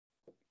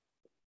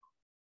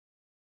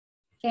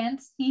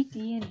fancy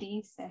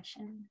D&D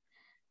session.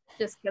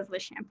 Just because of the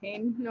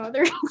champagne, no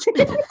other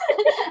reason.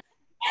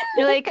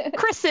 You're like,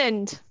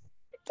 christened.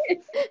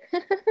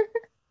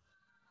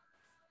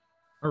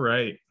 All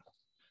right.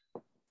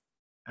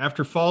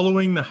 After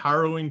following the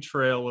harrowing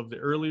trail of the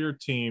earlier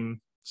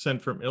team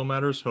sent from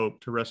Ilmater's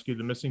Hope to rescue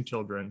the missing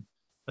children,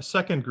 a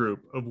second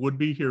group of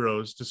would-be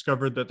heroes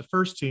discovered that the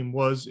first team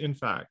was, in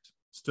fact,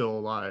 still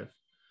alive,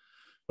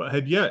 but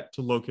had yet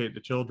to locate the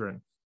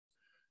children.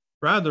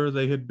 Rather,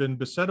 they had been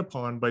beset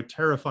upon by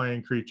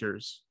terrifying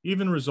creatures,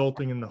 even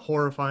resulting in the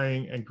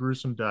horrifying and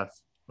gruesome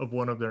death of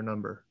one of their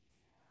number.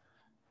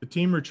 The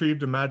team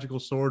retrieved a magical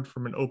sword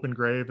from an open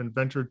grave and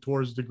ventured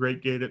towards the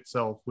great gate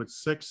itself with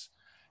 6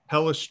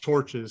 hellish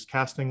torches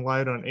casting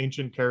light on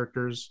ancient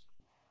characters,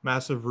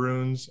 massive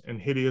runes, and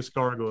hideous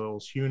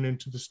gargoyles hewn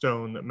into the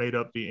stone that made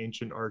up the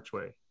ancient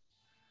archway.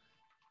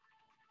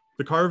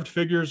 The carved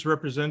figures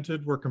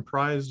represented were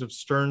comprised of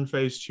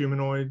stern-faced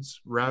humanoids,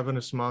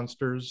 ravenous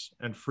monsters,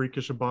 and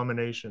freakish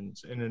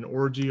abominations in an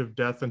orgy of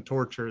death and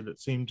torture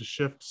that seemed to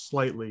shift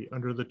slightly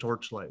under the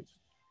torchlight.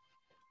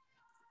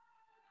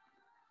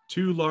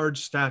 2 large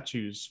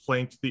statues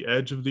flanked the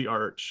edge of the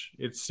arch,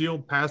 its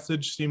sealed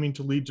passage seeming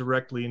to lead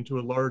directly into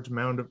a large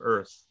mound of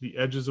earth, the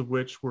edges of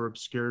which were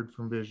obscured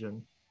from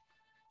vision.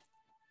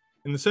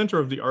 In the center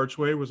of the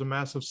archway was a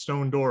massive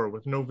stone door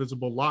with no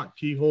visible lock,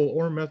 keyhole,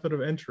 or method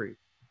of entry,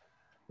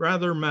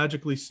 rather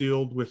magically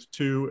sealed with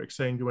 2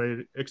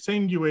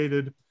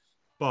 exsanguinated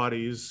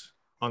bodies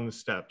on the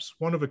steps,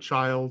 one of a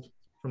child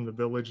from the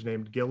village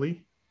named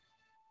Gilly.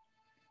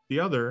 The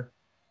other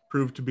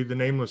proved to be the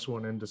Nameless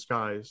One in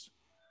disguise,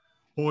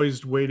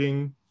 poised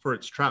waiting for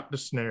its trap to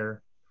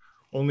snare,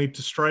 only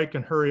to strike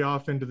and hurry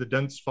off into the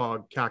dense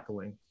fog,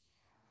 cackling.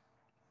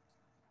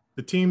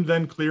 The team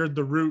then cleared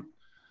the route,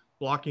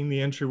 blocking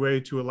the entryway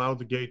to allow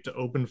the gate to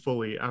open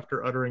fully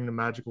after uttering the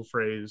magical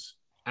phrase,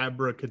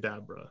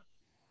 abracadabra.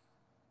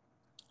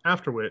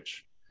 After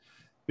which,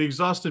 the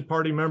exhausted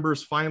party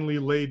members finally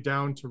laid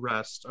down to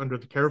rest under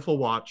the careful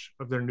watch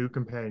of their new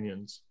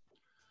companions.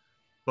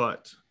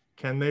 But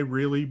can they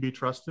really be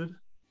trusted?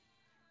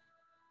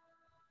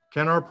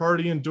 Can our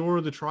party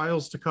endure the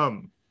trials to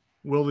come?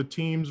 Will the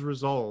team's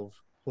resolve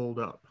hold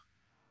up?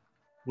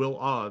 Will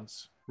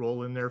odds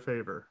roll in their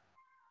favor?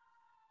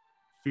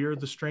 Fear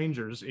the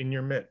strangers in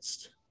your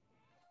midst.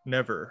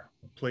 Never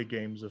play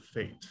games of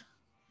fate.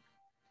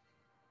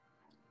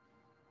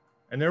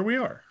 And there we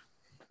are.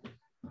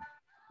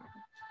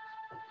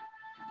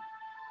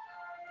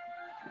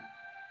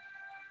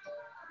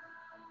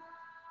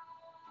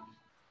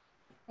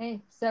 Hey,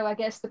 so I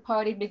guess the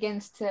party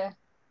begins to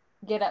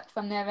get up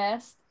from their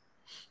rest.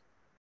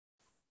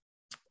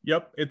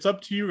 Yep, it's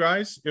up to you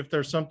guys. If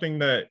there's something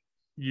that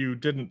you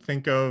didn't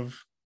think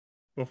of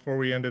before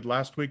we ended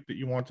last week that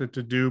you wanted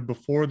to do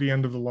before the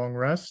end of the long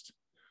rest.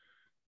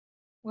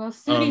 Well,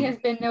 Sudi has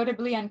been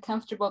notably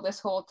uncomfortable this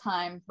whole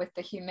time with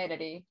the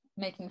humidity,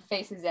 making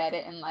faces at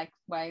it and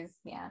likewise,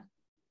 yeah.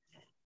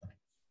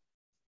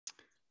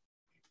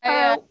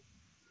 I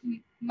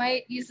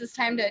might use this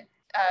time to,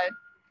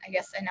 I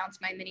guess, announce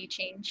my mini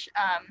change.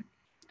 I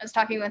was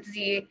talking with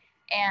Z,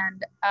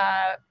 and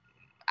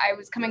I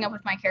was coming up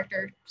with my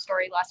character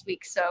story last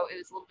week, so it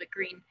was a little bit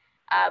green.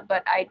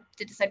 But I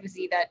did decide with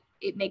Z that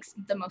it makes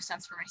the most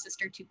sense for my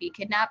sister to be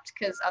kidnapped,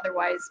 because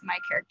otherwise my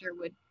character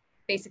would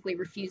basically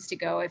refuse to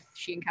go if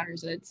she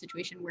encounters a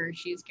situation where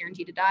she is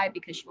guaranteed to die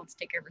because she wants to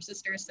take care of her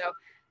sister. So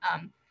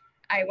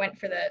I went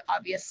for the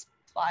obvious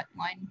plot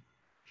line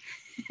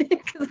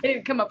because I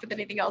didn't come up with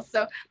anything else.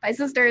 So my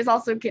sister is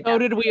also kidnapped. So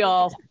did we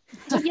all.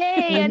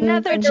 Yay,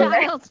 another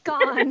child's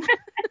gone.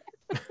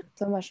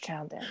 So much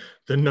child death.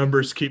 The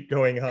numbers keep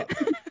going up.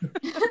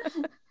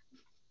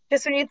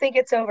 Just when you think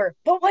it's over.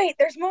 But wait,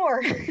 there's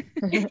more.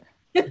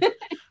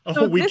 Oh,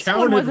 So we this one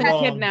counted wasn't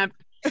wrong. kidnapped.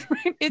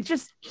 She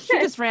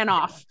just ran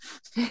off.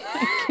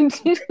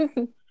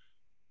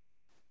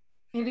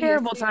 Maybe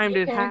Terrible your time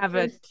to senior have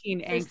a character's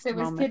teen angst sister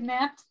was moment.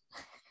 kidnapped.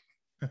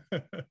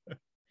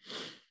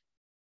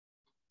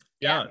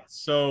 Yeah.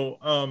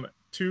 So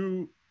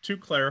to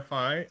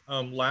clarify,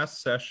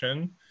 last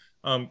session,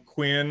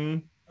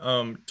 Quinn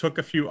took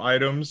a few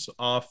items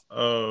off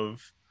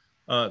of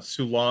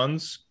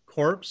Sulan's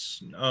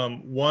corpse.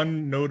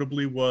 One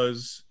notably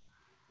was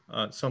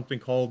something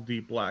called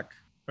the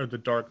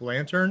Dark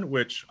Lantern,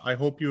 which I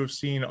hope you have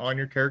seen on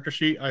your character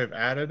sheet. I have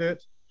added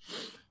it.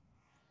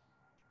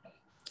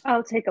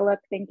 I'll take a look.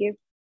 Thank you.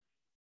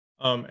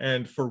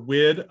 And for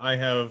Wid, I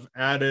have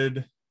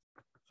added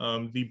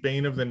the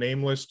Bane of the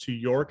Nameless to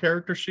your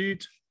character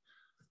sheet.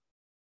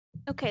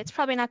 Okay, it's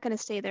probably not going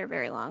to stay there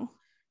very long.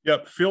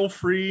 Yep, feel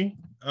free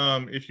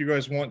if you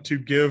guys want to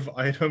give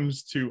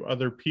items to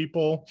other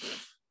people.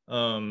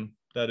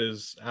 That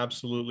is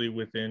absolutely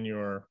within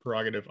your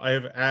prerogative. I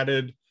have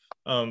added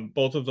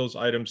both of those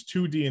items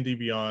to D&D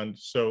Beyond,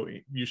 so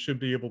you should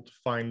be able to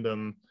find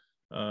them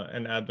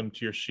and add them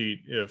to your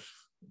sheet if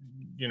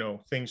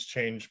things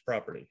change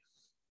property.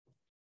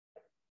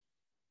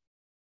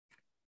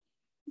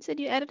 You said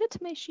you added it to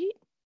my sheet?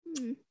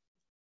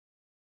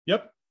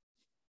 Yep.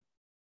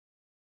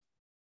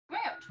 I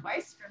might have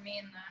twice for me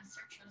in the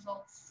search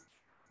results.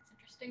 It's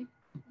interesting.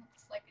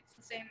 Looks like it's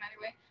the same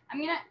either way. I'm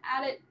gonna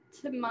add it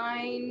to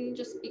mine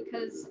just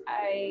because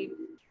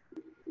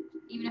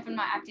even if I'm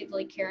not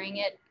actively carrying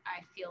it,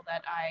 I feel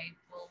that I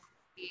will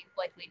be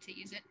likely to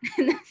use it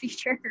in the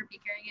future or be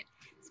carrying it.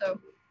 So.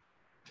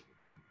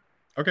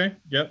 Okay.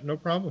 Yep. No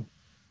problem.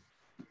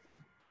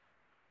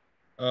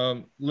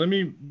 Let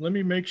me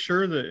make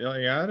sure that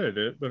I added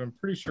it, but I'm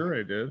pretty sure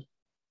I did.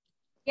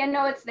 Yeah,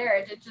 no, it's there.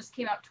 It just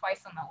came out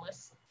twice on the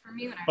list for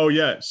me when I. Oh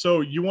yeah.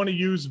 So you want to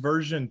use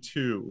version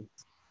 2.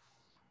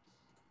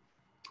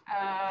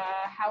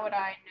 How would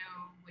I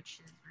know which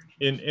is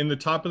version? In the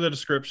top of the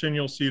description,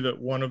 you'll see that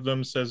one of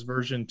them says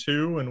version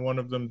 2 and one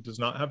of them does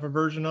not have a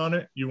version on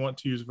it. You want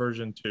to use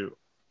version 2.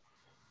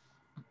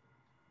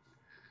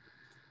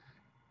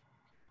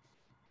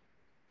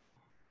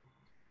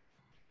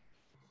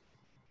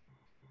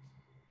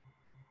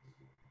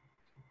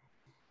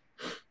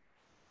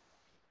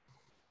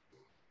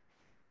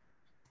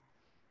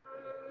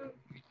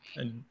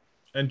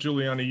 And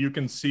Juliana, you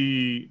can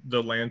see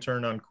the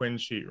lantern on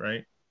Quinn's sheet,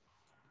 right?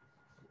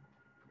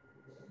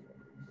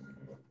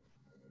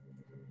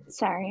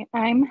 Sorry,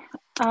 I'm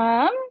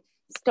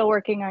still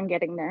working on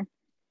getting there.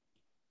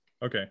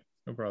 Okay,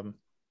 no problem.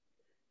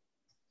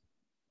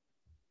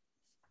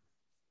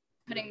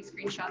 Putting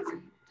screenshots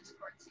in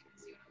Discord so you can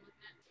see what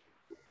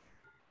I'm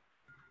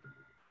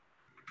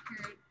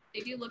looking at.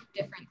 They do look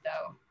different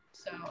though.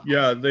 So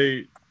yeah,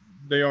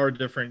 they are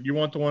different. You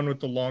want the one with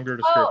the longer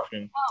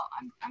description.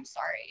 Oh, I'm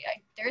sorry.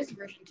 There is a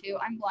version 2.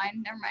 I'm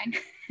blind. Never mind.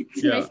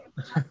 Yeah.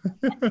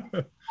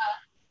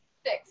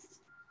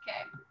 Fixed.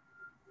 Okay.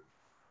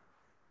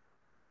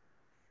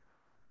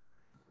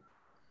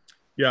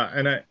 Yeah,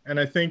 and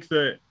I think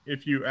that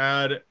if you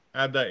add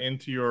that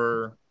into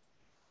your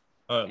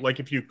like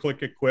if you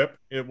click equip,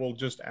 it will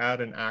just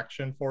add an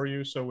action for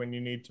you. So when you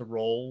need to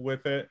roll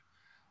with it,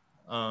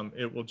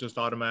 it will just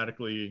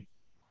automatically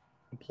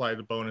apply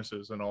the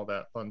bonuses and all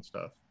that fun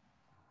stuff.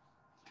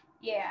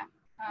 Yeah.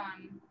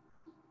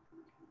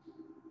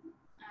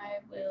 I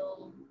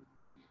will.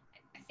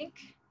 I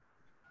think.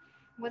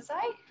 Was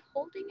I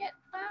holding it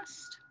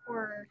last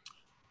or?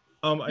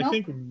 I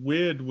think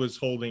Wid was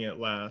holding it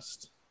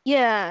last.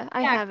 Yeah,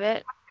 I have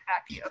it.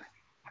 Back to you. Okay.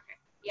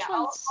 Yeah,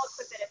 I'll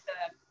equip it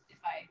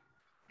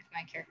if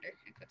my character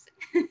equips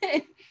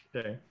it.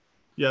 Okay.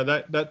 Yeah,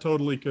 that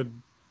totally could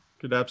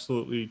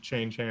absolutely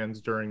change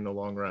hands during the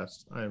long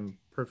rest. I'm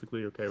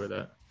perfectly okay with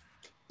that.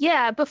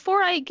 Yeah,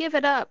 before I give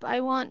it up,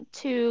 I want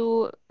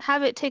to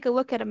have it take a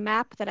look at a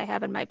map that I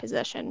have in my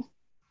possession.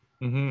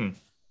 Mm-hmm.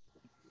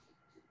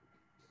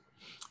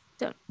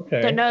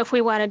 Don't know if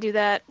we want to do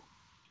that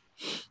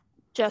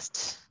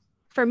just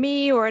for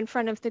me or in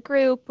front of the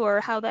group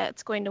or how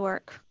that's going to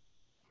work.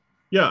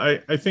 Yeah,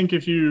 I think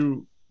if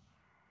you,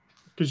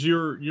 because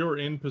you're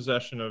in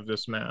possession of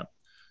this map,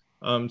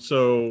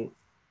 so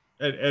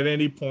at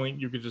any point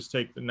you could just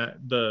take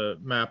the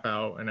map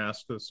out and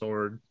ask the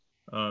sword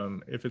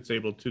if it's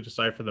able to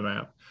decipher the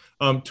map,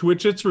 to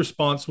which its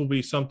response will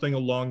be something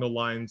along the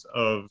lines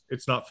of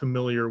it's not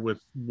familiar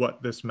with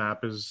what this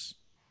map is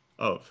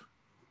of.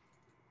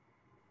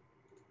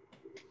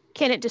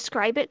 Can it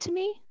describe it to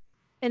me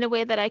in a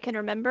way that I can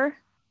remember?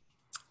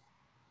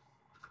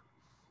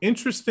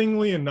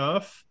 Interestingly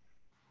enough,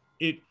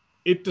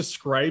 it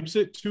describes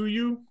it to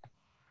you,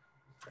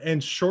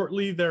 and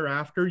shortly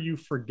thereafter you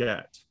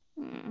forget.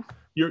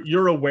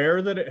 You're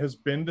aware that it has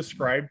been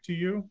described to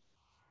you,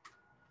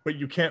 but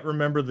you can't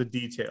remember the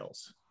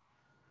details.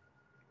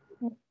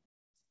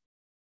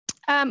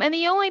 And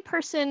the only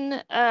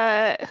person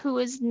who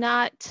is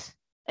not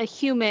a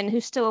human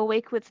who's still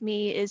awake with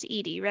me is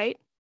Edie, right?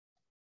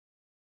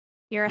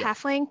 You're a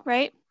halfling,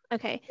 right?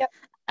 Okay.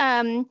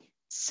 Yep.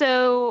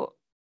 So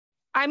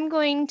I'm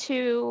going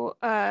to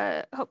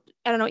I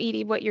don't know,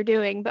 Edie, what you're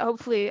doing, but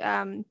hopefully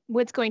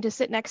Wood's going to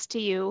sit next to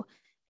you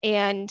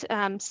and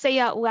say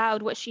out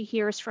loud what she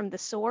hears from the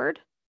sword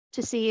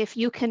to see if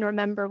you can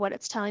remember what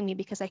it's telling me,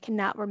 because I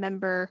cannot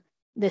remember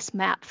this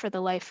map for the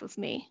life of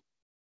me.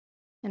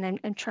 And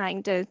I'm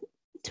trying to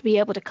be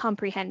able to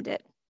comprehend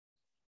it.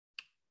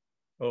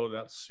 Oh,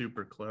 that's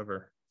super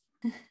clever.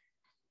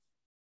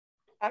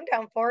 I'm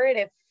down for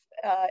it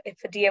if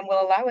the DM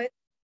will allow it.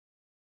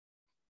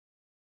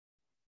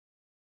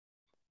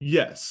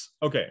 Yes.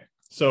 Okay.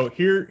 So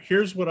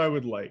here's what I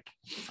would like.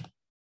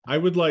 I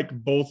would like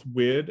both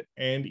Wid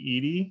and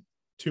Edie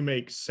to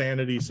make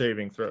sanity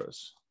saving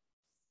throws.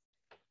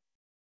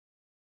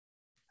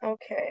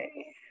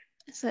 Okay.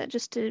 Is that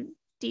just a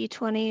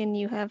D20 and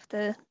you have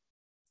the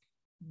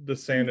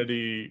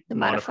sanity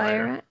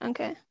modifier?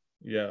 Okay.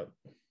 Yeah.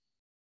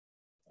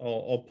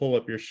 I'll pull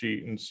up your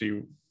sheet and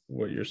see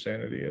what your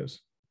sanity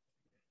is.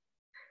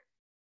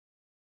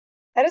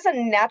 That is a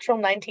natural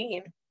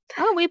 19.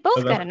 Oh, we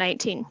both got a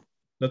 19.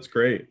 That's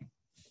great.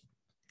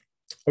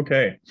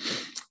 Okay.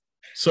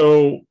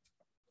 So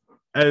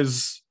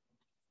as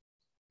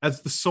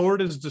the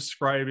sword is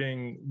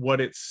describing what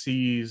it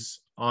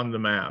sees on the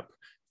map,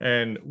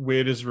 and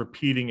Wid is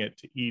repeating it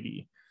to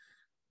Edie,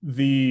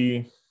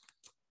 the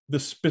the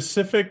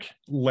specific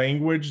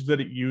language that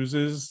it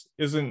uses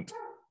isn't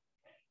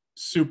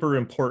super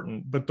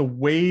important, but the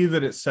way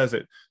that it says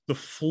it, the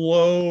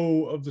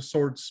flow of the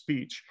sword's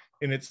speech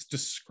in its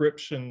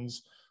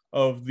descriptions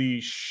of the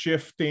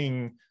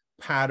shifting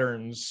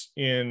patterns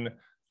in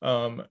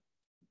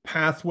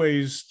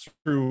pathways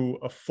through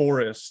a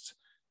forest,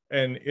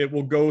 and it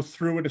will go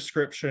through a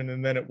description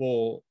and then it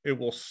will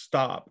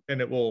stop and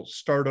it will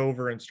start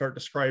over and start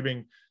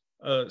describing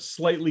a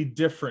slightly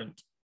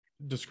different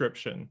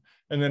description,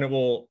 and then it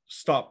will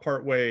stop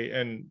partway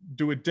and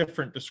do a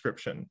different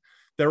description.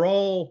 They're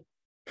all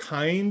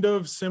kind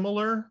of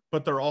similar,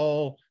 but they're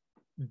all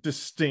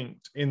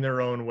distinct in their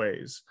own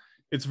ways.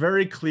 It's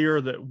very clear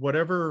that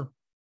whatever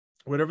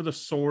the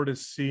sword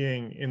is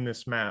seeing in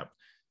this map,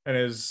 and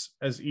as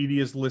Edie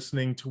is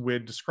listening to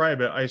Wid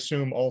describe it, I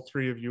assume all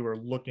three of you are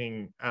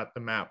looking at the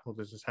map while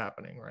this is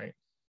happening, right?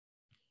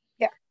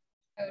 Yeah.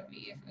 That would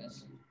be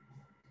useless.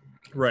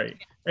 Right.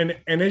 And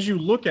as you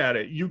look at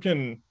it, you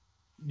can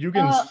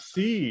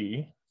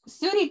see.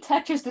 Sudi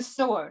touches the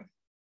sword.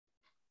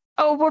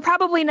 Oh, we're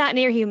probably not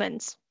near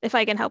humans, if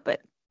I can help it.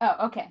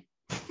 Oh, okay.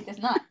 She does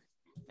not.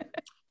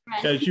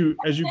 As you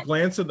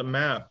glance at the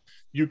map,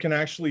 you can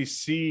actually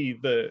see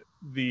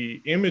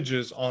the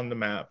images on the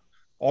map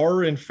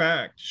are in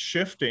fact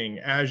shifting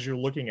as you're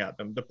looking at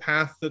them. The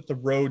path that the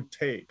road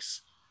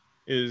takes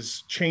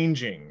is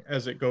changing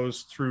as it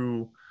goes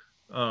through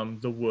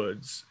the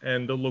woods,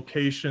 and the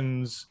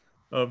locations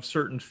of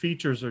certain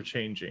features are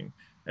changing.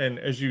 And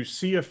as you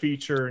see a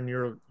feature and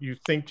you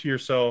think to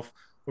yourself,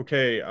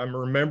 okay, I'm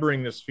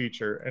remembering this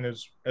feature, and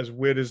as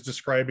Wid is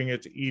describing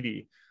it to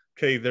Edie,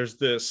 okay, there's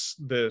this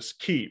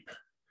keep,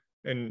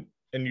 and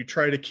you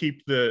try to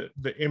keep the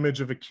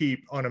image of a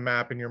keep on a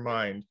map in your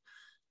mind.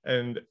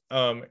 And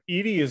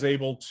Edie is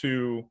able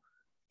to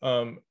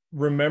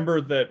remember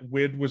that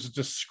Wid was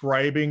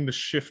describing the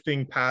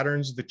shifting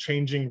patterns, the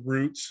changing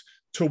routes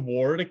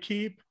toward a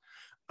keep,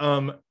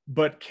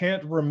 but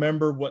can't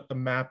remember what the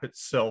map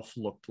itself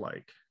looked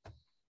like.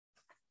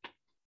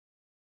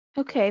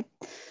 Okay.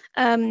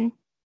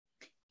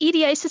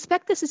 Edie, I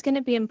suspect this is going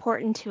to be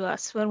important to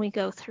us when we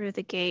go through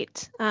the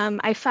gate.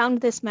 I found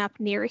this map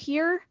near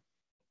here,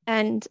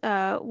 and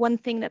one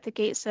thing that the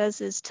gate says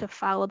is to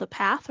follow the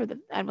path,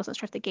 I wasn't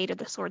sure if the gate or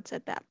the sword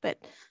said that, but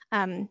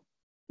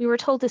we were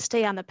told to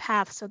stay on the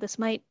path, so this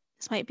might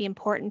be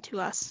important to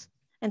us.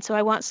 And so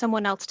I want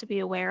someone else to be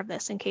aware of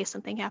this in case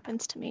something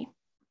happens to me.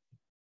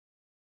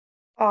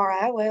 All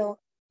right, well,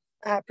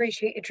 I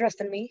appreciate you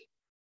trusting me.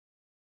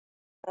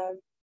 If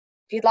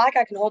you'd like,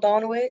 I can hold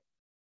on to it,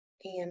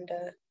 and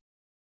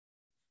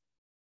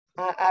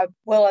I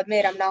will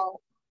admit I'm not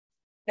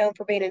known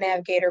for being a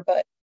navigator,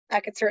 but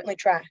I could certainly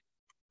try.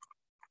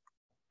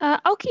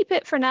 I'll keep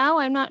it for now.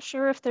 I'm not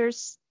sure if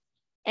there's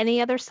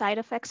any other side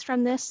effects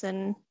from this,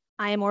 and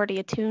I am already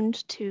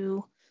attuned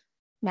to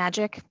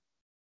magic.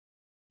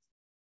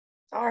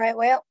 All right,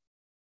 well,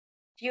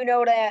 if you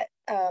know that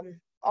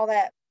all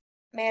that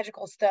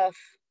magical stuff,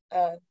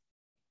 then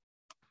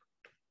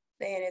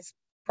it's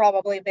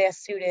probably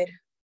best suited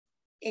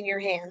in your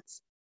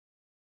hands.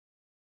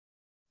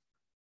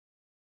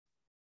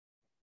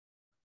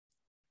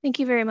 Thank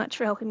you very much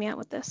for helping me out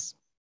with this.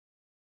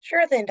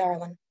 Sure thing,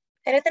 darling.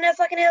 Anything else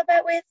I can help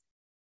out with?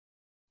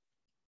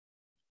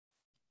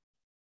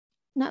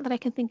 Not that I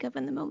can think of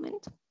in the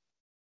moment.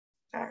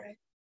 All right.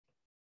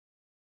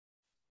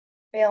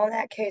 Well, in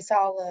that case,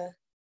 I'll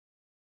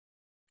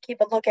keep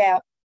a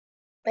lookout.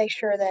 Make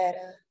sure that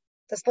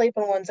the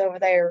sleeping ones over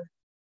there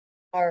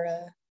are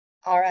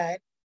all right.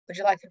 Would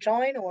you like to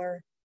join,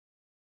 or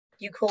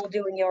you cool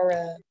doing your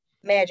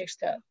magic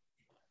stuff?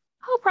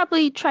 I'll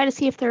probably try to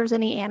see if there's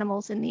any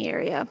animals in the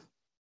area.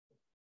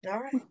 All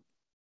right.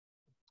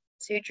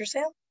 Suit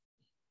yourself.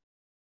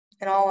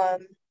 And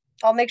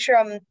I'll make sure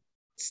I'm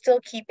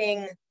still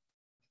keeping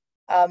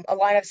a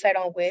line of sight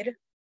on Wid,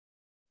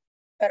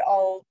 but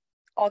I'll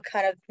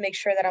kind of make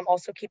sure that I'm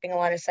also keeping a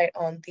line of sight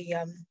on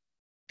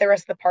the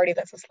rest of the party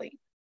that's asleep.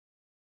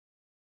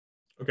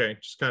 Okay,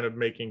 just kind of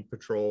making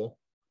patrol.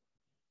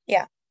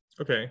 Yeah.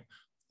 Okay.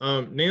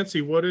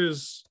 Nancy, what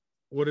is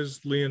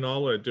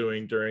Leonala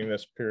doing during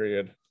this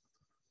period?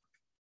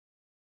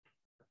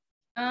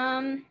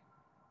 Leonala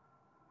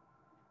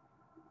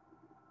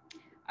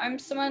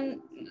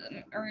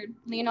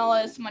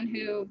is someone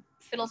who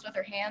fiddles with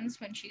her hands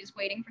when she's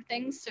waiting for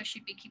things, so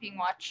she'd be keeping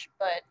watch,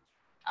 but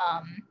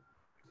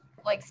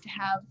likes to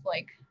have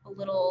like a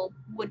little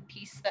wood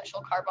piece that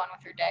she'll carve on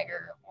with her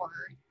dagger, or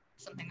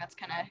something that's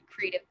kind of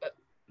creative but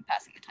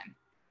passing the time.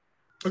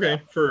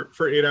 Okay, so.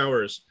 for 8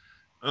 hours.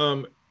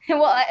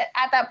 Well,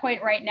 at that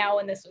point right now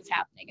when this was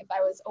happening, if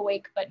I was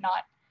awake but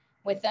not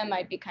with them,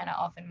 I'd be kind of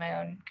off in my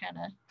own kind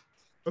of.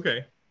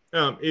 Okay.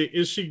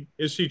 Is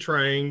she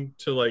trying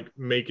to like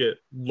make it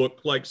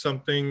look like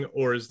something,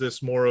 or is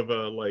this more of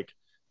a like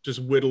just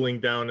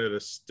whittling down at a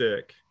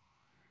stick?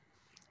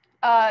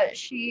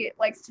 She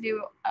likes to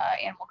do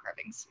animal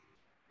carvings.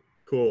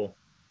 Cool.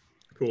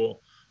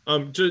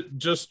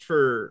 Just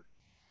for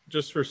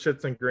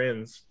shits and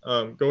grins,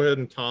 go ahead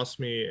and toss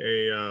me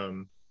a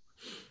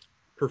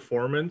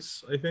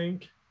performance, I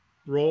think,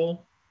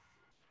 roll.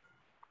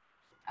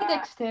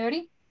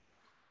 Dexterity.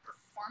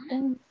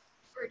 Performance?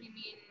 Or do you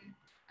mean?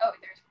 Oh,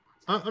 there's.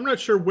 I'm not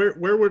sure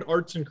where would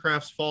arts and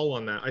crafts fall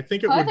on that. I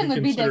think it I would think be it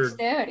would be considered.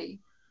 dexterity.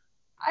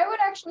 I would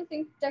actually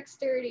think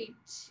dexterity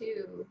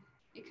too,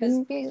 because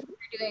you're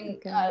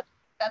doing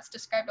that's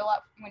described a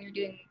lot when you're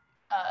doing.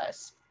 I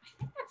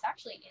think that's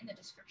actually in the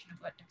description of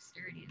what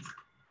dexterity is.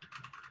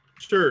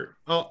 Sure,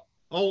 I'll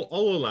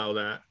allow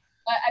that.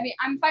 I mean,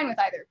 I'm fine with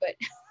either, but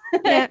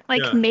Yeah,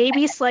 like Yeah.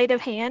 maybe sleight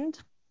of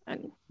hand.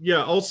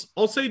 Yeah,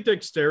 I'll say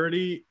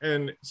dexterity,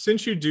 and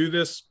since you do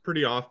this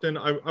pretty often,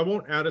 I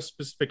won't add a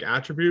specific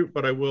attribute,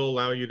 but I will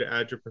allow you to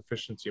add your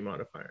proficiency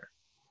modifier.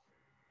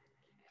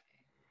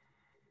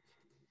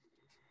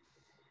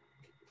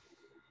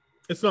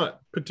 It's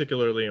not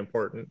particularly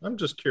important. I'm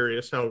just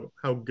curious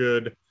how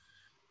good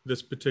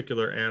this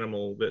particular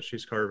animal that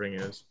she's carving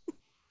is. Okay,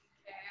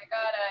 I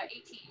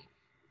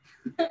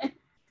got 18.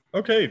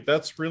 Okay,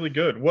 that's really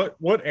good.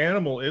 What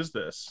animal is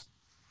this?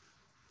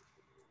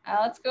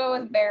 Let's go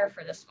with bear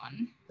for this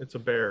one. It's a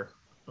bear.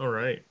 All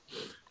right.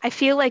 I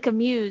feel like a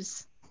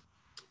muse.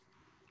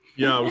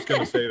 Yeah, I was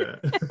gonna say that.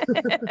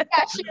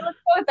 Yeah, sure, let's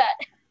go with that.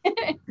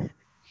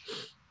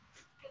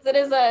 Because it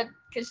is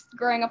because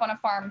growing up on a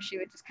farm, she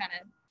would just kind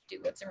of do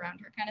what's around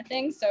her kind of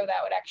thing. So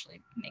that would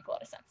actually make a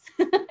lot of sense.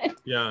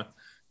 Yeah.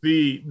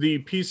 The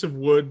piece of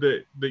wood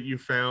that you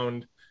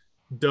found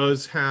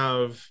does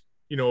have,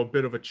 a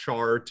bit of a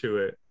char to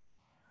it,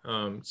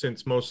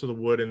 since most of the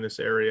wood in this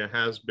area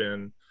has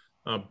been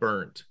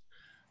burnt.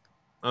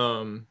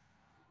 But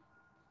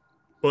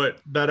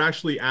that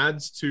actually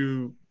adds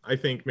to, I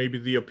think, maybe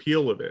the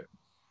appeal of it.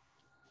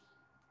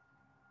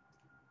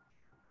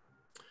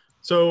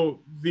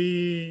 So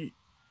the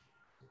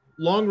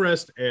long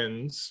rest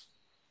ends,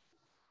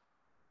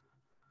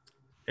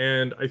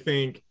 and I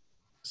think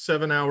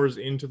 7 hours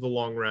into the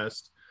long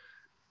rest,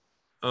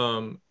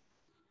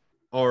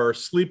 our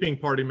sleeping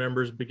party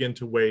members begin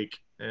to wake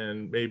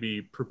and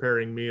maybe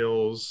preparing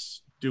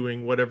meals,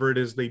 doing whatever it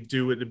is they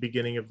do at the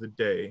beginning of the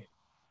day.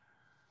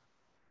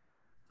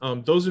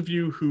 Those of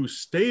you who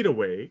stayed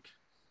awake,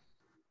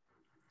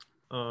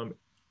 I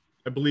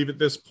believe at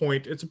this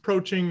point it's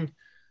approaching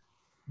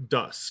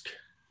dusk.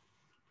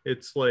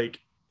 It's like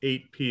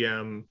 8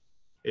 p.m.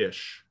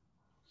 ish.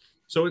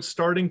 So it's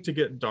starting to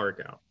get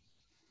dark out.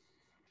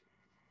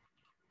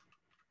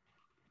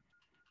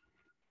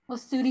 Well,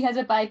 Sudi has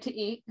a bite to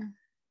eat.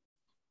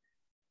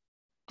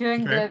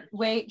 During the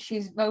wait,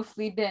 she's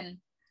mostly been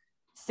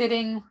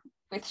sitting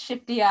with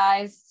shifty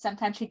eyes.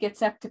 Sometimes she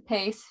gets up to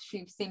pace.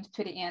 She seems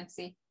pretty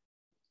antsy.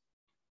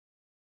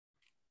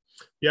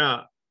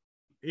 Yeah,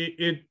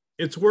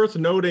 it's worth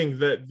noting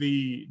that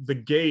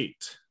the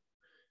gate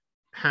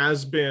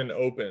has been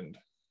opened.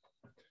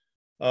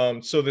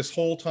 So this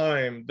whole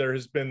time there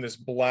has been this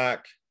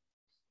black,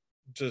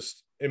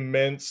 just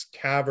immense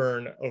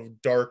cavern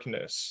of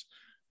darkness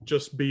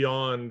just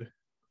beyond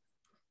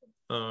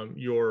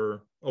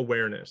your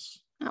awareness.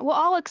 Well,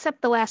 all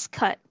except the last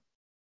cut.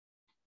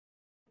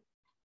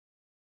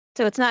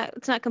 So it's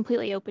not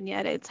completely open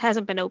yet. It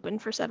hasn't been open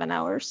for 7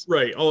 hours.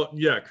 Right.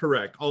 Yeah,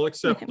 correct. All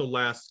except the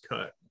last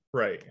cut.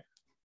 Right.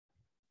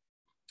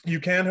 You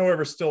can,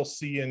 however, still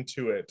see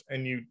into it,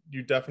 and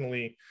you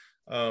definitely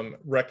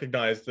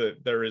recognize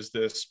that there is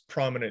this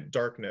prominent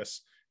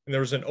darkness, and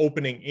there's an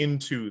opening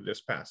into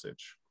this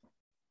passage,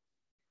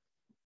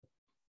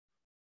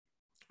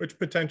 which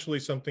potentially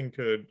something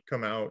could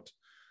come out,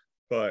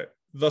 but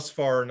thus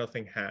far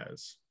nothing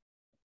has.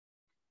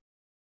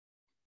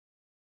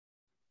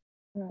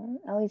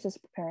 Ellie's just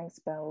preparing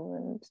spells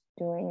and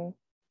doing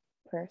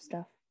prayer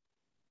stuff.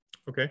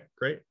 Okay,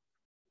 great.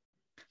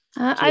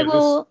 I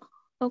will.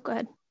 Oh, go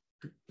ahead.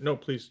 No,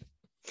 please.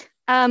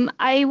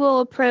 I will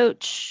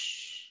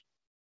approach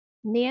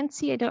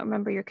Nancy. I don't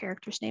remember your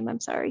character's name. I'm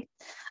sorry.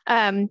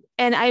 And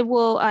I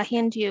will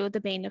hand you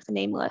the Bane of the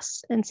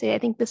Nameless and say, I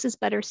think this is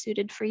better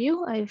suited for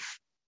you. I've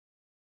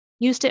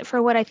used it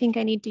for what I think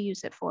I need to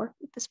use it for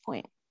at this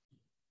point.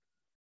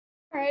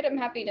 All right, I'm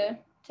happy to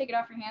take it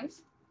off your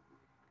hands.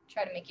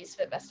 Try to make use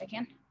of it best I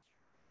can.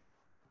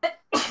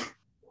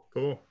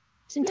 Cool.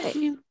 Bless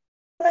you.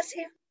 Bless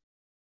you.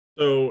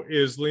 So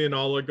is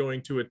Leonala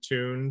going to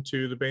attune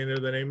to the Bane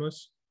of the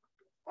Nameless?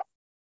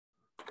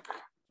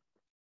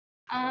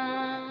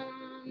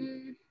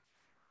 Can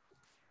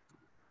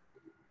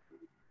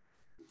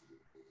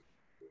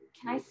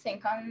I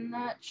think on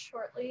that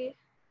shortly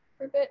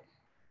for a bit?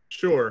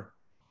 Sure.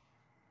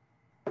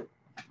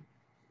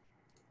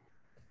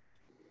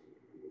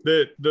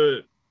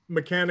 The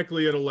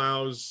mechanically it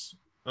allows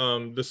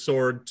the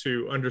sword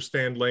to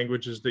understand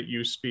languages that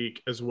you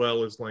speak as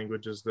well as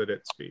languages that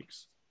it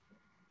speaks.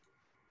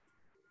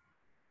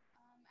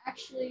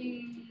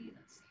 Actually,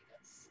 let's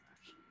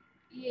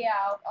see. Yeah,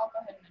 I'll go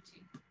ahead and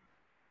attune,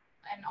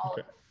 and I'll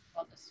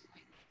just.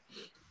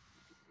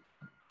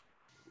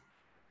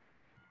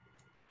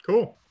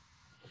 Cool.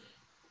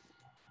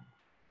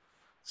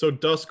 So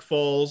dusk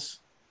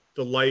falls,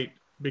 the light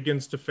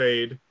begins to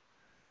fade.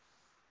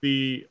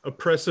 The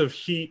oppressive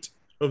heat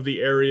of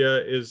the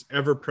area is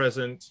ever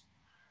present,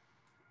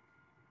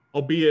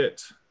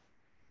 albeit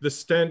the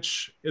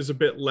stench is a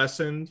bit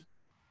lessened.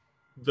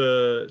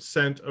 The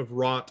scent of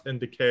rot and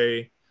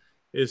decay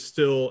is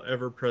still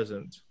ever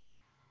present.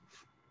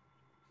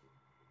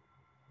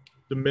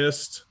 The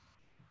mist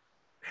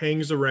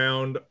hangs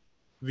around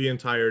the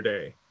entire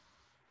day,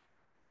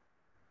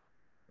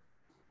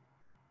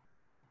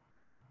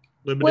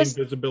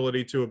 limiting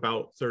visibility to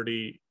about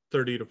 30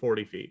 to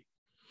 40 feet.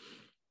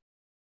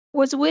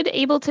 Was Wood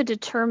able to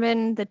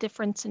determine the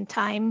difference in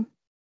time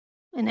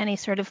in any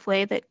sort of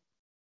way that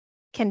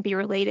can be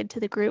related to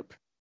the group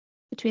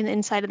between the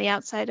inside and the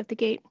outside of the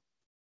gate?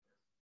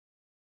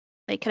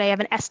 Like, could I have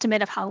an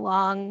estimate of how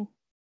long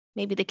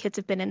maybe the kids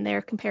have been in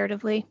there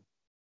comparatively?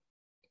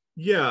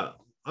 Yeah.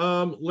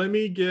 Let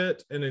me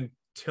get an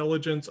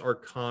intelligence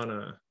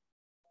arcana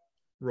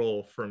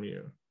roll from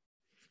you.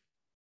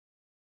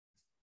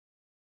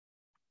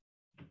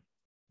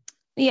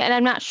 Yeah, and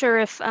I'm not sure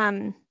if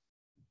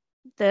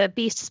the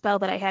beast spell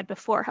that I had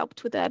before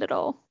helped with that at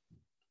all.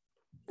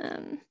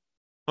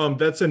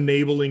 That's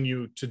enabling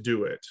you to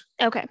do it.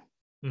 Okay.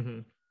 Mm-hmm.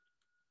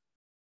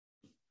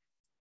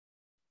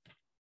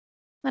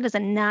 That is a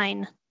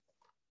 9.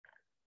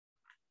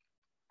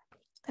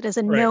 That is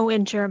a no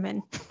in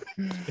German.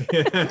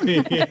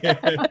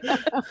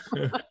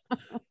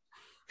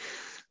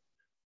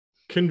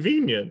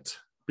 Convenient,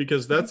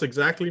 because that's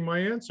exactly my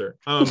answer.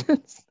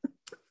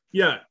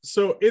 Yeah,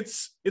 so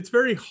it's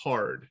very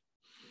hard.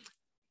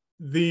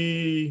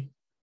 The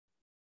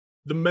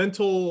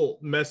mental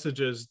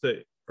messages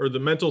that, or the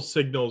mental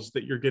signals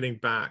that you're getting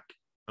back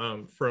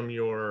from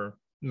your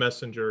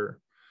messenger,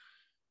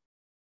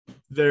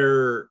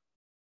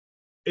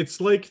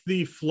 it's like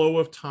the flow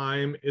of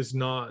time is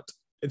not,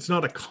 it's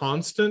not a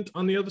constant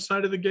on the other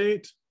side of the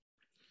gate,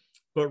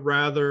 but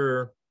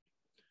rather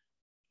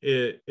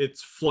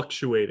it's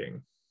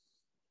fluctuating.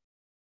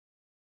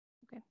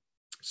 Okay.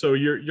 So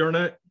you're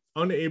not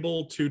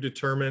unable to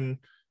determine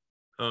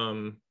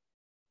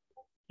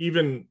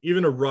even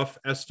a rough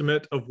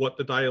estimate of what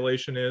the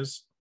dilation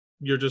is.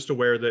 You're just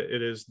aware that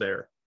it is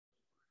there.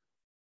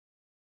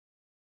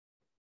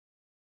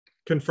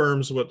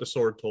 Confirms what the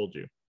sword told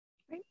you.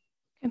 Right.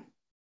 Okay.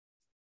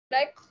 Could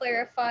I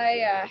clarify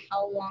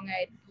how long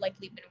I'd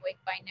likely been awake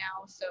by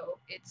now? So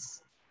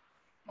it's,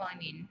 well, I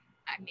mean,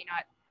 I may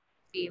not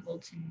be able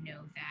to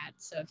know that.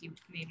 So if you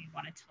maybe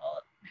want to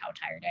tell how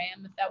tired I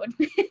am, if that would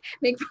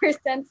make more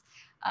sense.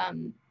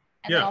 And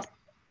then also,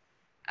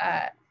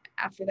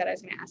 after that, I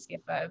was going to ask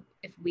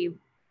if we,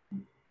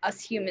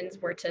 us humans,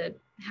 were to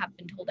have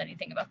been told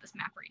anything about this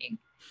map reading,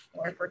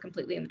 or if we're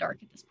completely in the dark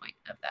at this point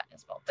of that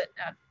as well. But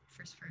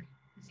first for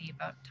Z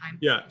about time.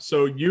 Yeah,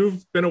 so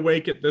you've been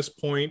awake at this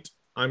point,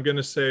 I'm going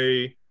to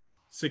say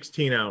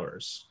 16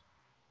 hours.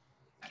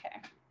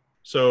 Okay.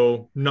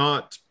 So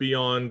not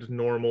beyond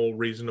normal,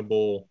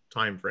 reasonable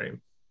time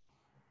frame.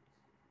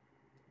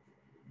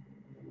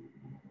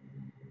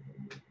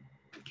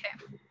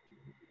 Okay.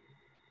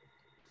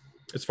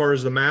 As far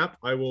as the map,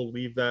 I will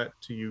leave that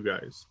to you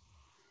guys.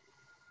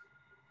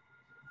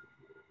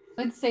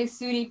 Let's say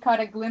Sudi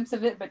caught a glimpse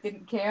of it but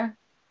didn't care.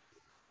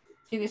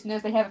 She just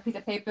knows they have a piece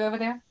of paper over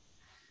there.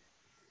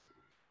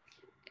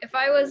 If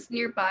I was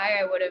nearby,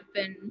 I would have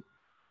been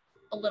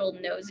a little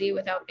nosy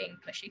without being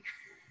pushy.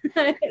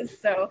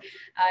 So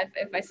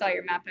if I saw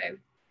your map, I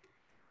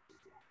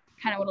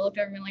kind of would have looked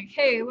over and been like,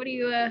 "Hey, what do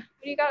you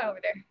got over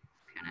there?"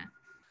 Kind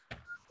of.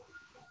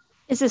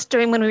 Is this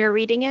during when we were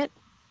reading it,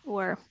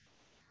 or?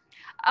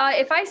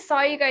 If I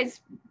saw you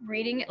guys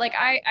reading it, like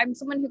I'm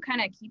someone who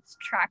kind of keeps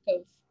track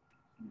of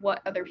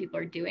what other people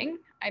are doing.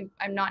 I'm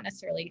not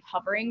necessarily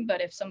hovering, but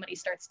if somebody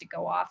starts to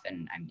go off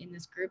and I'm in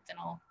this group, then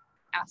I'll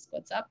ask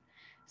what's up.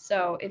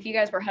 So if you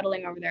guys were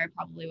huddling over there, I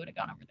probably would have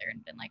gone over there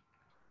and been like,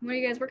 "What are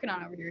you guys working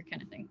on over here?"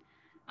 kind of thing.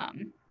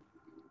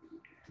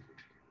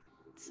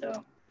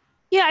 So.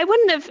 Yeah, I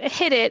wouldn't have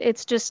hit it.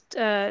 It's just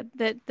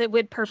that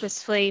Wood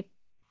purposefully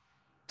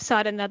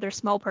sought another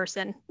small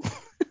person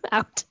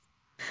out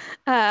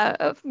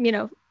of,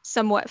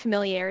 somewhat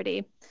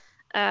familiarity.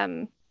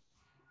 Yeah,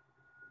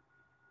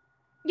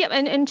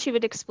 and she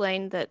would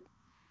explain that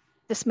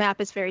this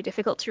map is very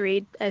difficult to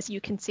read, as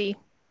you can see,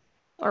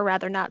 or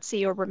rather not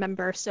see or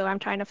remember. So I'm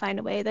trying to find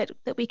a way that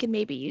we can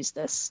maybe use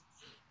this.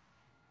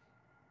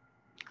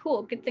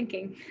 Cool, good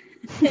thinking.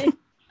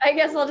 I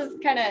guess I'll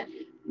just kind of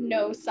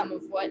know some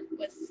of what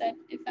was said,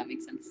 if that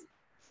makes sense.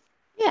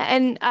 Yeah,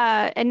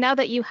 and now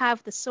that you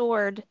have the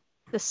sword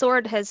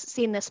has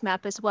seen this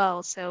map as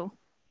well, so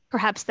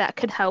perhaps that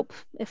could help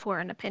if we're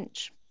in a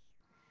pinch.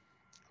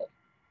 Cool.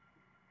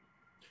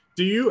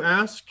 Do you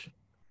ask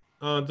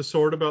the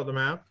sword about the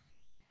map?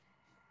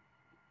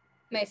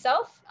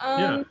 Myself?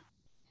 Yeah.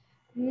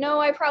 No,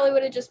 I probably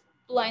would have just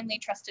blindly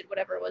trusted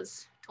whatever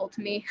was told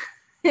to me.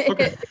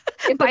 Okay.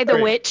 By the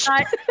witch.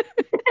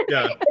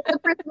 Yeah. If the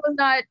person was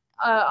not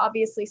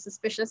obviously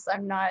suspicious,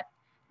 I'm not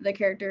the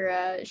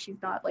character.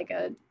 She's not like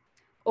a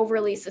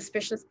overly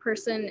suspicious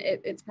person.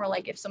 It's more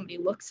like if somebody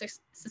looks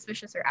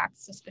suspicious or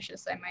acts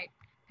suspicious, I might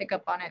pick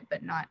up on it,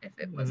 but not if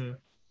it was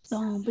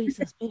Don't be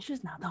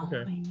suspicious. Now don't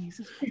Okay. be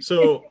suspicious.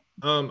 So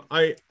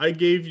I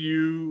gave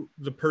you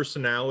the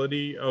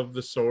personality of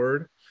the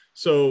sword.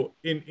 So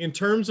in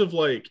terms of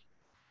like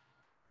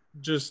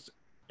just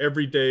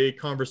everyday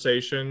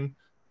conversation,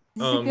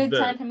 Is this a good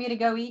time for me to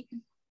go eat?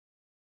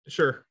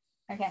 Sure.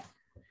 Okay.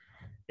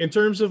 In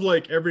terms of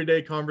like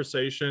everyday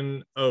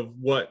conversation of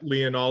what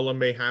Leonala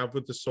may have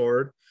with the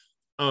sword,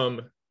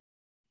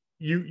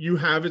 you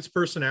have its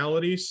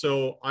personality,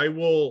 so I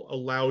will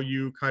allow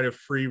you kind of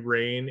free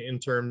reign in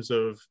terms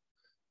of,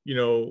 you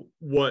know,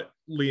 what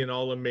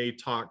Leonala may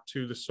talk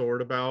to the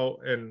sword about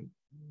and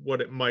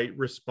what it might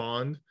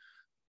respond.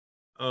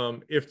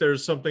 If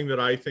there's something that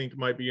I think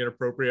might be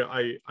inappropriate,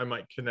 I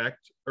might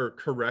connect or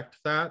correct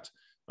that.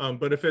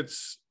 But if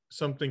it's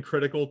something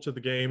critical to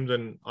the game,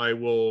 then I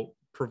will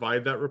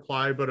provide that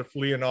reply. But if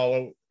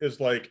Leonala is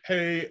like,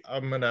 hey,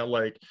 I'm gonna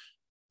like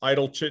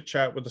idle chit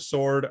chat with the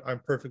sword, I'm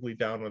perfectly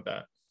down with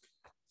that.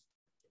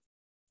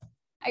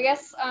 I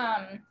guess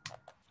I'm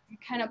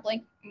kind of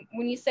blank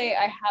when you say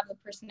I have the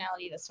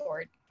personality of the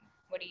sword.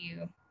 What do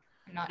you?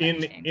 I'm not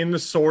understanding. In the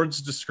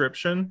sword's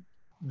description,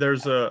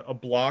 there's a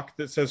block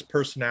that says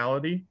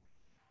personality.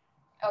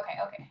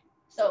 Okay.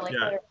 So like,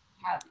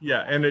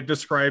 yeah, and it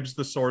describes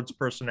the sword's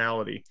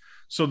personality.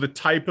 So the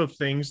type of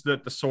things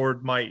that the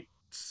sword might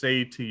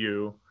say to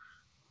you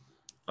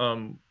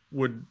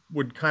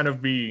would kind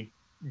of be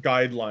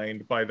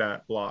guidelined by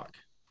that block,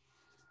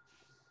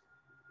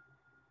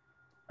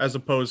 as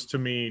opposed to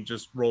me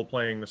just role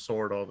playing the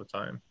sword all the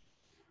time.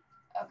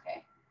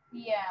 Okay.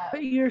 Yeah.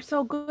 But you're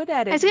so good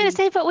at it. I was gonna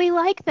say, but we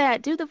like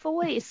that. Do the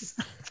voice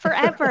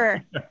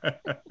forever.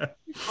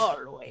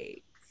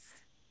 Always.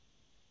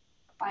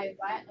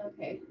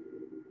 Okay.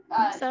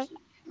 So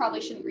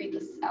Probably shouldn't read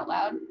this out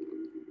loud.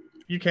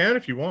 You can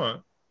if you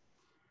want.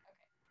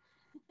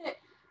 Okay.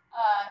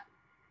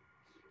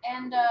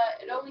 And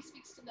it only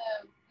speaks to the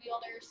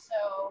wielder.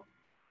 So,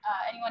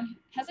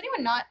 has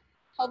anyone not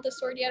held the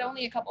sword yet?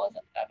 Only a couple of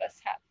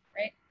us have,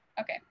 right?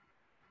 Okay.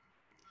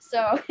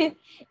 So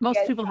most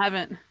people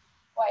haven't.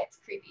 Why it's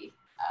creepy.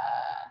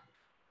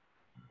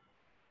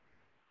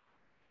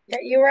 Yeah,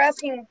 you were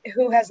asking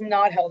who has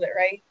not held it,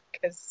 right?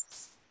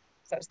 Because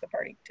that's the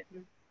party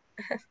didn't.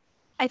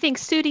 I think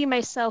Sudi,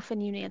 myself,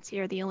 and you, Nancy,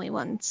 are the only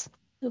ones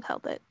who've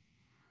held it.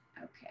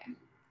 Okay.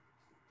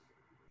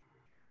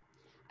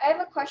 I have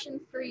a question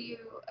for you,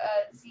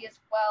 Z, as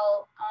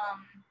well.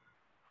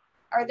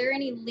 Are there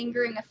any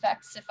lingering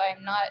effects if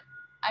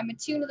I'm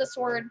attuned to the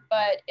sword,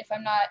 but if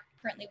I'm not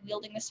currently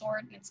wielding the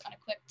sword and it's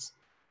unequipped,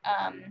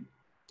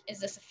 is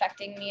this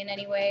affecting me in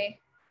any way?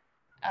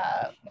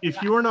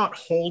 If you are not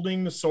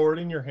holding the sword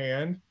in your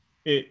hand,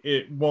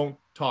 it won't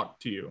talk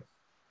to you.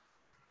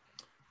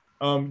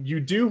 You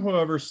do,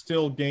 however,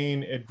 still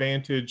gain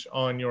advantage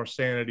on your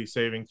sanity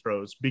saving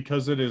throws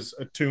because it is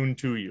attuned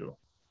to you.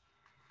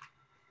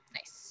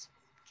 Nice.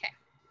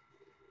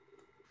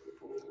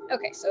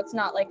 Okay, so it's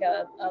not like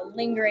a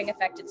lingering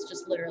effect. It's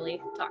just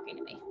literally talking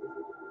to me.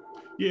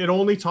 Yeah, it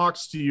only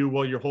talks to you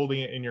while you're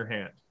holding it in your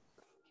hand.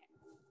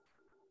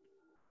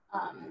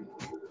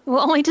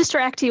 We'll only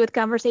distract you with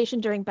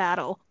conversation during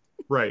battle.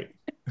 Right.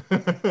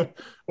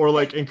 Or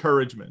like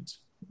encouragement.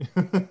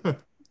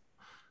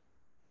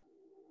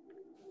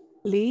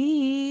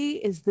 Lee,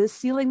 is this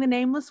sealing the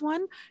nameless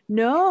one?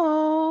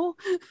 No.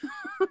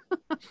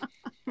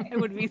 It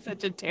would be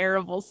such a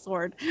terrible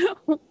sword.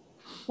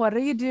 What are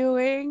you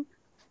doing?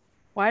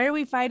 Why are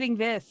we fighting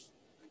this?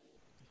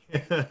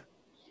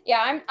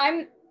 Yeah,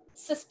 I'm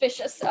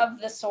suspicious of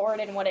the sword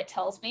and what it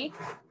tells me,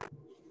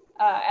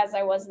 as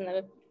I was in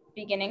the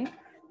beginning.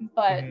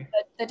 But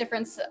the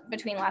difference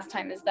between last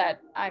time is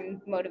that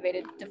I'm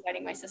motivated to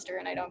fighting my sister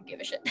and I don't give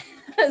a shit.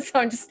 So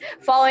I'm just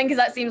following because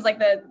that seems like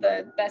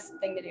the best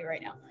thing to do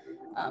right now.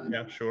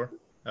 Yeah, sure.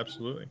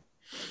 Absolutely.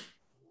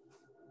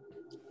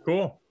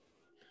 Cool.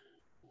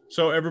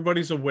 So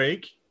everybody's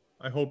awake.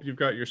 I hope you've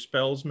got your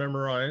spells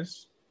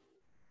memorized.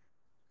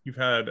 You've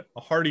had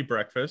a hearty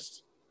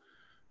breakfast.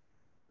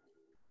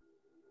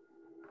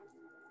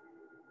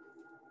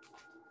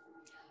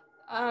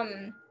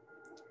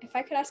 If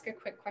I could ask a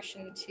quick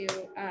question too,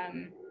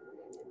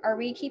 are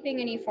we keeping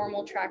any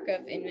formal track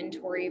of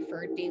inventory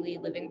for daily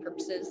living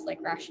purposes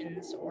like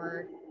rations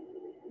or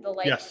the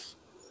like? Yes.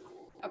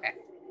 Okay.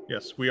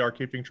 Yes, we are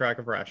keeping track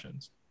of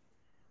rations.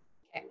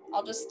 Okay,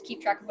 I'll just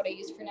keep track of what I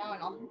use for now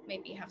and I'll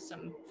maybe have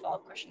some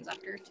follow-up questions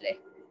after today.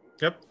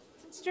 Yep.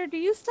 Sister, do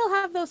you still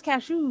have those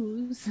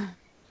cashews?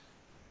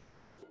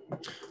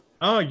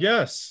 Oh,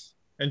 yes.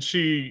 And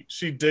she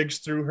digs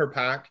through her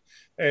pack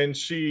and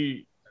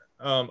she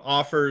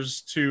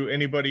offers to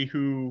anybody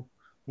who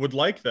would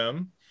like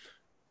them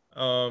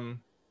some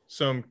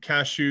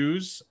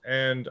cashews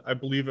and I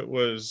believe it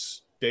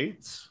was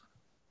dates.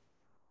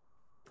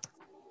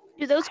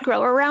 Do those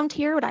grow around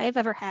here? Would I have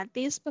ever had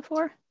these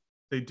before?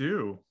 They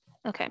do.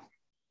 Okay.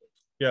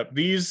 Yeah,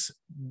 these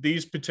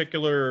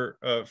particular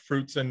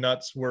fruits and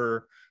nuts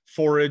were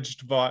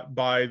foraged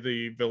by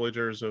the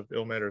villagers of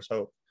Ilmater's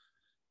Hope.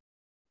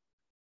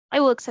 I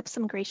will accept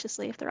some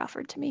graciously if they're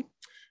offered to me.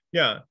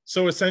 Yeah.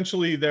 So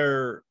essentially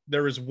there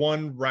is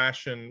one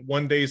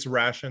day's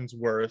rations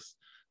worth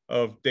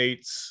of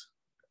dates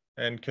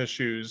and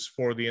cashews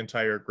for the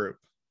entire group.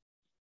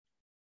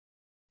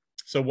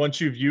 So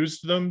once you've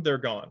used them, they're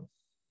gone.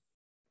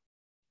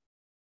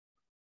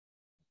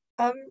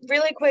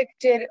 Really quick,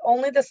 did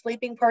only the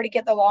sleeping party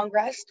get the long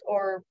rest,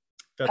 or?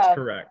 That's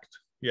correct.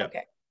 Yeah.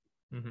 Okay.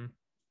 Mm-hmm.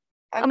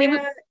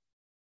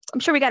 I'm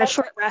sure we got a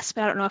short rest,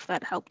 but I don't know if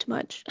that helped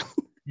much.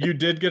 You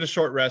did get a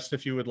short rest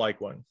if you would like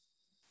one.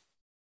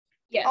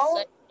 Yes,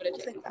 I'll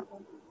take that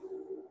one.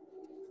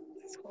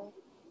 That's cool.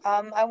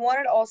 I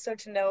wanted also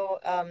to know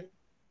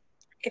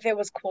if it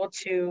was cool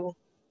to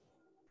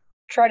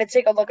try to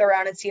take a look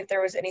around and see if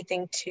there was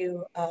anything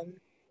to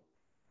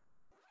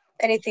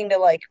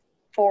like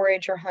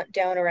forage or hunt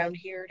down around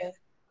here to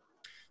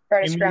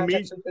try to scrounge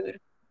up some food.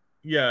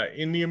 Yeah,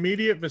 in the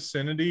immediate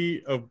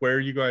vicinity of where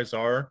you guys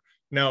are.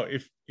 Now,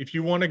 if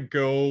you want to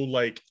go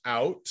like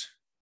out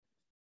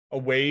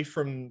away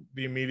from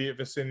the immediate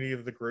vicinity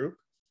of the group,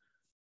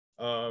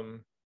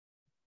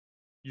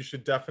 you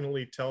should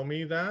definitely tell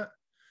me that.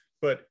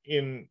 But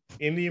in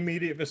the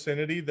immediate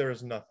vicinity, there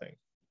is nothing.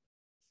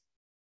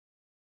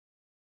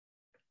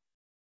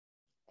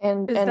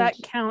 And does that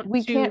count?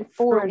 We can't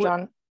forage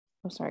on.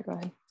 Oh, sorry. Go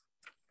ahead.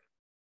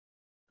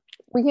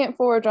 We can't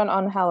forage on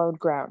unhallowed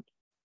ground.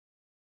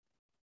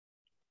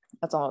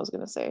 That's all I was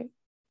gonna say.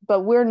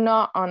 But we're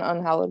not on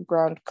unhallowed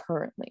ground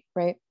currently,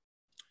 right?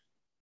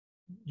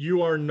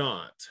 You are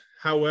not.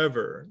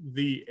 However,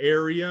 the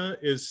area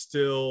is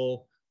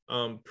still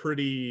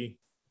pretty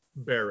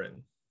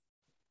barren.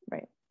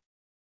 Right.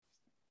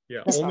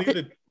 Yeah.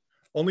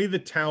 Only the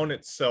town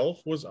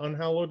itself was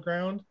unhallowed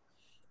ground.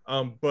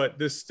 But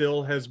this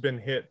still has been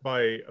hit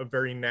by a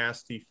very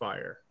nasty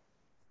fire.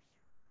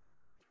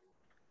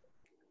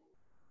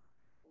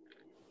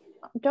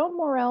 Don't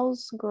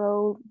morels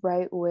grow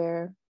right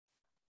where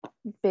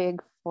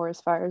big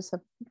forest fires have?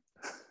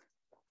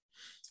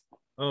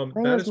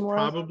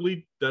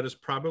 That is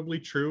probably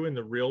true in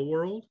the real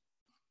world.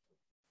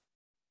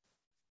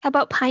 How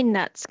about pine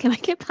nuts? Can I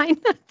get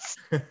pine nuts?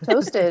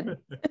 Toasted.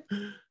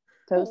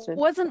 Toasted.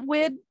 Wasn't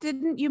Wid?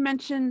 Didn't you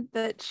mention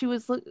that she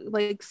was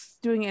like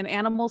doing an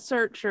animal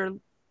search or?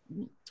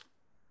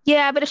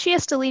 Yeah, but if she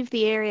has to leave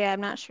the area,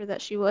 I'm not sure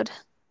that she would.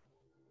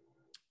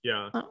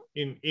 Yeah.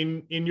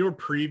 In your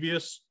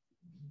previous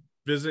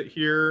visit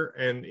here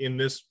and in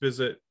this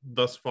visit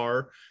thus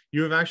far,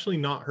 you have actually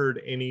not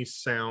heard any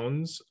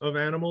sounds of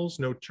animals,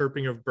 no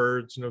chirping of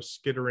birds, no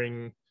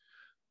skittering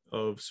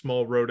of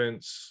small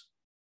rodents.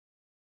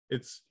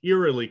 It's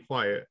eerily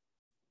quiet,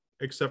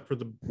 except for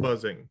the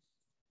buzzing.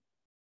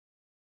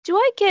 Do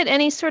I get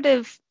any sort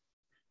of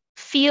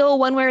feel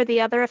one way or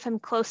the other if I'm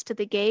close to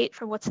the gate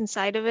from what's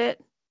inside of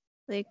it?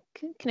 Like,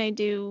 can I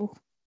do,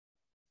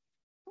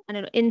 I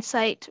don't know,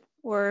 insight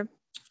or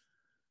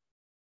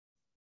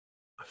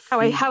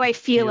how I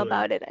feel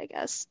about it, I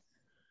guess.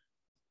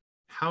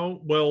 How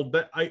well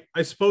that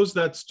I suppose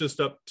that's just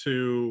up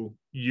to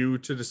you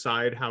to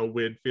decide how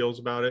Wid feels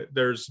about it.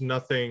 There's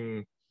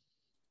nothing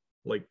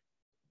like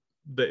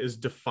that is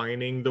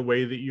defining the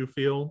way that you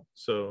feel.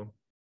 So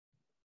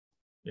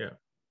yeah.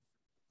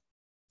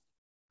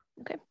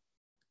 Okay.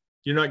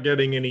 You're not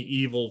getting any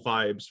evil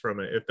vibes from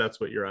it, if that's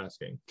what you're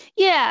asking.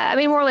 Yeah, I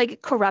mean more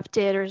like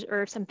corrupted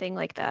or something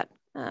like that.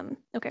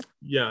 Okay.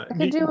 Yeah. I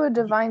could do a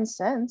divine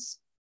sense.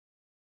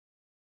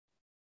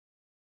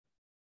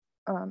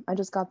 I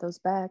just got those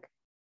back.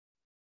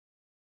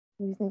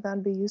 Do you think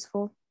that'd be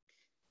useful?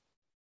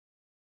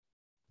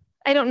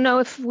 I don't know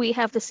if we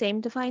have the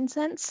same divine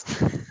sense.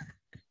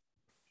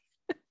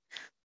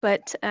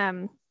 But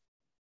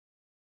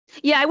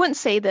yeah, I wouldn't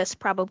say this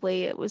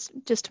probably. It was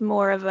just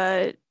more of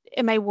a,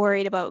 am I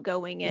worried about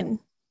going in?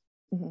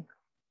 Mm-hmm.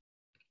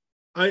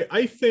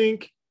 I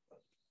think,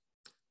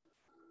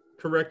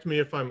 correct me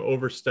if I'm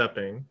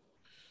overstepping,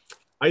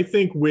 I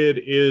think Wid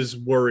is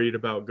worried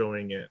about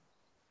going in.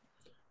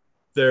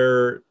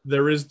 There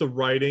is the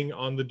writing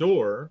on the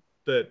door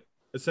that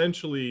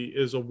essentially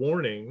is a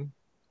warning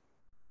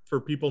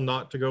for people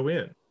not to go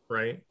in,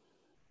 right?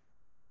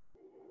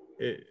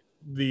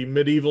 The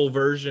medieval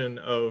version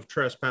of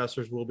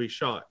trespassers will be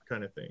shot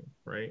kind of thing,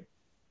 right?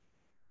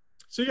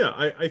 So yeah,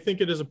 I think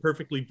it is a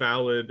perfectly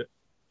valid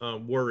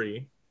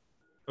worry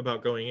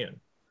about going in.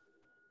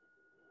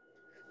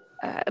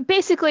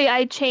 Basically,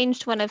 I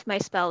changed one of my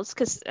spells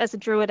because as a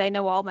druid, I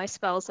know all my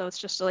spells, so it's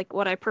just like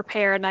what I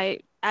prepare, and I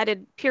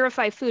added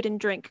purify food and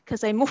drink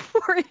because I'm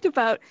worried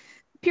about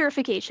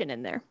purification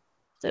in there.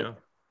 So. Yeah.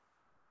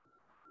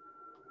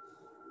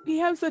 We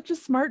have such a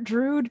smart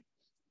druid.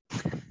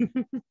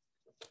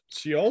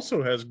 She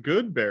also has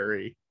good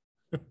berry.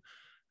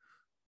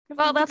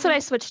 Well, that's what I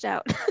switched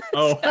out.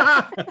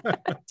 Oh,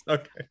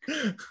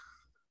 okay.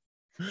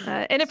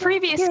 In a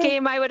previous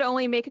game, I would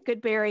only make a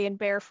good berry in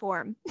bear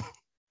form.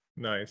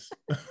 Nice.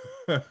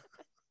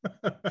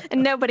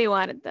 And nobody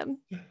wanted them.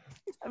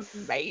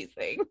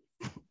 Amazing.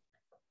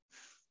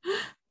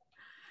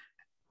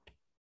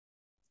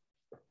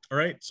 All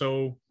right,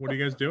 so what are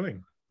you guys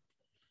doing?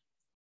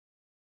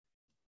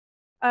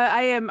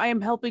 I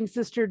am helping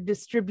sister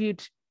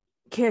distribute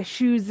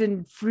cashews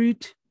and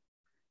fruit.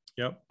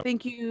 Yep.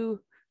 Thank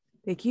you.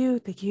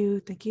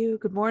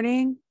 Good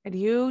morning. And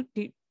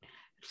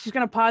she's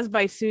gonna pause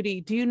by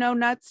Sudi. Do you know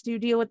nuts? Do you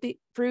deal with the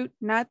fruit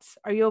nuts?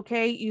 Are you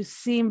okay? You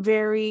seem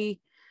very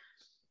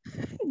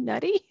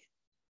Nutty.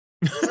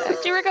 Is that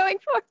what you were going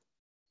for?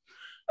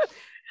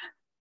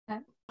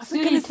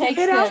 Sudi takes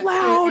it the out fruit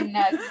loud. and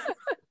nuts.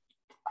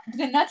 Do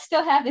the nuts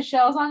still have the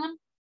shells on them?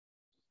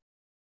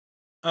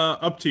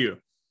 Up to you.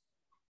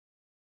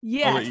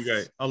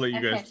 Yes. I'll let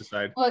you guys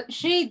decide. Well,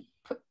 she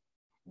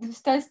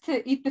starts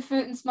to eat the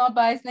fruit in small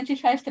bites, and then she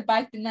tries to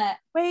bite the nut.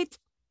 Wait,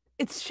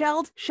 it's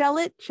shelled. Shell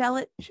it.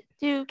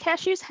 Do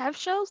cashews have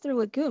shells? They're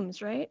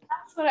legumes, right?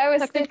 That's what I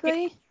was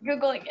Technically. thinking.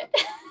 Googling it.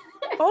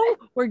 Oh,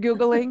 we're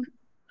Googling.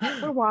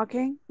 We're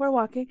walking.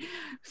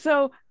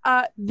 So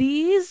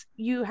these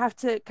you have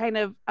to kind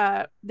of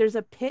there's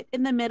a pit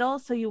in the middle,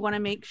 so you want to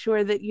make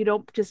sure that you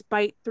don't just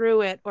bite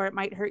through it or it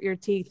might hurt your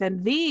teeth.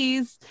 And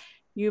these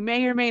you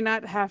may or may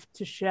not have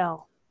to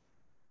shell.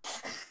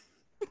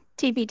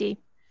 TBD.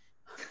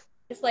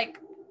 It's like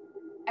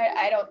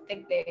I don't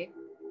think they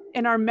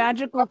In our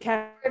magical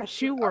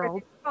cashew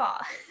world.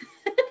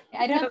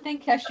 I don't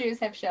think cashews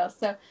have shells,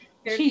 so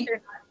she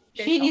they're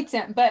eats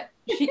them, but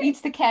she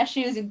eats the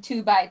cashews in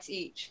 2 bites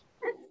each.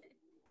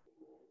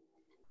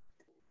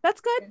 That's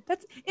good.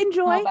 That's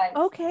enjoy. Small bites.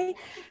 Okay.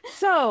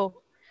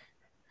 So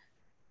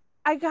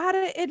I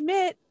gotta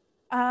admit,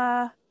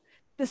 the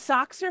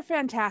socks are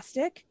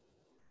fantastic.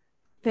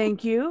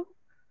 Thank you.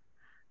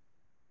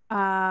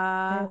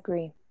 I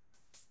agree.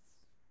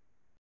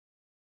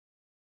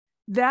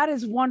 That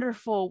is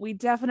wonderful. We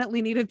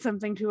definitely needed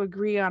something to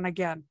agree on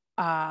again.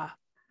 Yeah.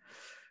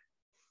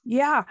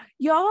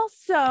 Y'all,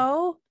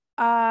 so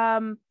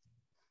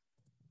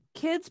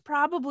kids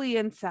probably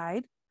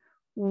inside.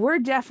 We're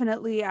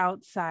definitely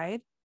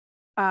outside.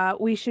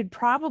 We should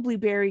probably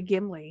bury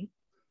Gilly,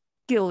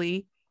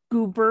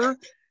 Goober,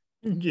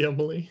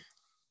 Gimli.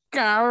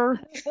 Goober.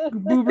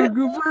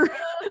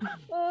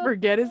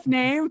 Forget his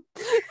name.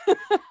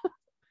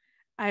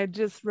 I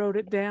just wrote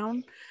it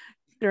down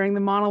during the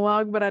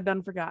monologue, but I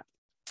done forgot.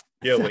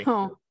 Gilly.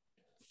 So,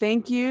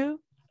 thank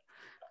you.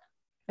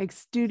 Like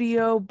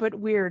studio, but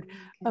weird.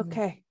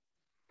 Okay.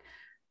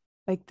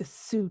 Like the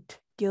suit,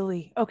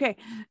 Gilly. Okay.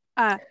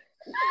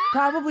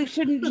 Probably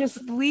shouldn't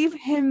just leave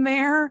him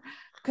there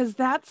because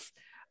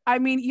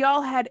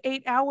y'all had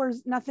 8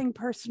 hours, nothing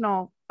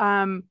personal.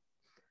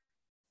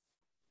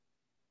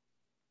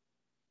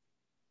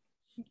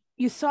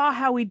 You saw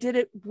how we did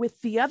it with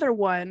the other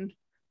one.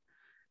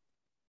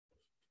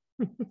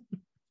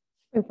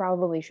 We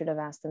probably should have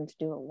asked them to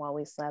do it while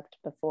we slept,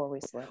 before we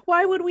slept.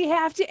 Why would we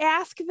have to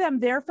ask them?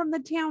 They're from the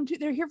town too.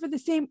 They're here for the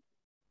same.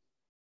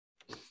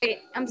 Wait,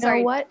 I'm You sorry.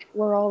 know what?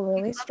 We're all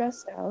really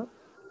stressed out.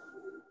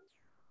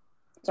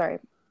 Sorry.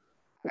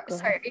 Go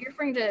Sorry, ahead. are you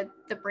referring to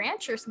the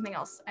branch or something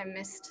else? I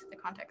missed the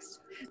context.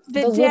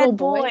 The little dead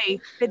boy.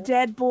 the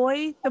dead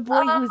boy, the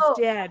boy who's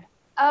dead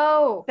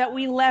Oh, that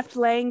we left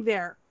laying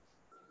there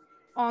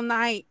all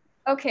night,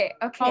 okay.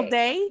 all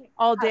day.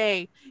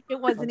 It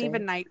wasn't All day.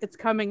 even night. It's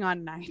coming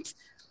on night.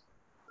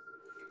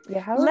 Yeah,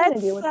 how are we gonna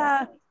Let's deal with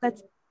that?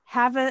 let's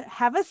have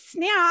a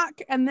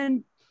snack and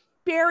then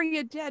bury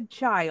a dead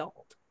child.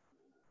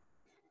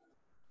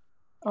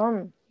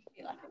 I'm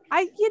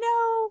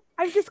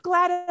just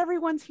glad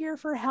everyone's here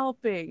for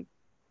helping.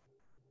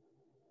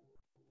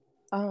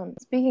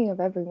 Speaking of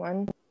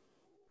everyone,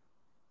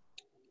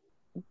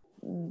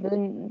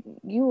 then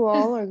you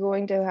all are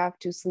going to have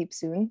to sleep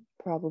soon,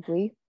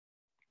 probably.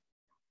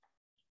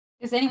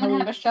 Does anyone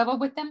have a shovel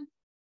with them?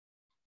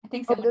 I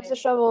think Oh, so. there's a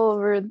shovel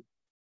over.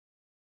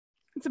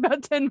 It's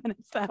about 10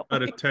 minutes that way.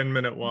 About a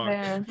 10-minute walk.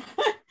 Yeah.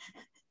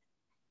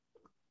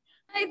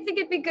 I think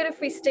it'd be good if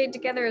we stayed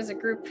together as a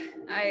group.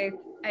 I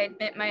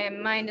admit my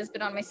mind has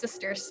been on my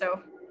sister,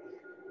 so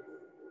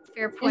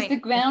fair point. Is the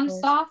ground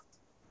soft?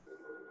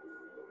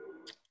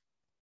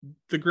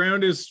 The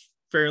ground is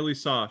fairly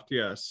soft,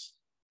 yes.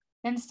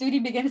 Then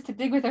Studi begins to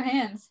dig with her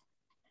hands.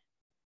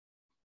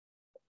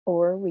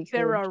 Or we could.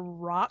 There a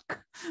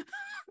rock?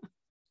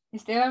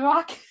 Is there a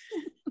rock?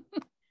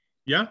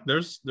 Yeah,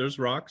 there's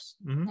rocks.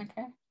 Mhm.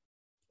 Okay.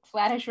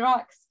 Flattish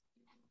rocks.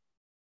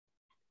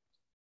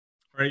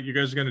 All right, you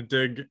guys are gonna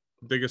dig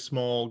a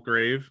small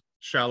grave,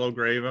 shallow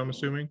grave, I'm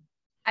assuming.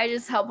 I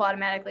just help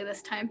automatically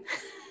this time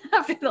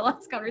after the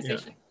last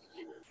conversation.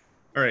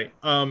 All right,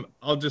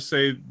 I'll just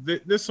say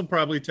this will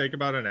probably take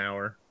about an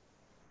hour.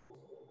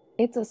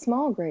 It's a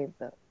small grave,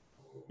 though.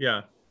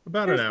 Yeah,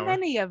 about There's an hour.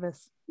 many of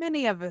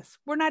us.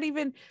 We're not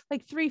even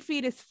like 3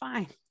 feet is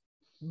fine.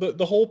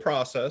 The whole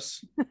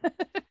process.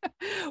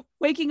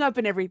 Waking up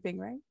and everything,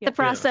 right? The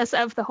process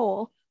of the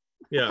whole.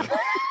 Yeah.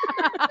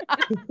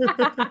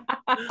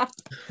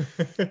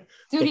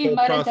 Studi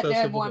mutters that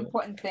there are more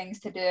important things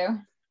to do,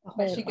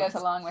 but she goes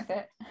process. along with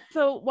it.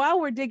 So while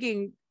we're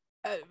digging,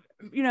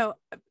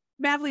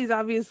 Mavley's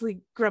obviously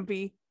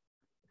grumpy,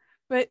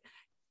 but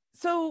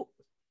so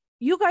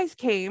you guys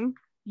came.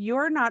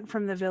 You're not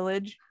from the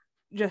village.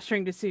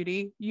 gesturing to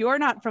Sudi. You're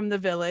not from the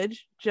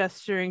village,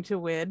 gesturing to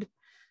Wid.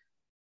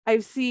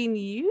 I've seen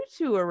you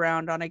two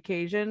around on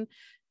occasion.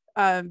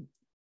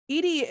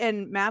 Edie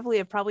and Mavli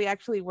have probably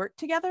actually worked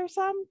together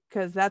some,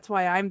 because that's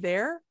why I'm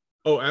there.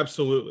 Oh,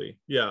 absolutely.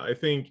 Yeah, I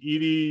think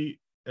Edie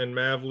and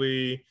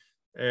Mavli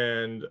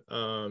and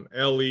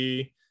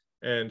Ellie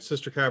and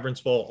Sister Caverns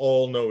Fall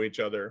all know each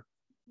other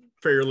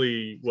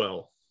fairly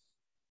well.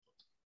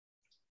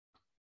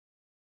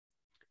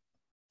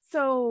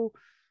 So,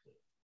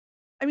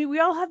 I mean, we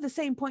all have the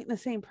same point and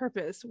the same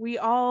purpose. We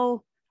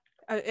all,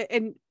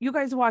 and you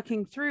guys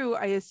walking through,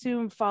 I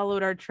assume,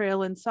 followed our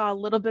trail and saw a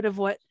little bit of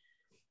what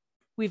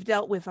we've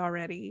dealt with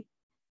already.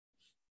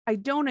 I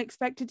don't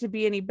expect it to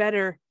be any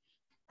better.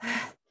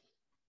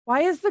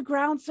 Why is the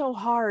ground so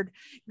hard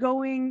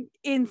going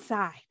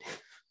inside?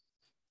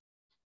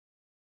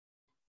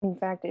 In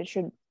fact,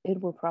 it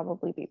will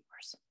probably be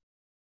worse.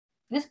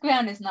 This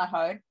ground is not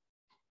hard.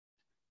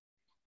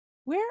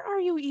 Where are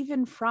you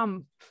even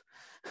from?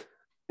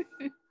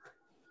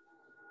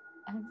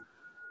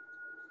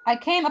 I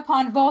came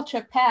upon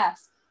Vulture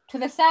Pass. To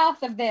the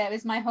south of there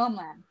is my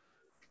homeland.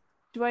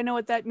 Do I know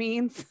what that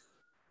means?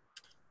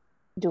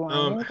 Do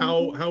I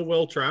know how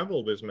well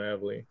traveled is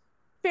Mavli?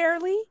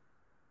 Fairly.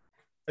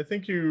 I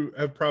think you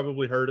have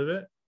probably heard of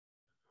it.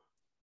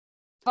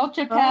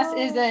 Vulture Pass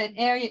is an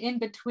area in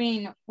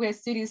between where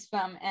Sudi's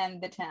from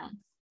and the town.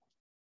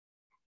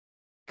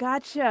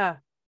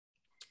 Gotcha.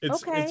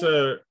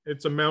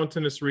 It's a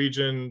mountainous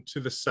region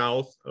to the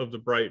south of the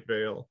Bright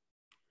Vale.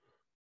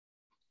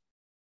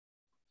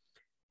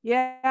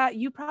 Yeah,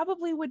 you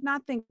probably would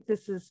not think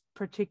this is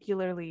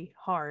particularly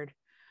hard.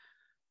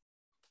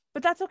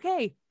 But that's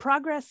okay.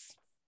 Progress,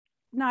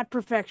 not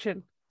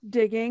perfection.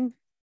 Digging.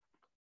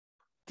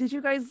 Did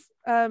you guys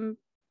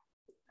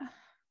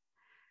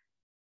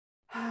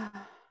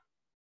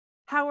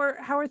how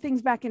are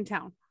things back in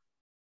town?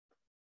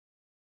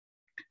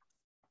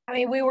 I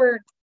mean, we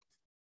were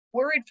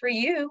worried for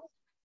you.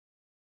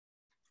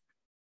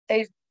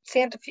 They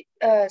sent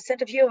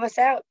a few of us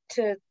out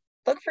to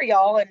look for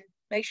y'all and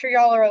make sure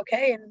y'all are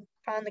okay and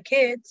find the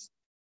kids.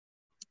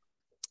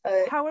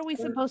 How are we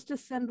supposed to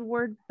send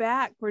word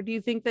back? Or do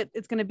you think that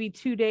it's going to be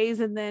 2 days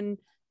and then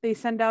they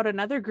send out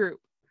another group?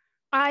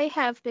 I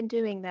have been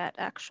doing that,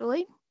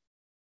 actually.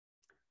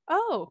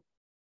 Oh.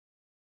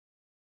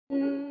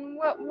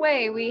 What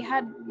way? We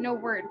had no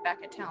word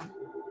back at town.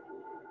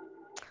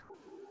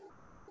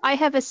 I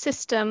have a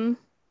system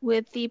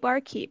with the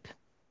barkeep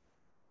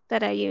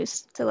that I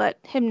use to let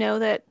him know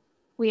that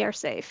we are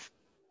safe.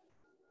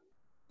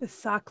 The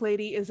sock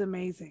lady is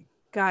amazing.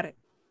 Got it.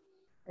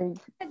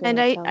 And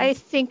I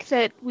think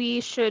that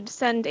we should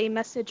send a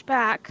message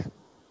back.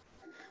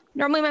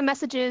 Normally my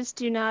messages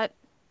do not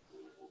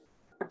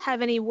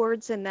have any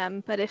words in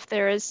them, but if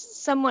there is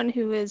someone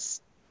who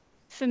is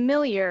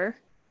familiar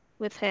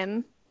with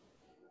him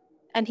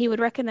and he would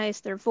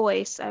recognize their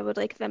voice, I would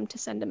like them to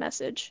send a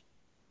message.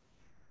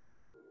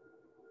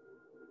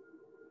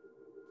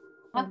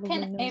 How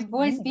can a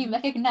voice be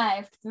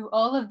recognized through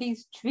all of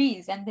these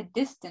trees and the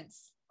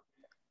distance?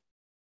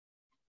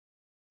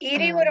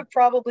 Edie would have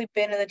probably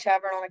been in the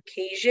tavern on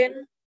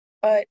occasion,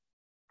 but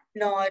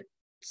not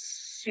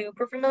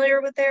super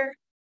familiar with there,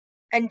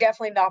 and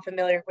definitely not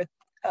familiar with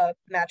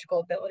magical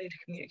ability to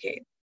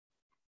communicate.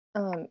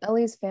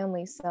 Ellie's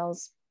family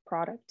sells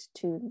product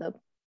to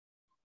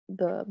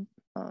the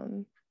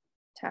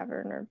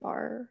tavern or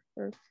bar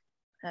or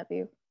have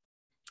you.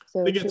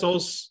 So I think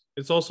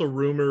it's also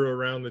rumor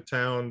around the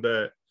town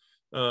that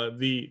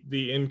the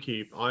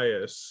innkeep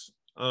Ias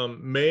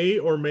may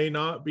or may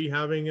not be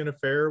having an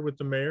affair with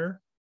the mayor.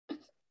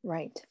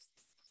 Right.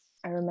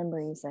 I remember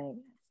you saying.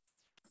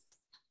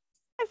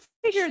 I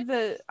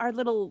figured our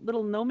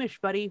little gnomish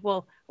buddy,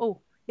 well,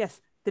 oh yes,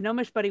 the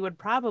gnomish buddy would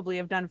probably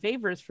have done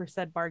favors for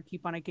said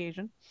barkeep on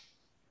occasion.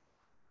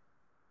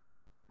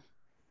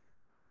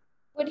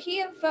 Would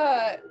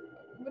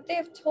they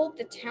have told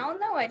the town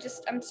though?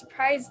 I'm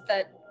surprised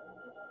that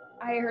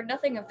I heard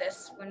nothing of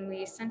this when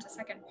we sent a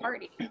second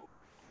party.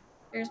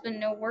 There's been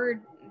no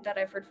word that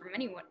I've heard from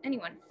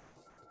anyone.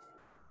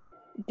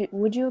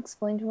 Would you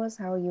explain to us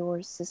how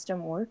your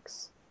system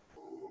works?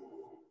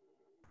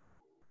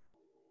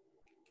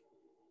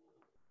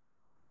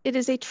 It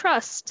is a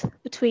trust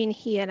between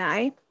he and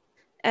I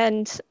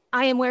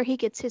am where he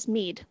gets his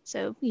mead,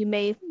 so you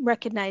may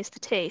recognize the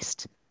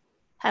taste.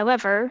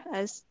 However,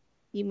 as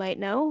you might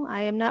know,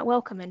 I am not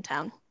welcome in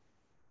town,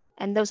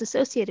 and those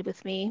associated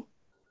with me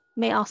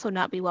may also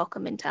not be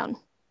welcome in town.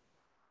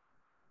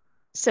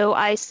 So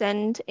I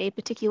send a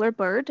particular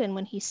bird, and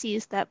when he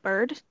sees that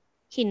bird,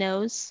 he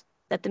knows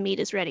that the meat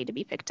is ready to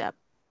be picked up.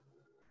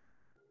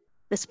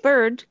 This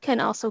bird can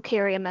also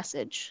carry a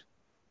message.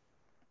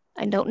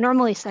 I don't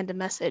normally send a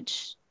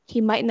message.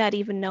 He might not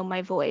even know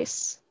my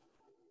voice.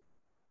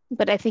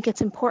 But I think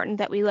it's important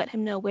that we let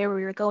him know where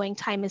we are going.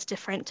 Time is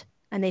different,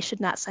 and they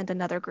should not send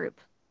another group.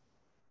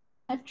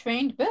 A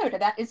trained bird,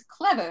 that is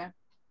clever.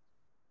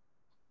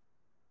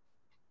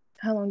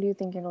 How long do you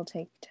think it'll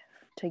take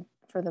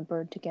for the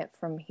bird to get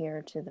from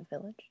here to the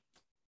village?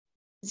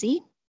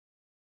 Z?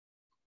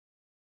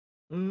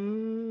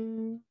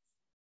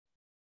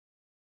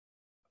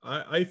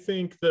 I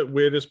think that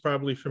Wid is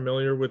probably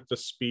familiar with the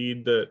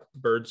speed that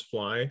birds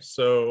fly.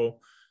 So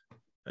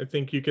I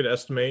think you could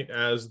estimate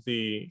as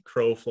the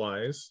crow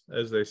flies,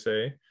 as they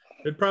say,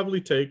 it'd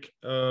probably take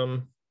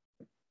probably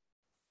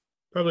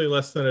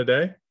less than a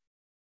day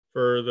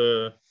for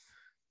the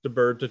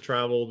bird to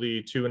travel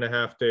the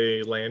 2.5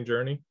 day land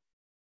journey.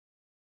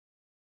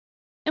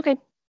 Okay.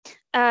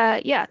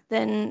 Yeah,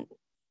 then,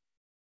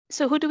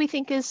 so who do we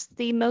think is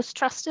the most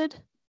trusted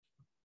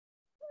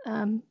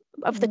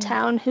of the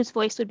town whose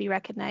voice would be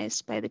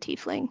recognized by the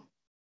tiefling?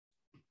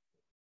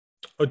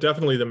 Oh,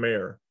 definitely the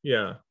mayor.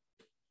 Yeah.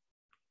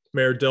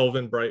 Mayor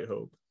Delvin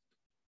Brighthope.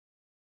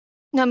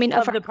 No, I mean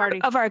of the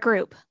party. Of our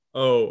group.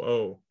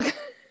 Oh.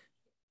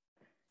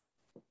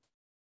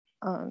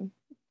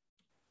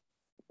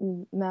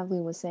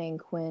 Mavly was saying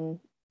Quinn,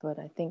 but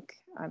I think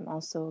I'm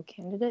also a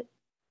candidate.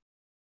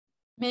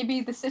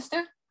 Maybe the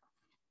sister?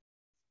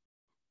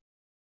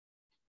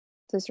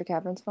 Sister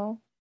Caverns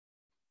Fall.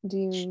 Do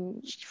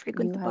you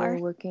frequent the bar? have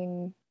a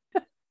working?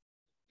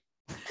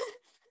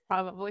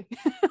 Probably.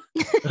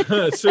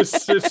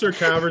 Sister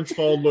Caverns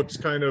Fall looks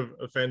kind of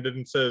offended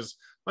and says,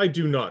 I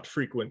do not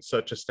frequent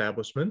such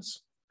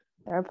establishments.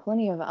 There are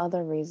plenty of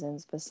other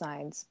reasons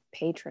besides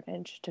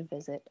patronage to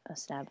visit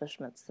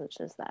establishments such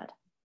as that.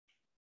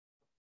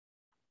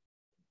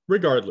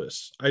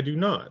 Regardless, I do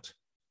not.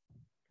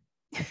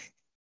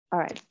 All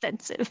right.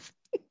 Offensive.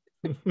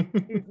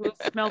 Who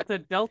smelt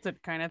it, dealt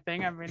it kind of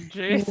thing. I mean,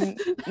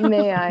 jeez.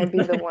 May I be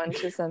the one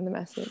to send the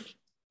message?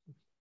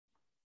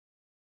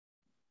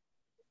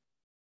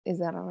 Is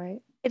that all right?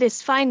 It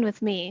is fine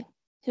with me.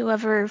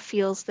 Whoever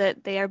feels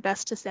that they are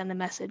best to send the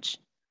message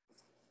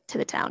to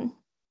the town. Do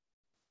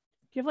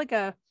you have like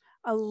a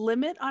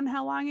limit on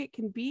how long it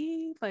can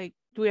be? Like,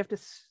 do we have to?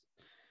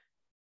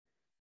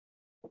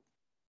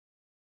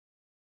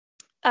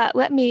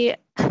 Let me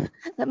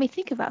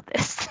think about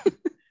this.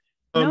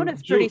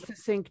 Nona's pretty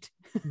succinct.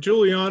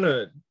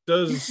 Juliana,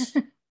 does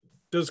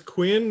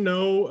Quinn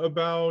know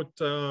about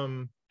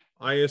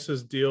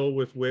Ias's deal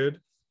with Wid?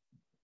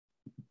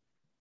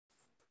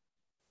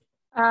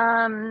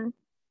 Well,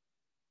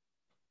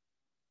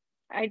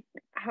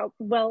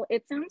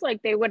 it sounds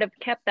like they would have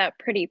kept that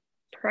pretty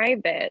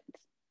private.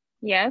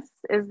 Yes,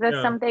 is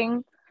this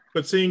something?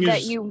 But seeing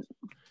as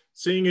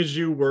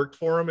you worked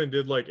for him and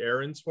did like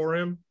errands for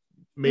him,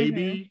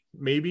 maybe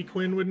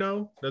Quinn would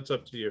know. That's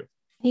up to you.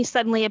 He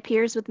suddenly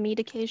appears with meat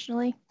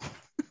occasionally.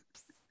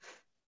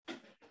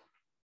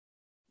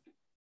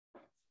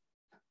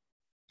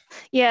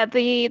 Yeah,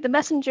 the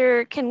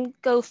messenger can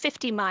go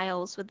 50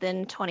 miles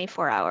within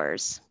 24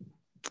 hours.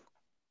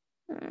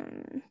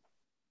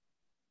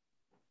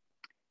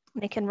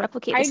 They can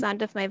replicate the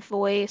sound of my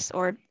voice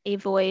or a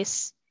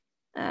voice,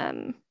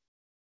 but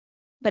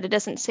it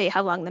doesn't say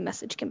how long the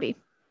message can be.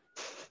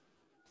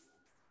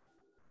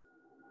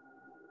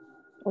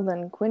 Well,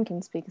 then Quinn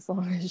can speak as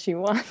long as she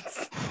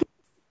wants.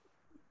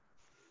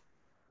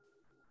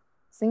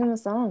 Sing him a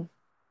song.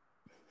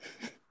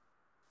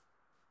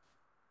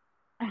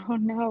 Oh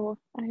no,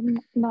 I'm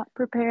not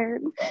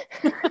prepared.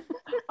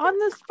 On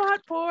the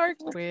spot, poor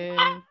Quinn.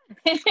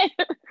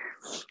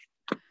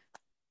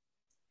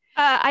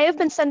 I have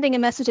been sending a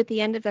message at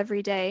the end of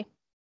every day.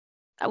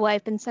 Well,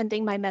 I've been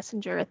sending my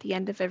messenger at the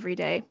end of every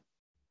day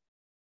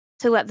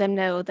to let them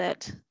know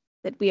that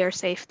we are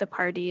safe, the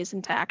party is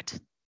intact.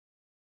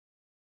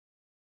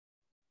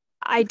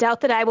 I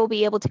doubt that I will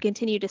be able to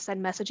continue to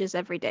send messages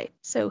every day.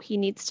 So he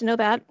needs to know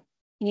that.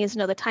 He needs to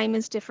know the time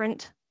is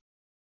different,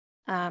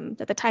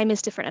 that the time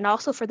is different, and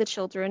also for the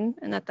children,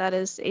 and that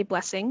is a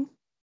blessing.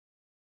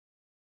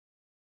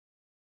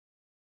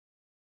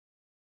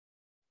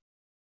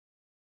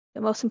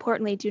 But most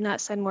importantly, do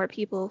not send more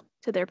people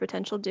to their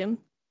potential doom.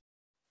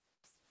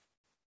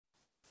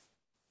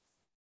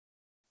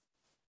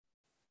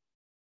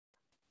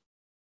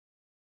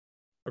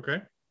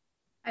 Okay.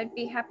 I'd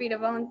be happy to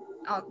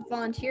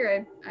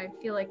volunteer. I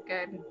feel like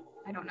I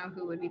don't know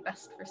who would be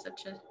best for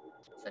such a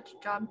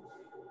job.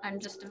 I'm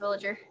just a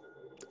villager.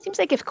 Seems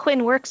like if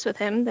Quinn works with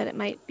him, that it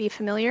might be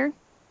familiar.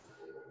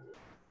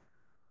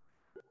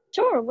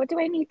 Sure. What do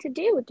I need to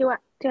do? Do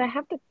I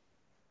have to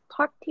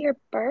talk to your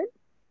bird?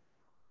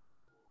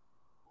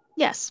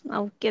 Yes,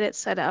 I'll get it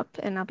set up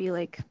and I'll be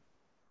like,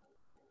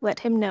 let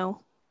him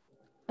know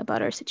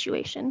about our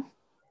situation.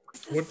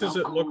 What does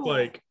it look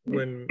like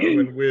when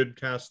Wid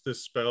casts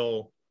this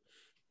spell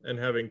and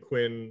having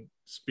Quinn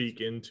speak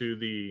into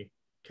the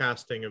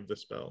casting of the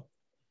spell?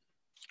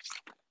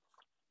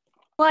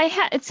 Well,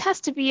 it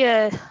has to be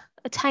a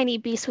tiny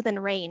beast within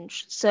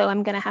range, so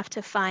I'm gonna have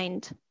to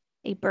find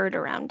a bird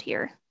around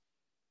here.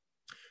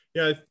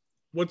 Yeah,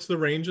 what's the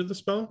range of the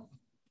spell?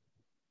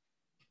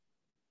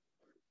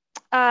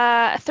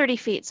 30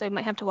 feet, so I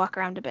might have to walk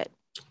around a bit.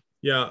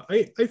 Yeah,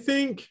 I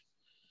think.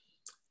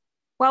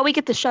 While we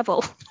get the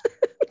shovel.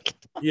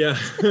 Yeah,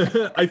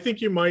 I think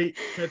you might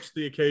catch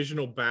the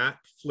occasional bat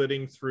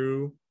flitting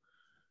through.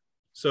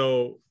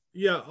 So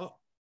yeah,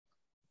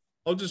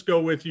 I'll just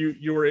go with you.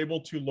 You were able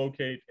to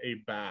locate a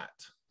bat.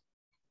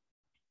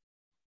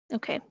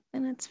 Okay,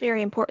 and it's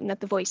very important that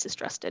the voice is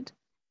trusted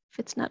if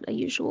it's not a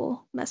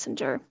usual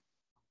messenger.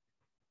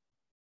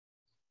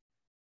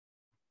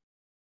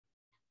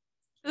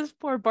 This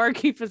poor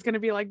barkeep is going to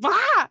be like,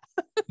 bah!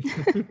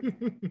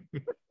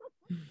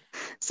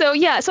 So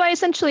yeah, so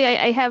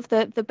I have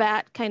the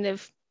bat kind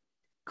of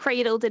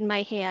cradled in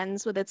my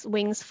hands with its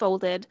wings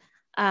folded,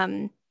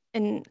 and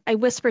I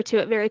whisper to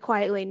it very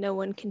quietly, no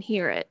one can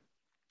hear it.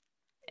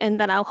 And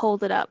then I'll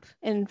hold it up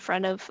in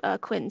front of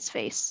Quinn's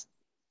face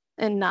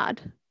and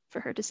nod for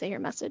her to say her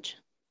message.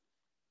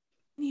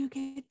 You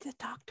get to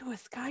talk to a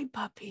sky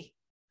puppy.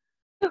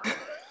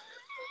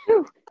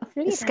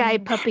 The sky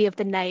puppy of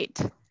the night.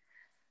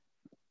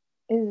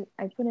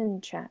 I put in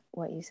chat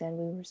what you said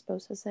we were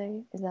supposed to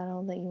say. Is that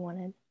all that you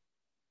wanted?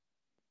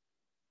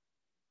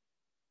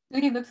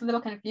 Udi looks a little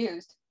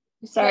confused.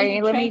 You Sorry,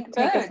 you let me train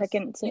take a birds.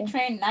 second to. You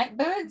train night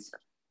birds?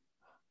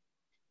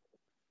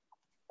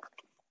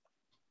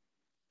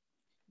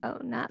 Oh,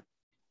 not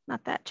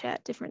that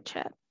chat, different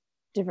chat.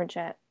 Different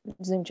chat.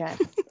 Zoom chat.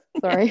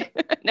 Sorry.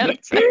 No,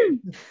 that's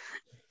fine.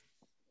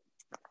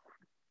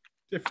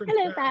 Different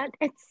Hello, chat. Bat.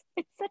 It's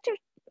such a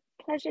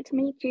pleasure to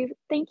meet you.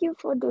 Thank you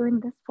for doing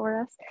this for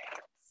us.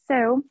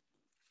 So,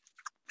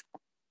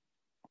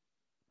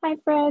 hi,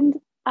 friend.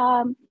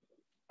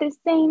 This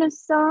ain't a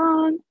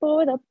song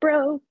for the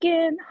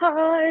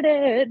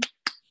broken-hearted.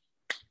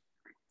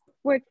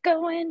 We're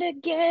going to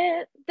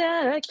get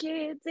the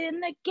kids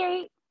in the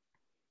gate.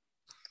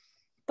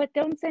 But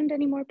don't send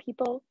any more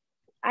people.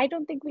 I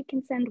don't think we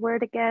can send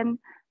word again.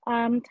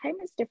 Time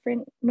is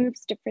different,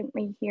 moves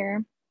differently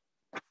here.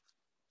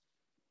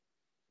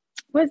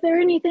 Was there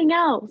anything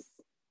else?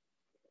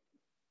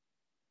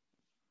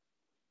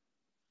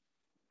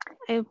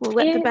 I will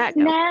let the bat It's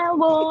go. now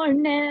or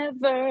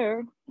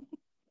never.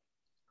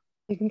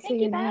 You can say Thank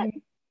you, your Bat.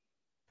 name.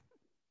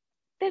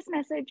 This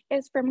message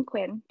is from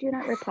Quinn. Do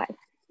not reply.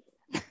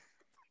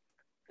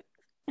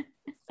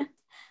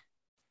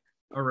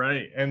 All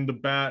right, and the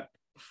bat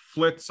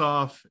flits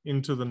off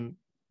into the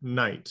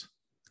night.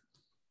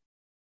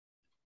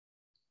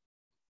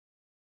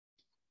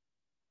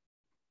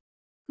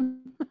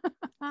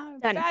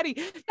 Patty,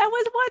 that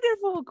was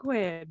wonderful,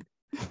 Quinn.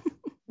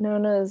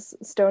 Nona's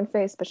stone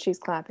faced, but she's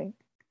clapping.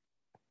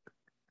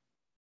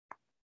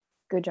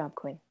 Good job,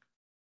 Quinn.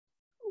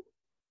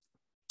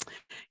 You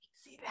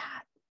see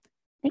that?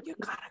 You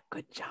got a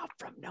good job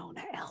from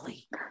Nona,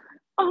 Ellie.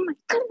 Oh my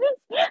goodness.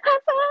 High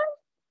five.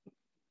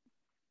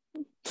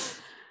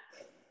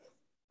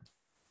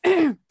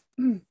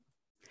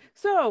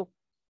 So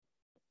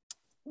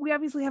we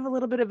obviously have a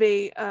little bit of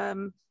a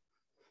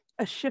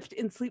shift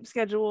in sleep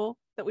schedule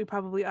that we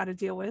probably ought to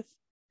deal with.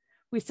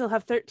 We still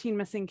have 13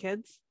 missing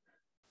kids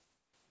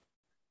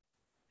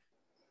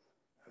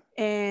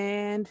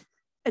and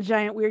a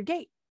giant weird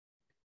gate,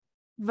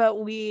 but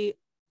we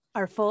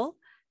are full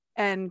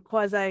and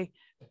quasi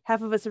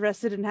half of us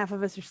arrested and half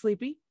of us are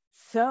sleepy.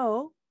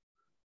 So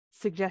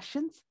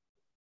suggestions?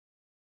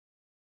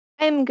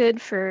 I'm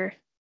good for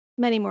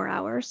many more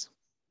hours.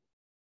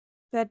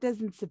 That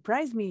doesn't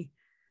surprise me.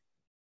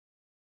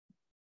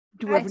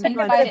 Do I tend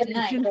to fight at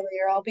night.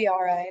 Earlier, I'll be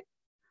all right.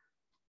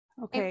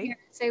 Okay.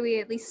 Say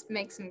we at least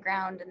make some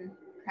ground and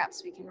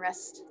perhaps we can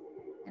rest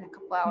in a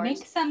couple hours.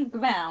 Make some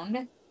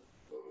ground.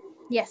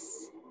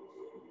 Yes.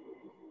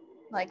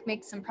 Like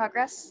make some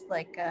progress.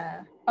 Like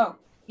Oh,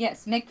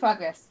 yes, make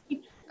progress.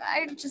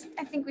 I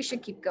think we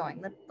should keep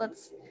going.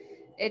 Let's.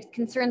 It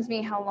concerns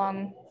me how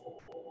long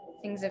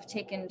things have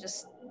taken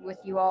just with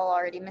you all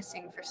already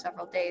missing for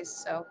several days.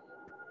 So,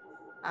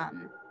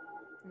 I'm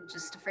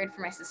just afraid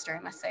for my sister,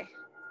 I must say.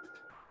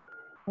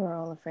 We're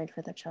all afraid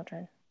for the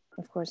children,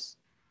 of course.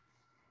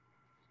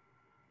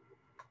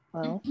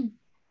 Well,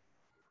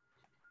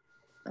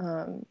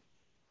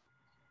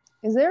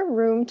 is there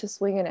room to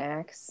swing an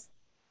axe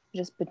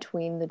just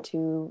between the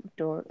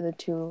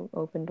two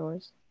open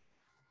doors?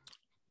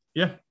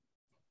 Yeah.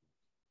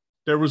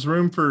 There was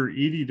room for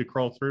Edie to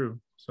crawl through,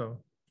 so.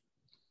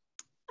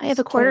 I have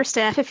a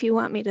quarterstaff if you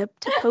want me to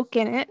poke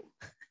in it.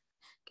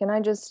 Can I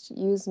just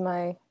use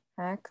my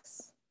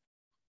axe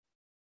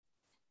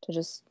to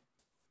just...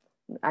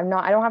 I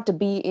don't have to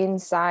be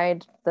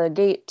inside the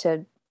gate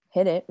to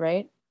hit it,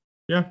 right?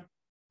 Yeah,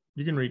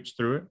 you can reach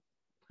through it.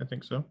 I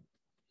think so.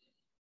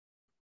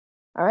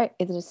 All right,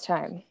 it is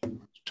time.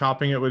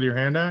 Chopping it with your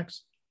hand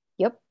axe?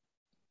 Yep.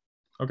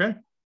 Okay.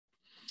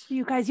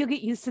 You guys, you'll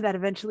get used to that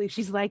eventually.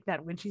 She's like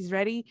that. When she's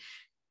ready,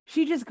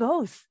 she just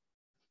goes.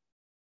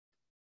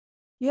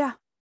 Yeah.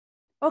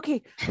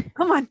 Okay,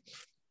 come on.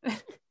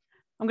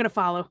 I'm gonna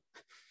follow.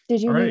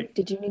 Did you All need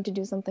to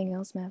do something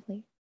else,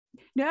 Mavly?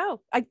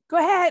 No, go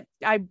ahead.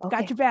 I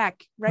got your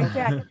back. Right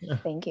back.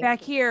 Thank you.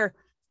 Back here.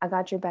 I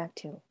got your back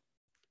too.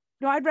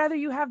 No, I'd rather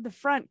you have the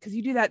front because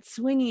you do that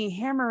swingy,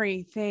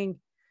 hammery thing.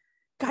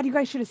 God, you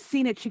guys should have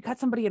seen it. She cut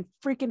somebody in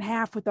freaking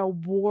half with a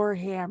war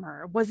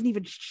hammer. It wasn't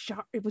even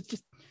sharp. It was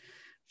just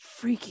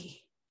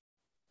freaky.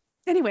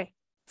 Anyway,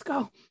 let's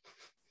go.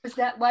 Was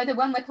that why the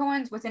one with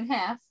horns was in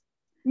half?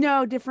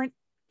 No, different.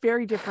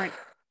 Very different.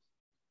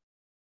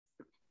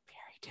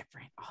 Very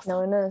different. Awesome.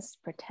 Nona's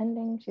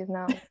pretending she's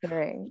not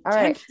hearing. All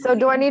right. So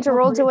do I need to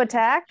roll to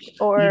attack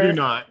or? You do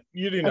not.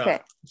 You do not. Okay.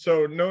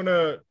 So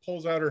Nona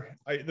pulls out her.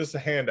 This is a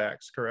hand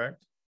axe,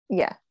 correct?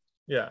 Yeah.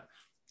 Yeah.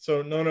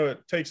 So Nona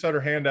takes out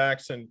her hand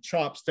axe and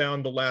chops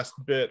down the last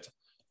bit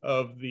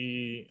of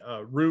the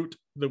root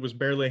that was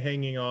barely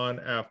hanging on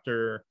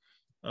after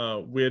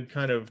Wid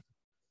kind of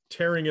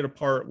tearing it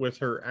apart with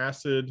her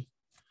acid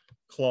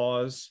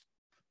claws.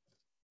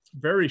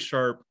 Very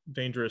sharp,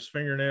 dangerous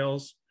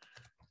fingernails.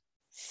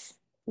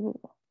 Ooh.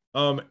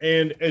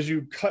 And as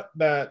you cut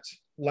that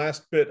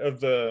last bit of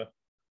the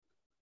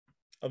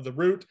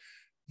root,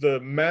 the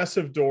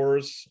massive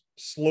doors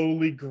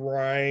slowly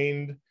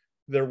grind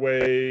their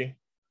way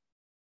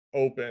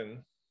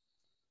open.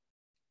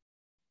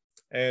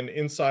 And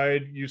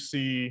inside you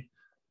see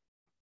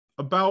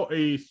about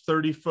a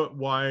 30-foot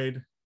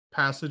wide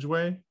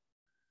passageway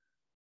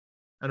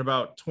and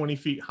about 20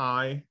 feet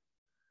high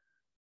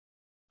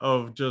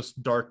of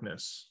just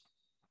darkness.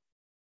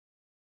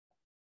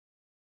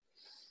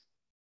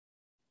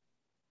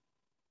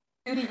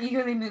 Judy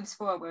eagerly moves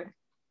forward.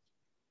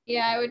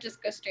 Yeah, I would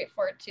just go straight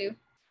for it too.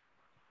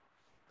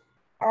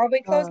 Are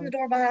we closing the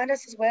door behind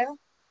us as well?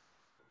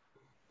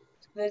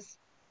 So this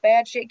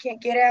bad shit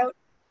can't get out?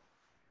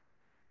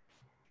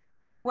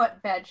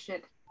 What bad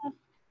shit?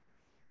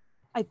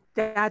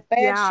 Bad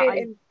shit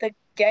in the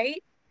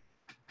gate?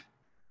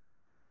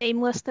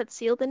 Nameless that's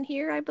sealed in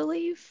here, I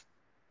believe.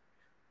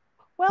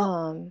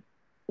 Well,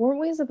 weren't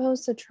we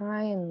supposed to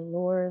try and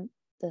lure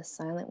the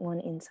silent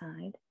one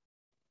inside?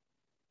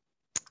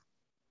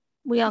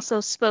 We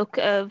also spoke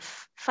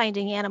of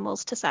finding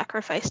animals to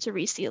sacrifice to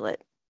reseal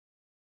it.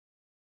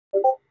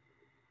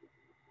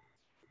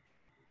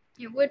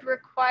 It would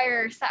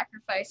require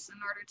sacrifice in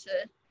order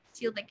to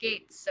seal the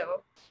gates,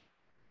 so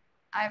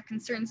I have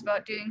concerns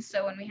about doing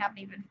so when we haven't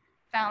even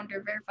found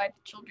or verified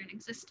the children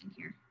exist in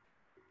here.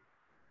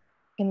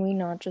 Can we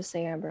not just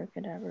say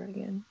abracadabra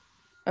again?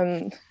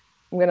 I'm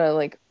gonna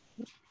like.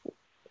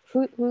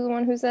 Who's the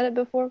one who said it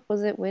before?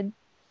 Was it Wid?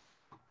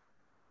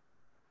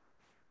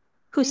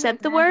 Who said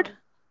the word?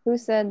 Who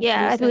said?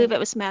 Yeah, who I believe said, it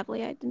was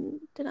Mably. I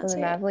did not was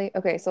say it it. Mavly?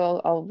 Okay,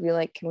 so I'll be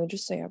like, can we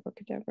just say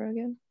abracadabra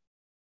again?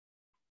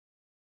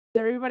 Is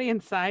everybody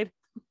inside?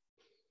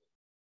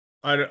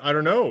 I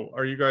don't know.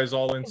 Are you guys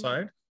all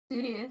inside?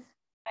 Judy is.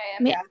 I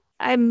am. Yeah.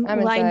 I'm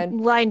inside.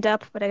 lined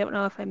up, but I don't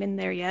know if I'm in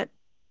there yet.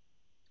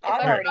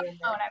 I'm already in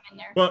there. I'm in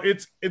there. Well,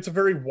 it's a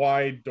very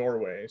wide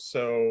doorway,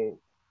 so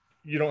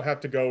you don't have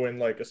to go in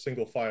like a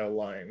single file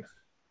line.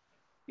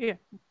 Yeah.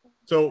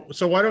 So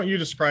why don't you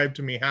describe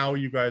to me how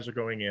you guys are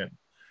going in?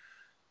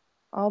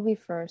 I'll be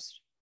first.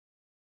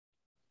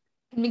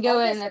 Can we go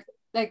in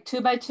like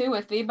 2 by 2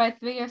 or 3 by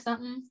 3 or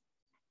something?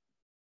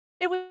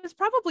 It was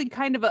probably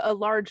kind of a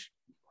large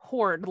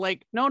horde.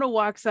 Like Nona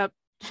walks up,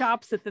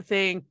 chops at the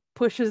thing,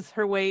 pushes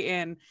her way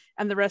in,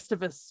 and the rest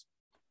of us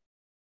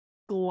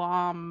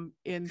glom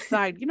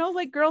inside. You know,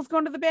 like girls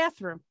going to the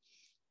bathroom.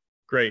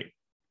 Great.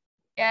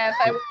 Yeah,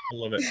 I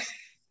love it.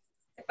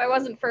 if I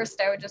wasn't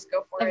first, I would just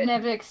go for I've it.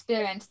 never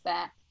experienced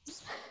that.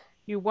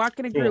 You walk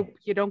in a Cool. group.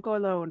 You don't go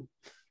alone.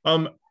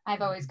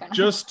 I've always gone.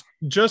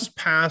 Just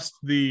past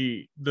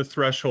the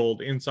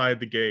threshold inside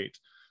the gate,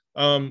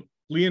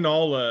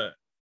 Leonala,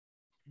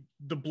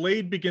 the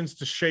blade begins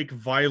to shake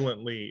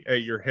violently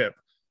at your hip,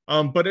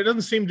 but it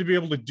doesn't seem to be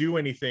able to do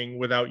anything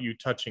without you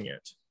touching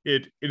it.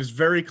 It is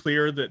very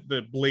clear that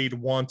the blade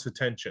wants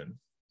attention.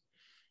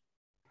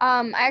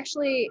 I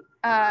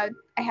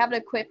have it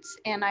equipped,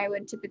 and I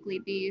would typically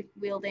be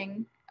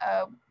wielding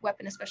a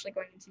weapon, especially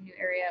going into a new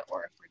area,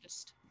 or if we're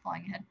just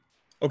flying ahead.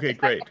 Okay,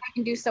 great. I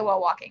can do so while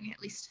walking, at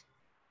least.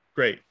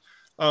 Great.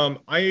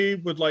 I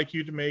would like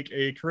you to make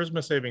a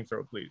charisma saving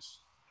throw, please.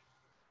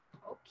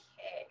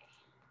 Okay.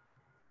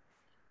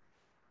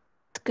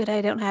 It's good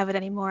I don't have it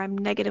anymore. I'm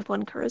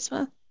 -1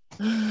 charisma.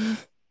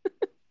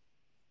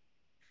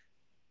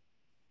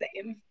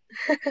 Same.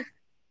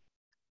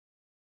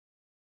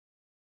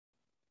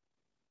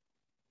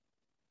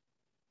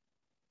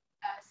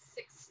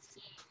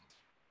 16.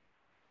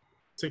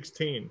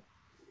 16.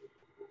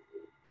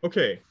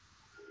 Okay.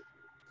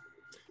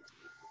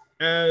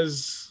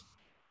 As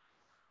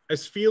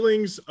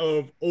feelings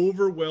of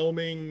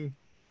overwhelming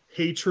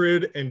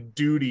hatred and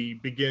duty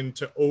begin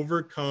to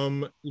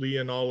overcome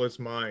Leonala's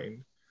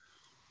mind,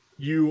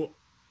 you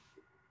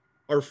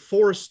are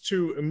forced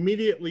to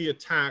immediately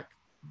attack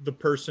the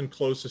person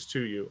closest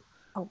to you.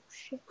 Oh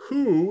shit.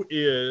 Who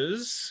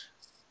is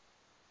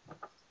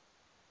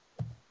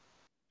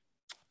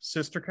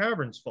Sister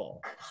Cavern's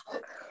Fall.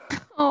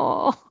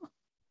 Oh.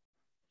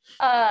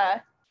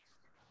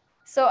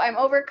 So I'm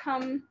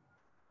overcome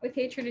with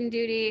hatred and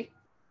duty,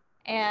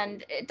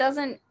 and it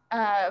doesn't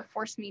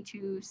force me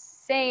to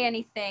say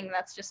anything.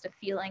 That's just a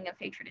feeling of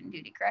hatred and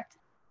duty, correct?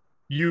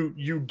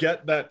 You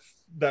get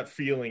that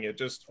feeling. It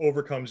just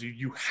overcomes you.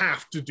 You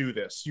have to do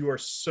this. You are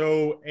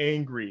so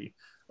angry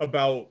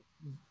about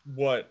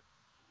what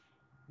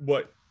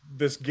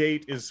this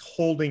gate is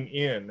holding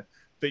in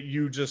that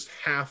you just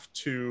have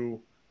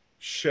to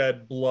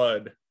shed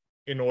blood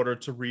in order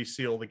to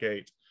reseal the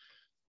gate.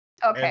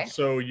 Okay. And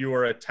so you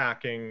are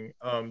attacking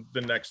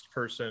the next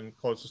person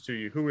closest to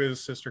you, who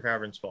is Sister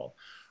Cavern's Fall.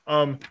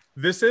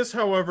 This is,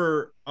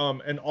 however,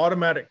 an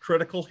automatic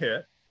critical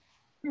hit.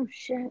 Oh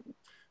shit.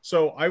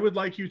 So I would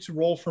like you to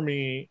roll for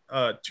me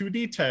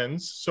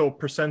 2d10s, so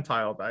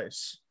percentile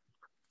dice.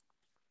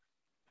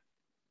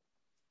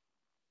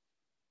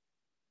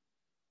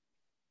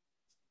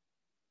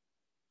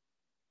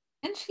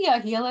 Isn't she a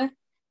healer?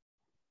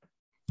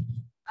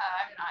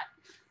 I'm not.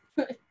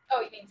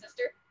 Oh, you mean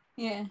sister?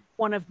 Yeah.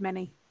 One of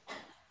many.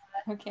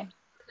 Okay. 3.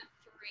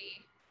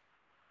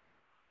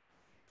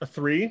 A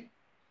 3?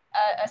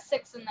 A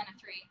 6 and then a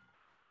 3.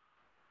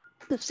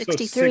 So So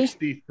 63.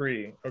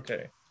 63.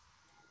 Okay.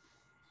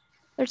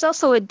 There's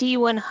also a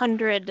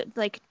D100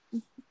 like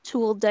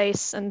tool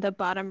dice on the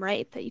bottom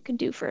right that you can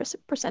do for a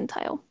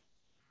percentile.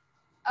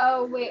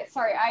 Oh wait,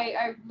 sorry.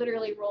 I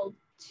literally rolled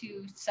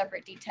 2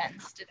 separate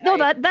d10s. No,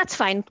 that's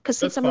fine because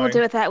That's someone will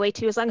fine. do it that way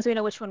too, as long as we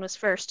know which one was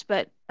first.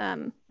 But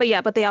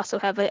they also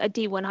have a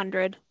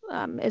D100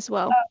 as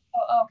well.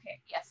 Oh, okay.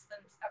 Yes. Then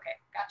okay.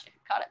 Gotcha.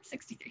 Caught it.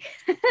 63.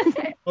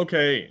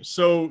 Okay,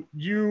 so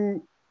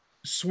you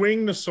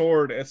swing the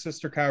sword at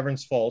Sister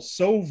Cavern's Fall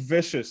so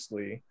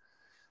viciously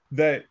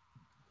that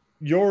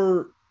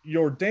your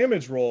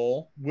damage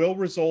roll will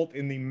result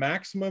in the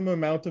maximum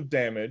amount of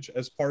damage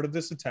as part of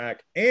this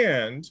attack,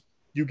 and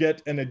you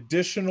get an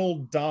additional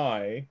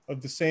die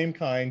of the same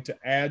kind to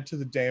add to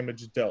the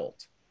damage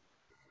dealt.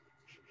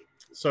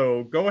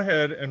 So go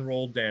ahead and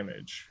roll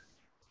damage.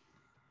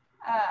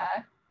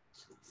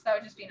 So that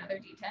would just be another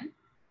d10.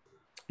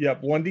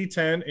 Yep,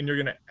 1d10, and you're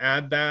going to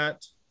add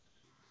that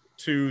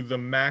to the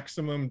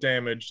maximum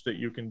damage that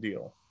you can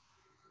deal.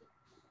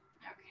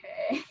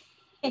 Okay.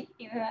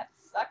 That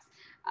sucks.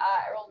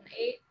 I rolled an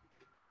 8,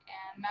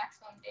 and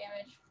maximum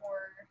damage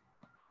for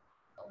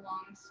the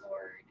long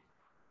sword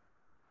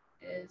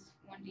is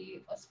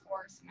 1d plus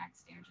 4, so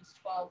max damage is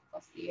 12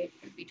 plus the 8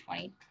 would be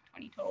 20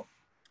 total.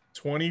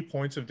 20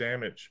 points of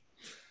damage.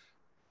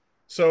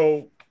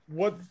 So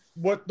what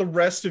the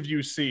rest of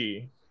you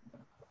see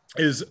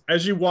is,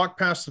 as you walk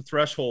past the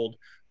threshold,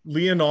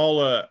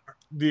 Leonala,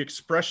 the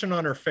expression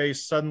on her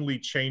face suddenly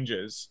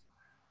changes.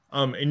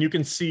 And you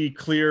can see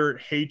clear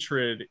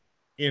hatred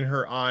in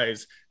her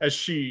eyes as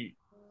she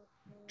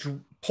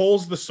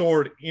pulls the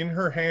sword in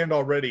her hand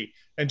already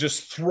and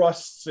just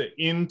thrusts it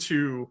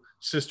into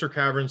Sister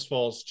Cavern's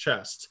Fall's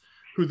chest,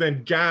 who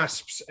then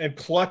gasps and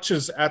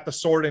clutches at the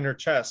sword in her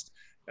chest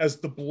as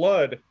the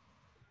blood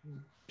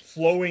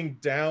flowing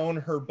down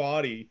her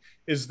body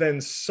is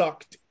then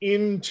sucked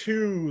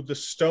into the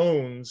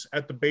stones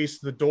at the base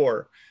of the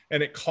door.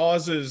 And it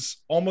causes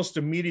almost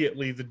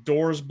immediately the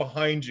doors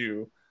behind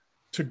you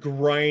to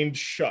grind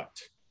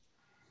shut,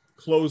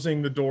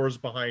 closing the doors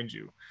behind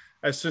you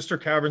as Sister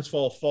Cavern's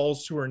Fall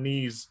falls to her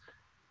knees,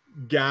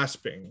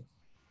 gasping.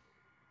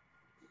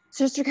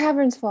 Sister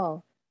Cavern's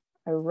Fall.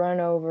 I run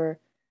over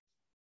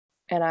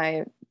and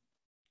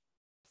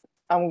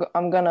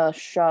I'm gonna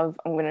shove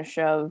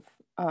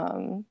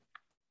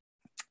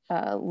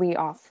Lee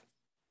off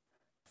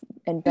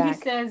and back.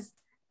 He says,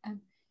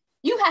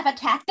 "You have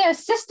attacked their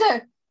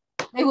sister.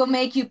 They will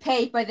make you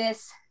pay for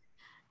this."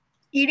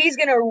 Edie's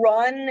gonna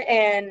run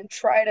and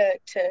try to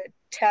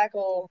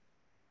tackle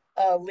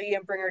Lee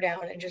and bring her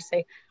down and just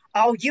say,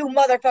 "Oh, you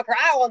motherfucker,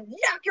 I will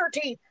knock your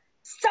teeth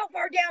so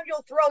far down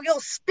you'll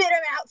spit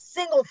them out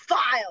single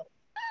file."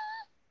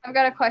 I've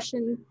got a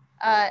question.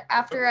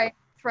 After I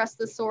thrust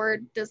the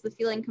sword, does the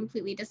feeling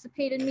completely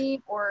dissipate in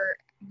me, or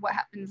what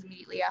happens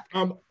immediately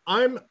after?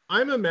 I'm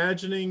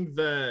imagining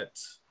that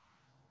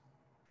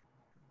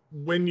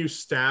when you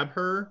stab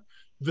her,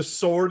 the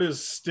sword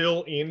is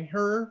still in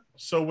her.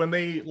 So when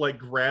they like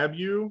grab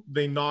you,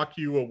 they knock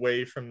you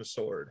away from the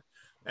sword.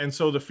 And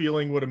so the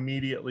feeling would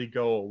immediately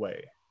go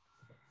away.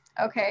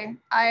 Okay.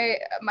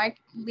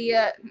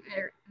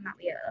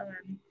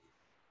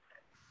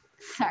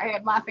 Sorry,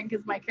 I'm laughing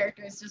because my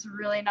character is just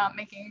really not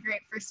making a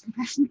great first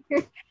impression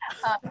here.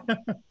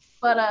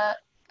 But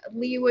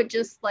Lee would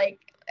just like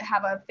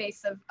have a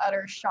face of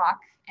utter shock,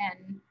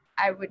 and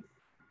I would,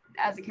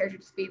 as a character,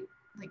 just be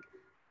like,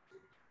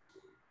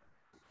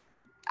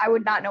 I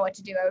would not know what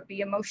to do. I would be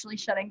emotionally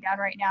shutting down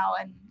right now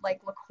and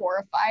like look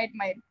horrified.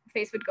 My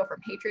face would go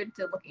from hatred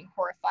to looking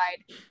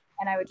horrified,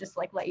 and I would just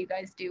like let you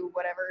guys do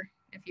whatever.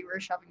 If you were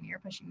shoving me or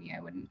pushing me,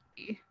 I wouldn't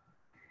be,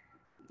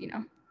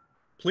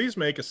 Please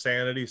make a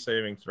sanity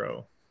saving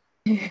throw.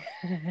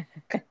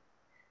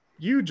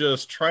 You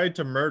just tried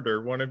to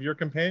murder one of your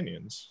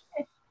companions.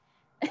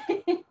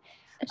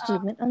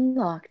 Achievement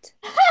unlocked.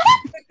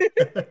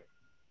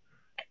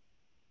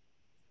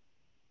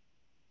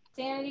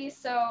 Sanity.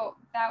 So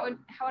that would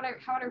how would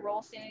I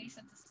roll sanity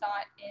since it's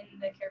not in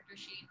the character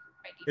sheet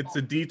by default? It's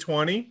a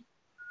D20,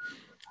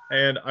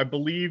 and I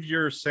believe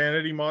your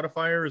sanity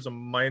modifier is a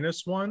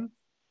 -1.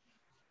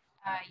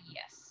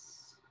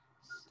 Yes.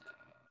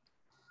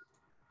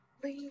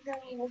 So you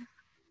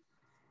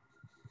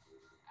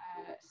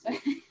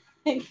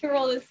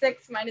rolled a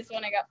 6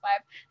 -1. I got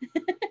 5.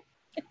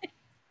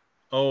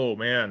 Oh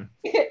man.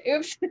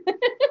 Oops.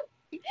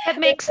 That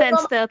makes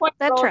sense, though.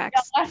 That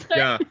tracks.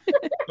 Yeah.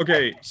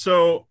 Okay.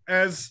 So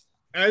as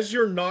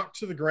you're knocked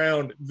to the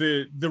ground,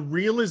 the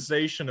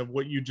realization of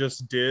what you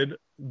just did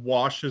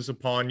washes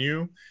upon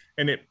you,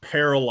 and it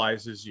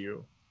paralyzes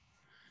you,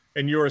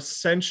 and you're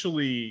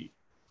effectively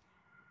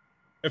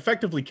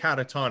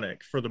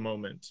catatonic for the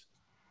moment.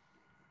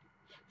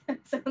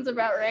 That sounds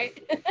about right.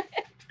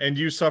 And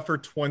you suffer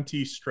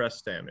 20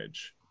 stress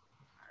damage.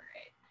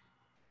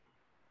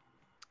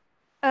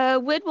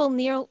 Wid will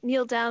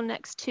kneel down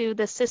next to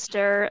the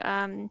sister.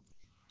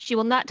 She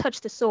will not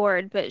touch the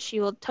sword, but she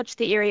will touch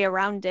the area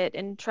around it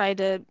and try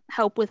to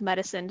help with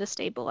medicine to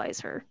stabilize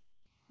her.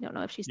 I don't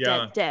know if she's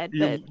dead,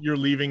 but you're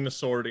leaving the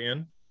sword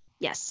in?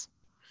 Yes.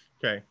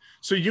 Okay.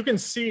 So you can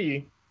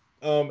see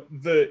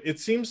it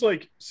seems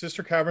like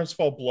Sister Cavern's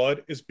Fall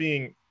blood is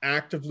being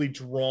actively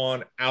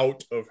drawn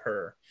out of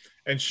her.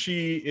 And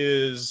she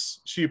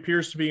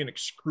appears to be in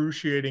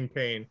excruciating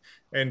pain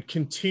and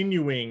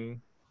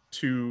continuing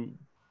to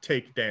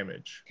take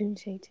damage.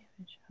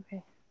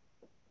 Okay.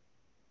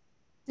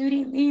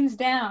 Sudi leans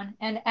down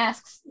and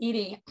asks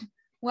Edie,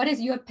 "What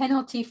is your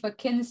penalty for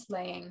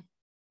kinslaying?"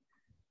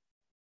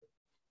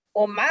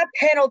 Well, my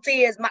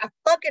penalty is my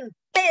fucking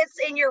fist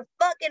in your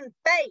fucking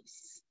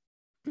face.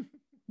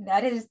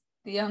 That is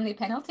the only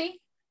penalty?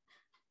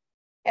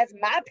 That's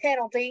my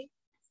penalty.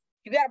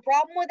 You got a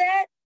problem with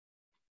that?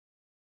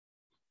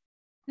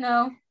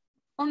 No,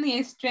 only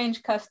a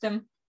strange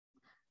custom.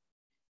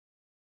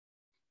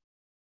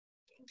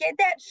 Get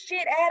that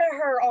shit out of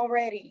her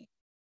already.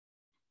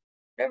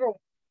 Whatever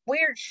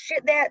weird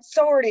shit that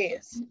sword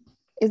is.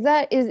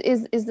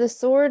 Is the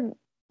sword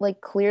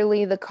like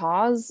clearly the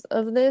cause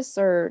of this,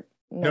 or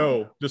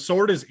No, the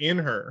sword is in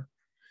her.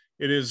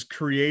 It has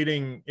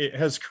created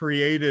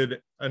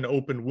an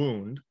open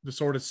wound. The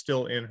sword is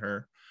still in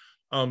her.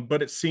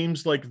 But it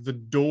seems like the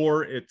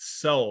door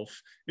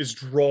itself is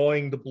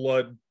drawing the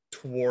blood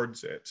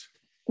towards it.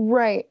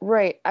 Right.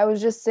 I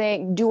was just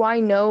saying, do I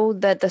know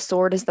that the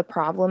sword is the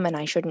problem and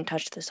I shouldn't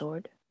touch the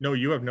sword? No,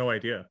 you have no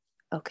idea.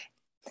 Okay.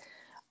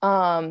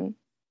 I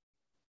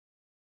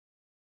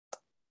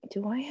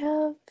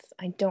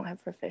don't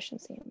have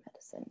proficiency in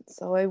medicine,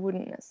 so I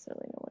wouldn't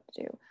necessarily know what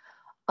to do.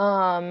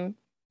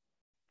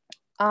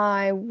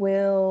 I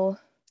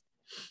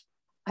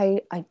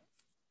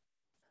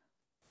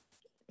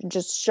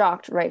just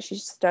shocked, right?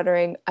 She's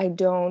stuttering. I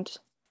know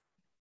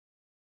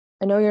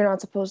you're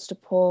not supposed to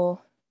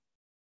pull.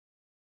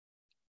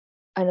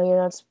 I know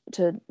you're not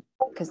to,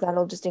 because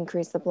that'll just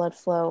increase the blood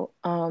flow.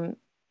 I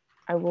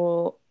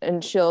will,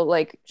 and she'll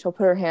put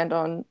her hand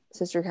on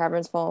Sister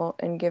Cavern's Fall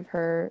and give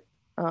her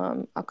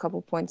a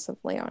couple points of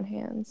lay on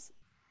hands.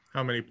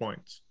 How many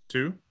points?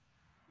 2?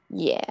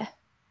 Yeah.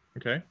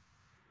 Okay.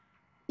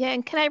 Yeah,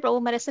 and can I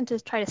roll medicine to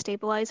try to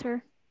stabilize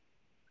her?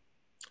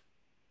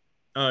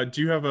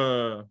 Do you have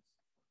a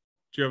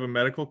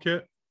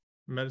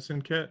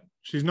medicine kit?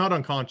 She's not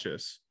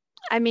unconscious.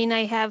 I mean,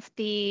 I have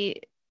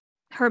the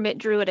Hermit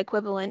Druid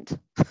equivalent.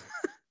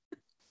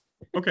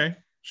 Okay,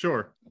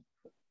 sure.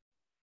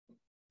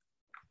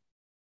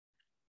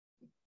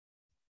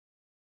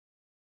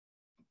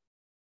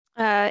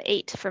 Uh,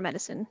 8 for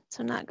medicine,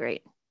 so not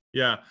great.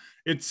 Yeah,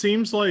 it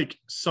seems like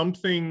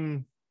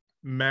something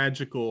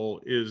magical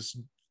is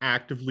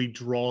actively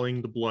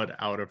drawing the blood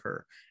out of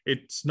her.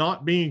 It's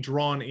not being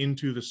drawn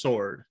into the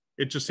sword.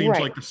 It just seems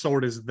like the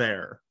sword is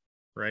there,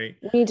 right?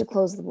 We need to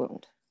close the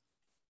wound,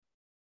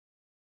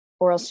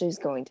 or else she's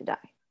going to die.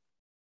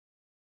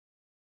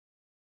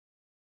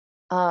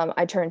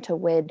 I turn to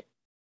Wid.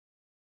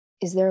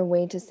 Is there a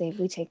way to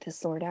safely take the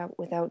sword out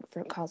without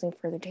causing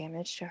further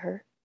damage to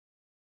her?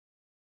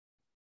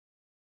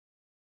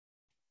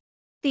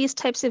 These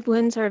types of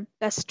wounds are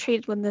best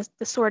treated when the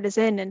sword is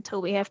in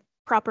until we have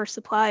proper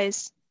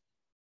supplies.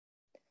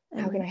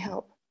 How can I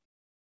help?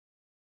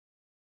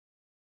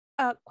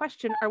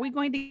 Question, are we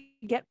going to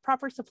get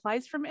proper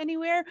supplies from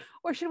anywhere,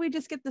 or should we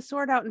just get the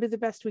sword out and do the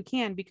best we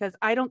can? Because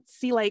I don't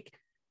see like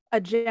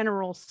a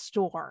general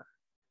store.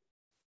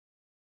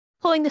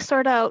 Pulling the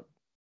sword out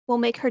will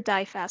make her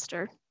die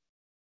faster.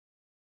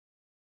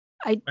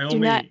 I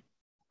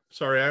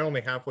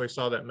only halfway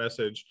saw that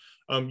message.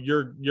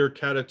 Your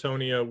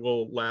catatonia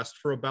will last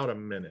for about a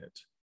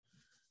minute.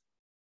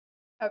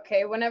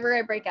 Okay, whenever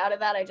I break out of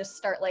that, I just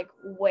start like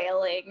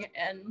wailing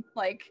and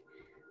like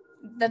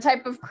the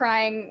type of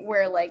crying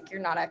where like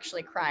you're not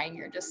actually crying,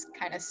 you're just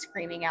kind of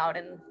screaming out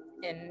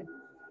in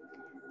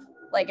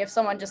like if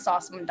someone just saw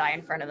someone die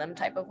in front of them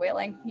type of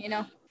wailing, you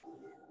know?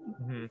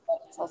 Mm-hmm.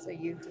 But it's also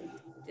you who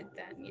did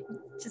that. You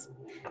just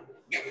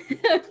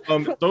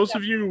those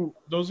of you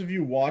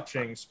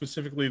watching,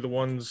 specifically the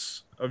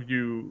ones of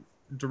you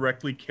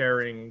directly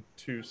carrying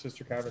to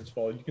Sister Cavern's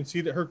Fall, you can see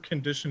that her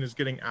condition is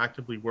getting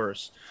actively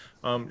worse.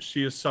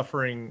 She is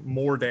suffering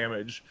more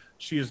damage.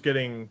 She is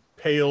getting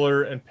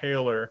paler and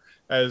paler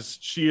as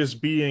she is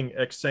being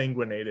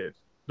exsanguinated.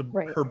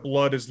 Her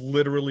blood is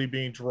literally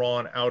being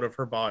drawn out of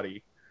her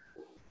body.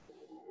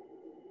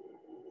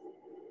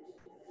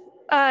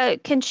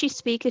 Can she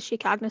speak? Is she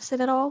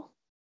cognizant at all?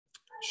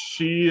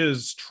 She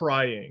is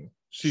trying.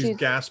 She's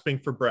gasping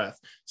for breath.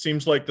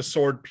 Seems like the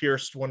sword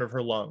pierced one of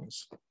her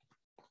lungs.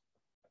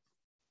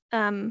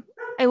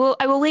 I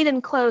will lean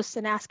in close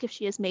and ask if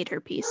she has made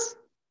her peace.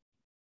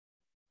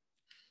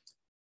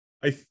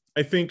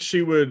 I think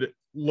she would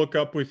look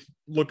up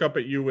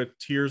at you with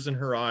tears in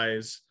her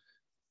eyes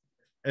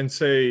and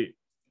say,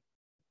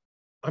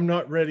 I'm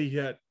not ready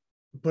yet,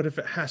 but if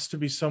it has to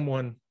be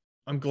someone,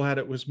 I'm glad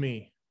it was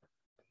me.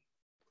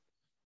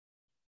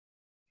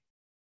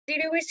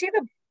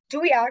 Do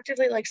we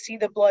actively see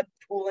the blood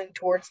pooling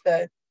towards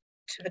to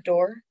the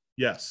door?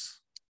 Yes.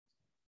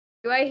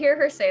 Do I hear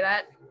her say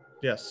that?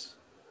 Yes.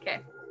 Okay.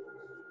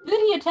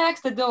 Judy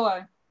attacks the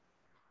door.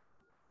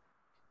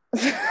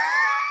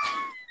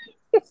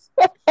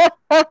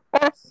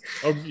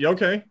 Oh,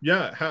 okay.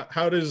 Yeah.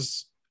 How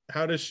does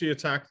she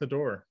attack the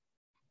door?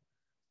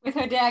 With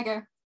her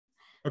dagger.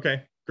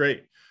 Okay,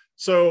 great.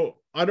 So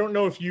I don't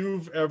know if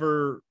you've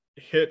ever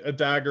hit a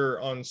dagger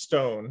on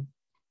stone.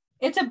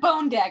 It's a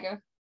bone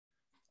dagger.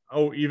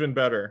 Oh, even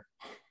better.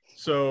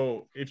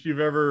 So if you've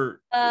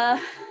ever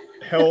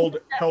held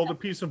a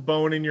piece of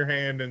bone in your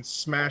hand and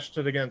smashed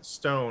it against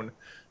stone,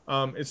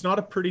 it's not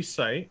a pretty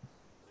sight.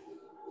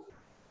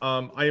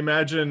 I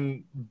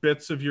imagine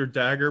bits of your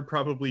dagger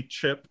probably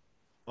chip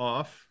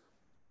off.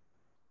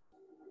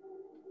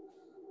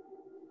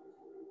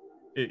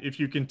 If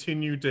you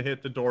continue to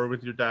hit the door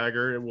with your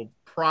dagger, it will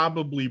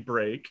probably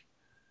break.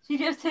 She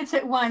just hits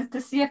it once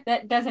to see if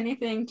that does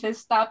anything to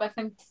stop it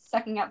from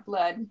sucking up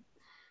blood.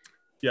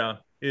 Yeah,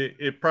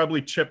 it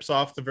probably chips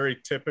off the very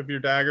tip of your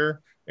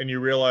dagger, and you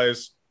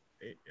realize,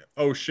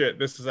 oh shit,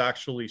 this is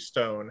actually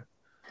stone.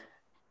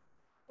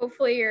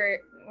 Hopefully your,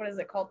 what is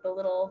it called? The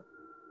little,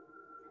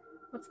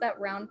 what's that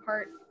round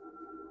part?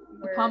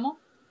 The pommel?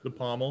 The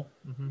pommel.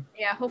 Mm-hmm.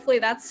 Yeah, hopefully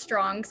that's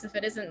strong, because if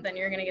it isn't, then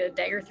you're going to get a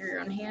dagger through your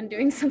own hand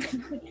doing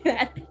something like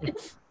that.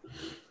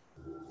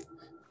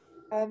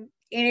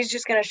 Edie's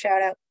just going to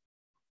shout out,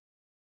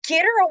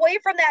 get her away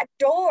from that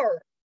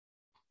door.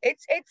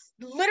 It's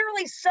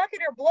literally sucking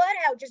her blood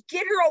out. Just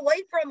get her away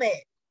from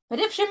it. But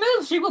if she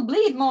moves, she will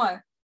bleed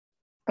more.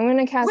 I'm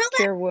going to cast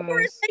Cure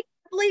Wounds.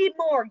 Bleed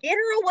more. Get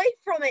her away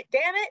from it,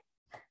 damn it.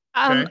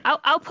 Okay.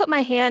 I'll put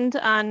my hand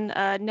on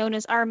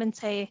Nona's arm and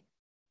say,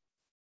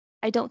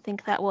 I don't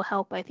think that will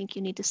help. I think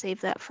you need to save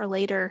that for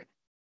later.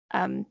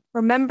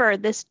 Remember,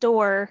 this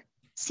door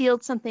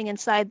sealed something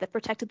inside that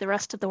protected the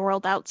rest of the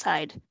world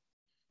outside.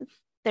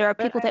 There are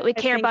people that we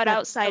care about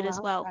outside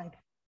as well.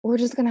 We're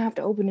just going to have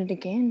to open it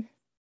again.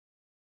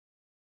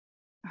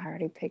 I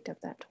already picked up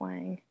that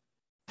twang.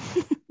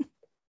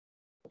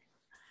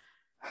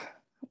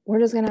 We're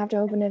just going to have to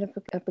open it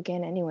up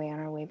again anyway on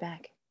our way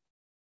back.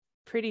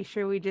 Pretty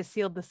sure we just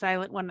sealed the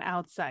silent one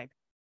outside.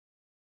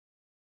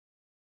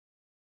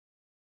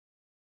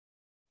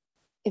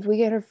 If we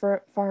get her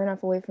far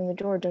enough away from the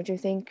door, don't you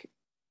think?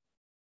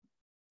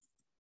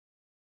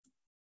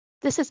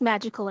 This is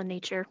magical in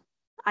nature.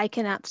 I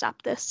cannot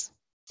stop this.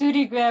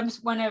 Sudi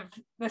grabs one of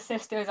the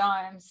sister's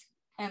arms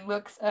and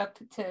looks up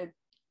to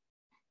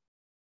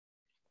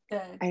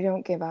I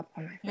don't give up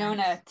on my friends.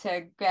 Nona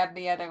to grab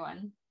the other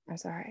one. I'm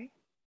sorry.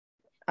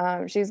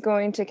 She's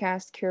going to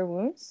cast Cure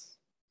Wounds.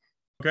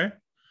 Okay.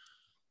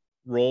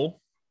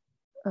 Roll.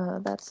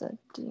 That's a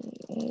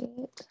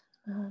D8.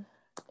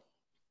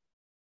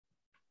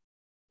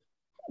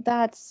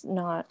 That's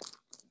not.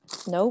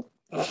 Nope.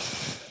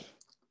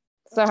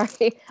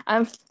 Sorry.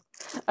 I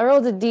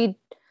rolled a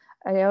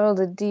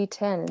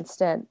D10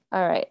 instead.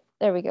 All right.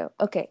 There we go.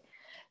 Okay.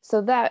 So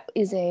that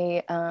is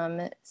a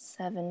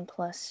 7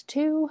 plus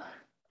 2.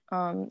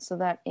 So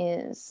that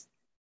is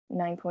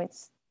 9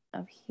 points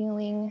of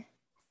healing.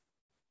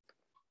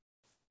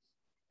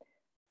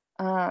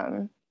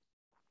 And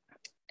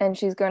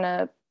she's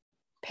gonna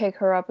pick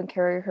her up and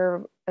carry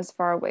her as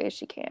far away as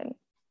she can.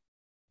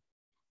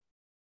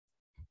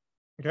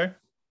 Okay.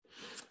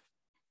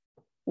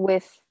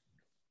 With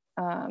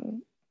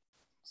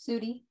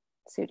Sudi.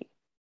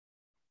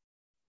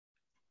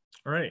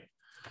 All right.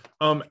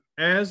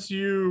 As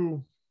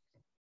you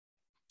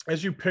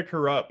pick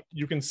her up,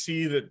 you can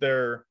see that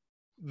the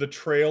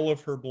trail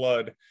of her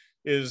blood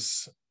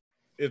it's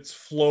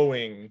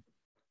flowing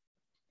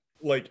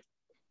like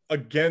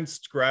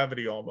against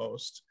gravity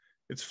almost.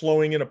 It's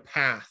flowing in a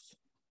path.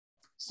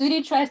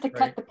 Sudi tries to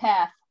cut the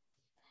path.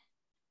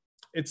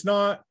 It's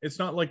not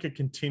like a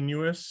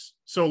continuous.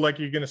 So like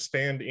you're gonna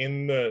stand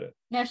in the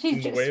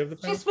way of the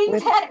path. She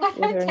swings at it with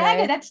her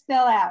dagger that's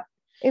still out.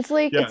 It's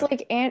like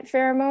ant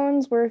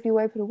pheromones where if you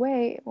wipe it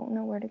away, it won't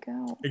know where to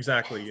go.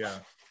 Exactly. Yeah.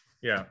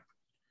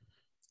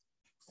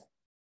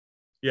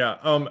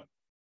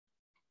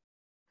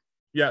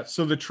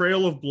 So the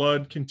trail of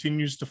blood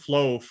continues to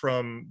flow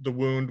from the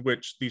wound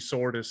which the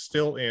sword is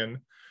still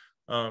in,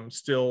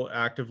 still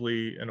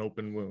actively an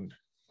open wound.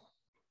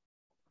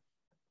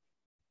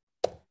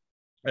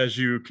 As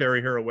you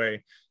carry her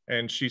away,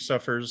 and she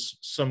suffers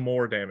some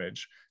more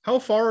damage. How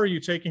far are you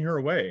taking her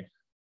away?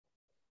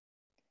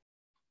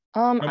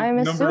 I'm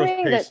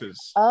assuming that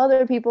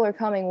other people are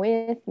coming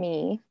with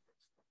me.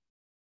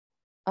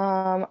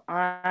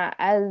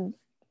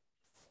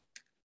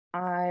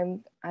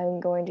 I'm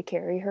going to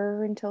carry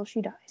her until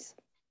she dies.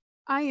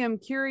 I am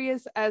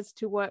curious as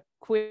to what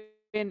Quinn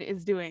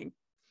is doing.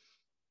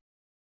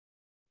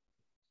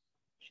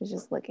 She's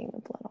just licking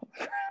the blood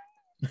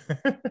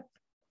on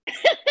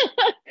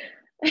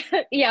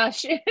Yeah,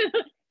 she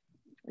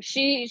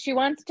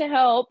wants to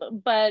help,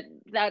 but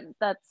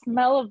that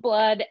smell of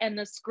blood and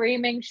the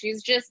screaming,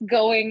 she's just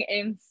going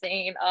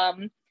insane.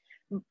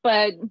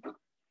 But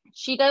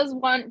she does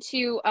want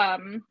to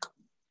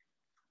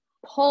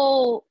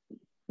pull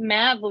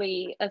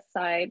Mavly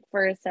aside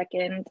for a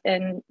second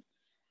and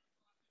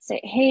say,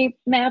 "Hey,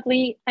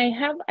 Mavly, I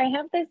have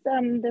this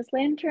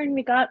lantern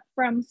we got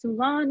from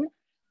Sulan.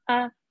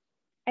 I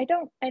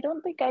don't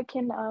think I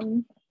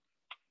can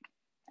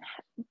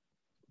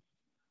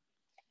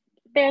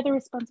bear the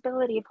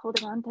responsibility of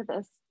holding on to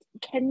this.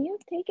 Can you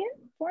take it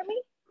for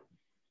me?"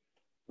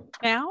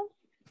 Now?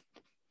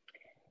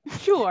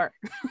 Sure.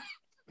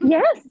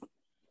 Yes.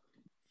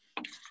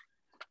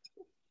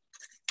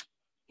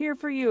 Here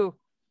for you.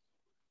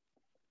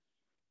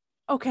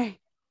 Okay.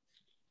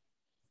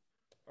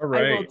 All I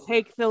right. will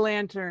take the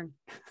lantern.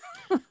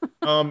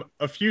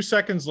 A few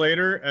seconds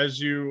later, as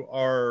you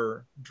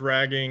are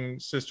dragging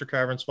Sister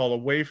Cavern's Fall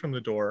away from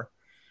the door,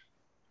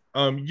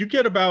 you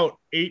get about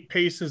 8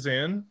 paces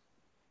in,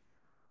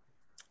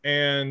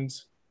 and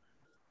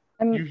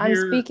I'm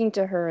speaking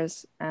to her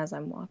as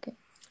I'm walking.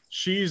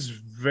 She's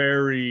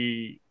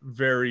very,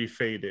 very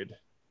faded.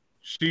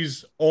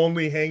 She's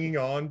only hanging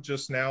on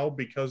just now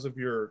because of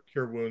your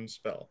Cure Wounds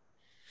spell.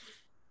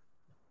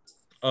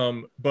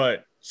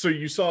 But so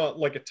you saw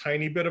like a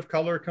tiny bit of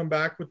color come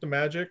back with the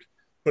magic,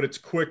 but it's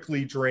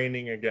quickly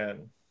draining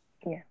again.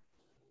 Yeah.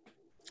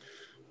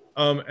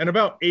 And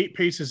about 8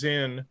 paces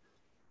in,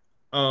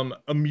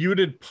 a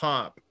muted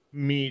pop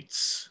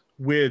meets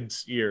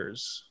Wid's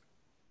ears,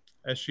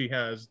 as she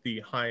has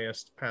the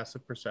highest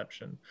passive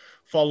perception,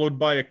 followed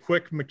by a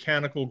quick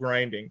mechanical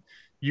grinding.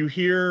 You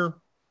hear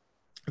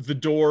the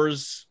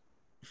doors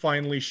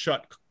finally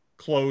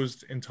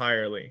closed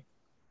entirely.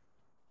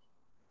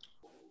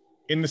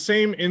 In the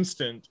same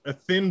instant, a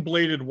thin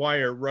bladed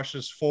wire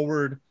rushes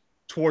forward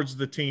towards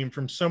the team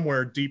from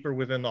somewhere deeper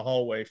within the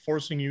hallway,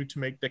 forcing you to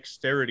make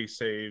dexterity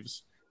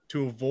saves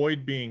to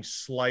avoid being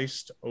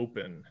sliced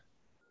open.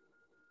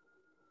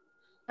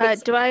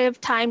 Do I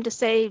have time to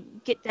say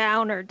get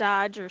down or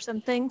dodge or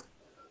something?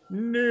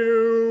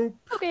 Nope.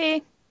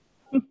 Okay.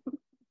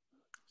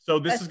 So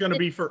this is going to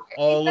be for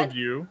all of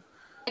you.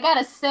 I got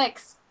a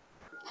 6.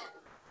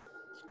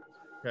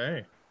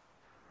 Okay.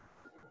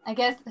 I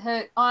guess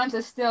her arms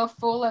are still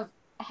full of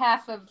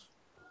half of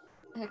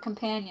her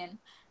companion.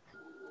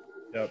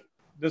 Yep.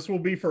 This will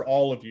be for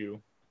all of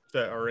you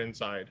that are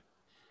inside.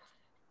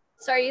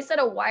 Sorry, you said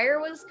a wire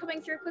was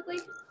coming through quickly?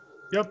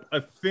 Yep, a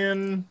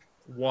thin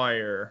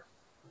wire.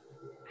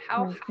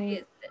 How high is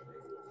it?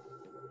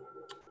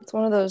 It's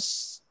one of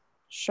those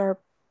sharp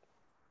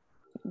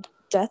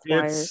death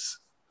wires.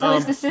 So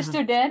is the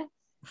sister dead?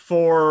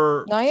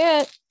 Not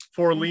yet.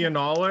 For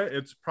Leonala,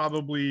 it's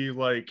probably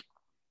like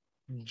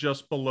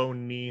just below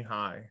knee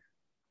high.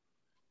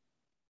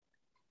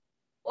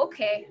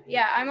 Okay,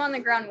 yeah, I'm on the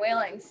ground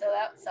wailing, so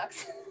that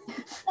sucks.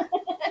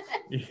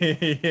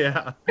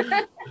 Yeah.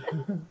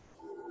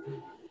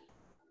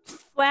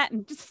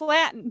 Just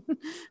flatten.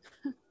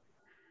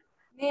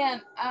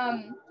 Man,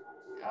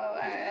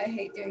 I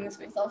hate doing this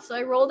myself. So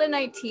I rolled a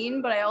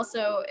 19, but I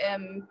also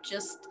am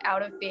just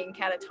out of being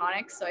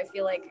catatonic, so I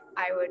feel like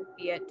I would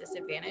be at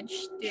disadvantage.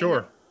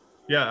 Sure.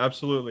 Yeah,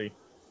 absolutely.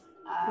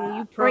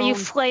 Or you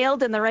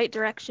flailed in the right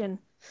direction.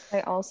 I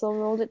also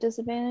rolled at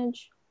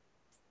disadvantage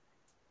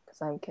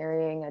because I'm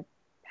carrying a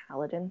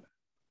paladin.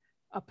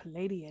 A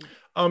Palladian.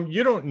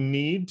 You don't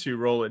need to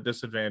roll at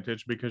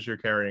disadvantage because you're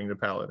carrying the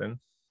paladin.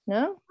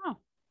 No? Oh.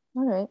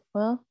 All right.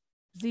 Well,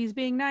 Z's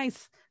being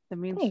nice. That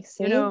means, thanks,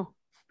 you know,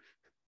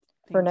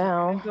 for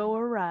now, go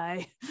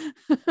awry.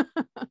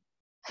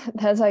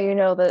 That's how you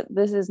know that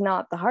this is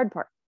not the hard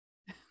part.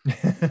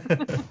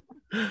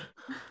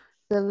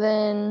 So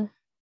then,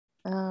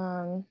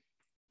 all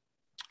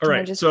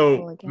right.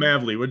 So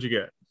Mavly, what'd you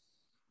get?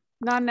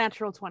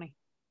 Non-natural 20.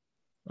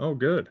 Oh,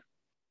 good.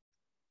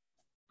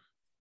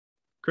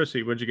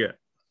 Chrissy, what'd you get?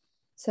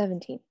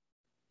 17.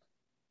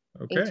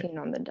 Okay. 18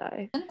 on the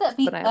die. Wouldn't that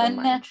be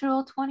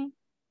unnatural 20?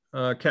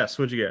 Kess,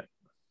 what'd you get?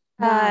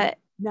 9.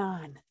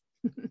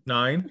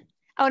 9?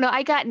 Oh no,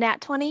 I got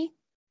nat 20.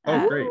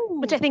 Oh, great.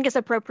 Which I think is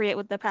appropriate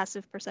with the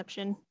passive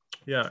perception.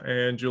 Yeah,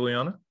 and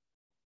Juliana?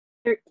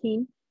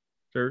 13.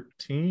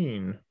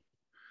 13.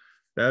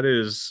 That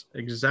is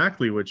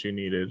exactly what you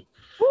needed.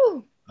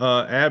 Woo.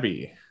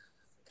 Abby?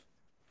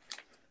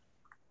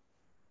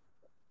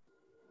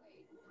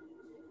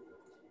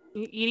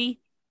 Edie?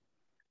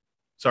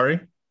 Sorry?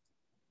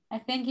 I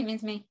think he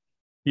means me.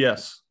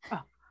 Yes.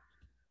 Oh.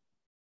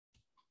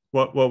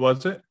 What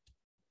was it?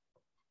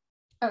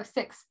 Oh,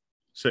 6.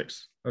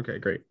 6. Okay,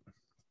 great.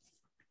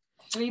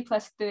 3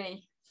 plus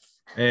 3.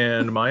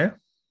 And Maya?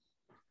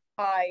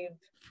 5.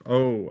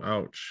 Oh,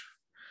 ouch.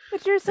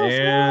 But you're so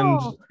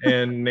small.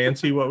 And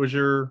Nancy, what was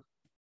your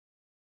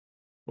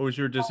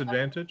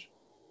disadvantage?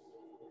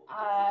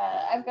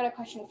 I've got a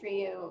question for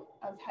you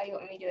of how you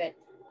want me to do it.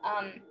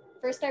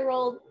 First I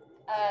rolled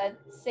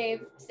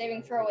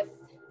saving throw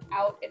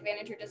without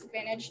advantage or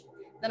disadvantage.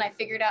 Then I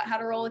figured out how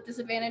to roll with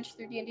disadvantage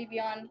through D&D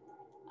Beyond.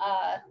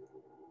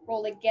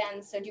 Rolled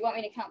again. So do you want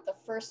me to count the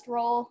first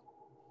roll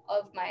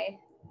of my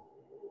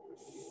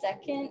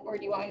second, or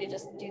do you want me to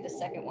just do the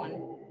second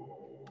one?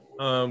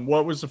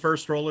 What was the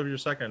first roll of your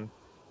second?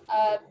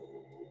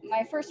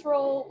 My first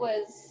roll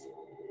was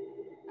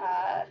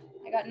I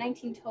got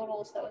 19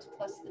 total, so that was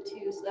plus the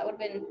 2, so that would have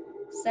been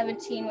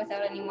 17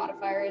 without any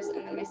modifiers,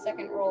 and then my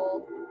second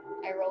roll,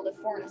 I rolled a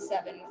 4 and a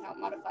 7 without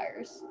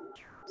modifiers.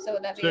 So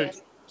would that be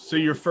So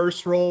your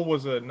first roll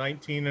was a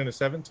 19 and a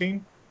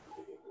 17?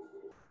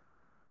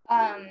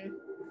 I'm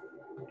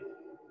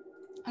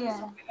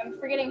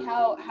forgetting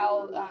how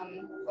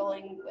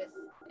rolling with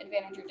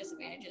advantage or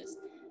disadvantages.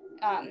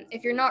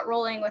 If you're not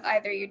rolling with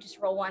either, you just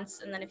roll once,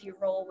 and then if you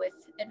roll with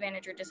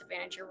advantage or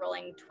disadvantage, you're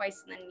rolling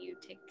twice, and then you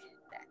take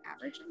the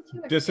average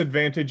into it.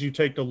 Disadvantage, you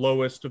take the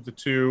lowest of the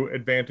two.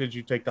 Advantage,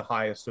 you take the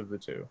highest of the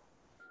two.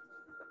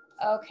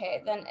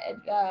 Okay, then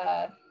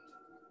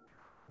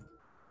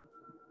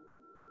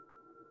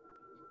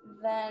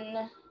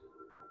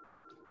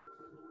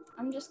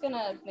I'm just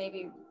gonna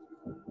maybe.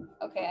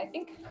 Okay, I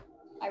think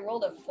I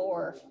rolled a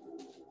 4.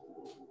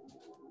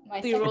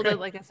 So you rolled it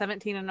like a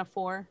 17 and a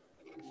 4.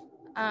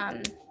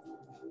 1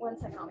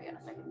 second, I'll be on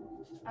a second.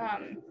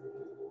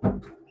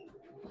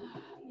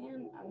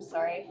 Man, I'm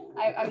sorry.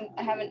 I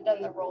haven't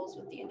done the rolls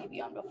with D&D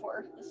Beyond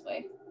before this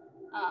way.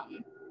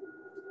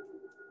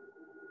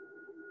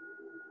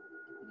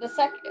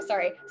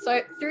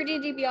 So through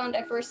D&D Beyond,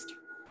 I first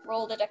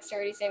rolled a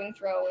dexterity saving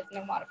throw with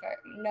no modifier,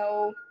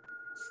 no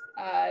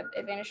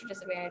advantage or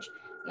disadvantage,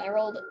 and I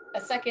rolled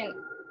a second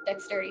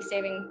dexterity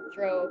saving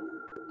throw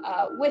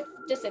with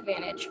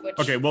disadvantage. Which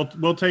okay,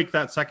 we'll take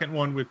that second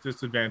one with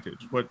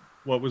disadvantage. What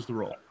was the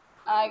roll?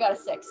 I got a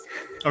 6.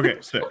 Okay,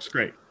 6.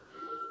 Great.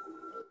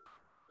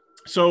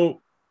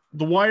 So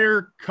the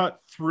wire cut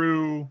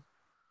through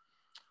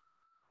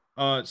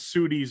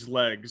Sudi's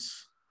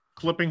legs,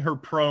 clipping her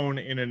prone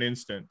in an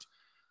instant,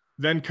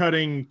 then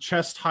cutting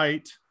chest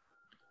height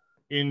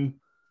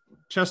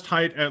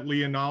at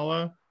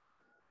Leonala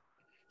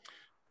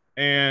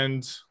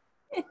and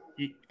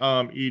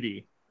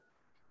Edie,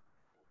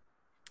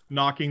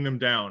 knocking them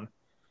down.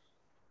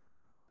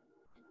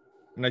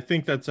 And I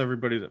think that's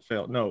everybody that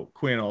failed. No,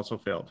 Quinn also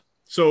failed.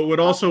 So it would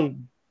also.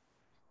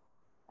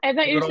 I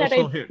thought you said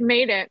I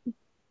made it.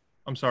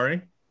 I'm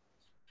sorry?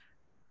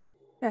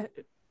 Yeah,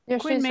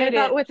 Quinn made it.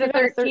 I thought with the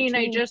 13, 13,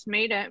 I just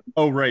made it.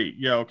 Oh, right.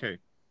 Yeah, okay.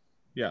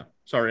 Yeah,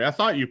 sorry. I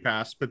thought you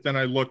passed, but then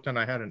I looked and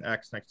I had an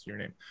X next to your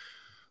name.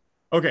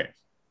 Okay.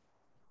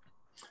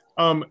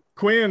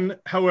 Quinn,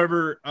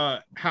 however,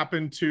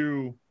 happened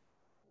to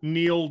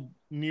kneel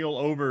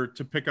over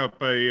to pick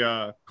up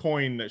a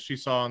coin that she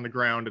saw on the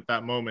ground at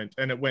that moment,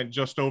 and it went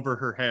just over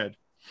her head.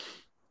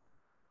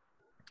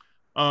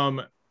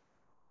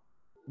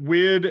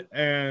 Wid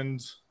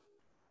and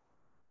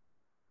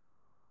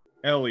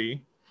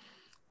Ellie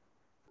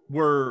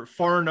were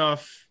far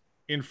enough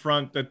in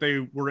front that they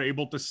were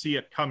able to see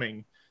it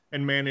coming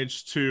and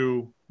managed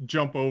to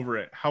jump over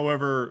it.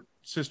 However,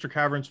 Sister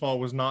Cavern's Fall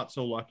was not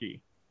so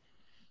lucky.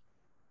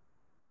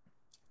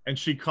 And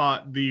she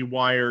caught the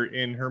wire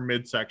in her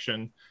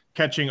midsection,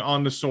 catching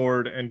on the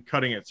sword and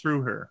cutting it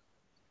through her.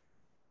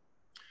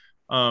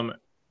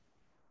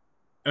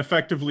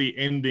 Effectively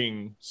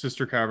ending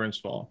Sister Cavern's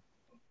Fall.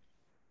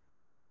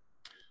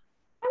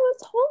 I was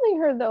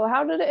holding her though.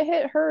 How did it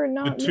hit her and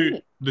not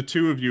me? The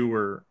two of you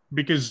were,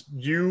 because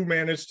you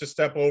managed to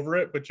step over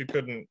it, but you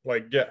couldn't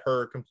like get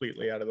her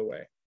completely out of the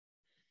way.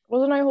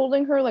 Wasn't I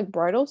holding her like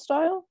bridal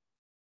style?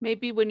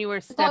 Maybe when you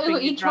were stepping, we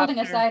were each holding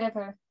a side of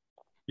her.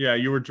 Yeah,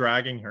 you were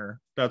dragging her.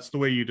 That's the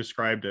way you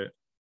described it.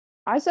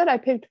 I said I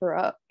picked her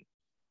up.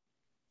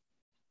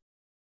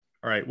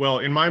 All right. Well,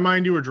 in my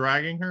mind, you were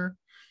dragging her.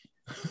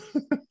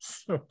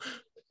 So,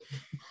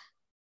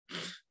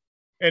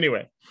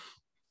 anyway.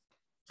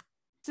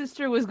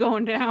 Sister was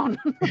going down.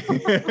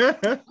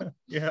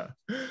 Yeah.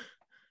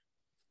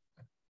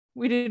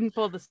 We didn't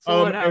pull the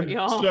sword out,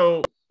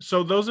 y'all.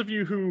 So those of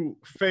you who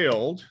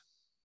failed.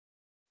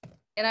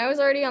 And I was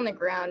already on the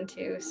ground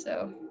too,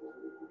 so.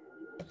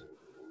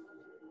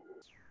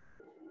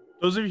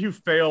 Those of you who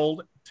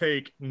failed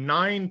take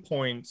 9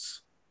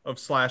 points of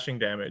slashing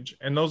damage,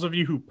 and those of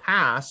you who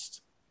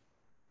passed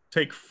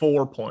take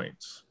 4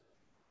 points.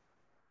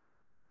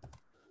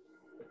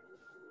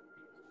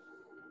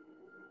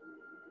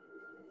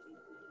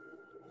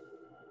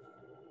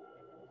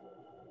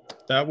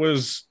 That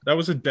was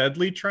a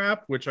deadly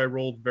trap, which I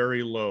rolled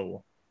very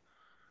low.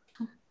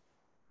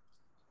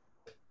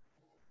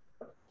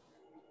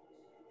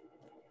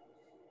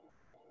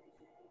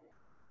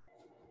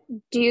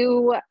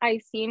 Do I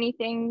see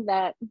anything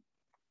that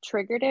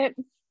triggered it?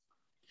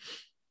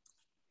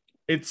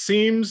 It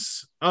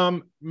seems,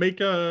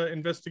 make a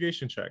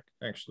investigation check,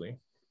 actually.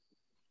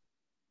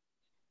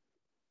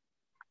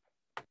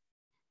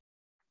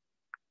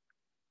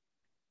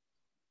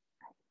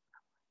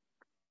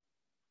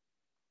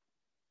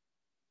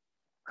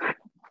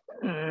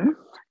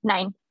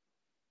 9.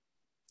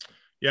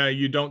 Yeah,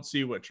 you don't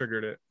see what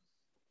triggered it.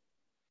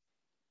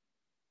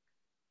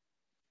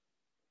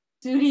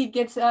 Sudi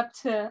gets up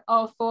to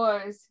all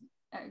fours,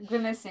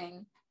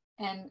 grimacing,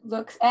 and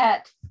looks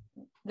at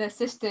the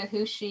sister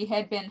who she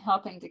had been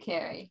helping to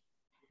carry.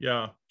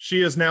 Yeah,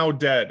 she is now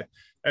dead.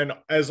 And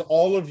as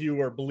all of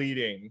you are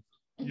bleeding,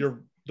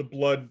 the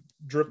blood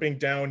dripping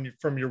down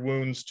from your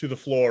wounds to the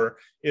floor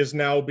is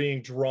now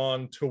being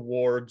drawn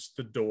towards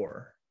the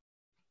door.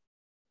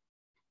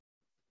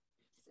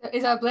 So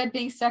is our blood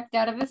being sucked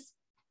out of us?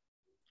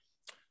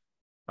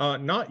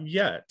 Not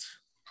yet.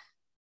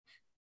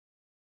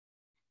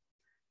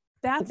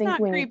 That's not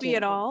creepy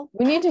at all.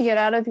 We need to get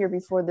out of here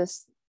before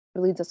this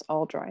bleeds us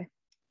all dry.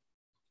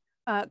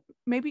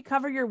 Maybe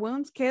cover your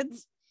wounds,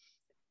 kids,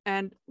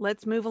 and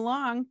let's move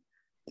along.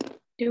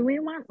 Do we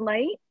want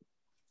light?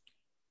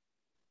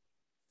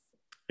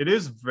 It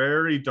is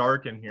very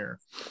dark in here.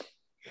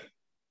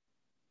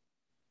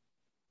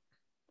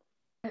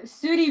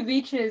 Sudi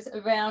reaches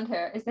around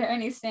her. Is there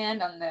any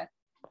sand on the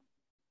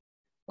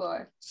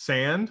floor?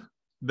 Sand?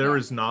 There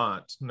is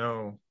not.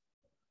 No.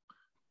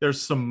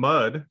 There's some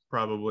mud,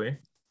 probably.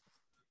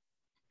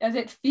 Does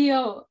it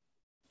feel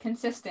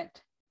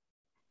consistent?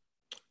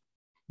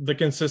 The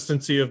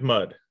consistency of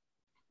mud.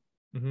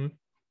 Mm-hmm.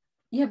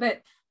 Yeah,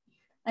 but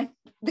like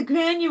the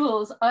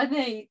granules, are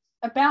they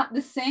about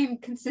the same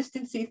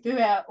consistency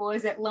throughout, or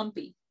is it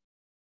lumpy?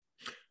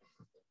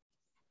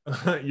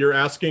 You're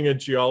asking a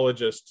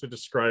geologist to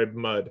describe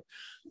mud.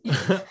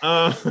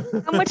 How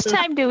much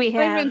time do we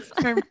have?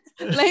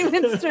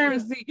 Layman's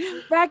terms,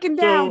 backing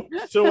down.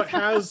 So it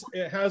has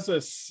a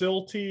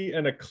silty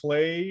and a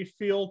clay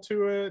feel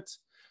to it.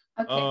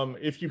 Okay.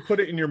 If you put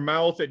it in your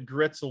mouth, it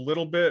grits a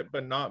little bit,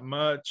 but not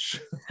much.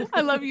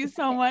 I love you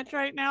so much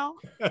right now.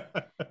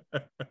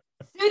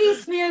 Sudi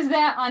smears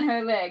that on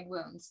her leg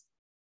wounds.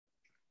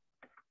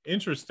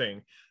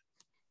 Interesting.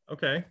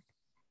 Okay.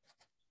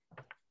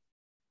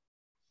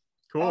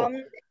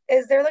 Cool.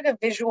 Is there like a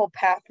visual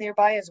path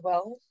nearby as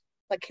well?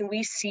 Like, can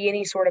we see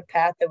any sort of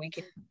path that we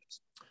can?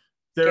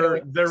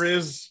 There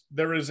is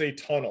a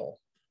tunnel.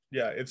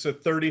 Yeah, it's a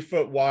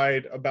 30-foot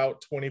wide,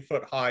 about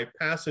 20-foot high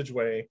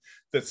passageway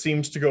that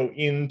seems to go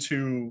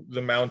into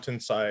the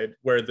mountainside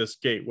where this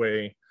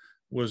gateway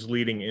was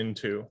leading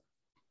into.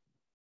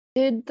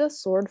 Did the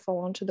sword fall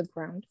onto the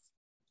ground?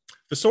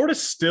 The sword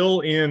is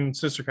still in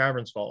Sister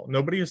Cavern's vault.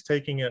 Nobody is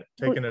taking it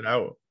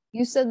out.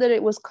 You said that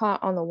it was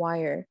caught on the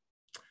wire.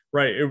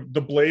 Right.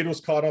 The blade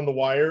was caught on the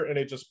wire and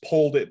it just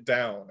pulled it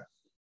down.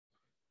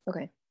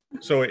 Okay.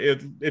 So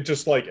it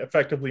just like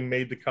effectively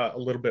made the cut a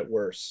little bit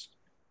worse.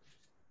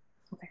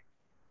 Okay.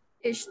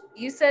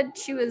 You said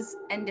she was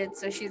ended,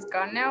 so she's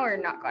gone now or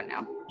not gone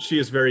now? She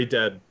is very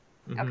dead.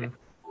 Mm-hmm. Okay.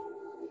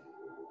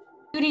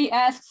 Sudi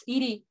asks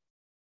Edie,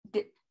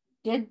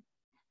 did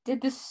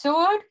the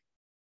sword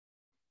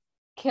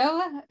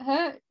kill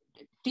her?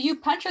 Do you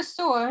punch a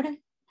sword?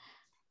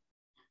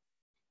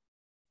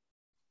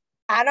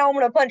 I know I'm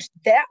gonna punch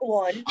that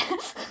one.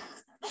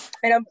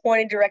 And I'm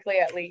pointing directly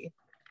at Lee.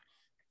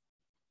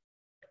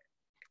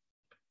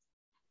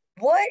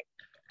 What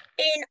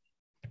in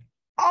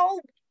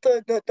all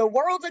the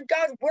world of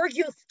God were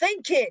you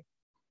thinking?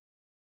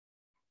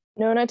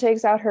 Nona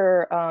takes out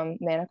her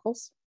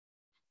manacles.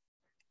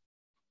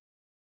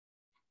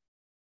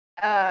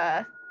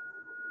 I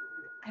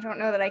don't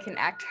know that I can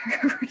act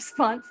her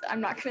response.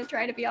 I'm not gonna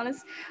try, to be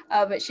honest.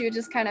 But she would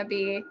just kind of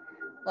be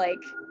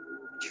like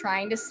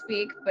trying to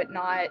speak, but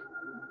not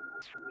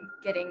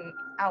getting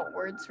out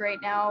words right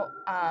now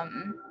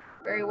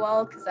very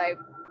well, because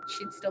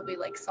she'd still be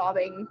like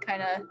sobbing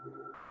kind of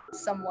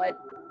somewhat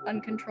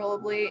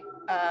uncontrollably.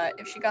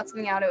 If she got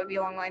something out, it would be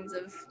along lines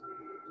of,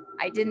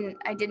 I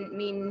didn't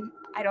mean,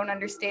 I don't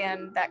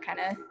understand, that kind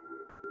of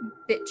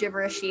bit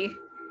gibberishy.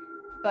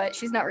 But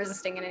she's not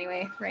resisting in any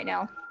way right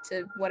now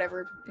to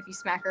whatever. If you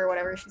smack her or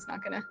whatever, she's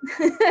not gonna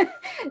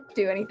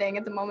do anything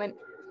at the moment.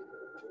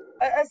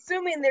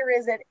 Assuming there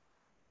is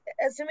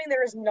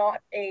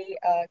not a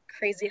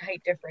crazy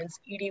height difference,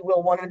 Edie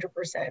will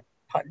 100%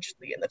 punch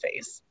Lee in the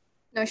face.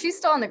 No, she's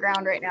still on the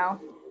ground right now.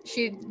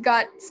 She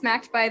got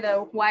smacked by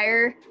the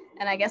wire,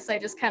 and I guess I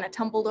just kind of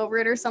tumbled over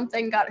it or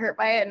something, got hurt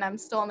by it, and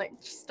she's still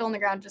on the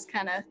ground, just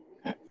kind of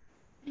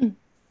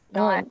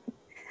not.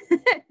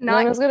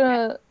 Nona's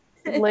gonna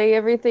lay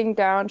everything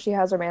down. She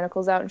has her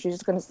manacles out, and she's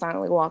just gonna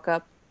silently walk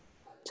up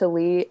to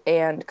Lee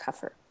and cuff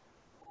her.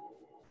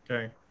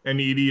 Okay, and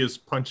Edie is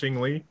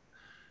punching Lee.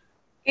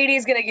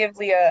 Edie's gonna give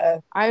Lee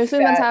a. I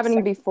assume that's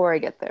happening before I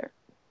get there.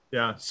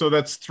 Yeah, so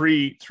that's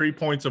three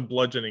points of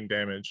bludgeoning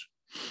damage.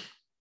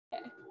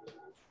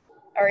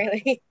 Oh,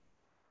 really?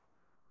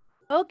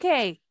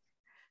 Okay.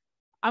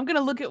 I'm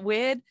gonna look at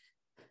Wid,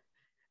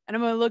 and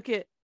I'm gonna look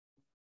at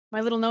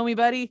my little Nomi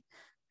buddy,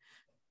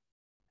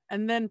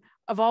 and then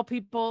of all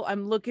people,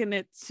 I'm looking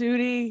at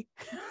Sudi.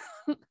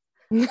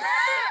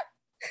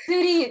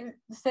 Sudi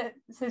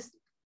says,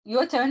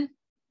 "Your turn."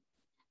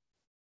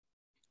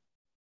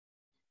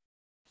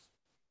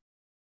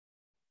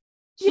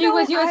 She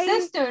was your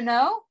sister,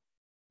 no?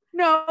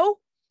 No.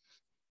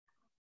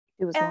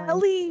 He was lying.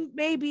 Ellie,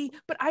 maybe,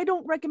 but I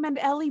don't recommend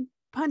Ellie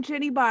punch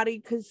anybody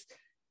because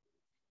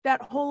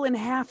that hole in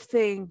half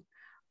thing.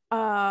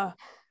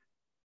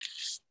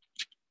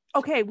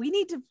 Okay, we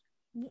need to.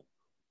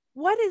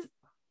 What is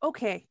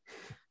okay?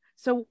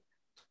 So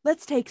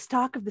let's take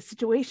stock of the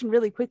situation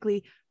really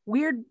quickly.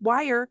 Weird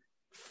wire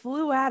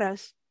flew at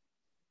us.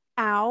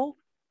 Ow.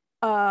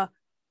 And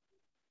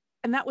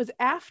that was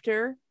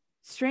after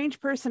strange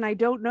person I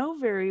don't know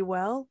very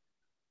well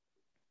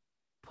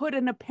put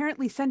an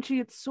apparently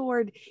sentient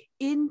sword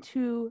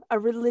into a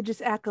religious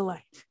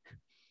acolyte.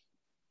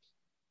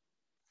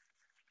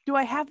 Do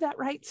I have that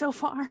right so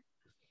far?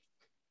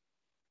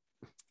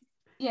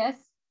 Yes.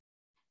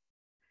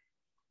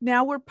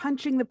 Now we're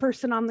punching the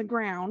person on the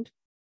ground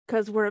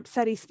because we're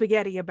upsetty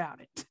spaghetti about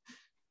it.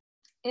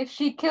 If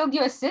she killed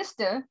your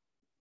sister.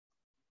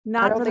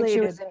 Not I don't related. think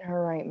she was in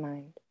her right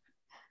mind.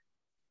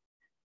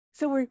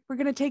 So we're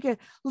going to take a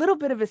little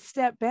bit of a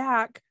step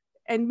back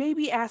and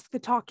maybe ask the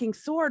talking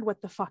sword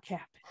what the fuck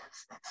happened.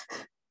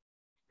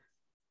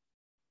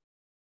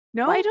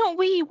 No? Why don't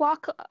we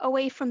walk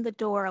away from the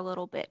door a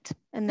little bit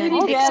and then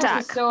Sudi take grabs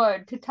stock? the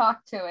sword to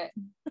talk to it.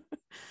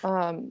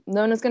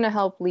 Nona's gonna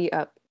help Lee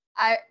up.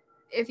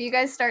 If you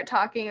guys start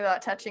talking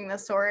about touching the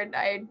sword,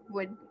 I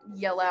would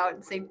yell out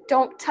and say,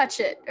 "Don't touch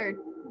it!" Or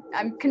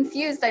I'm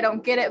confused, I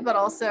don't get it, but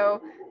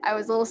also I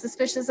was a little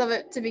suspicious of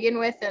it to begin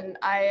with, and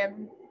I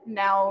am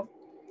now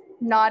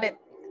not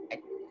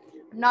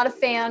a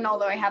fan,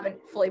 although I haven't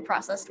fully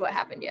processed what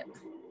happened yet.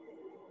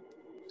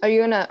 Are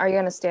you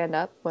gonna stand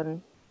up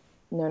when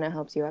Nona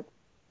helps you up?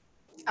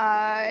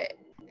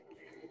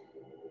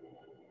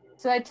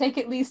 So I take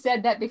it Lee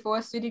said that before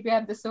Sudi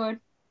grabbed the sword?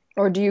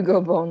 Or do you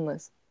go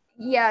boneless?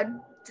 Yeah,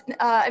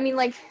 I mean,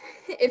 like,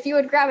 if you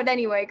would grab it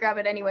anyway,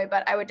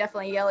 but I would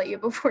definitely yell at you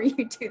before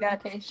you do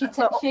that. Okay, she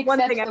So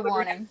one accepts thing I the would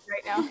warning.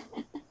 right now.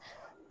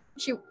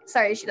 She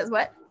does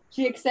what?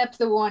 She accepts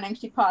the warning.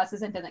 She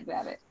pauses and doesn't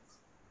grab it.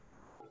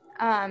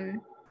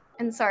 And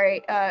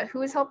sorry,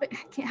 who is helping?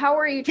 How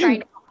are you trying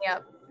to help me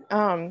up?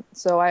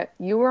 So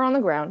you were on the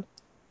ground.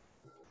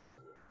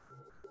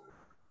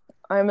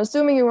 I'm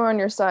assuming you were on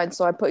your side,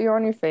 so I put you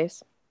on your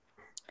face.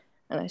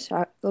 And I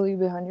shot you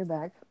behind your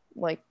back,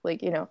 like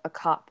a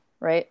cop,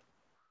 right?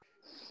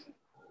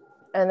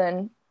 And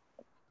then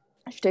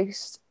she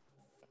takes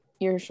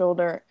your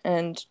shoulder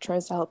and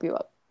tries to help you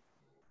up.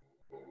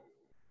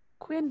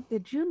 Quinn,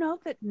 did you know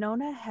that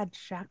Nona had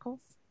shackles?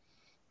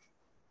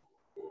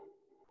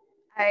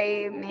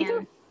 I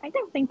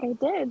don't think I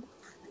did.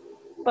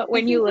 But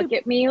when you look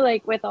at me,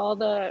 like with all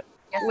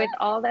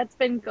that's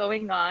been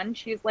going on,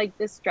 she's like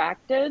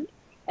distracted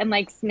and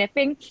like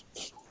sniffing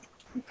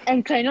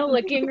and kind of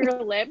licking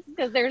her lips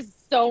because there's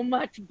so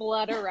much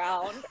blood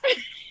around.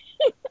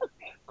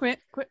 Quinn.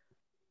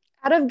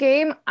 Out of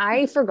game,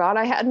 I forgot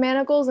I had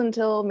manacles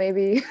until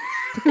maybe.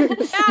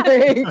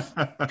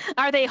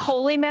 Are they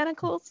holy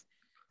manacles?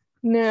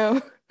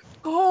 No.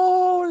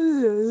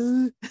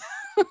 Oh.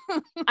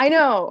 I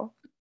know.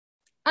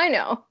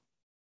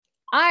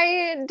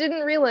 I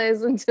didn't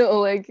realize until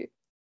like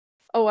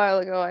a while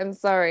ago. I'm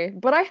sorry,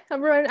 but I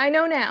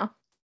know now.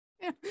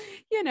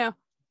 Yeah,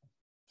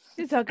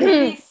 it's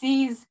okay. She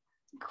sees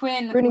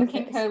Quinn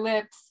licking her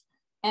lips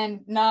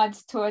and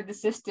nods toward the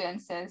sister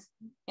and says,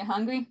 "You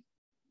hungry?"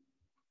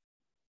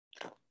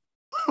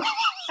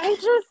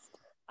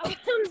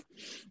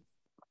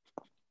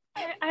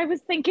 I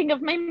was thinking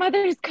of my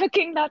mother's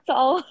cooking, that's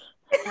all.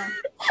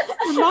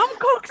 Your mom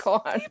cooks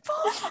people?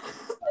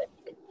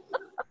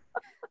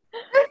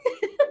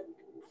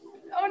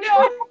 Oh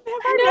no!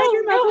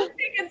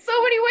 In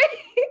so many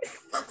ways.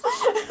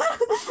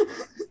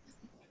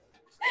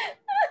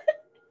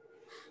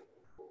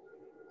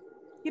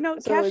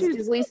 So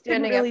cashews Lee didn't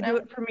standing really up do now?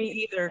 it for me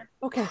either.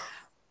 Okay,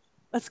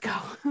 let's go.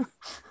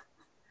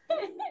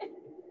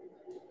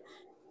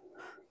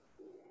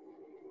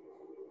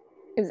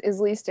 Is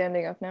Lee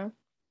standing up now?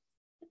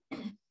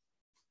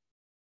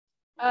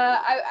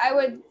 I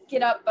would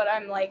get up, but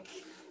I'm like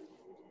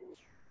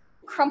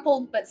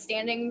crumpled but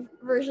standing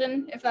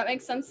version, if that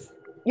makes sense.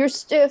 You're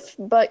stiff,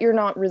 but you're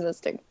not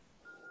resisting.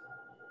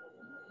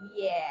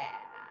 Yeah,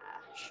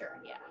 sure,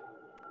 yeah.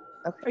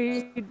 Okay. Are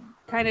you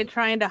kind of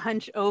trying to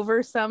hunch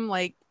over some,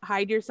 like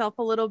hide yourself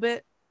a little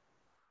bit?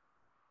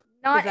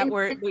 Is that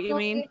what you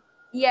mean?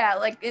 Yeah,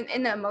 like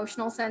in the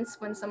emotional sense,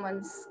 when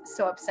someone's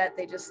so upset,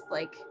 they just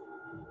like,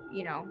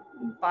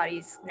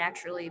 bodies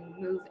naturally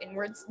move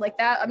inwards like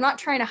that. I'm not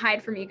trying to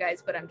hide from you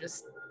guys, but I'm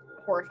just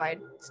horrified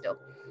still.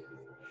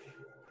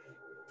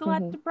 It's a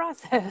lot to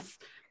process.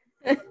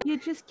 You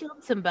just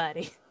killed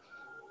somebody.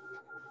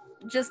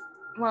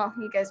 Well,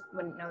 you guys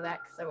wouldn't know that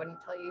because I wouldn't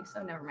tell you,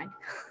 so never mind.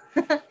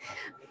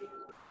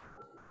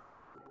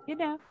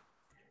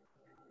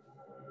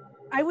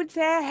 I would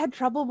say I had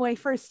trouble my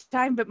first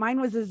time, but mine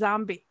was a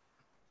zombie.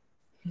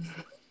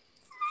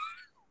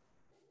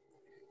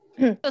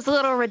 It was a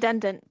little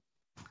redundant.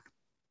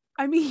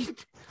 I mean,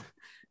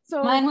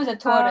 so mine was a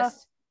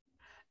tortoise.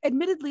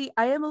 Admittedly,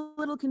 I am a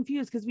little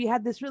confused because we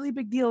had this really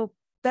big deal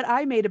that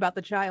I made about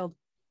the child.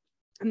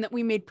 and that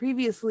we made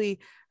previously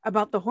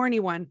about the horny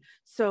one.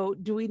 So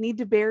do we need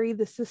to bury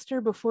the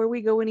sister before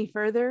we go any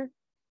further?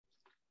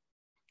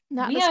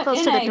 Not We this are close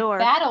in to the a door.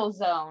 battle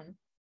zone.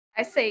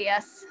 I say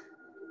yes.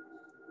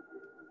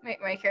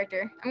 My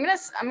character. I'm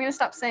gonna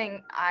stop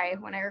saying I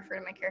when I refer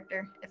to my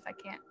character if I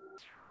can't.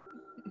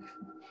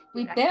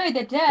 We Okay. bury the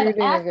You're dead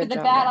doing a after good the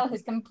job, battle man.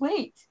 is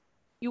complete.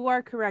 You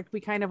are correct. We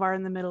kind of are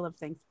in the middle of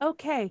things.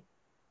 Okay.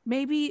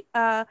 Maybe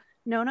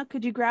Nona,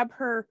 could you grab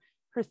her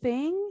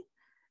thing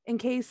in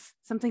case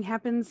something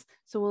happens?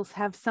 So we'll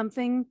have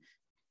something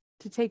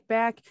to take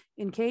back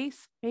in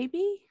case,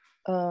 maybe?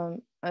 Are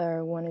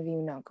one of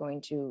you not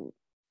going to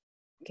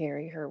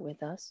carry her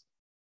with us?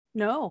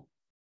 No.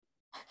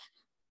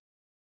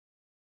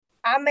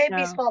 I may be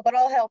No. small, but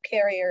I'll help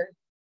carry her.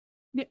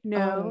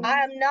 No.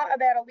 I am not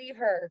about to leave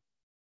her.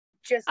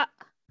 Just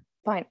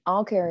Fine,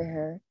 I'll carry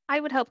her. I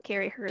would help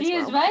carry her as She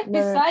well. is right No.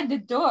 beside the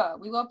door.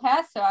 We will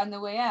pass her on the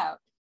way out.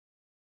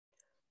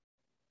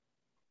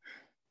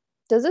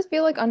 Does this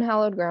feel like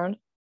unhallowed ground?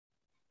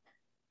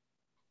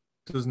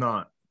 Does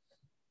not.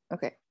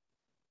 Okay.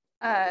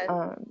 Sorry,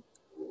 go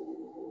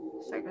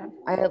ahead.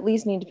 I at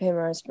least need to pay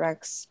my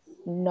respects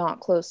not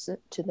close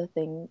to the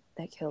thing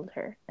that killed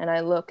her. And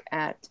I look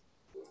at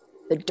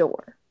the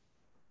door.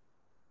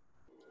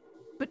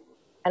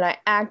 And I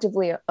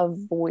actively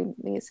avoid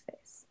Leah's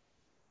face.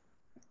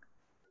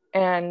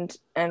 And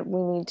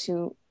we need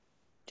to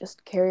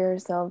just carry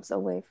ourselves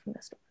away from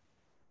this door.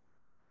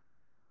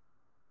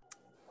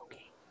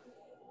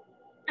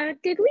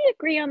 Did we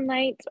agree on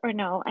lights or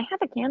no? I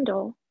have a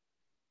candle.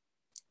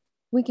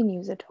 We can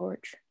use a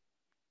torch.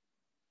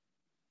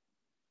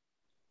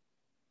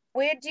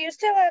 wait, do you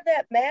still have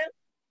that map?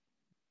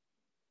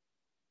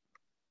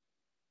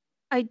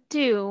 I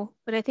do,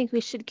 but I think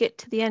we should get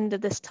to the end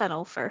of this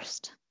tunnel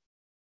first.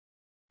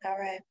 All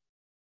right.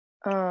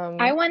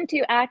 I want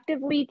to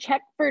actively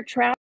check for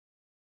traps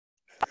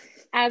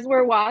as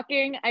we're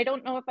walking. I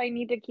don't know if I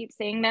need to keep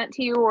saying that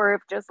to you or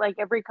if just like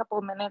every couple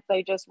of minutes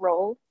I just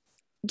roll.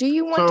 Do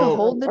you want to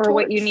hold the torch? Or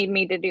what you need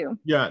me to do.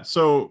 Yeah,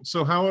 so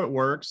how it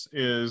works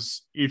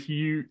is if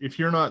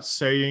you're not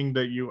saying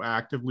that you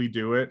actively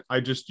do it, I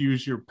just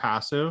use your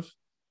passive.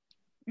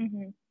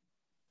 Mm-hmm.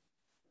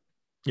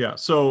 Yeah,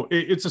 so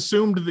it's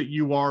assumed that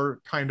you are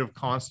kind of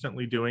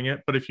constantly doing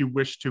it, but if you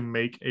wish to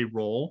make a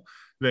roll,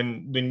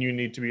 then you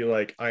need to be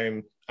like, I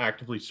am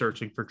actively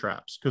searching for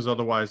traps, because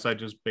otherwise I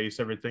just base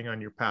everything on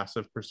your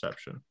passive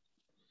perception.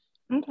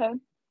 Okay.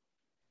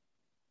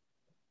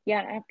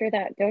 Yeah, after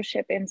that ghost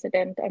ship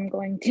incident, I'm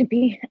going to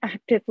be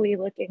actively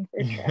looking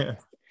for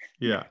traps.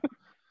 Yeah.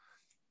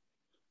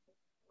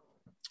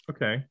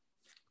 Okay.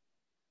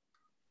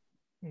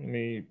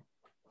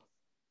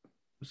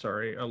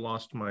 Sorry, I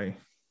lost my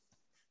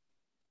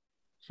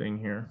thing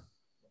here.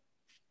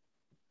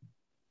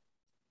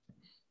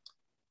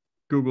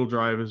 Google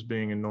Drive is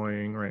being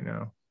annoying right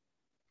now.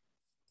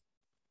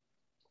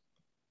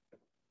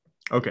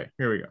 Okay,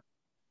 here we go.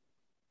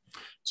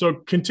 So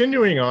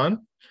continuing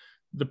on,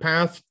 the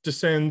path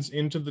descends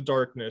into the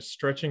darkness,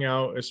 stretching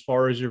out as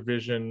far as your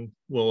vision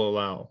will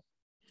allow,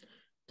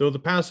 though the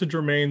passage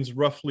remains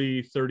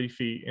roughly 30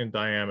 feet in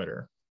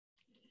diameter.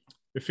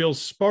 It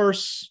feels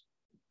sparse,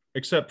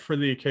 except for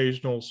the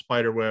occasional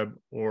spiderweb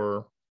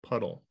or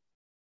puddle.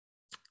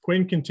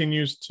 Quinn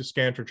continues to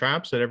scan for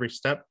traps at every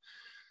step.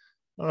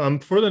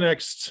 For the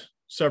next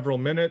several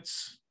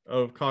minutes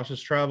of cautious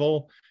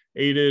travel,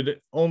 aided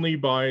only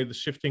by the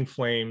shifting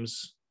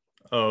flames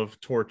of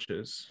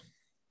torches.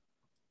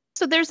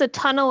 So there's a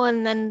tunnel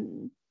and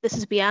then this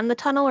is beyond the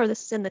tunnel or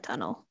this is in the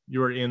tunnel?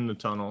 You are in the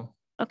tunnel.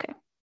 Okay.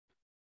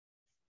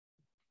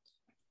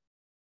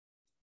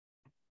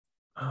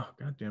 Oh,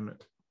 God damn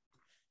it.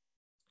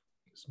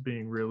 It's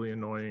being really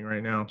annoying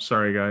right now.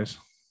 Sorry, guys.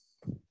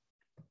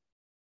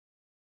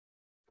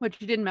 What,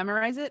 you didn't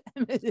memorize it?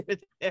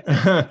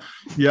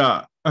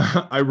 Yeah,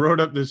 I wrote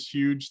up this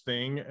huge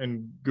thing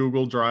and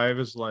Google Drive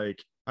is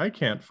like, I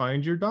can't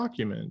find your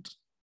document.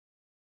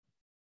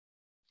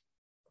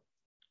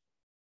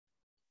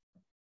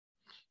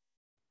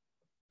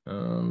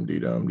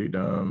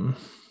 Dee-dum.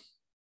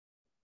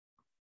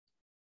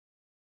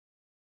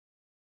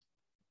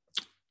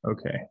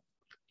 Okay.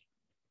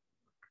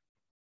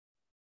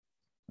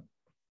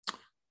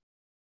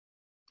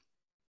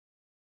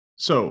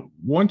 So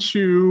once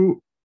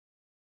you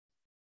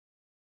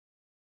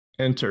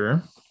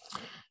enter,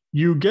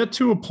 you get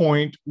to a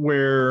point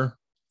where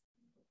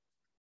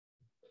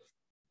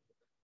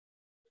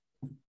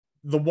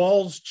the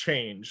walls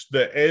change,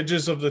 the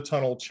edges of the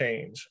tunnel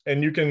change,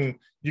 and you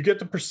get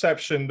the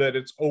perception that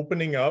it's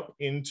opening up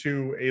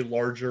into a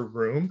larger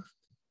room.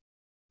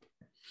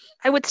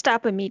 I would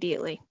stop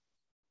immediately.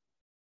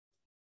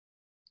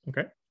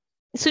 Okay.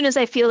 As soon as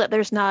I feel that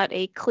there's not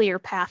a clear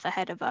path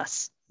ahead of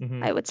us,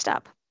 I would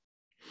stop.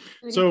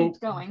 So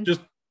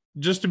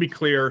just to be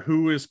clear,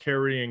 who is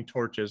carrying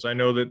torches? I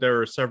know that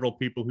there are several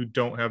people who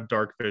don't have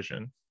dark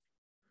vision.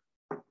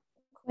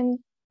 Quinn,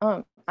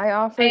 I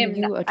offered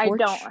you a torch. I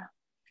don't.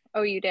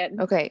 Oh, you did?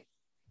 Okay.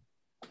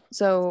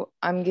 So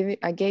I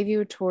gave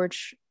you a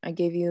torch. I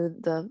gave you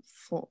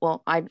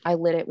I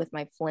lit it with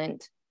my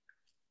flint.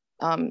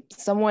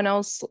 Someone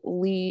else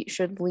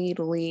should lead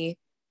Lee,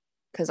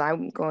 because I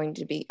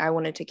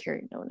wanted to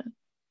carry Nona.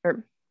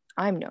 Or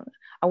I'm Nona.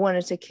 I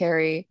wanted to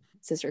carry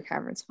Sister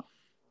Cavern's home.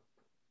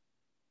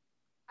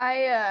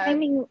 I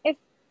mean, if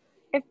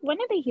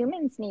one of the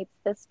humans needs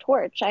this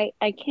torch,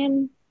 I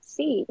can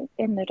see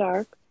in the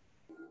dark.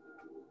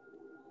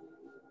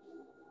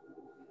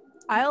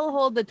 I'll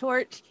hold the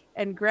torch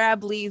and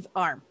grab Lee's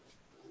arm.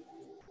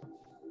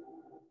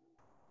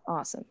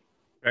 Awesome.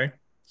 Okay.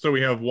 So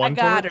we have one I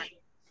got torch.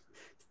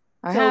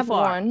 her. I So have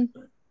far. one.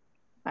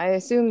 I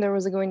assumed there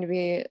was going to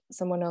be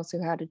someone else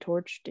who had a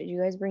torch. Did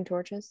you guys bring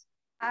torches?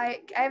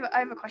 I have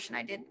a question.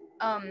 I did.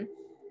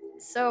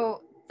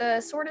 So the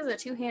sword is a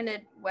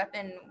two-handed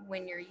weapon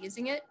when you're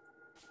using it.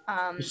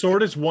 The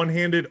sword is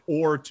one-handed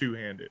or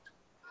two-handed.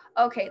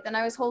 Okay, then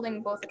I was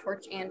holding both a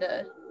torch and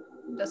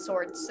the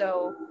sword.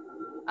 So,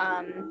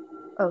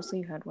 So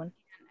you had one.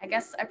 I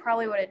guess I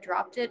probably would have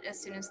dropped it as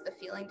soon as the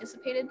feeling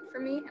dissipated for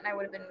me, and I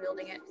would have been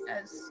wielding it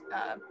as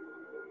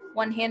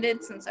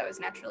one-handed, since I was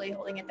naturally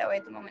holding it that way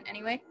at the moment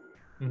anyway.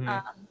 Mm-hmm.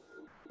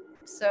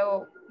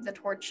 So the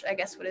torch, I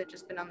guess, would have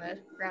just been on the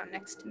ground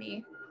next to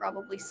me,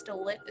 probably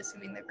still lit,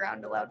 assuming the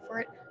ground allowed for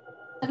it.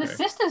 The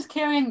sister's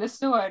carrying the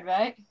sword,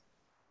 right?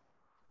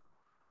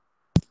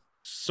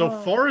 So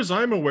far as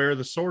I'm aware,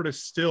 the sword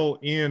is still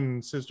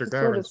in Sister The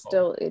sword Cavern's is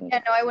still in.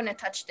 Yeah, no, I wouldn't have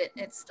touched it.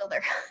 It's still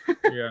there.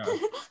 Yeah.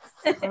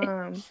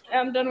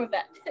 I'm done with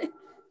that.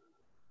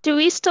 Do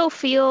we still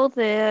feel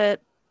the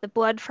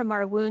blood from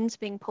our wounds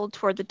being pulled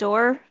toward the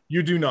door?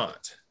 You do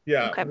not.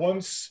 Yeah. Okay.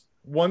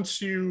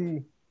 Once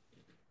you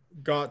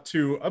got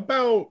to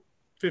about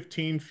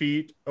 15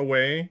 feet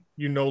away,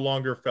 you no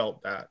longer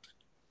felt that.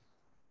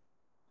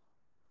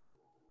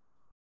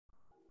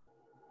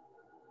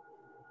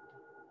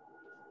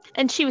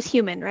 And she was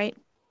human, right?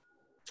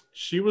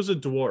 She was a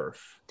dwarf.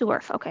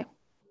 Dwarf, okay.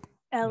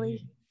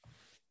 Ellie.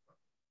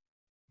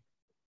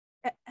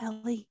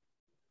 Ellie.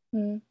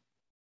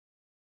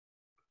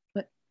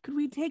 What? Could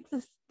we take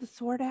the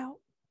sword out?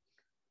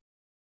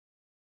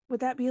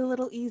 Would that be a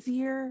little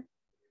easier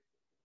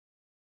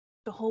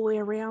the whole way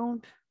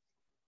around?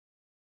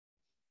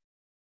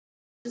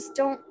 Just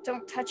don't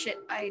touch it.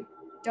 I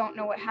don't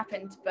know what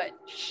happened, but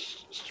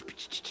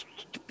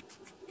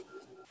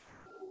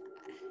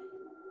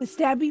The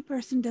stabby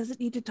person doesn't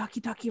need to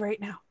talkie right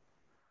now.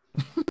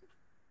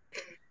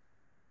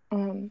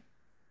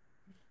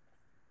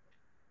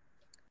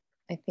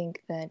 I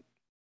think that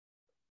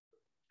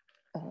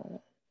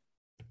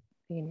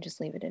we can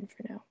just leave it in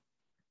for now.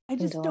 I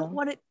just don't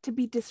want it to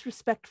be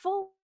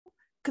disrespectful,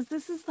 because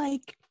this is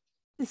like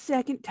the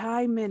second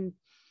time in,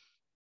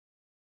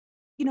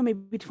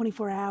 maybe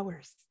 24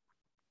 hours.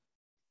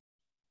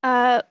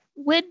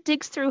 Wid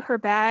digs through her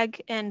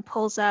bag and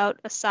pulls out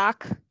a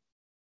sock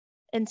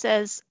and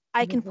says,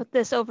 I can put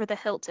this over the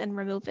hilt and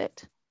remove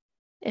it,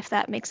 if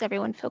that makes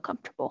everyone feel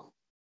comfortable.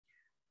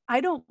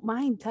 I don't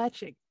mind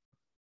touching.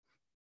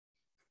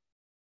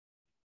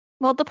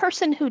 Well, the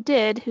person who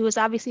was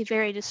obviously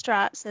very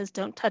distraught, says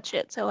don't touch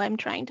it, so I'm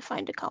trying to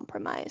find a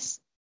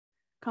compromise.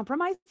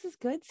 Compromise is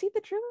good. See,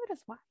 the druid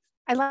is wise.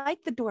 I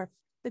like the dwarf.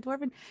 The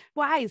dwarven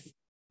wise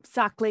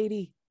sock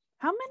lady.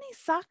 How many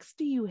socks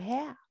do you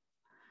have?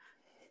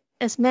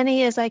 As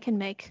many as I can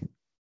make.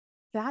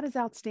 That is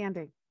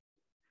outstanding.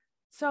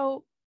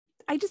 So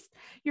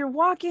you're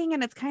walking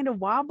and it's kind of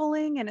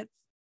wobbling and it's.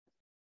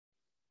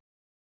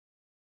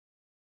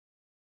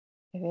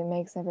 If it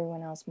makes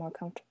everyone else more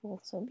comfortable,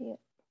 so be it.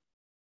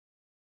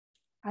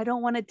 I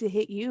don't want it to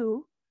hit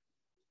you.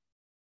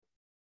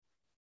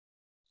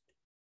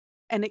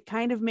 And it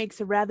kind of makes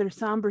a rather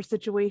somber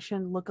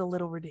situation look a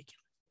little ridiculous.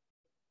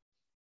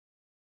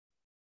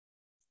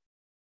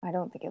 I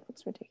don't think it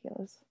looks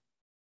ridiculous.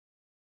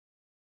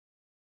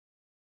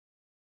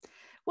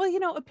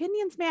 Well,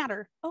 opinions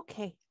matter.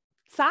 Okay.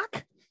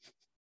 Sock.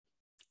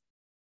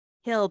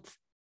 Hilt.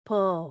 Pull.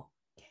 All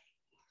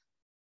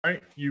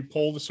right. You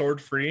pull the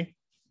sword free,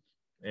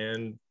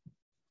 and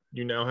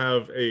you now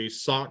have a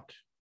sock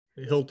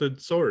hilted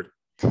sword.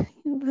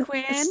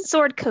 Quinn.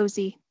 Sword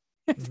cozy.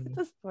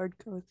 The sword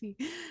cozy.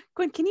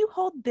 Quinn, can you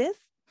hold this?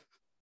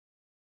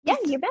 Yeah,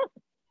 you bet.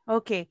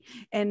 Okay.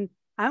 And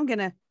I'm going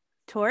to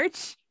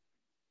torch.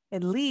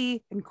 And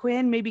Lee and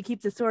Quinn maybe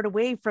keep the sword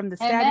away from the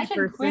stabby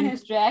person. Quinn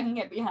is dragging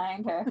it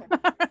behind her.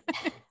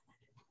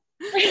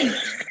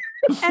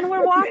 And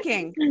we're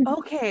walking.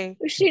 Okay.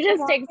 She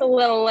just takes a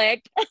little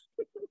lick.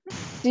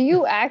 Do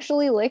you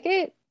actually lick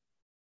it?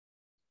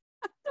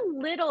 A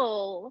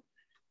little.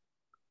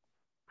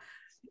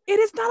 It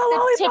is not a The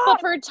lollipop. tip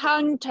of her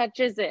tongue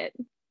touches it,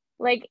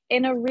 like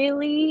in a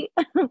really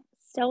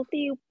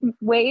stealthy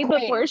way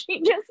before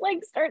she just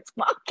starts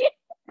walking.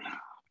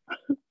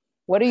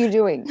 What are you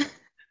doing?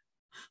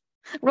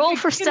 Roll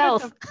for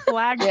stealth.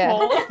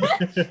 Flagpole.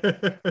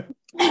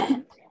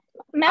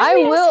 I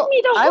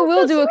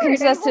will do a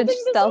contested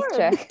stealth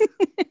check.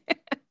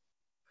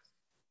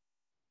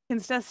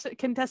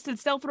 Contested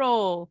stealth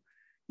roll.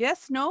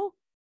 Yes, no?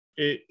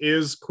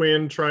 Is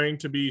Quinn trying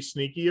to be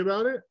sneaky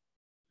about it?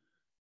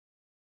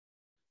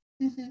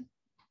 Mm-hmm.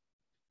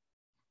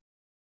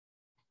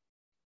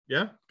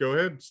 Yeah, go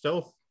ahead.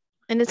 Stealth.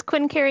 And is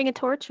Quinn carrying a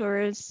torch,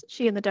 or is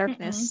she in the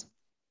darkness?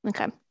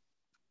 Okay.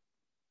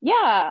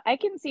 Yeah, I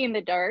can see in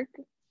the dark.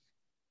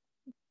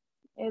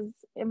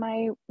 Am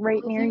I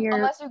right near your?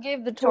 Unless you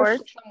gave the torch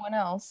to someone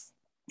else.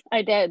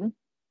 I did.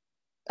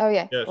 Oh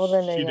yeah. Yes, well,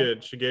 then she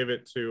did. She gave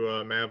it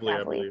to Mavli,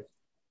 I believe.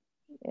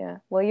 Yeah.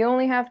 Well, you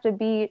only have to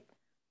beat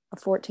a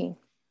 14.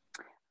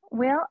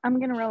 Well, I'm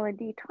gonna roll a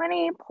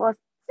d20 plus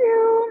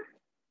 2.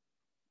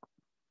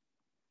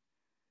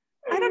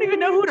 I don't even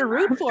know who to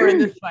root for in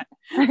this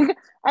one.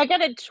 I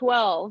got a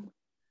 12.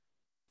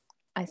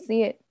 I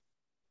see it.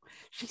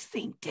 She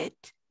synced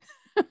it.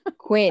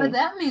 Quinn. Well,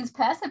 that means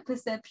passive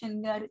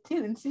perception got it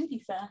too, and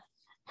Suki saw.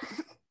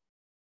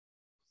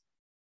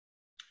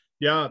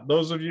 Yeah,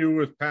 those of you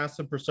with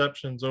passive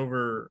perceptions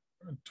over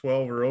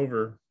 12 or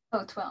over.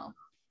 Oh, 12.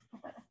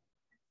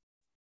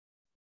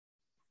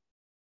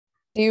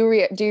 Do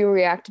you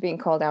react to being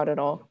called out at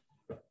all?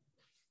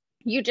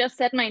 You just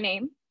said my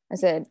name. I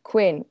said,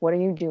 Quinn, what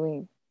are you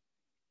doing?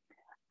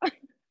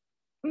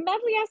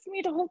 Madly asked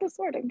me to hold the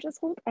sword.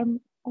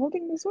 I'm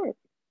holding the sword.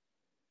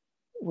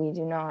 We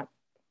do not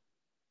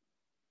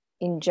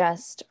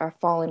ingest our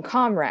fallen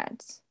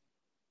comrades.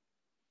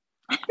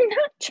 I'm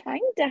not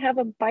trying to have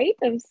a bite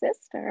of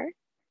sister.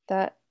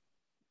 That's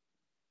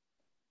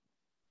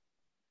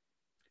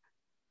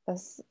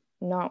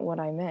not what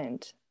I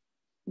meant.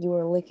 You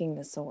were licking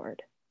the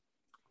sword.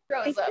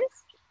 Rose up.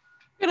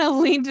 I'm gonna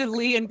lean to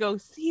Lee and go,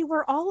 see,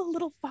 we're all a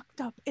little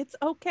fucked up. It's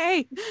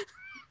okay.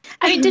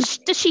 I mean, does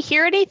she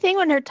hear anything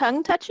when her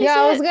tongue touches it? Yeah,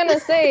 I was gonna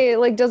say,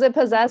 like, does it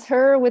possess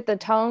her with the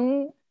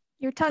tongue?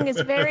 Your tongue is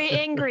very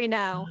angry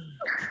now.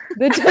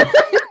 and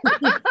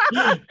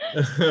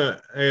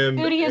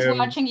Judy is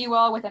watching you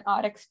all with an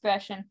odd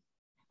expression.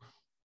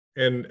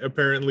 And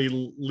apparently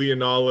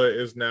Leonala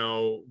is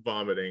now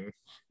vomiting.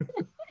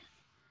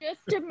 Just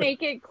to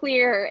make it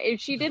clear,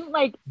 if she didn't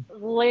like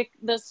lick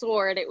the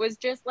sword, it was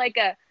just like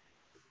a.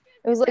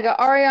 It was like a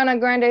Ariana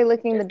Grande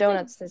licking the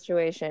donuts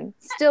situation.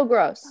 Still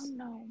gross. Oh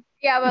no.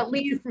 Yeah, but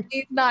Lee's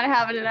not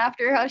having it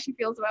after how she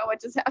feels about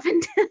what just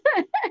happened.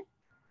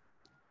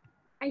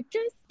 I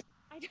don't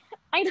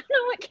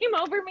know what came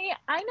over me.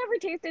 I never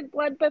tasted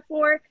blood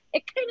before.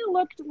 It kind of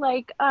looked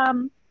like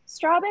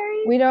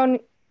strawberries. We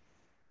don't.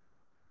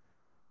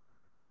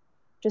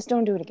 Just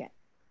don't do it again.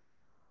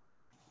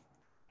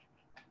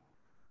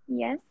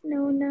 Yes,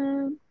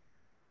 Nona.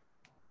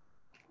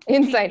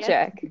 Insight Yes.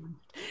 check.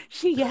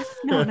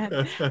 No.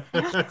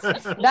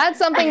 Yes. That's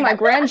something my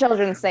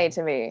grandchildren say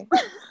to me.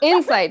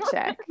 Insight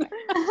check.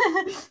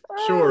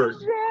 Sure. Oh,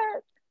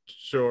 shit.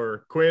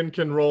 Sure. Quinn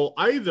can roll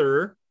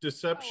either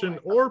deception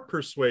or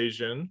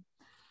persuasion,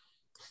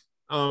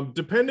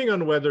 depending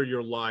on whether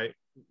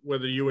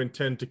whether you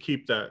intend to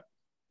keep that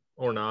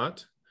or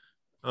not.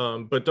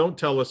 But don't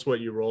tell us what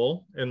you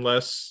roll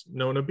unless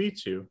Nona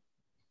beats you.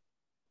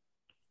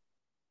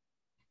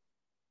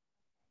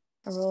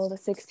 I rolled a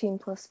 16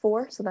 plus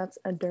 4, so that's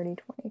a dirty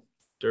 20.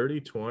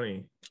 Dirty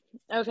 20.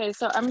 Okay,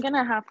 so I'm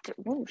gonna have to.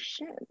 Oh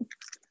shit!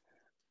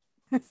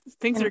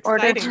 Things In are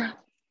order exciting. to-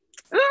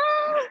 You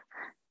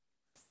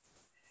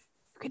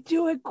could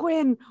do it,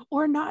 Gwen,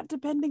 or not,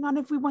 depending on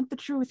if we want the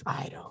truth.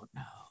 I don't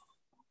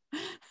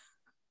know.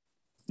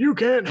 You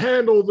can't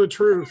handle the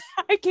truth.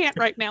 I can't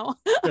right now.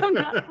 I'm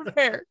not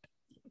prepared.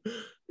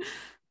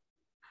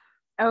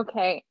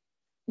 Okay,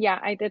 yeah,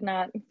 I did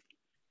not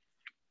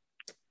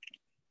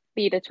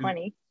beat a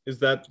 20. Is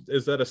that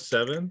a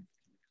 7?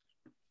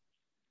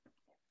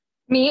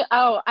 Me?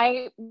 Oh,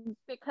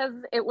 because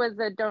it was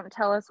a don't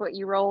tell us what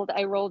you rolled.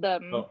 I rolled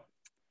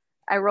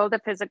I rolled a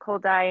physical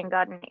die and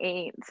got an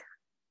 8.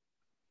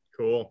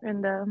 Cool.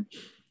 And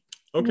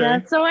Okay.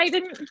 yeah, so I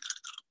didn't.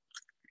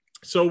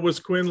 So was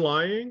Quinn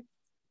lying?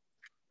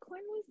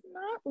 Quinn was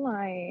not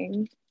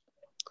lying.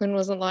 Quinn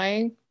wasn't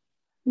lying?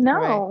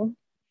 No.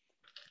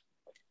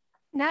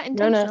 Not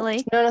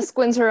intentionally. Nona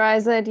squints her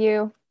eyes at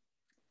you.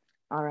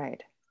 All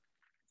right.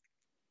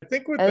 I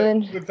think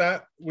with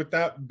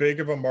that big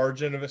of a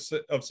margin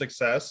of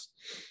success,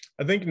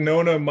 I think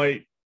Nona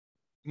might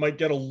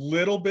get a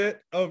little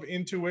bit of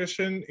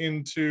intuition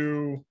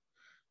into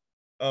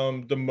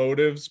the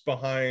motives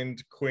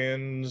behind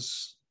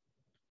Quinn's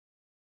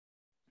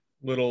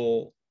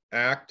little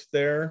act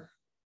there.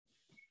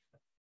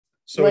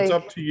 So it's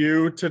up to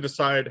you to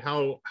decide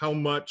how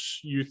much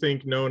you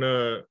think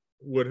Nona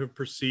would have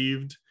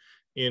perceived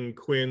in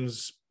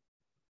Quinn's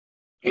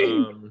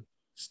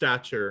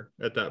stature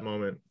at that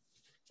moment.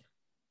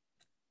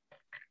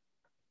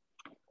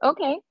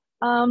 Okay.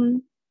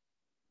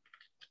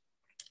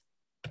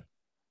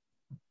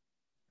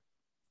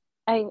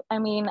 I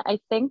mean, I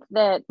think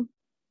that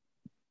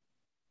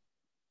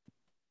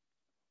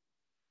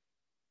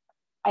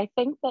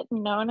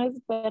Nona's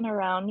been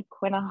around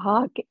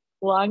Quinahawk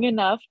long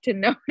enough to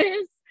notice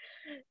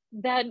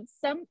that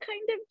some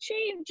kind of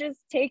change is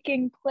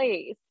taking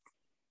place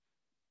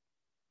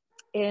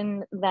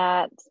in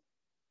that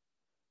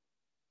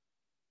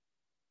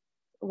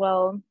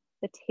well,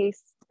 the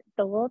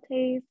little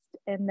taste,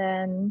 and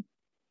then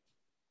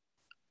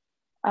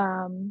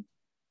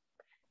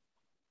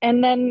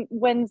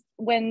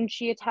when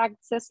she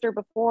attacked Sister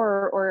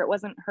before, or it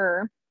wasn't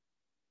her,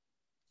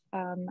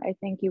 I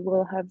think you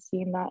will have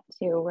seen that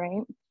too,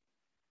 right?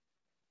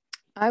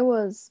 I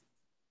was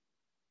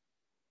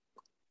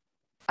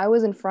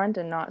in front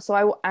and not,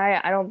 so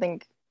I don't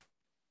think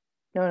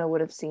Nona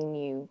would have seen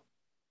you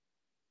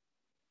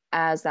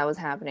as that was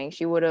happening.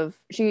 She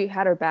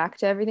had her back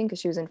to everything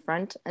because she was in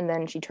front, and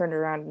then she turned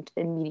around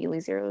and immediately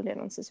zeroed in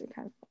on Sister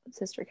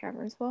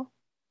Cavern as well.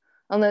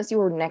 Unless you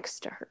were next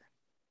to her.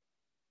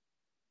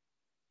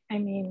 I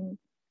mean,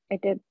 I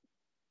did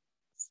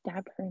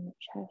stab her in the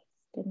chest,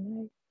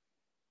 didn't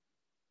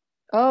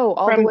I? Oh,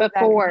 all From the way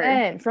before. back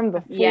then. From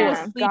before.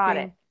 Yeah.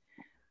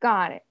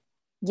 Got it.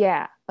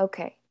 Yeah,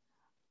 okay.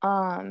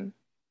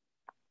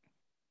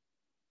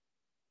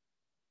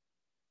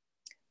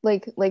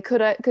 Like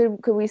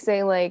could we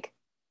say, like,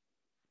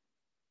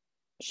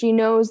 she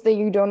knows that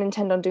you don't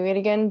intend on doing it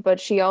again, but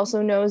she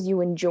also knows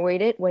you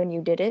enjoyed it when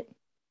you did it?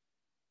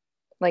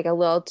 Like a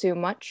little too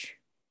much?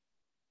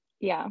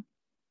 Yeah.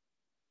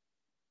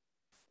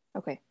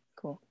 Okay,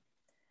 cool.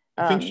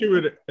 I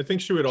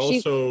think she would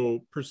also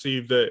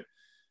perceive that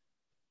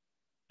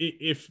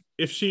if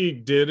she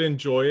did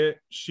enjoy it,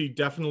 she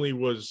definitely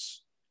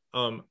was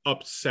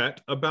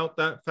upset about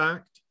that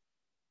fact.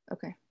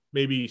 Okay.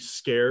 Maybe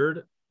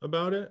scared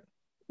about it.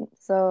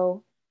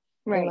 So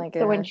right. Like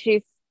so when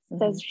she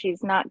says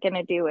she's not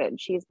gonna do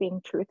it, she's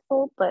being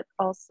truthful, but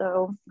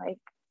also like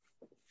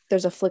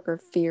there's a flicker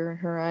of fear in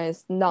her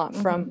eyes, not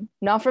from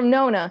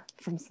Nona,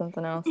 from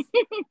something else.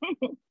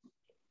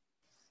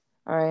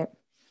 All right.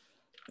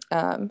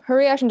 Her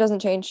reaction doesn't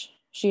change.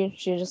 She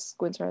just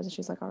squints her eyes and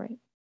she's like, all right.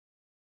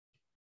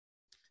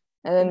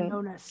 And then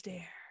Nona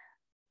stare.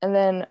 And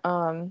then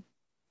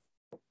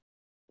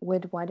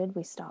why did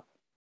we stop?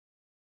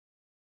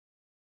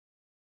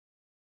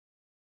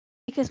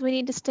 Because we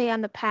need to stay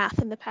on the path,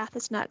 and the path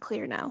is not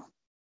clear now.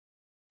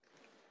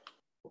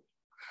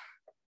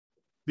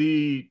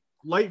 The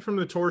light from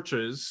the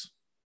torches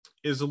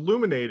is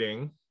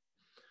illuminating,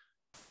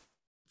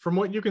 from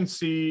what you can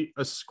see,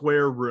 a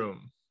square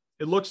room.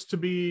 It looks to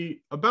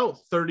be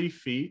about 30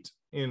 feet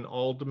in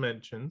all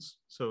dimensions,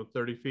 so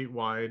 30 feet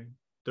wide,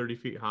 30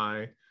 feet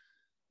high.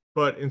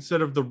 But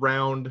instead of the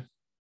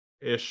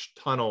round-ish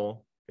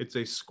tunnel, it's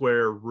a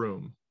square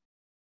room.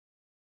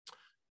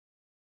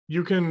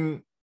 You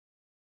can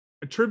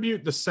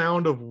attribute the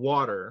sound of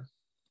water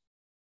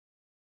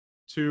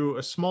to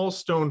a small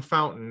stone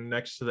fountain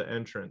next to the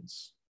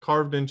entrance,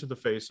 carved into the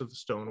face of the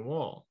stone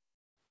wall.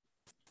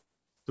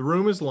 The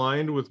room is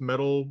lined with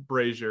metal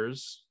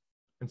braziers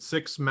and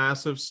 6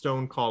 massive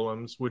stone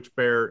columns which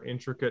bear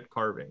intricate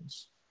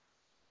carvings.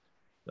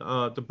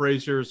 The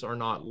braziers are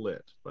not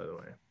lit, by the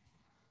way.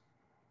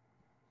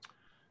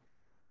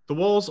 The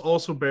walls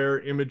also bear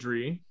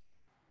imagery,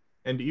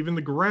 and even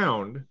the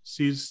ground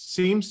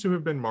seems to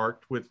have been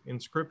marked with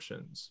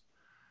inscriptions.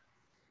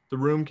 The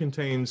room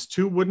contains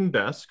 2 wooden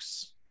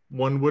desks,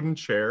 1 wooden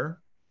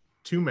chair,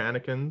 2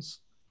 mannequins,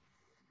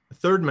 a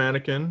 3rd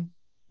mannequin,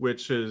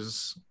 which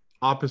is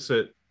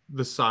opposite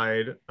the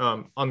side,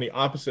 on the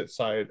opposite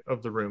side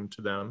of the room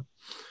to them,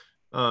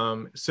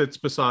 sits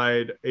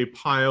beside a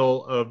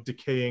pile of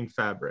decaying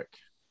fabric.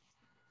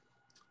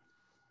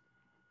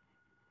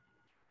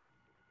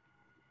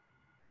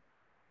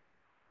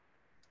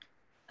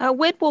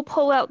 Wit will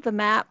pull out the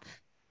map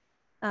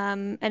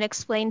and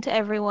explain to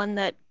everyone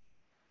that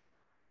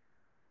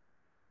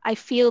I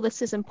feel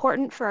this is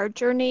important for our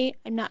journey.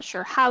 I'm not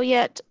sure how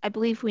yet. I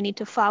believe we need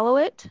to follow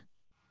it,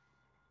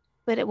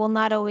 but it will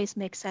not always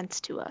make sense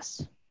to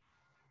us.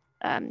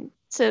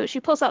 So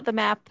she pulls out the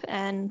map,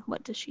 and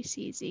what does she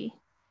see, Z?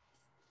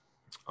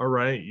 All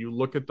right, you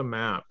look at the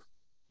map.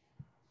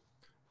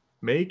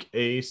 Make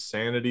a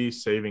sanity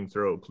saving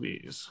throw,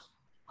 please.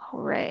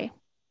 Hooray.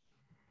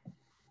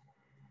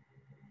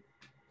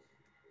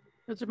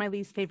 Those are my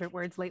least favorite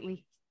words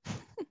lately.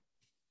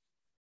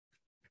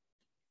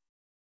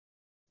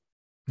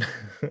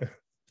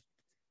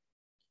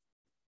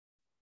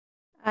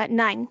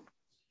 9.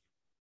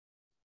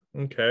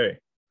 Okay.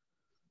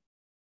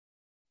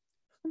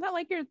 Isn't that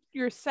like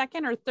your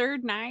second or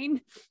third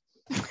 9?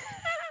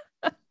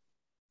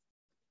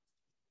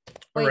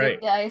 All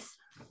right. Guys.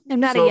 I'm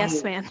not a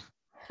yes man.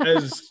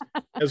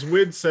 as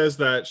Wid says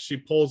that, she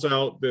pulls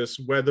out this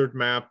weathered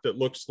map that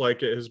looks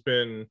like it has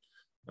been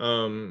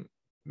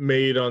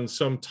made on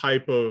some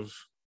type of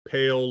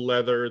pale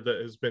leather that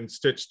has been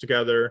stitched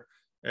together,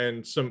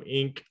 and some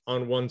ink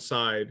on one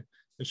side.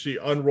 And she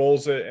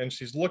unrolls it and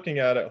she's looking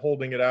at it,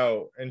 holding it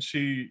out, and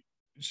she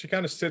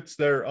kind of sits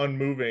there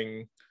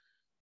unmoving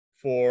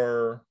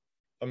for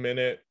a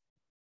minute,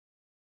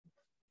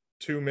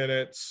 2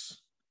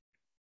 minutes,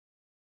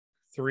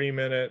 3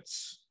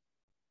 minutes.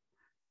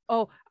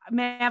 Oh,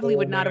 Mavely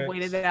would not have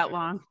waited that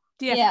long.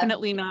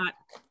 Definitely not.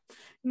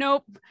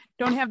 Nope,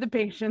 don't have the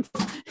patience.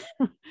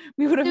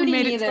 We would have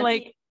made it to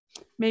like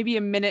maybe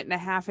a minute and a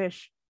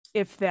half-ish,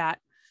 if that.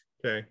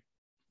 Okay.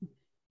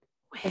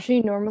 Does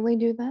she normally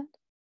do that?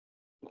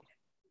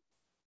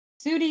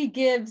 Sudi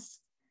gives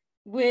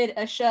Wid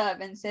a shove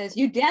and says,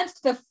 "You dance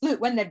to the flute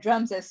when the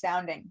drums are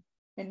sounding,"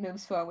 and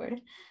moves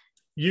forward.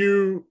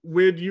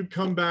 Wid, you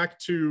come back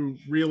to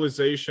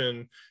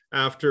realization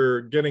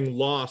after getting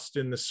lost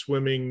in the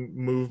swimming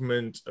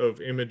movement of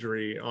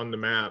imagery on the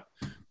map,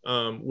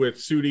 with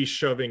Sudi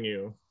shoving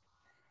you.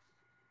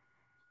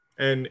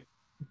 And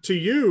to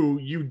you,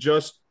 you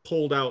just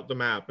pulled out the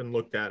map and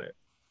looked at it.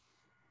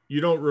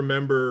 You don't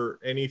remember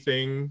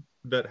anything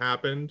that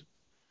happened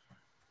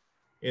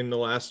in the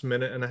last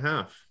minute and a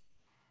half.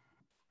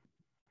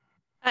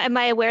 Am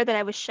I aware that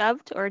I was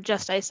shoved, or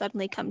just I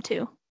suddenly come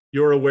to?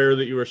 You're aware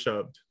that you were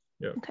shoved.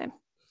 Yeah. Okay.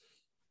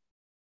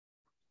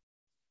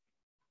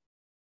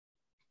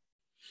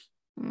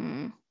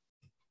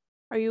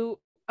 Are you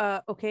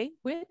okay,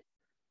 Wid?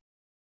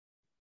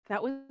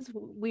 That was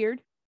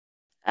weird.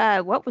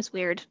 What was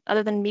weird,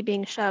 other than me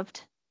being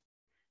shoved?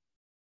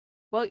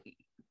 Well,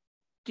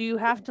 do you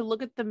have to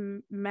look at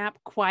the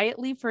map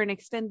quietly for an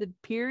extended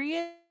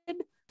period?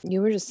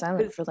 You were just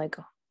silent for like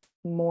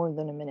more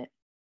than a minute.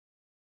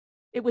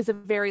 It was a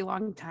very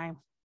long time.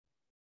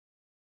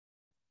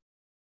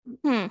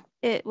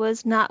 It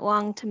was not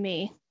long to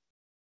me.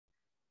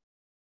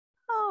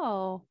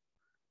 Oh.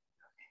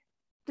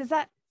 Do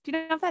you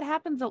know if that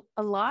happens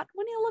a lot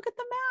when you look at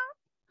the map?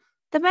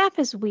 The map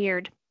is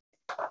weird.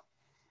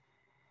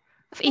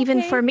 Even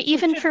Okay, for me, so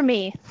even for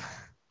me.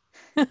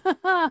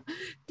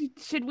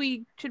 Should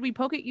we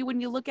poke at you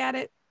when you look at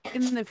it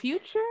in the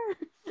future?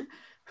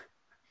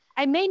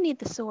 I may need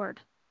the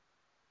sword.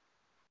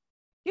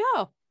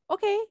 Yeah,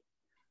 okay.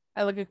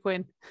 I look at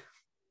Quinn.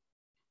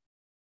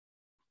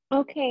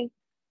 Okay,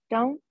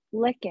 don't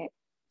lick it.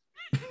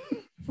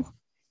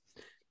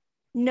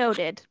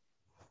 Noted.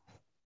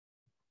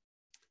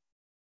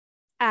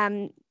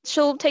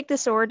 She'll take the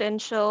sword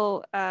and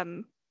she'll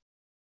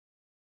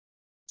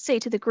say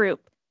to the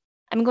group,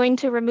 "I'm going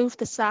to remove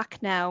the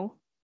sock now.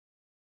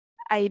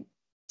 I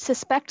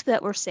suspect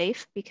that we're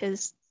safe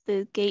because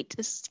the gate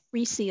is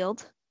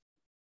resealed.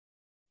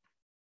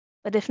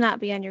 But if not,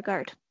 be on your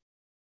guard."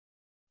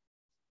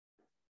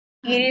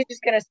 Edie's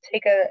just gonna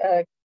take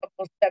a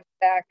couple steps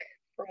back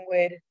from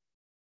Wid.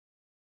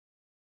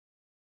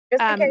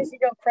 Just in case you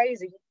go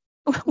crazy.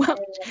 Well,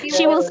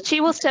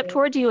 she will step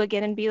towards you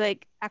again and be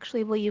like,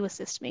 "Actually, will you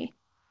assist me?"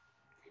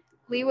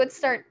 Lee would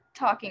start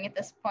talking at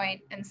this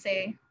point and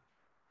say,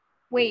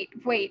 wait,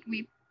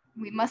 we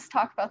must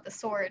talk about the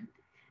sword.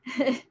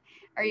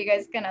 Are you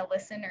guys gonna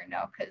listen or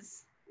no?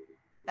 Because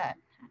that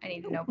I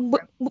need to know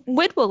before.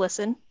 Wid will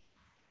listen.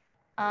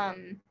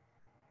 Man,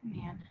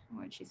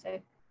 what did she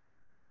say?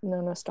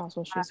 No, stops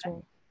what she's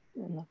doing.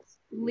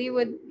 Lee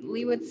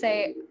would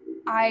say,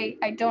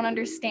 I don't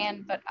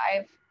understand, but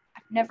I've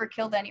never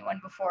killed anyone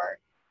before.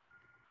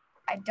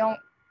 I don't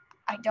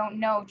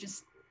know,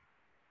 just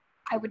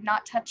I would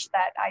not touch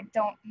that. I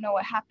don't know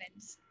what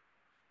happens.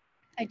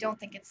 I don't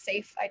think it's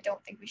safe. I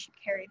don't think we should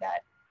carry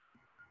that.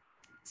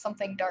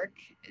 Something dark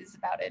is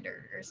about it,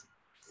 or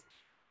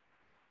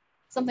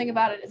something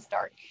about it is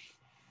dark,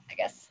 I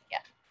guess.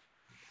 Yeah.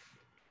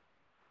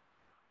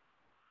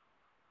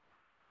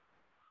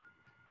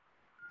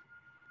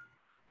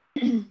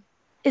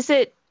 Is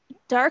it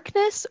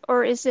darkness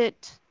or is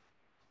it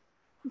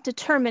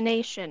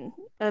determination,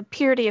 a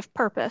purity of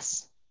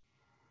purpose?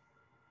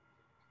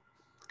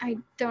 I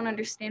don't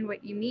understand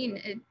what you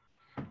mean.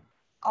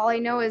 All I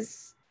know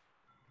is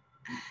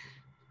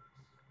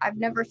I've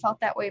never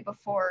felt that way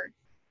before,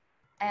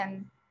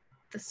 and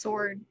the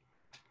sword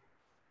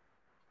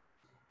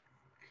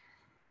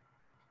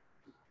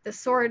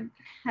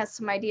has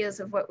some ideas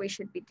of what we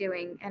should be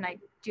doing, and I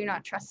do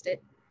not trust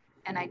it,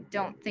 and I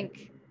don't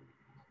think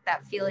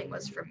that feeling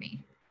was for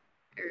me.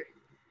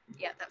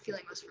 That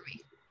feeling was for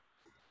me.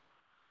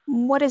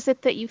 What is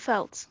it that you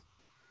felt?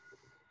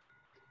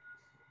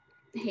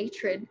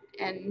 Hatred,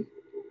 and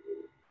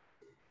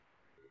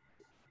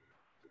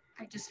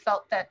I just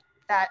felt that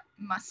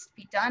must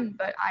be done,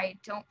 but I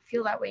don't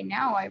feel that way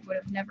now. I would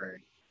have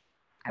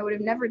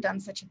never done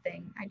such a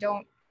thing. I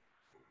don't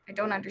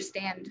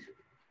understand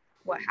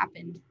what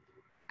happened.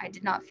 I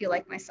did not feel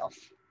like myself.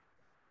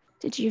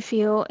 Did you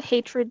feel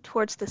hatred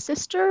towards the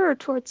sister or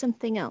towards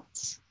something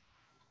else?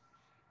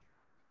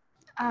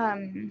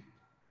 Man,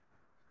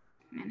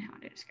 how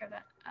would I describe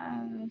that?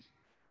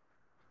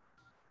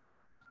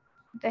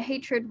 The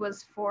hatred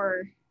was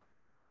for,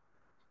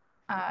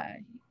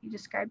 you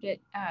described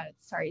it,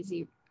 sorry,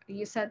 Z,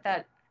 you said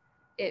that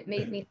it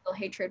made me feel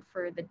hatred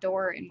for the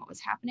door and what was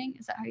happening.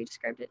 Is that how you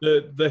described it?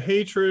 The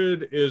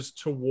hatred is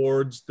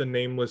towards the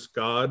Nameless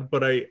God,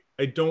 but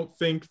I don't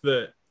think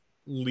that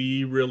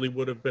Lee really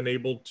would have been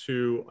able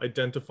to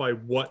identify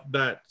what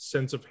that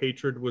sense of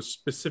hatred was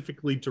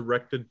specifically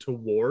directed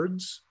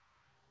towards.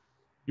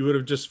 You would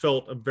have just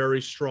felt a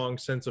very strong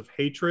sense of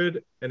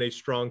hatred and a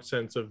strong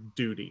sense of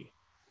duty.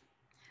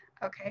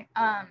 Okay.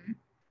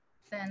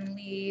 Then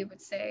Lee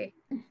would say,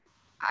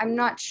 I'm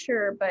not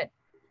sure, but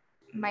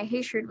my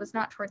hatred was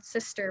not towards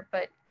sister,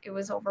 but it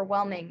was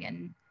overwhelming,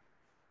 and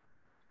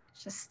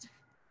just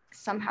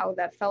somehow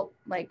that felt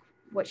like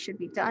what should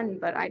be done,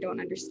 but I don't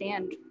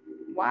understand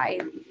why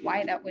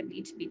that would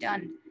need to be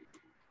done.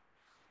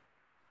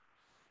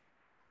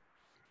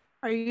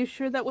 Are you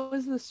sure that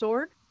was the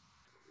sword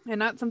and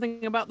not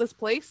something about this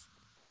place?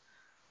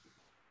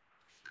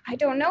 I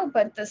don't know,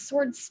 but the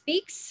sword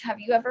speaks. Have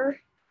you ever?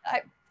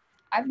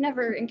 I've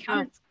never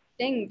encountered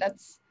something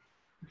does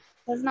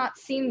not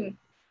seem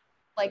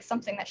like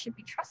something that should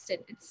be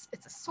trusted. It's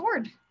a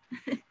sword.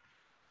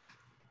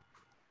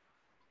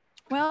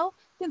 Well,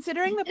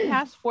 considering the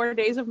past 4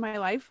 days of my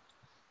life,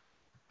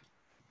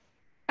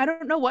 I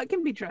don't know what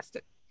can be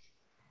trusted.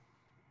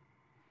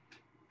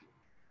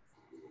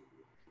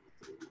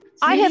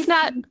 I have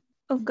not.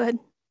 Oh, good.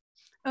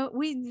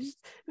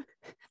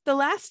 The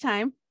last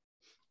time,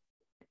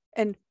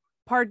 and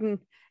pardon,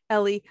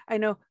 Ellie, I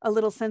know a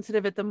little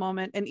sensitive at the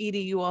moment, and Edie,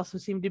 you also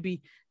seem to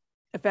be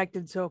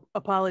affected, so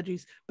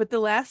apologies. But the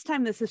last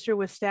time the sister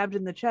was stabbed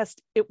in the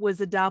chest, it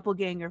was a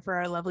doppelganger for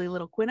our lovely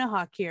little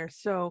Quinahawk here.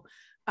 So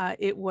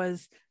it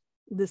was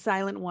the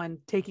silent one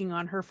taking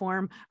on her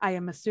form, I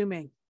am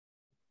assuming.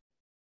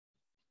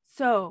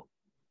 So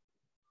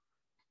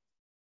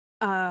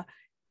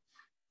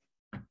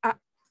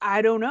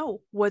I don't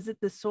know. Was it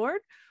the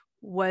sword?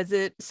 Was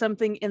it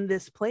something in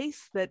this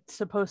place that's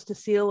supposed to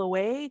seal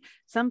away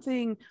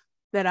something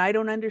that I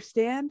don't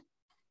understand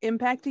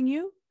impacting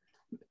you?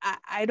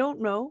 I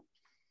don't know.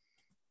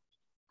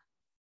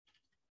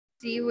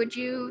 Would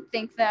you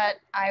think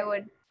that I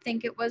would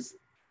think it was,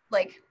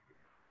 like,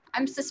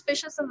 I'm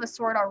suspicious of the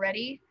sword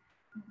already.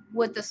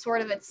 Would the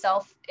sword of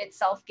itself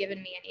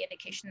given me any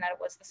indication that it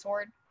was the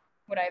sword?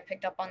 Would I have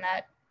picked up on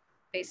that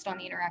based on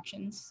the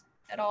interactions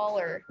at all,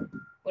 or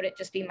would it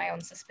just be my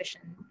own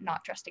suspicion,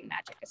 not trusting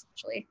magic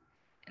essentially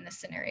in this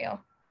scenario,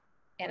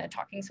 and a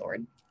talking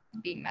sword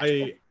being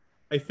magical?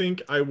 I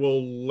think I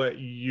will let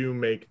you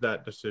make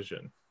that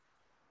decision.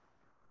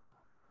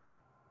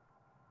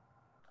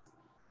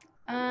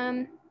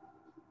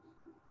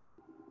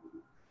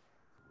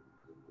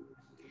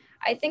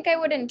 I think I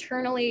would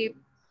internally,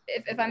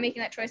 if I'm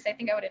making that choice, I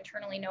think I would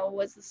internally know it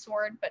was the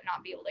sword, but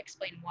not be able to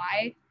explain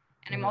why.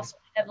 And I'm also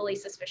heavily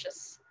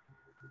suspicious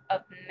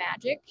of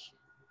magic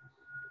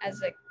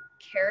as a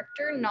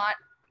character, not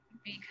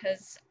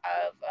because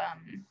of,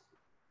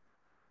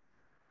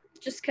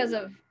 just because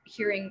of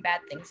hearing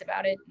bad things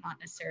about it, not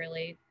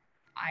necessarily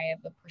I have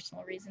a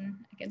personal reason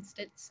against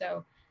it.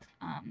 So,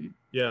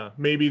 yeah,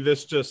 maybe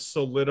this just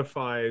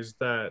solidifies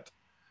that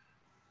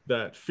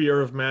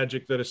fear of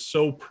magic that is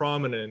so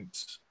prominent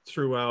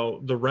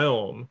throughout the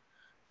realm,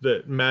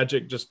 that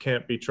magic just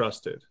can't be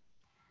trusted.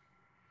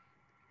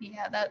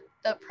 Yeah, that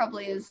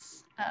probably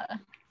is,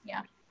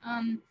 yeah.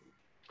 And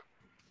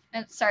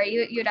sorry,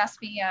 you had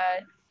asked me,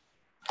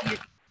 you're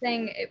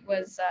saying it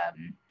was,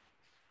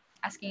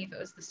 asking if it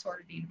was the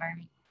sword or the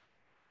environment.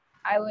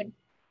 I would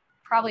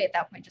probably at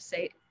that point just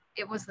say,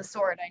 it was the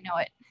sword, I know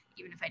it.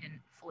 Even if I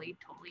didn't fully,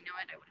 totally know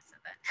it, I would have said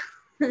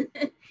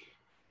that.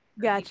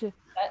 Gotcha.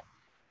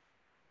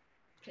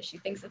 Because she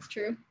thinks it's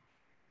true.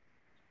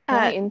 Can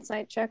I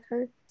insight check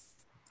her?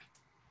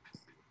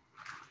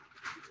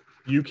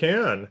 You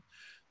can.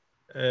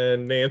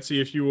 And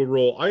Nancy, if you will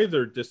roll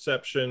either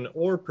deception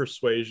or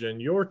persuasion,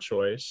 your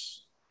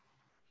choice.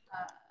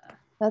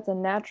 That's a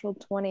natural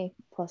 20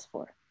 plus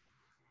 4.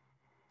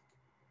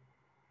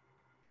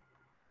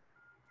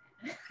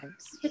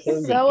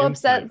 I'm so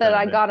upset that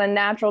I got a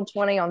natural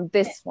 20 on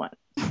this one.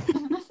 Well,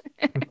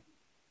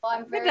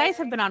 I'm very, the dice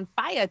have been on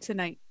fire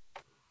tonight.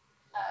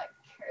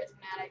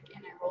 Charismatic,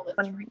 and I rolled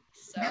a 3.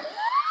 So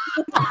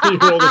You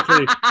rolled a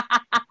 3.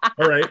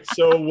 All right.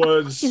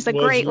 So he's a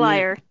great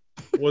liar.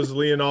 Was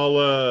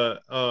Leonala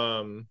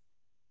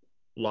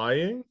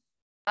lying?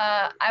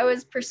 I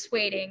was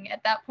persuading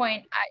at that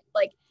point.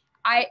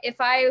 If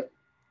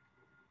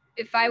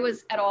I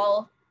was at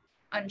all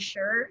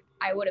unsure,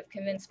 I would have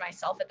convinced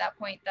myself at that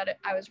point that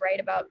I was right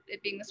about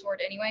it being the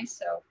sword anyway.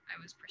 So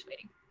I was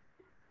persuading.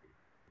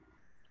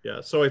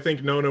 Yeah. So I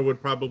think Nona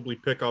would probably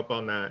pick up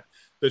on that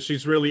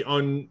she's really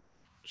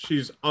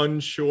she's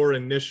unsure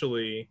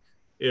initially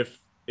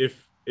if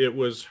it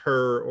was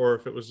her or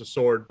if it was the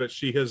sword, but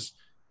she has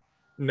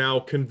now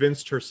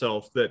convinced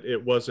herself that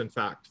it was in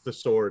fact the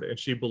sword, and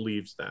she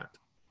believes that.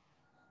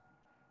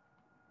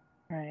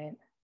 Right.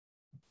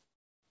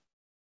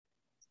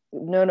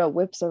 Nona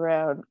whips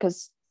around,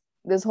 because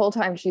this whole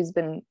time she's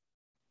been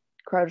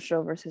crouched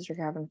over Sister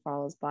Catherine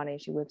Fallow's body.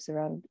 She whips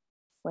around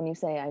when you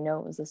say, I know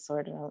it was the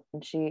sword,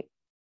 and she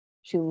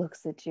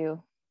looks at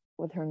you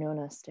with her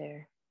Nona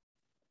stare.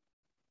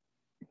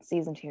 It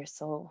sees into your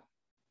soul.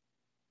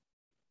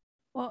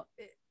 Well,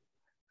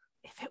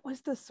 if it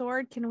was the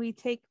sword, can we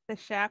take the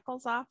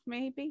shackles off,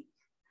 maybe?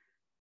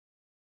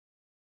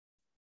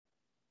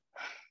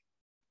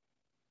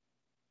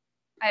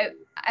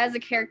 As a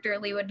character,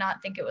 Lee would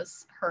not think it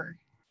was her,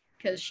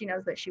 because she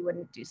knows that she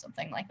wouldn't do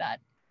something like that.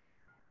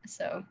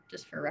 So,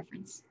 just for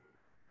reference.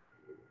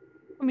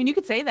 I mean, you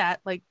could say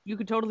that. Like, you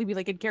could totally be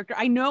like in character.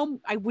 I know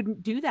I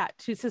wouldn't do that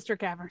to Sister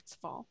Cavern's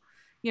Fall,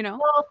 you know?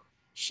 Well,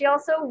 she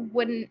also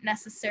wouldn't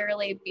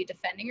necessarily be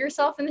defending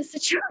herself in this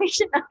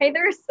situation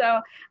either. So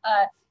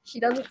she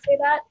doesn't say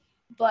that.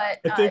 But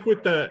I think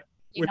with that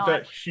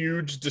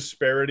huge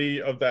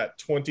disparity of that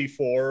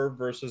 24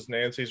 versus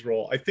Nancy's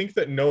roll, I think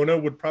that Nona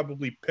would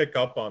probably pick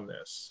up on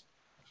this.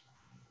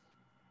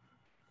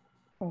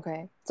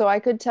 Okay. So I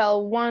could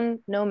tell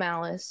 1, no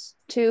malice.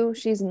 2,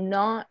 she's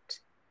not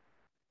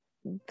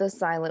the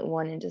silent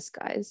one in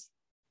disguise.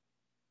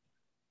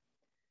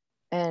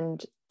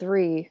 And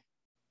 3,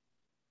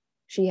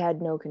 she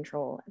had no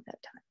control at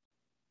that time.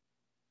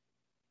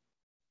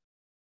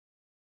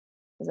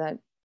 Is that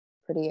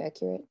pretty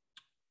accurate?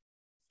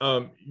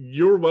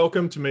 You're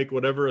welcome to make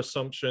whatever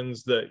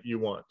assumptions that you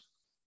want.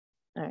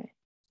 All right.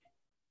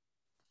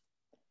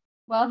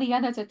 While the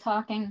others are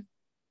talking,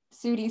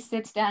 Sudi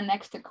sits down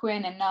next to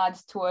Quinn and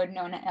nods toward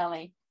Nona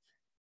Ellie.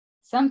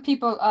 Some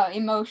people are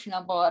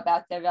emotional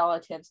about their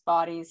relatives'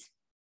 bodies.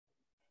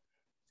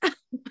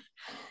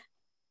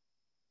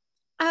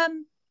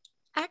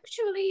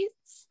 Actually,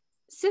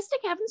 Sister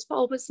Kevin's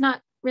fall was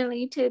not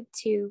related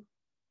to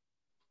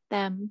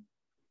them.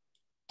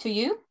 To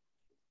you?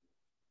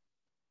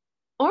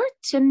 Or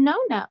to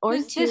Nona, or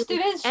Whose to sister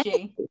is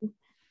she?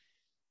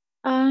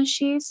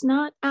 She's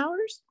not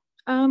ours.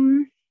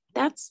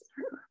 That's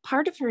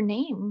part of her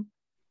name.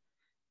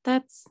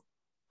 That's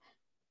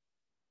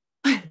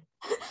part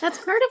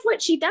of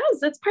what she does.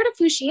 That's part of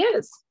who she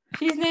is.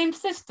 She's named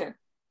Sister.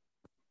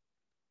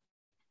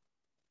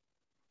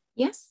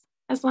 Yes,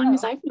 as long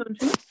as I've known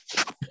her.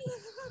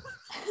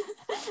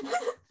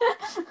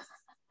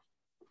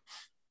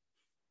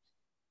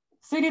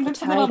 Sudi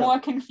looks a little more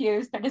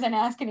confused, but doesn't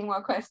ask any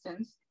more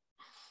questions.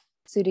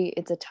 Sudi,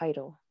 it's a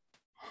title.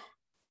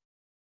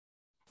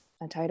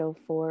 A title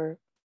for...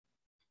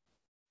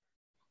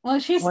 Well,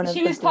 she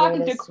was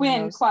talking to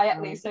Quinn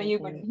quietly, so you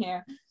wouldn't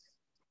hear.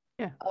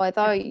 Yeah. Oh, I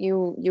thought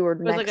you were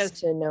next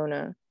to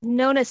Nona.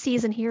 Nona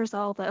sees and hears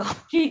all, though.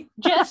 She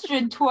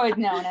gestured toward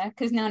Nona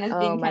because Nona's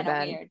being kind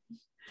of weird.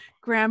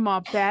 Grandma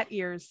bat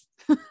ears.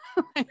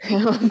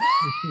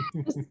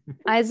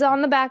 Eyes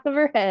on the back of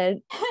her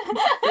head.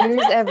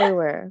 Ears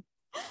everywhere.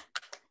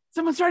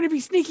 Someone's trying to be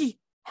sneaky.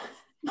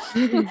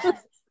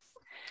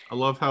 I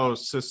love how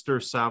Sister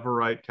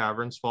Savarite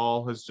Caverns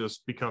Fall has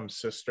just become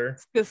Sister.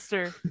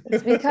 Sister.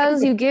 It's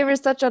because you gave her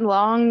such a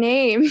long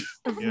name.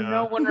 Yeah.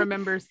 No one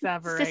remembers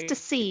Savarite. Sister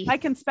C. I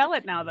can spell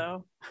it now,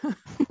 though.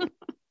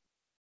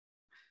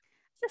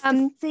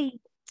 Sister C.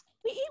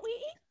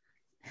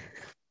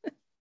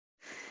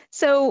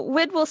 So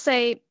Wid will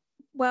say,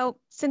 well,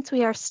 since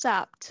we are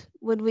stopped,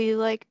 would we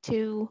like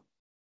to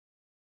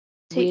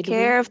take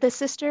care of the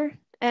sister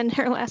and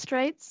her last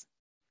rites?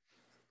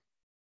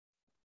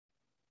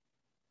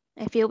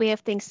 I feel we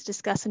have things to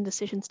discuss and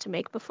decisions to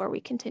make before we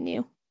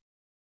continue.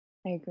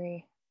 I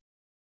agree.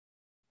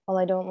 Well,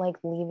 I don't like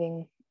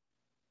leaving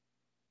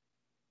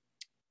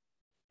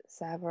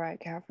Savarite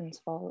Caverns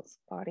Fall's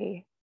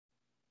body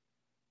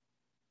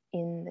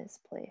in this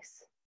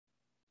place.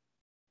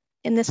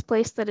 In this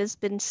place that has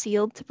been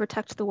sealed to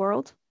protect the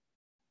world?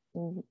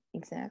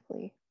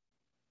 Exactly.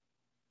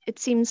 It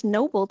seems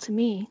noble to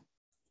me.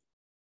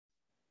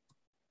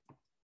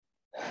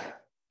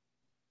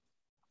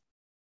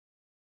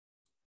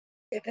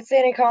 If it's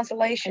any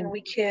consolation,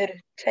 we could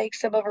take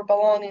some of her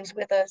belongings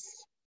with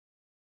us.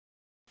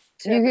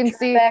 You can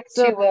see back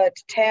to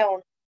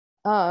town.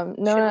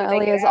 Nona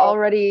Ellie has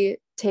already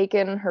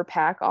taken her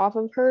pack off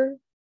of her,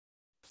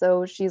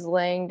 so she's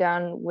laying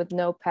down with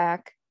no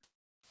pack,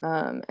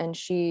 and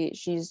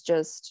she's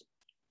just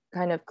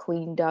kind of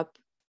cleaned up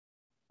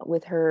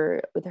with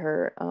her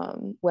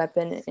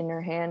weapon in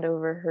her hand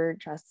over her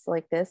chest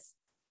like this,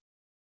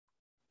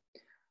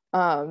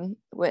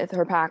 with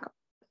her pack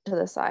to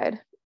the side.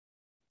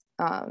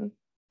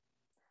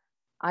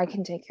 I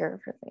can take care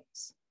of her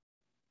things.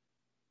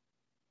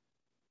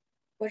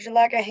 Would you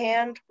like a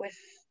hand with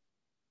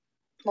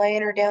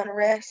laying her down to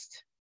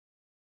rest?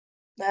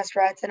 Last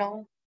rites and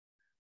all?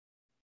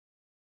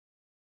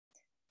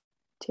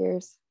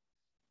 Tears.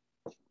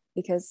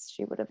 Because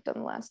she would have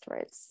done last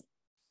rites.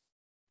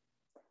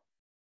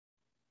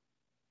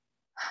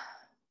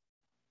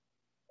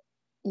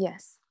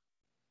 Yes.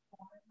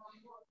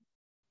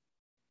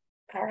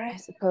 All right. I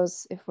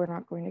suppose if we're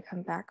not going to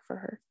come back for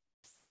her.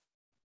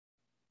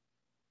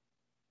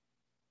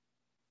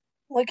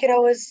 We could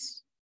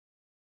always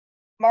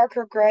mark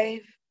her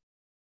grave,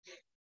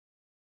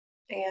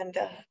 and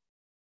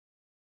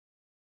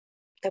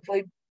if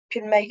we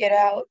can make it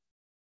out,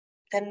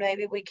 then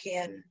maybe we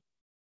can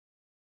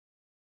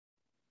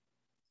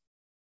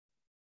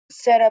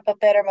set up a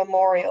better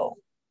memorial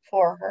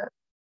for her.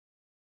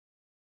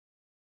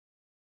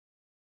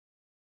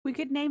 We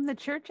could name the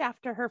church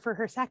after her for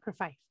her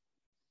sacrifice.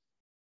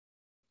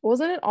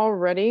 Wasn't it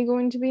already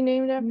going to be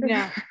named after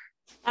her?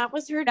 That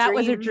was her That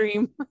was her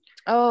dream.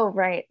 Oh,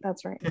 right.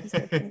 That's right.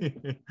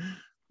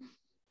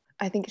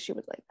 I think she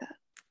would like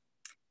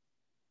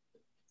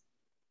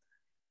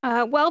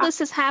that. While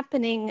this is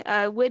happening,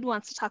 Wid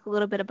wants to talk a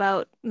little bit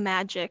about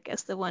magic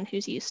as the one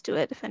who's used to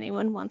it, if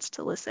anyone wants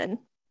to listen.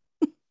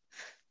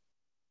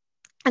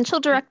 And she'll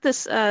direct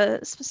this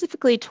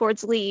specifically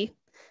towards Lee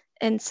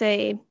and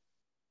say,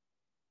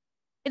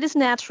 it is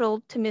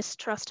natural to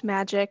mistrust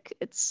magic.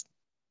 It's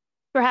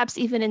perhaps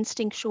even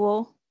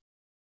instinctual.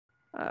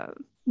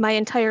 My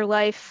entire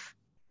life,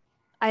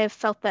 I have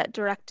felt that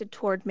directed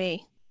toward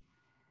me.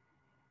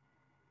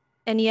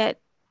 And yet,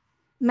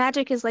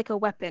 magic is like a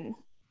weapon.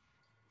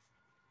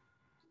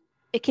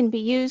 It can be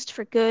used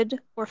for good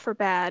or for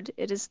bad.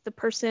 It is the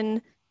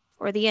person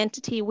or the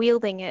entity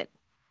wielding it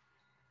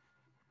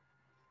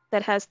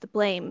that has the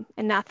blame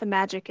and not the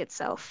magic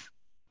itself.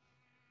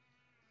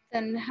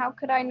 Then how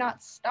could I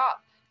not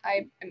stop?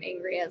 I am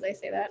angry as I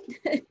say that,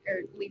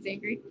 or Lee's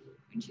angry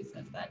when she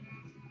says that.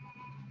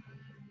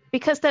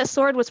 Because that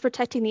sword was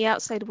protecting the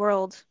outside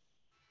world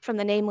from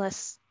the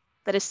nameless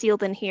that is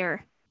sealed in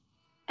here.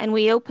 And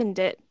we opened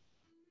it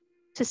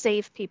to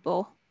save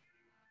people,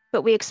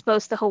 but we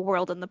exposed the whole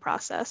world in the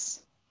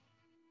process.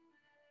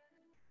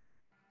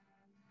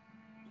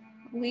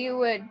 Lee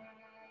would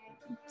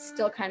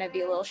still kind of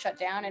be a little shut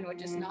down and would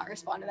just not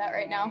respond to that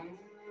right now.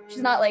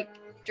 She's not like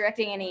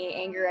directing any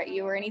anger at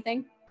you or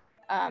anything,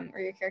 or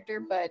your character,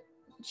 but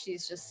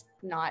she's just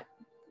not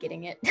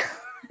getting it.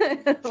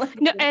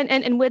 No,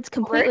 and Wid's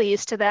completely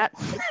used to that.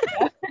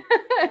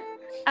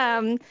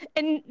 And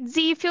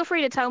Z, feel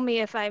free to tell me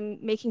if I'm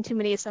making too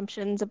many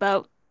assumptions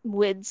about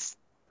Wid's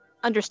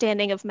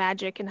understanding of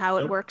magic and how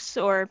it works,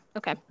 or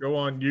okay. Go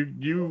on.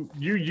 You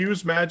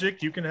use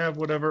magic. You can have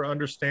whatever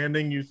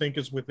understanding you think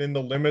is within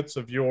the limits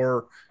of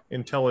your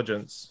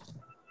intelligence.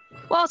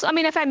 Well, so, I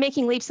mean, if I'm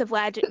making leaps of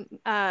logic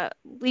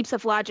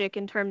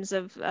in terms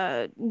of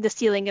the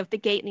sealing of the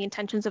gate and the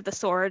intentions of the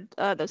sword,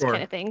 those Sure.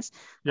 kind of things.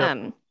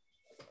 Yep.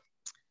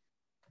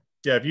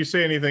 Yeah, if you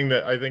say anything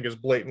that I think is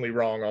blatantly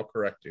wrong, I'll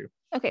correct you.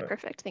 Okay,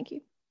 perfect. Thank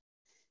you.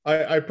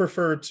 I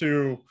prefer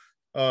to,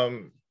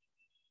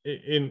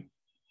 in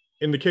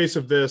the case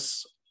of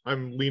this,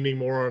 I'm leaning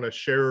more on a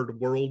shared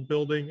world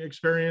building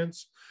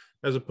experience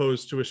as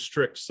opposed to a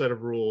strict set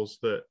of rules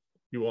that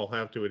you all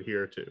have to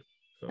adhere to.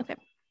 So. Okay.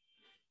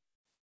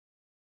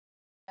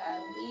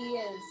 Lee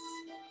is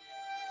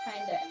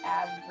kind of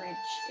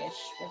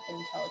average-ish with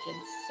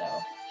intelligence, so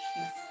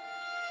she's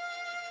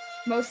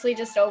mostly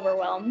just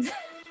overwhelmed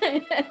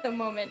at the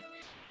moment.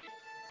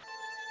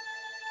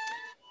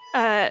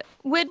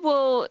 Wid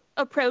will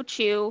approach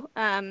you,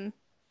 will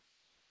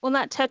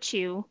not touch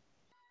you,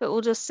 but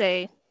will just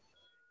say,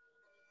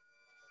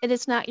 it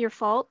is not your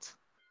fault.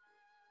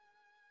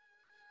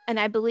 And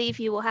I believe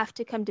you will have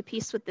to come to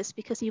peace with this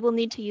because you will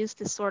need to use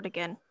this sword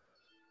again.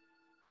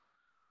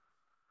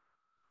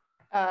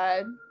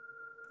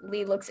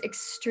 Lee looks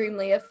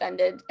extremely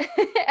offended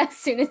as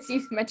soon as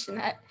you mention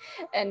that.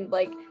 And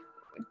like,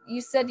 you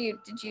said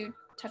did you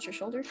touch her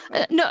shoulder?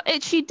 No,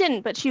 she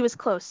didn't, but she was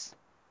close.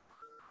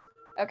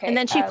 Okay. And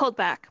then she pulled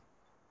back.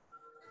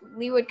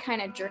 Lee would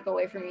kind of jerk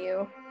away from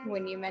you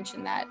when you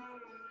mentioned that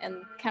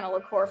and kind of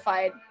look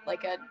horrified,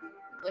 like a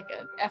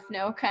F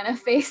no kind of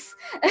face.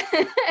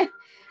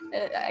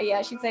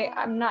 Yeah, she'd say,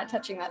 I'm not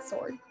touching that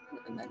sword.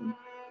 And then,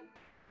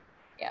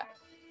 yeah.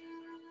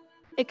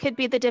 It could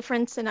be the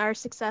difference in our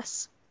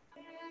success.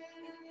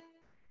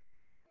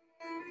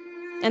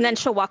 And then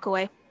she'll walk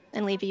away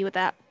and leave you with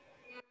that.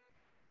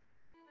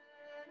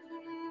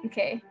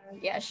 Okay.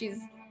 Yeah, she's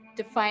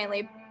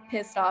defiantly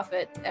pissed off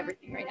at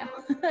everything right now.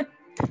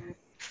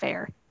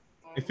 Fair.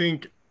 I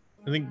think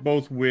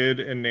both Wid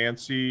and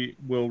Nancy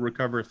will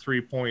recover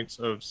 3 points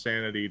of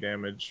sanity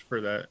damage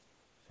for that.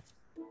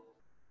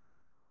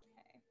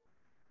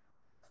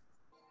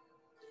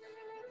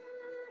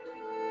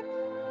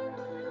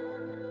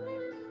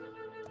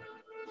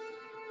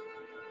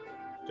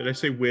 Did I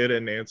say Wid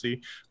and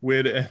Nancy?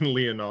 Wid and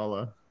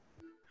Leonala.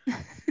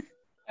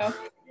 Oh.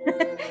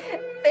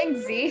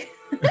 Thanks, Z.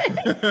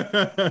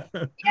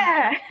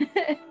 Yeah.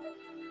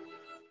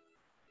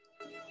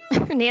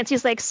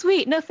 Nancy's like,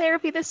 sweet, no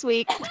therapy this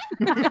week.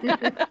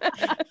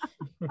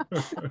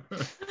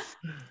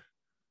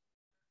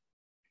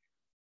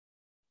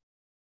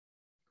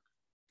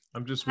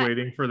 I'm just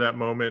waiting for that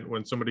moment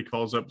when somebody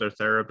calls up their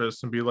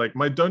therapist and be like,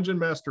 my dungeon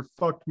master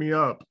fucked me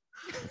up.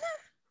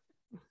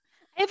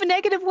 I have a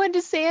 -1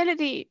 to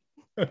sanity.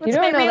 What's you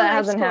don't know that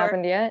hasn't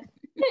happened yet.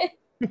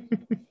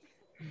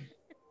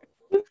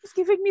 He's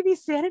giving me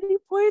these sanity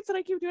points and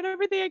I keep doing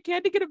everything I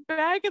can to get him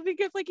back. And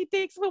because like he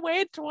takes them away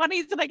in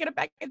 20s and I get him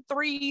back in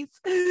 3s.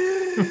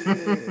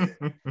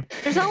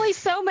 There's only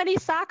so many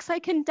socks I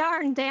can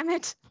darn, damn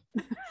it.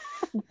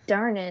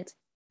 Darn it.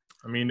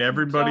 I mean,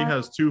 everybody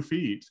has 2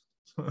 feet.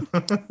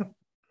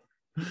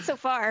 So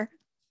far.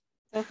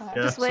 Yeah,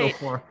 just wait.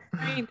 So far.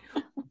 I mean,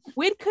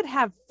 Wid could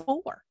have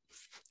 4.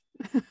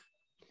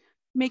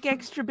 Make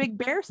extra big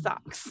bear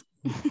socks.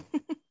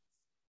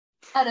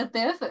 Out of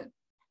benefit.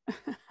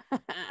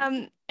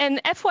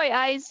 And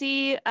FYI,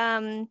 Z,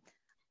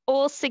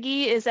 Ol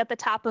Siggy is at the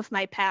top of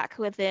my pack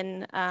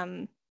within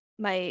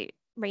my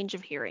range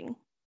of hearing.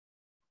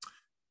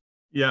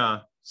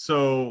 Yeah,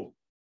 so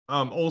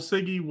Ol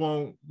Siggy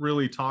won't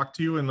really talk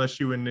to you unless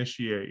you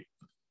initiate.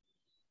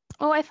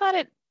 Oh, I thought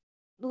it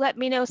let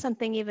me know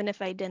something even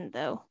if I didn't,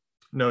 though.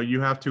 No,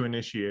 you have to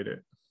initiate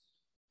it.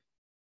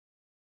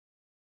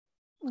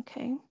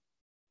 Okay.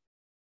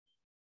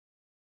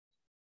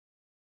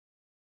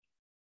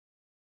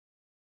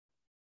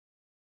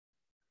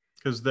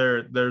 Because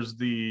there's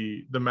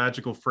the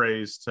magical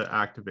phrase to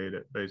activate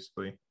it,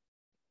 basically.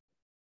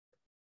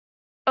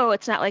 Oh,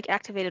 it's not like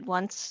activated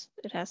once.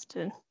 It has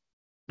to.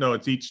 No,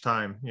 it's each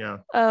time. Yeah.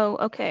 Oh,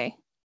 okay.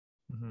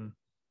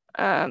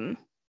 Mm-hmm.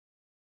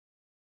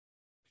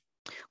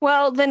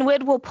 Well, then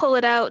Wid will pull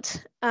it out.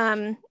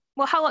 Well,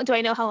 how long do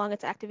I know how long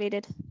it's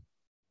activated?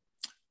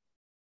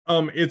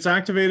 It's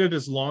activated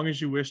as long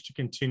as you wish to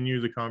continue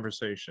the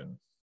conversation.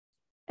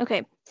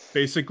 Okay.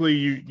 Basically,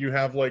 you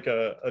have like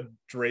a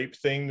drape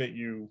thing that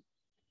you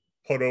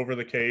put over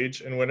the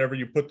cage, and whenever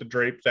you put the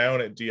drape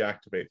down, it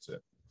deactivates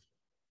it.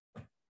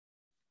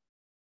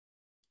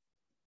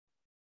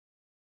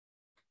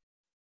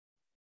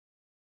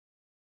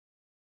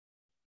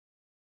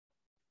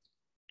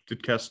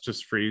 Did Kess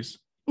just freeze?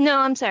 No,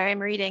 I'm sorry. I'm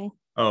reading.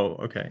 Oh,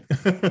 okay.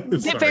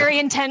 Very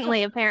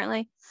intently,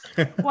 apparently.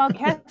 While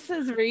Kess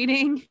is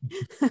reading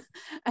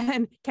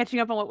and catching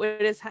up on what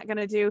Wit is going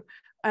to do,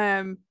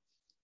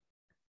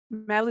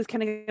 Madeline's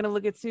kind of going to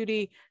look at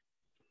Sudi.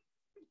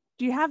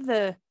 Do you have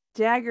the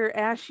dagger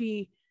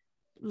ashy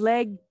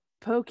leg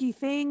pokey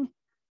thing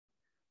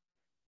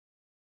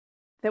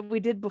that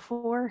we did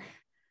before?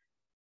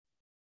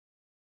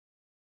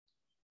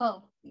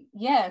 Well,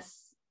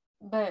 yes,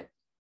 but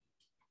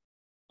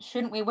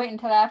shouldn't we wait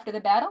until after the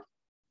battle?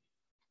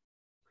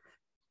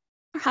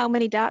 How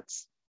many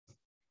dots?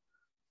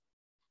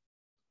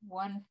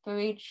 One for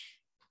each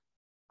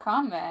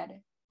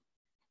comrade.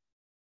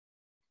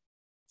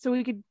 So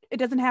it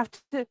doesn't have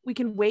to, we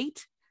can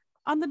wait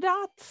on the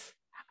dots?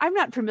 I'm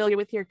not familiar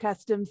with your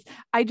customs.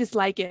 I just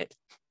like it.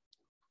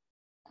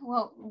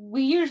 Well,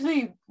 we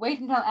usually wait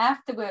until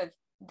after we're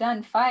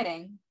done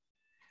fighting.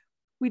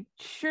 We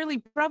surely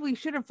probably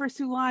should have for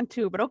Sulan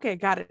too, but okay,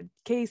 got it.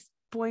 Case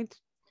point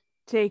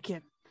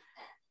taken.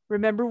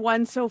 Remember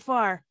one so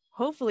far.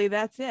 Hopefully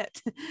that's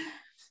it.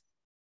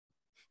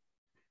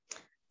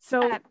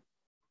 So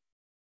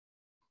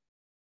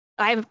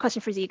I have a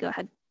question for Z. Go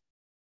ahead.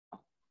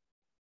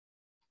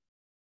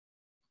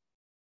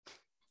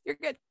 You're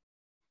good.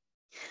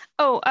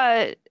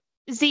 Oh,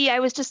 Z, I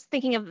was just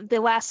thinking of the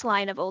last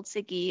line of Old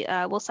Siggy.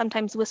 Will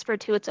sometimes whisper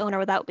to its owner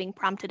without being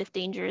prompted if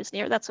danger is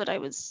near. That's what I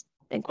was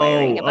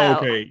inquiring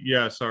about. Okay.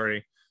 Yeah,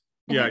 sorry.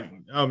 Yeah,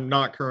 I'm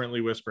not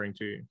currently whispering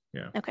to you.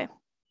 Yeah. Okay.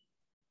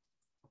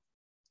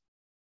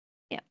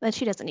 Yeah, then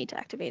she doesn't need to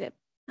activate it.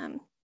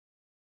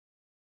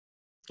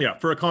 Yeah,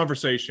 for a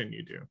conversation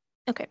you do.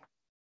 Okay.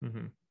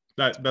 Mm-hmm.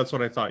 That's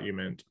what I thought you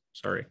meant.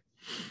 Sorry.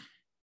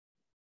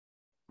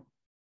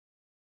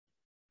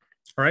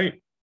 All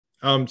right.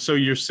 So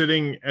you're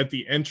sitting at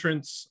the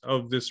entrance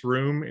of this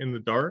room in the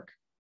dark?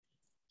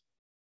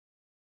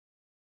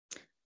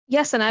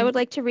 Yes, and I would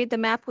like to read the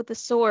map with the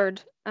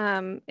sword.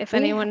 If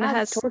anyone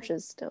has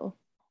torches still.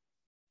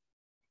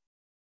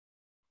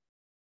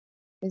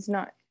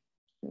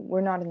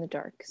 We're not in the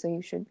dark, so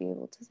you should be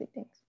able to see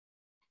things.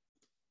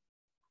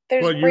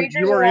 There's Well, ragers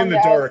you are along in the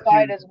the dark.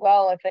 outside as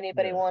well, if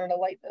anybody Yeah. wanted to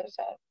light those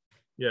up.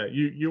 Yeah,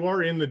 you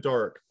are in the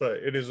dark, but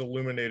it is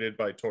illuminated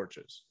by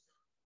torches.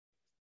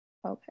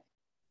 Okay.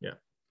 Yeah.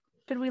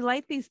 Should we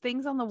light these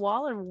things on the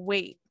wall or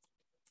wait?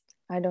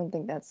 I don't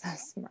think that's a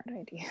smart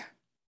idea.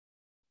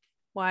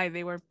 Why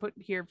they were put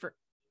here for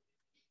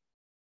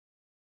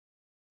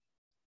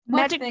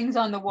What things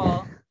on the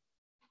wall?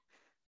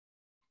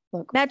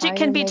 Look, magic fire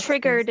can be makes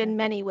triggered things in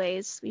many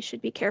ways. We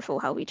should be careful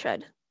how we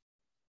tread.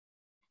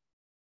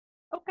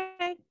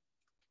 Okay.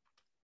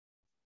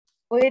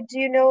 Wade, do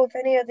you know if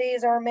any of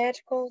these are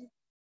magical?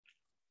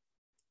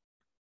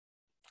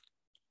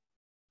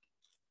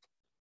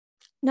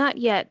 Not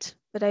yet,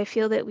 but I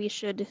feel that we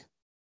should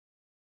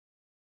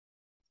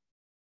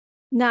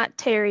not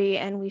tarry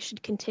and we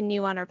should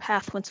continue on our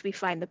path once we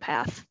find the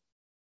path.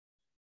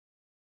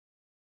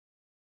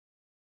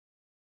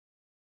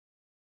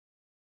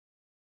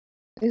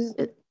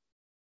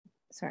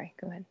 Sorry,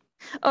 go ahead.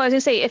 Oh, I was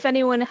gonna say, if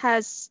anyone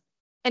has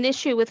an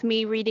issue with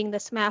me reading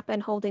this map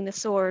and holding the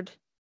sword,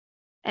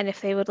 and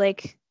if they would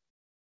like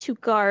to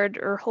guard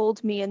or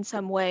hold me in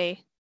some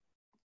way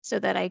so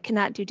that I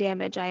cannot do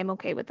damage, I am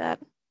okay with that.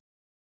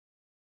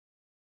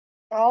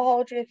 I'll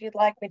hold you if you'd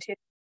like me to.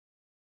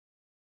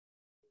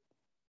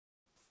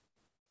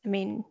 I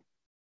mean,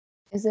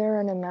 is there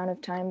an amount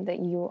of time that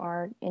you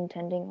are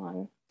intending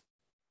on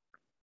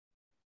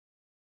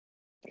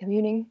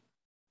communing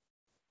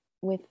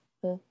with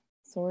the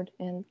sword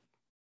and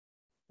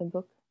the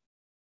book?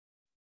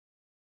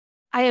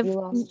 You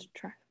lost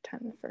track of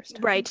time the first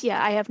time. Right,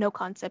 yeah, I have no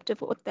concept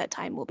of what that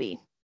time will be.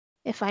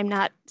 If I'm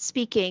not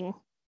speaking,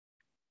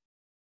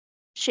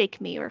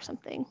 shake me or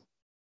something.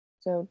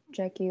 So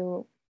check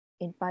you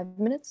in 5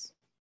 minutes?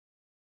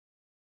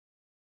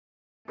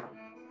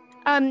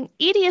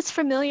 Edie is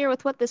familiar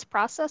with what this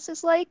process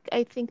is like.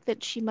 I think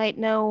that she might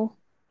know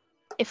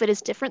if it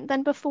is different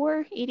than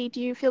before. Edie,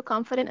 do you feel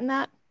confident in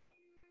that?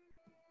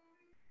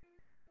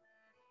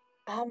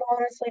 I'm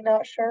honestly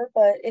not sure,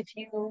 but if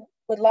you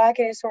would like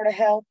any sort of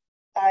help,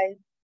 I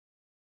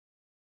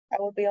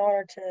would be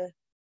honored to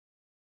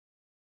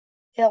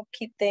help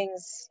keep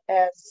things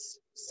as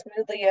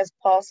smoothly as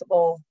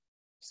possible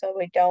so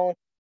we don't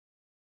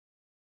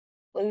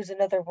lose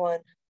another one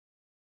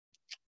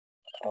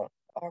of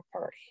our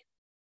party.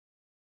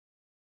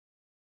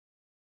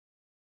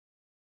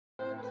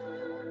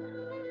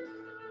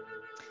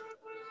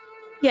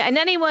 Yeah, and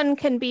anyone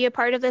can be a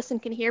part of this and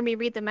can hear me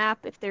read the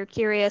map if they're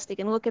curious. They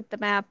can look at the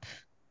map.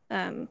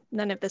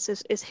 None of this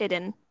is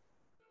hidden.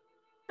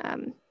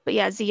 But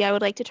yeah, Z, I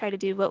would like to try to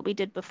do what we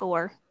did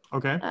before.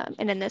 Okay.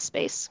 And in this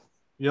space.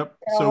 Yep.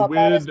 And I'll So help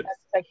out as Wid. best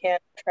as I can,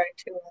 trying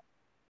to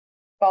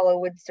follow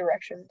Wid's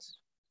directions.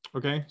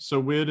 Okay. So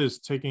Wid is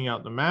taking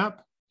out the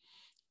map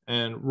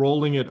and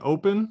rolling it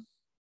open,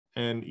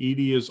 and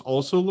Edie is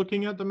also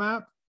looking at the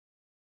map.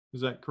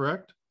 Is that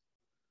correct?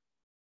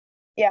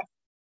 Yeah.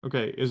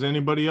 Okay. Is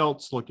anybody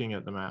else looking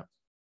at the map?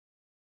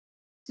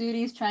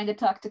 Sudi's trying to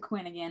talk to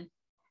Quinn again.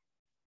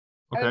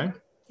 Okay.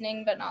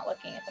 Listening, but not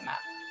looking at the map.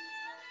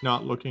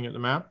 Not looking at the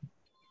map.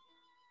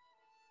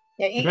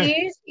 Yeah,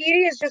 Okay.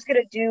 Edie is just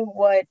gonna do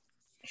what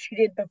she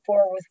did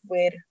before with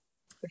Wid,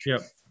 which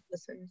Yep. is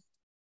listen.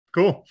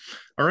 Cool.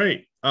 All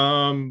right.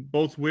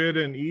 Both Wid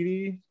and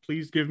Edie,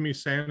 please give me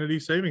sanity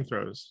saving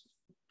throws.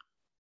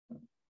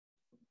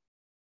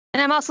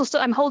 And I'm also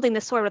I'm holding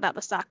the sword without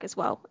the sock as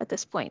well at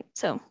this point.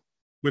 So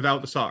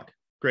Without the sock.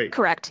 Great.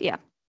 correct, yeah.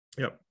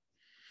 Yep.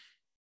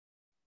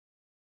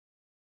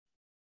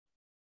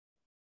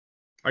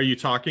 Are you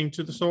talking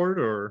to the sword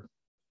or?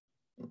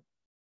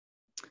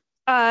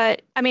 I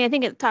mean, I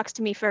think it talks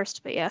to me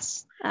first, but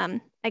yes. I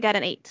got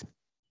an 8.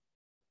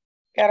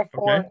 Got a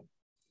 4. Okay.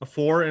 A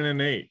 4 and an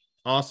 8.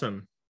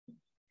 Awesome.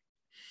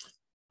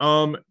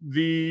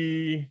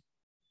 You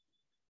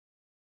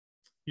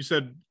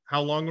said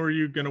how long were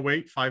you gonna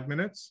wait? 5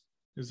 minutes?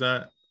 Is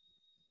that?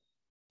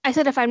 I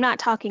said if I'm not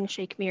talking,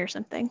 shake me or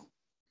something.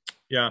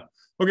 Yeah.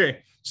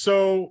 Okay.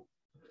 So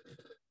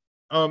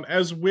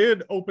as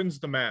Wid opens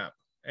the map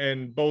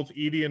and both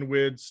Edie and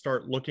Wid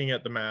start looking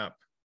at the map,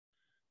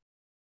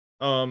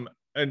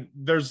 and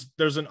there's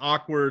an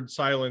awkward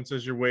silence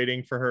as you're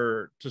waiting for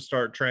her to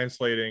start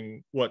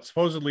translating what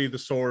supposedly the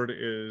sword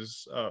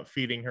is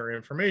feeding her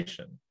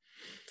information.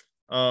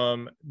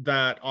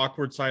 That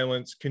awkward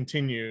silence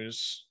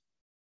continues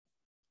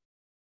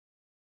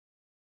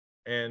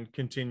and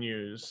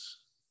continues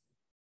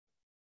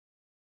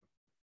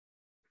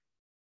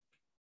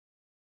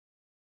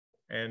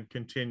and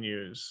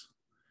continues.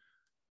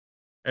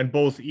 And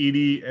both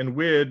Edie and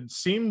Wid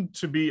seem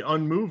to be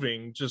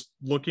unmoving, just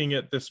looking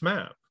at this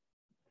map.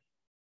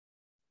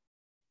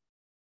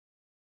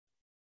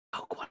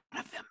 Poke one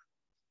of them.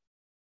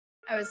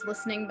 I was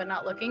listening but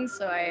not looking,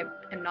 so I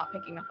am not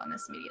picking up on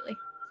this immediately.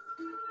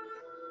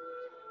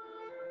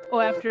 Oh,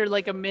 after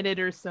like a minute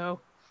or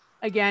so.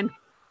 Again,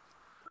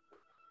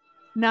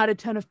 not a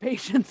ton of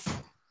patience.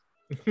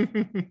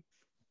 Boop.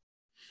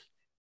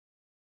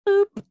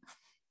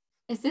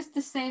 Is this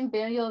the same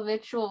burial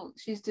ritual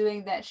she's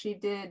doing that she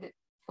did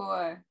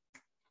for,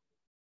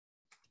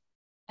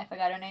 I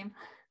forgot her name.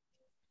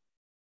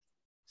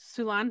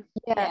 Sulan?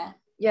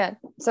 Yeah.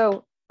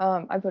 So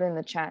I put it in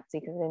the chat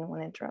because I didn't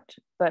want to interrupt.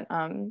 But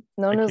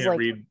Nona's like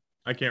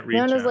I can't read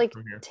Nona's chat like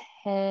from here.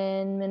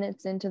 10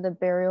 minutes into the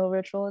burial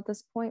ritual at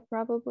this point,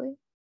 probably.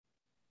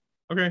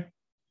 Okay.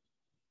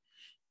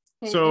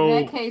 In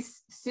that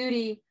case,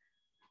 Sudi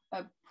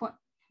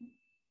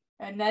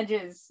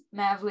nudges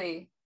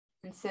Mavli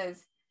and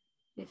says,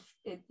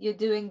 if you're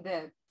doing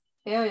the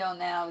burial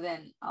now,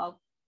 then I'll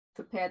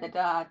prepare the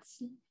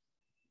dots.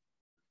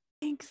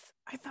 Thanks.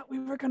 I thought we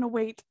were going to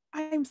wait.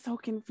 I'm so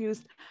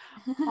confused.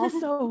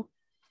 Also,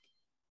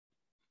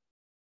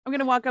 I'm going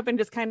to walk up and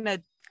just kind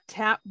of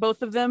tap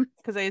both of them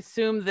because I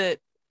assume that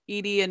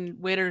Edie and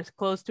Wid are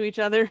close to each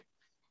other.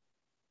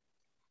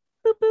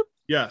 Boop, boop.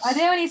 Yes. Are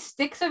there any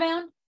sticks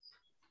around?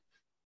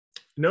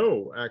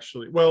 No,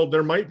 actually. Well,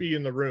 there might be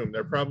in the room.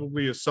 There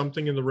probably is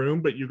something in the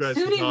room, but you guys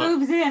Sudi have not...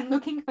 moves in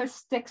looking for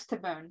sticks to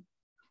burn.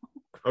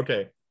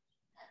 Okay,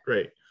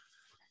 great.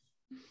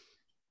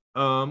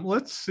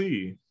 Let's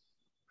see.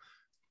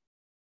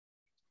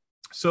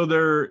 So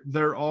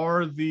there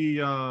are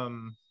the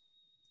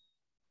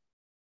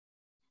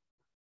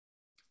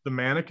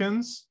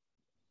mannequins.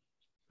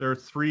 There are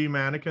 3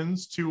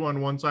 mannequins, 2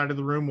 on one side of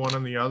the room, 1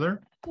 on the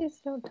other.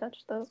 Please don't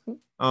touch those.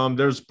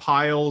 There's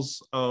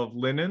piles of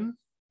linen.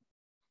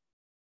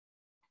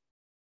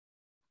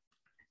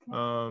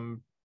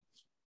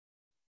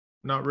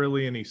 Not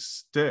really any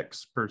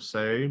sticks per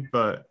se,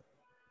 but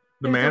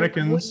the There's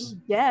mannequins. a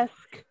wooden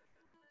desk.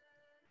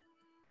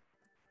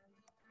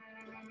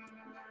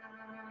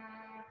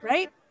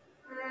 Right?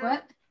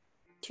 What?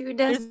 2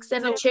 desks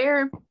There's and a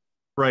chair.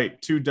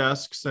 Right, 2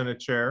 desks and a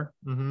chair.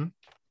 2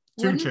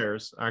 Wooden?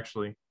 chairs,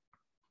 actually.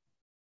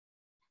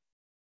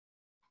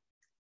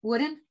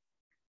 Wooden?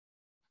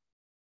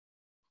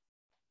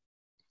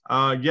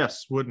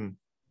 Yes, wooden.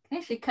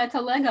 Okay, she cuts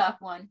a leg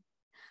off one.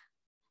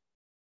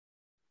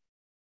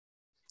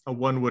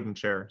 One wooden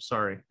chair,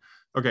 sorry.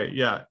 Okay,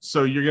 yeah.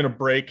 So you're gonna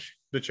break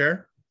the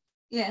chair?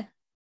 Yeah.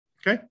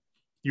 Okay.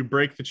 You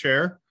break the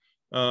chair,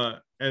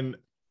 and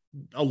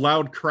a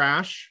loud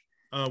crash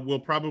will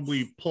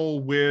probably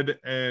pull Wid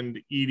and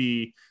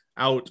Edie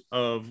out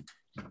of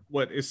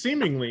what is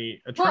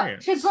seemingly a Well,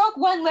 trance. she broke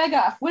one leg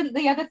off. Wouldn't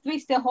the other three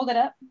still hold it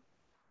up?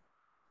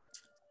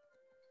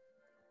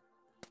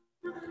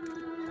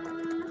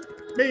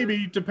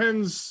 Maybe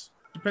depends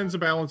the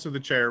balance of the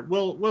chair.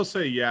 We'll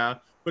say yeah,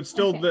 but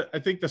still, Okay. I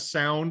think the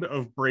sound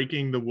of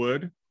breaking the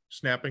wood,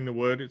 snapping the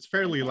wood, it's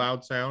fairly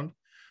loud sound,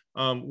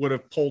 would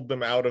have pulled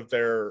them out of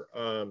their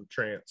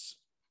trance.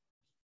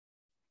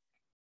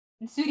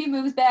 And Sudi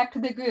moves back to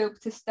the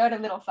group to start a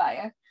little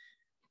fire.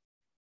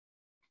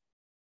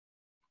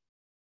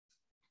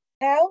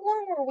 How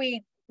long were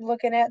we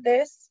looking at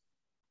this?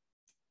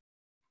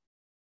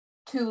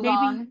 Too Maybe.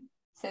 long,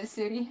 says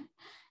Sudi.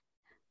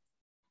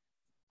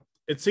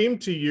 It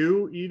seemed to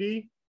you,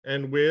 Edie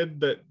and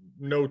Wid, that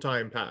no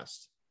time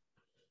passed.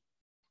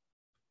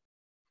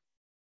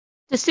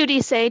 Does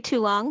Sudi say too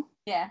long?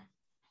 Yeah.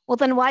 Well,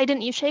 then why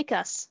didn't you shake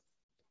us?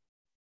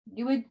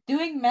 You were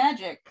doing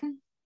magic.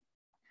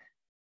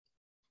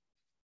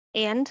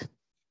 And?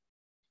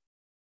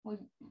 We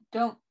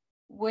don't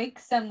wake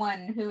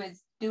someone who is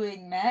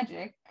doing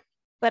magic.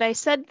 But I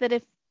said that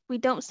if we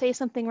don't say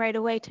something right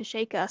away to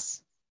shake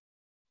us.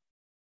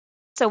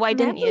 So why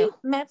didn't you?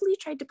 Mavly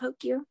tried to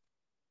poke you.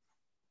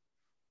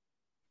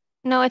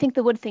 No, I think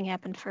the wood thing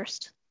happened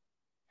first.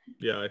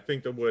 Yeah, I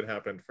think the wood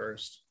happened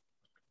first.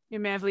 Yeah,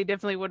 Mavly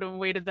definitely would have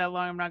waited that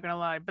long, I'm not gonna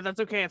lie, but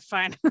that's okay, it's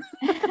fine.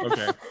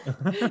 Okay.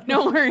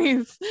 No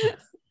worries.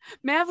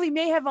 Mavly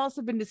may have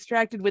also been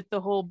distracted with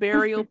the whole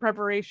burial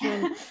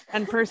preparation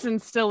and person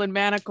still in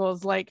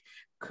manacles. Like,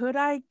 could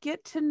I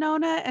get to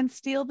Nona and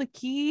steal the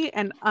key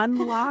and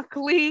unlock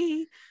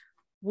Lee?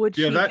 Would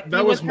she that hit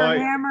me was with her my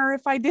hammer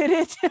if I did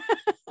it?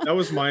 that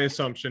was my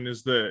assumption,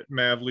 is that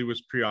Mavly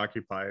was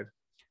preoccupied.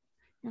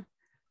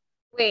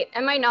 Wait,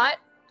 am I not?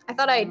 I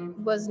thought I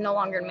was no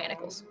longer in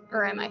manacles,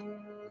 or am I?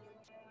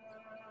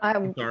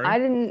 Sorry? I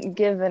didn't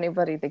give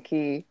anybody the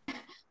key.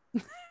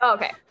 Oh,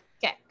 okay.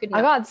 Okay, good I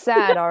enough. got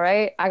sad, all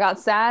right? I got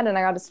sad and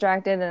I got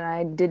distracted and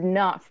I did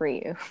not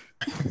free you.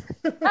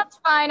 That's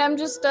fine. I'm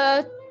just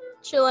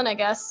chilling, I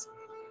guess.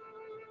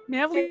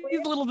 Mavly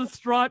is a little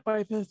distraught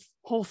by this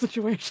whole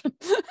situation.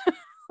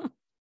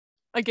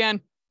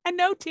 Again, and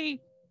no tea.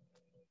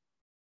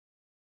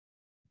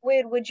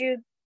 Wid, would you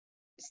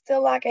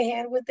still like a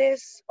hand with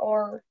this,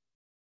 or?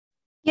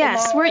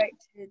 Yes, am I right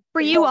to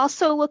were you go?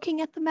 also looking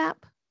at the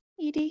map,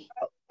 Edie?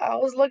 I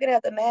was looking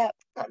at the map.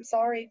 I'm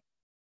sorry.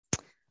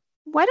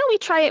 Why don't we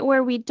try it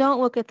where we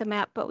don't look at the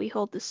map, but we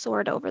hold the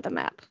sword over the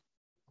map?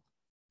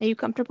 Are you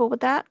comfortable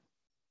with that?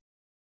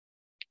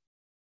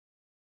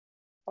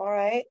 All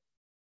right.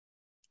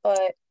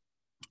 But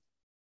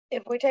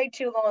if we take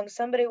too long,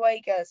 somebody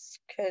wake us,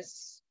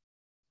 because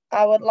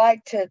I would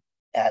like to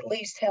at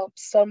least help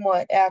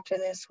somewhat after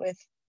this with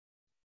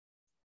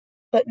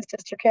putting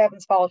Sister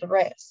Kevin's fall to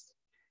rest.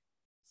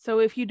 So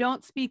if you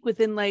don't speak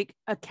within like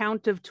a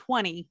count of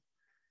 20,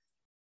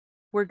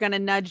 we're gonna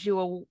nudge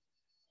you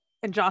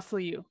and jostle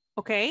you,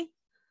 okay?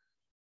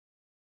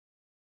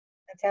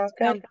 That sounds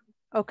good.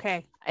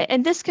 Okay.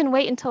 And this can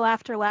wait until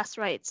after last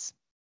rites,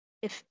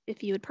 if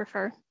you would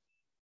prefer.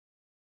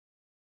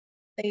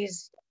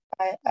 Please,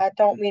 I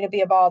don't mean to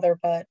be a bother,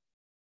 but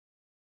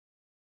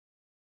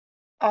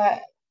I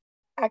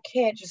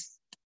can't just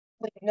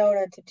leave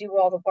Nona to do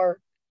all the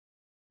work.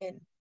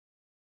 And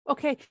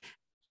Okay.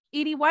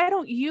 Edie, why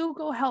don't you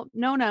go help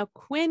Nona?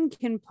 Quinn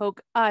can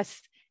poke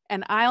us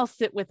and I'll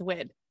sit with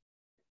Wid.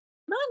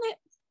 I'm on it.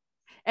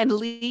 And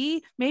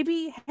Lee,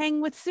 maybe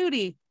hang with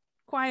Sudi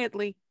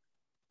quietly.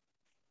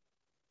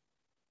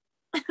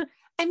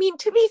 I mean,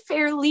 to be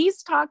fair,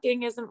 Lee's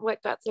talking isn't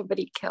what got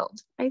somebody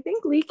killed. I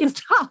think Lee can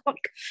talk.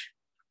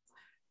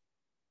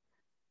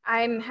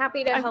 I'm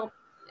happy to help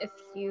if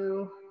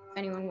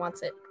anyone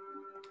wants it.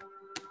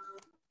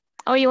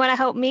 Oh, you want to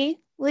help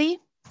me, Lee?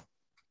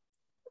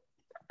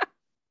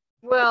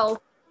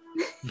 Well,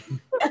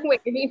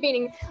 wait, are you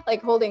meaning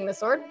like holding the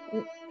sword?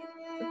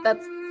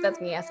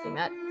 That's me asking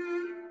that.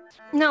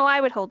 No,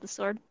 I would hold the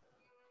sword.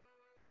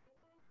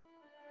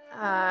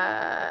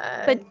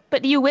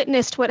 But you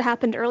witnessed what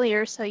happened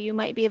earlier, so you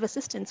might be of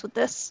assistance with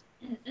this.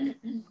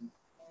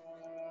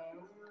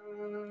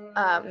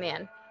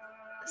 Man.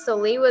 So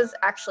Lee was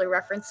actually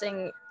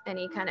referencing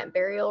any kind of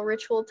burial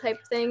ritual type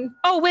thing.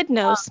 Oh, Wid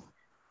knows.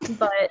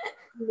 But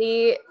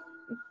Lee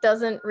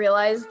doesn't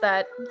realize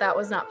that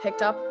was not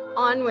picked up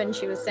on when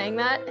she was saying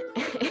that,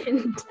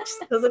 and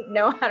just doesn't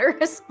know how to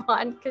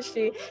respond because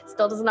she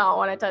still does not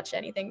want to touch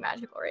anything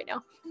magical right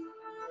now.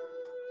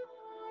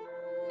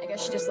 I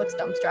guess she just looks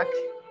dumbstruck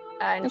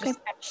and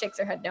just kind of shakes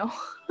her head no.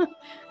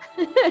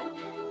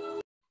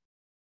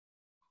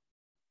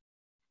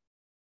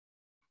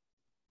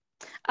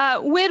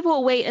 Wid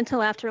will wait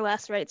until after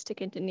last rites to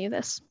continue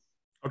this.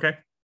 Okay.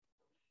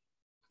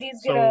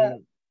 she's gonna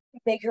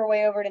make her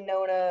way over to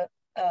Nona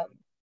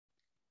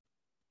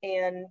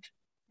and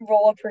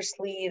roll up her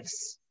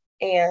sleeves,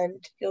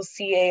 and you'll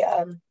see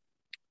a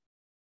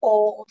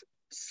old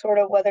sort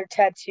of weathered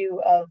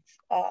tattoo of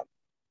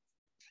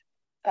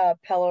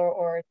Pelor,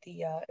 or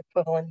the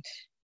equivalent.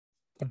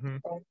 Mm-hmm.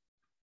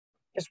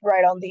 just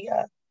right on the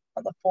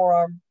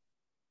forearm.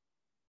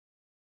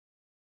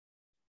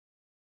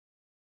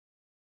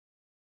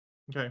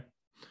 Okay.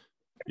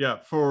 Yeah,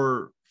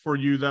 for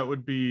you that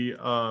would be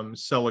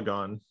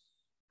Celagon.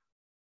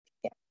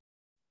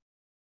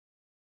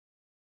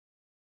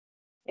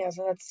 Yeah,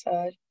 so that's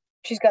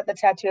she's got the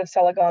tattoo of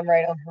Celagon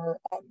right on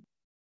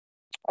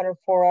her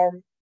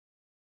forearm.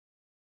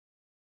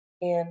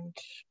 And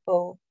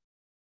we'll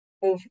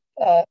move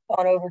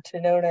on over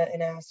to Nona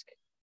and ask,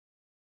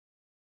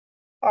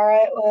 all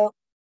right, well,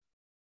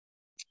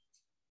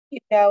 you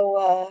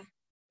know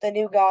the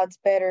new gods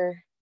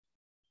better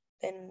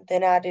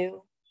than I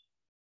do.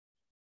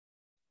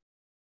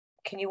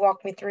 Can you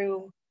walk me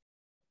through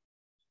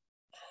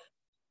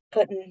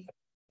putting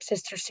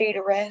Sister C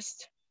to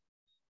rest?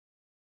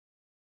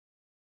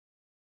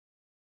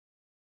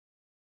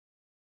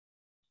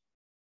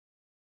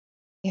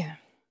 Yeah.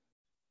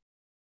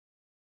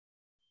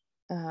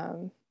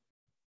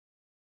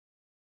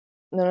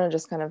 Nona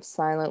just kind of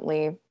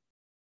silently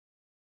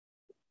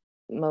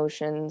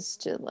motions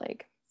to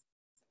like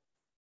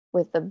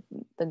with the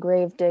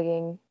grave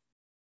digging.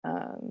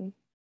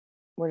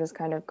 We're just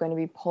kind of going to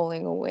be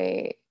pulling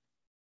away.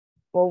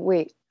 Well,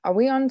 wait, are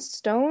we on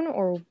stone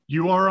or?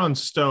 You are on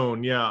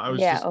stone. Yeah, I was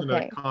just okay.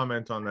 gonna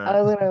comment on that.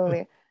 I was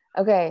literally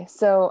okay.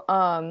 So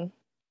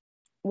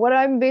what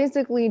I'm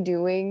basically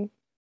doing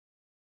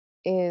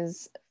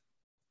is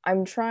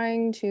I'm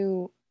trying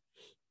to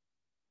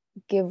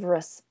give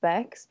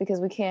respects because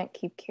we can't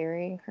keep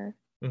carrying her.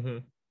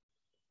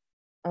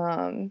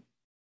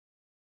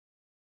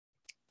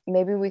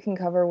 Maybe we can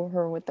cover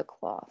her with the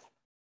cloth.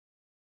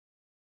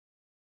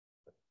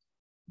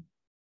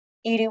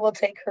 Edie will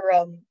take her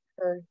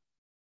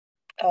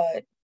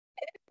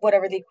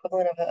whatever the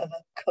equivalent of a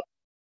coat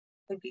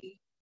would be.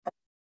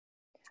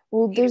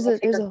 Well, there's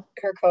her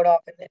coat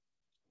off and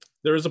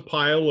there's a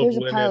pile of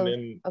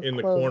linen in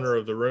the corner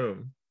of the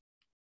room.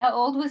 How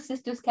old was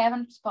Sister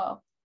Cavan's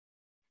fall?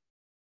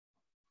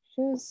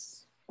 She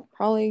was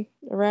probably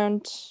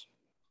around.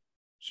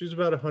 She's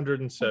about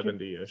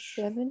 170-ish.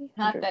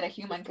 Not that a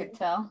human could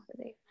tell.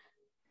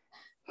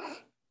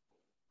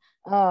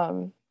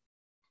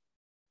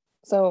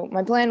 So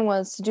my plan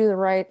was to do the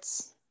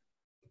rites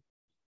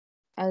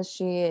as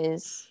she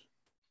is,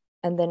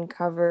 and then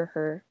cover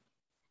her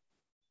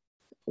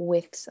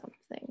with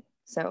something.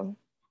 So,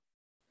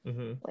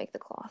 like the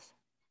cloth.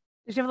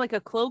 Does she have like a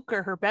cloak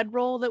or her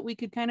bedroll that we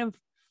could kind of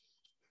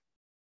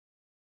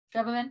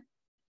shove them in?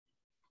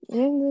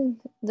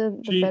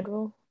 The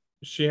bedroll.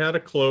 She had a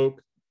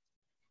cloak.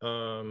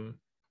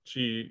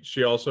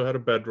 She also had a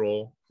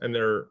bedroll, and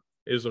there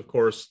is of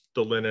course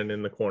the linen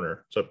in the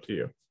corner. It's up to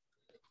you.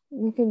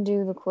 We can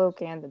do the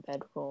cloak and the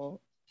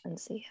bedroll and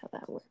see how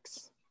that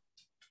works.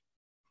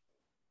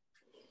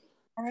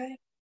 All right.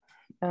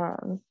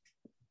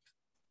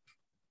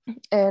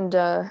 And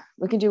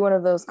we can do one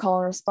of those call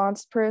and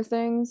response prayer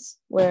things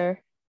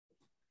where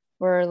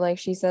like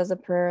she says a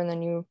prayer and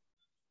then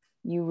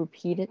you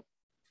repeat it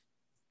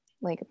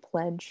like a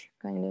pledge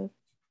kind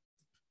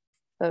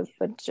of,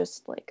 but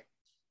just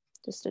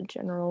a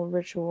general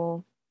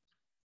ritual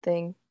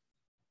thing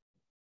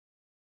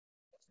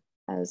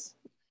as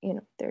you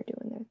know they're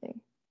doing their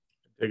thing.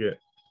 Dig it.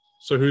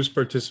 So who's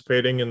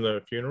participating in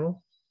the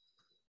funeral?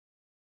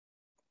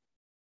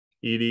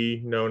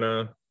 Edie,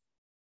 Nona.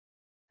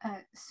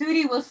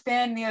 Sudi will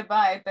stand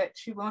nearby, but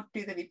she won't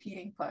do the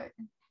repeating part.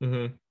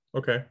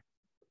 Okay.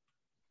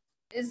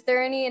 Is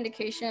there any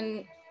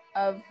indication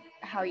of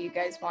how you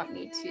guys want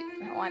Lee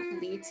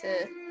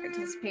to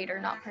participate or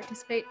not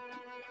participate?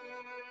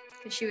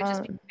 Because she would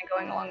just be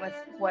going along with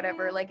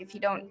whatever. Like if you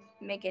don't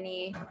make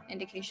any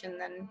indication,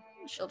 then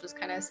she'll just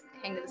kind of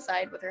hang to the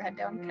side with her head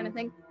down, kind of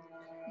thing.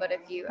 But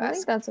if you I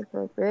think that's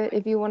appropriate.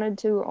 If you wanted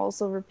to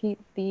also repeat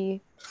the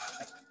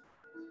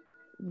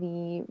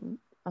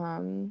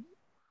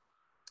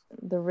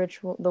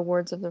ritual, the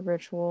words of the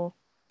ritual,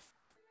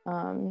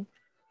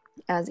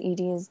 as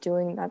Edie is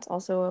doing, that's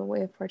also a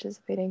way of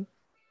participating.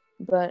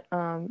 But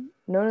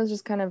Nona's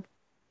just kind of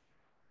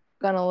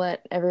gonna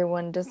let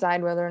everyone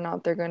decide whether or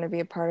not they're going to be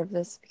a part of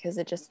this because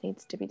it just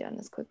needs to be done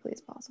as quickly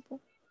as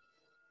possible.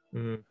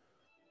 Okay,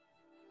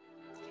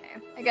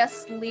 I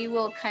guess Lee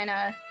will kind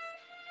of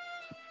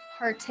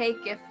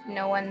partake if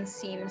no one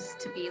seems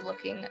to be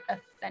looking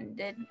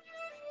offended.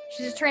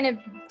 She's just trying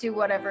to do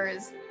whatever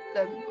is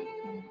the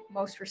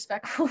most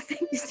respectful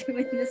thing to do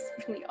in this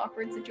really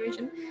awkward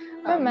situation.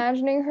 I'm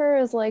imagining her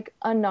as like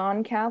a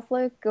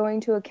non-Catholic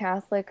going to a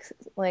Catholic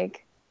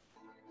like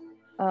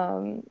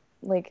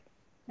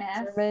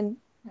mass. sermon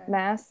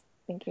mass.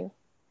 Thank you.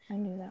 I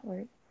knew that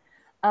word.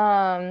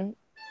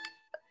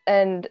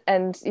 And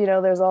you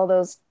know, there's all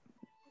those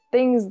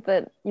things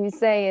that you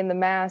say in the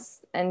mass,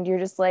 and you're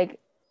just like,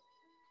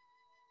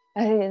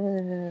 I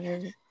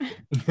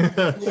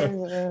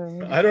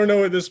don't know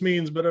what this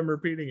means, but I'm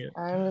repeating it.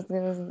 I'm just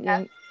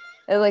gonna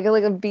like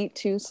a beat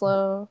too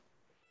slow,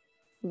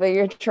 but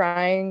you're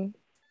trying,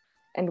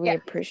 and we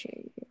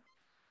appreciate you.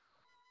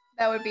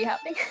 That would be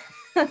happening.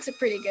 That's a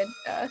pretty good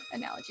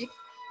analogy.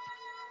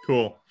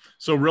 Cool.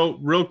 So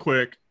real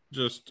quick,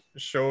 just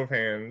show of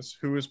hands,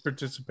 who is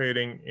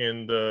participating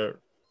in the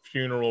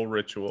funeral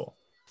ritual?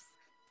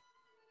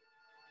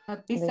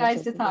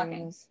 Besides the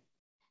talking.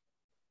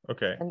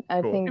 Okay, And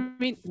I cool. think, I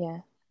mean, yeah.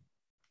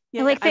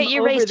 I like that I'm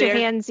you over raised your there.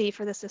 hand, Z,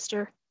 for the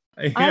sister.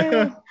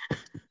 Yeah.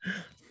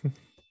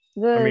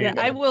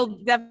 I will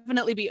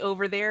definitely be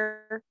over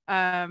there,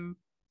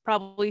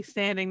 probably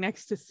standing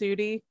next to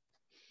Sudi,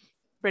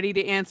 ready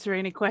to answer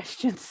any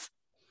questions.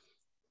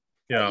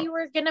 Yeah. You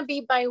were gonna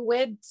be by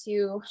Wid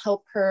to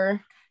help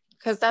her,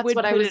 because that's Would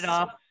what I put was. it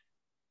off.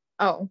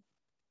 Oh,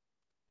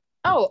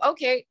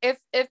 okay. If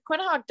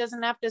Quinhawk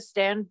doesn't have to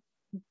stand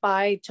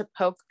by to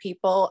poke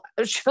people,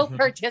 she'll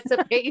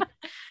participate.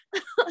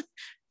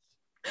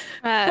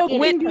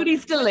 Poking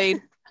duty's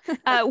delayed.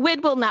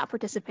 Wid will not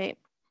participate.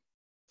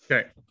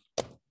 Okay.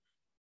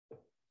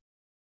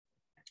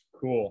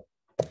 Cool.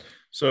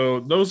 So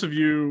those of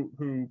you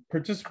who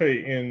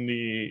participate in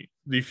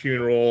the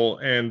funeral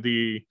and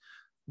the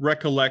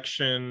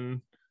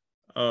recollection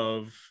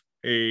of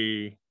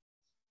a,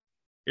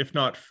 if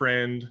not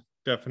friend,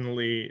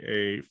 definitely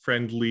a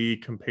friendly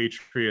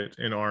compatriot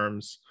in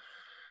arms,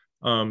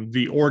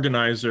 the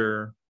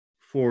organizer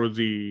for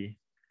the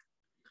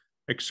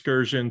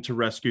excursion to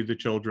rescue the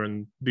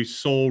children, the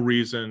sole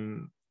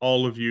reason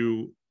all of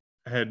you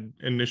had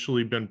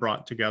initially been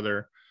brought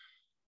together,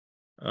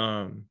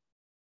 and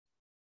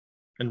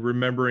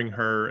remembering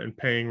her and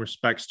paying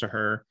respects to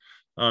her,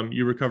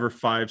 you recover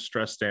 5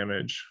 stress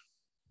damage.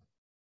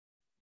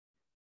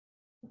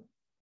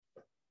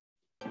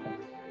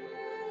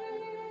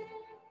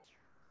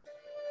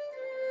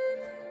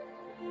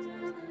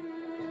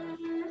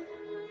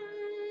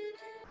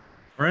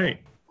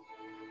 Right.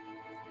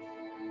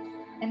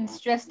 And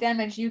stress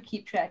damage you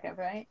keep track of,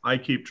 right? I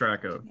keep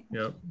track of.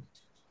 Yep.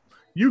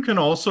 You can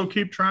also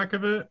keep track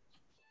of it,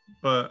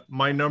 but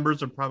my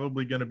numbers are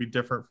probably going to be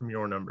different from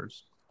your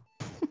numbers.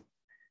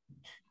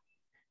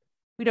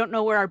 We don't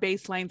know where our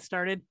baseline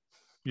started.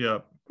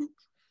 Yep.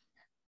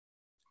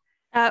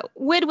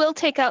 Wid will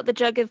take out the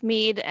jug of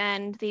mead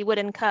and the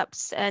wooden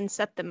cups and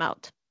set them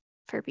out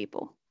for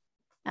people.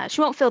 She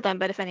won't fill them,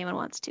 but if anyone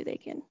wants to, they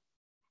can.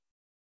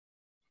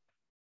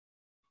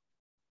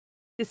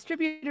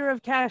 Distributor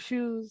of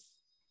cashews,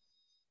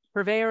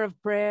 purveyor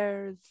of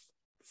prayers,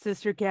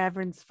 Sister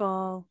Cavern's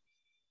Fall.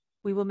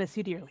 We will miss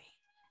you dearly.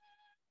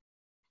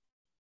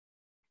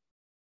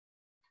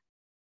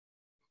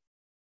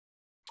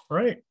 All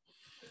right.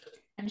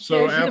 I'm sure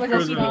she was a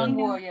after strong the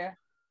warrior.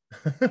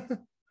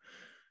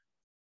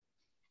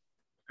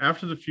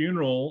 after the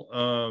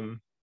funeral,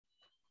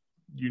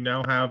 you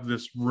now have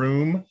this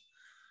room.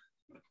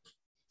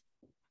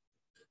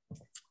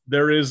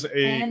 There is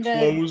a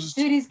closed.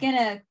 Sudi's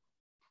gonna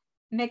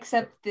mix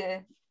up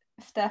the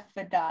stuff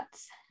for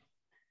dots.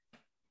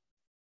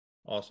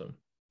 Awesome.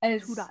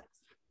 As 2 dots.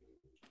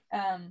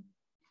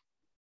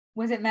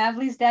 Was it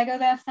Mavli's dagger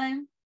last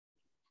time?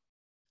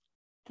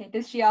 Okay,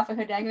 does she offer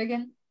her dagger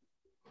again?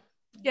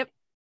 Yep.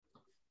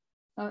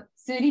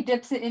 Sudi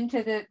dips it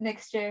into the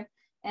mixture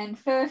and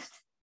first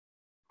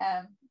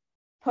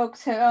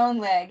pokes her own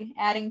leg,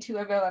 adding to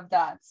a row of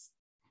dots.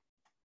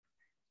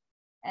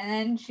 And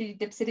then she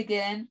dips it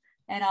again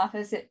and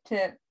offers it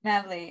to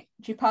Mavli.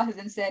 She pauses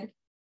and said,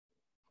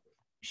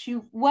 "She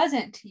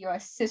wasn't your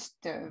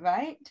sister,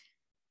 right?"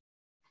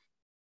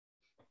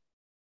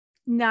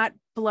 Not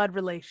blood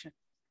relation.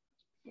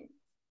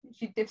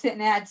 She dips it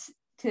and adds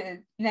to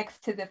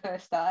next to the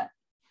first dot,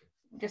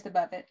 just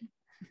above it.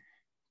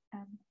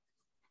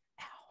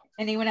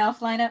 Anyone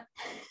else line up?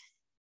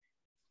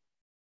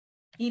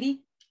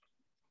 Edie?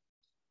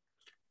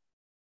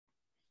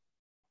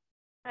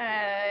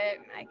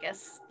 I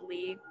guess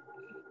Lee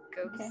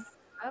goes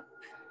up.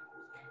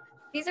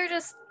 These are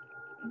just,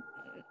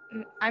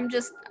 I'm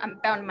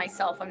bound to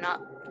myself. I'm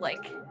not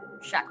like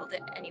shackled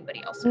to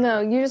anybody else.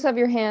 No, you just have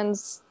your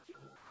hands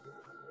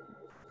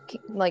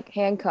like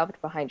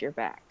handcuffed behind your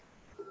back.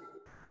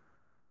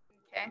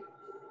 Okay.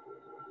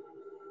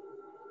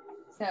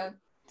 So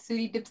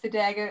Sudi dips the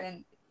dagger,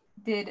 and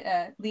did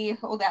Lee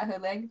hold out her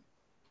leg?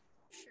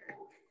 Sure.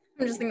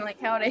 I'm just thinking, like,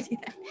 how would I do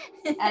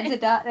that? Adds a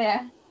dot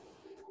there.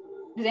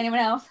 Does anyone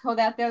else hold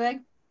out their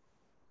leg?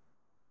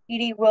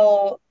 Edie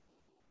will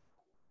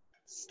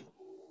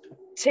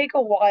take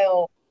a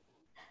while,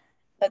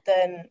 but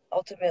then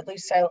ultimately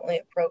silently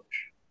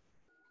approach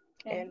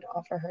and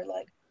offer her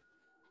leg.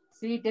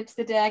 Sudi dips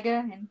the dagger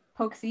and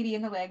pokes Edie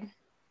in the leg,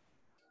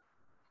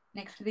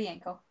 next to the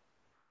ankle.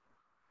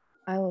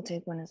 I will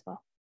take one as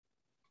well.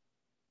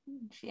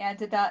 She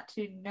adds a dot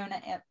to Nona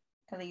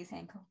Ellie's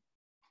ankle.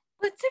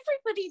 What's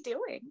everybody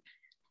doing?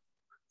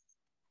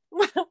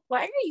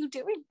 Why are you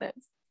doing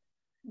this?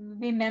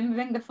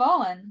 Remembering the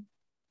fallen.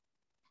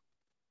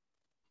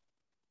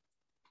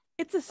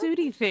 It's a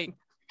Sudi thing.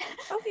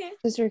 Okay.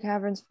 Sister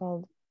Cavern's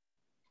Fold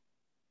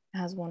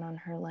has one on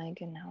her leg,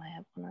 and now I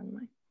have one on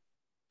mine.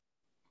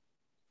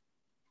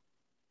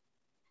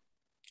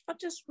 I'll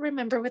just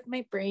remember with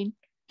my brain.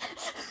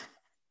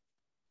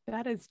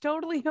 That is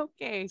totally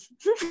okay.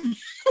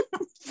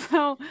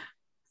 So,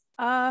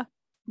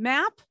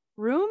 map,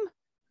 room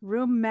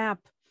map.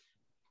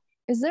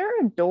 Is there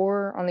a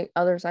door on the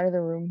other side of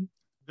the room?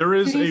 There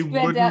is He a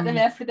spreads out the wooden.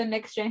 left for the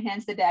mixture and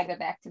hands the dagger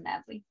back to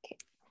Mavly.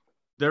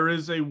 There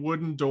is a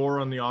wooden door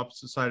on the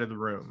opposite side of the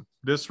room.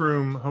 This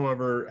room,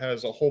 however,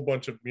 has a whole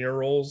bunch of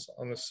murals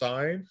on the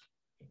side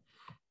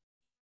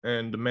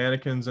and the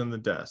mannequins and the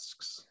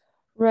desks.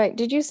 Right.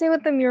 Did you say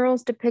what the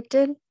murals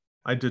depicted?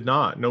 I did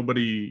not.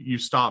 Nobody, you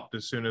stopped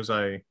as soon as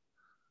I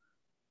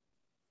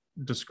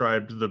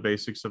described the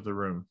basics of the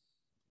room.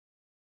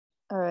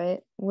 All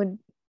right.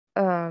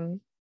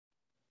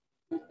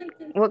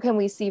 What can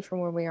we see from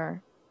where we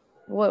are?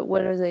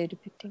 What are they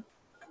depicting?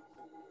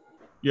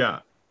 Yeah.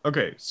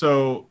 Okay.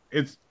 So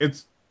it's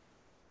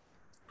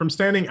from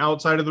standing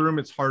outside of the room,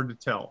 it's hard to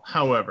tell.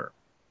 However,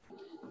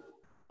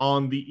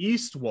 on the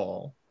east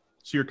wall,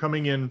 so you're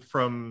coming in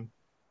from,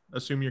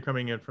 assume you're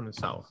coming in from the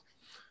south.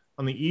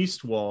 On the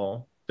east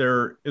wall,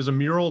 there is a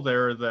mural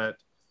there that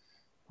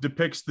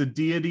depicts the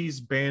deities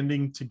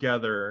banding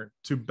together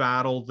to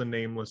battle the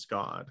nameless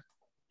god.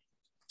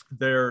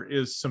 There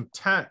is some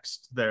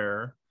text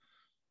there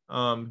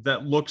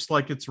that looks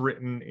like it's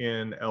written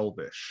in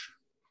Elvish.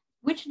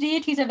 Which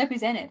deities are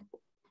represented?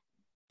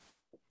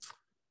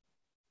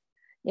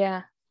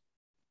 Yeah.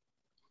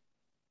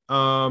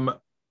 What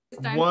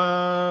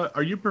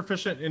are you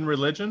proficient in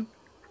religion?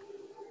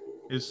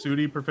 Is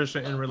Sudi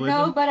proficient in religion?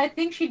 No, but I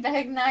think she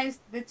recognized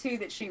the two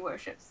that she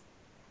worships.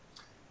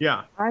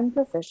 Yeah. I'm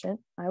proficient.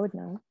 I would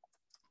know.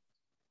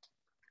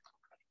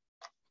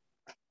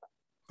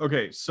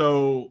 Okay,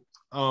 so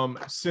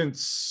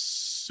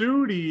since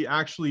Sudi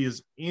actually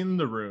is in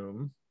the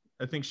room,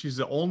 I think she's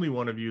the only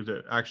one of you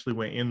that actually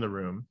went in the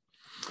room.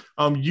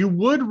 You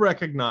would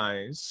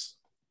recognize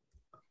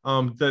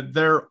that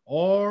there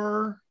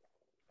are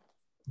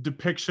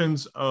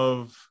depictions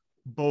of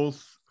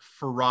both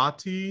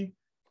Ferrati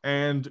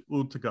and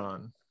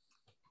Utagan.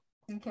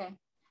 Okay.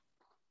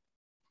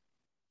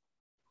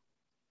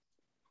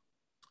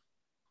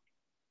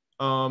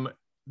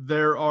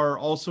 There are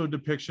also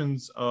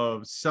depictions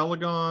of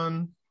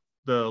Celagon,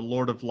 the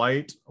Lord of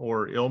Light,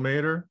 or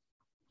Ilmater,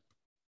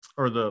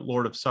 or the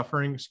Lord of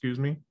Suffering, excuse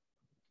me.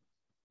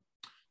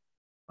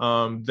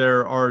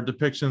 There are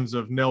depictions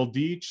of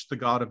Neldich, the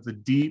god of the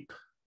deep.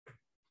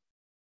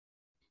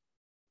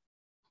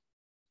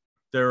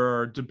 There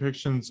are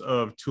depictions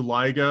of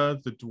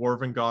Tulaiga, the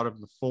dwarven god of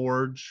the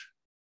forge.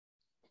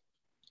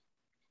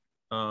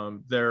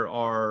 There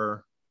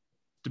are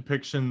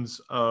depictions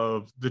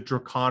of the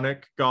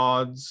draconic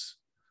gods.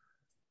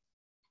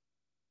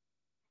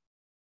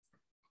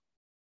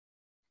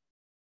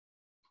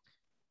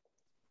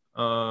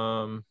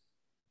 Are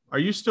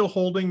you still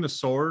holding the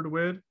sword,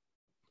 Wid?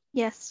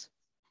 Yes.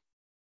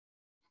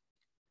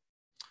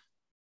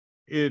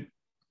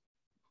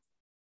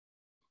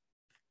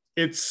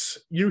 It's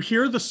you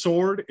hear the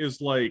sword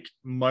is like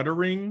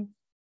muttering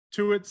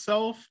to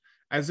itself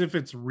as if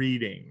it's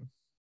reading.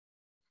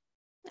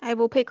 I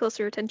will pay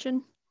closer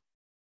attention.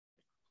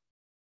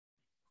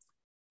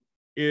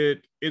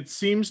 It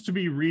seems to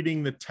be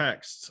reading the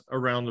text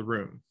around the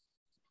room,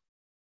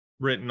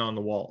 written on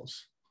the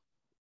walls,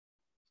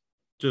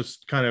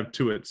 just kind of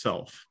to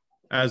itself,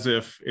 as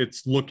if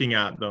it's looking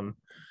at them.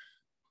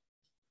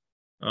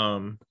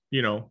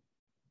 You know,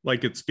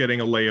 like it's getting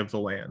a lay of the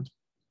land.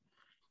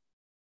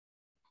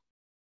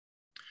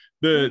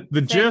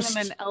 The gist.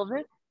 Them in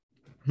Elvish?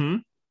 Hmm?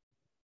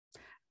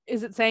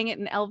 Is it saying it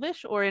in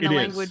Elvish or in a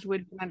language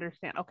we'd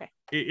understand? Okay.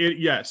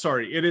 Yeah,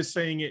 sorry. It is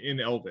saying it in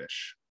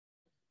Elvish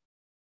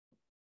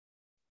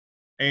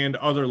and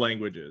other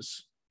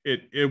languages.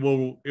 It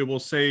will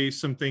say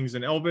some things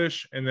in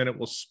Elvish, and then it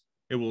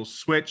will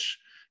switch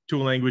to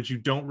a language you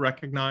don't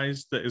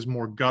recognize that is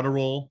more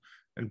guttural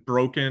and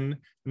broken,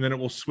 and then it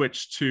will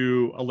switch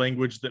to a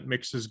language that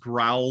mixes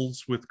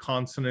growls with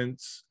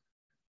consonants.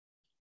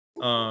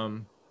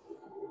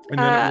 And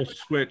then it will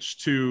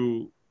switch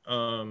to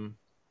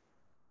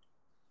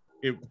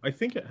I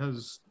think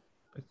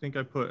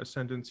I put a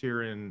sentence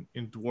here in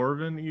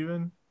Dwarven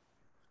even.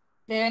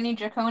 There any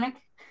draconic?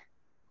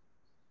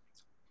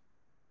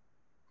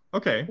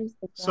 Okay,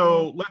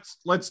 so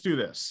let's do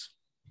this.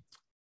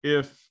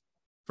 If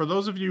for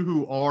those of you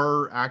who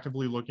are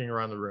actively looking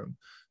around the room,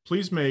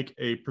 please make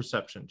a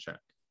perception check.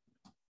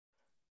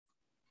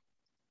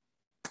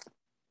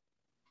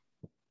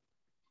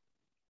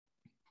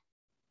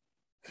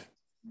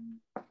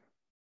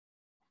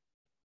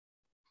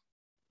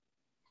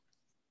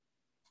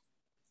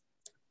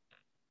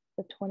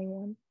 The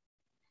 21.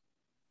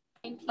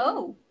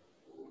 Oh,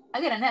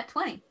 I got a net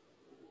 20.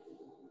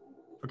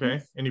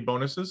 Okay, any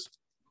bonuses?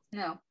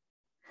 No.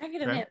 I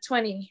get a net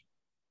 20.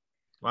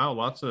 Wow,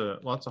 lots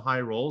of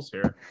high rolls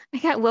here. I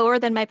got lower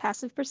than my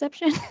passive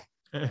perception.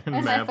 That's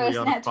my first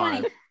net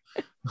 20. I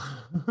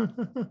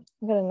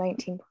got a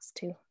 19 plus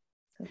 2.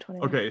 So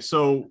 21. Okay,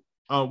 so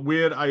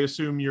Wid, I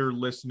assume you're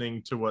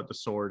listening to what the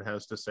sword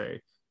has to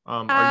say.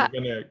 Are you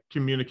going to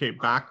communicate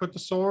back with the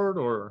sword,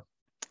 or?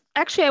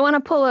 Actually, I want to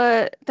pull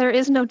there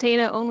is no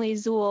Dana, only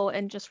Zool,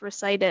 and just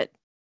recite it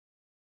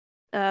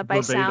by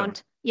verbatim.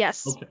 sound.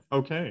 Yes.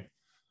 Okay.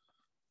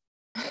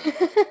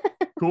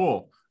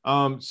 Cool.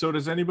 So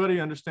does anybody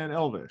understand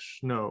Elvish?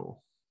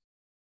 No.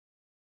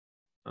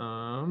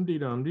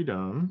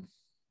 Dee-dum.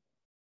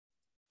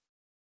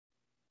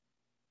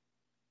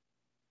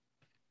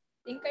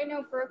 I think I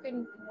know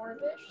Broken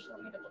Dwarvish.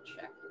 Let me double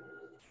check.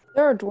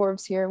 There are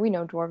dwarves here. We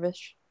know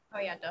Dwarvish. Oh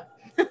yeah, duh.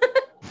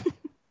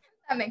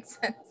 That makes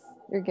sense.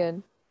 You're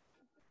good.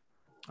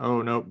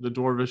 Oh no, the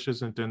Dwarvish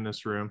isn't in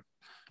this room.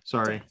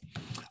 Sorry.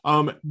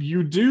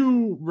 You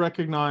do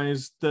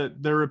recognize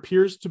that there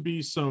appears to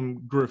be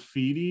some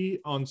graffiti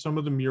on some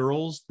of the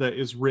murals that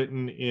is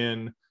written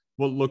in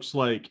what looks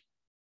like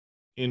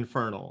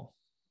Infernal.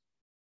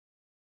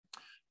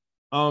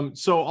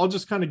 So I'll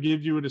just kind of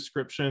give you a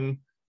description.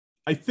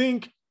 I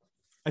think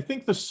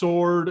the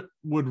sword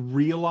would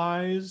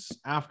realize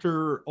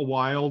after a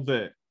while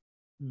that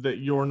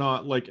you're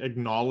not like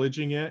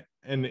acknowledging it,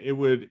 and it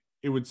would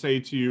say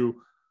to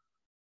you,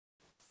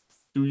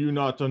 "Do you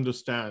not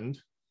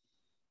understand?"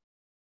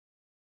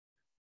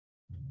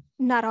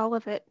 Not all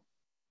of it.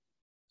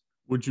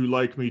 Would you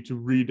like me to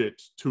read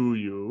it to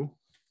you?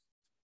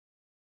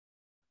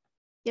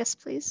 Yes,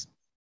 please.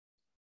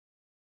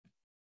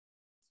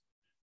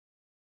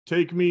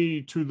 Take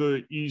me to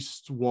the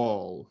east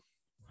wall.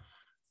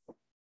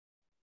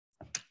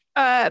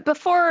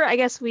 Before I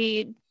guess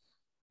we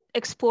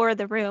explore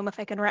the room, if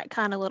I can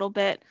retcon a little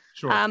bit,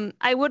 Sure.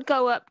 I would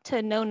go up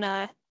to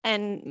Nona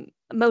and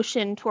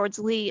motion towards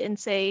Lee and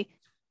say,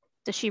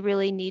 does she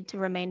really need to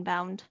remain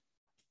bound?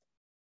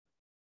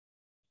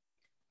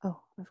 Oh,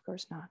 of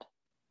course not.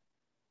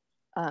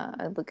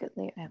 I look at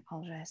Lee. I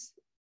apologize.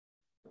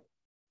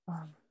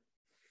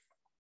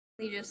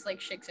 Lee just like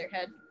shakes her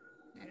head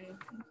and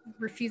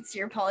refutes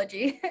your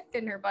apology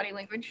in her body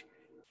language.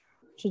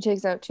 She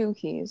takes out 2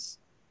 keys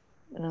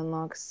and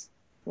unlocks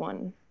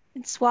one.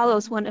 And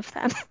swallows one of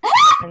them.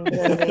 And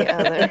then the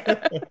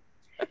other.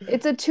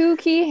 It's a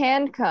 2-key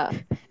handcuff.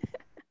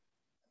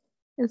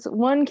 It's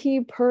 1 key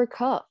per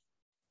cuff.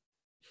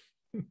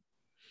 It's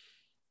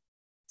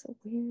a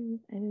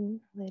weird. I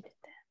didn't know they did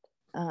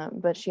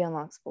that. But she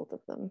unlocks both of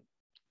them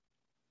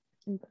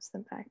and puts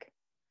them back.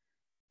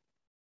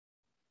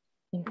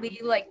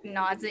 Lee like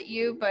nods at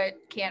you, but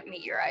can't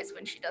meet your eyes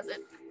when she does it.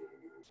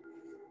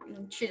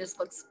 And she just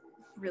looks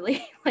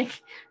really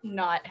like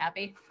not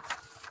happy,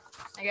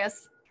 I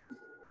guess.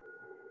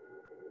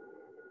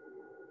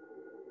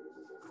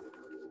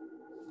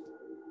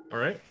 All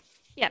right.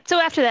 Yeah.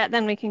 So after that,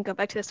 then we can go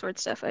back to the sword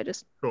stuff. I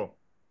just Cool.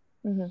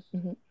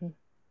 Mm-hmm.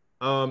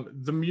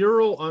 The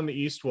mural on the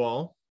east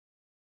wall,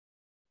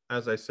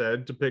 as I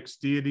said, depicts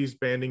deities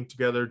banding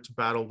together to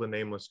battle the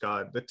Nameless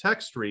God. The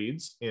text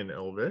reads in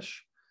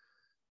Elvish,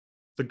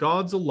 "The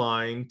gods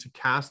align to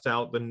cast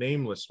out the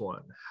Nameless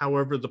One.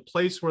 However, the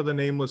place where the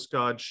Nameless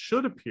God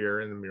should appear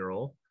in the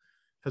mural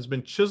has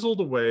been chiseled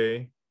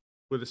away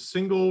with a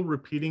single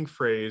repeating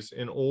phrase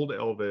in Old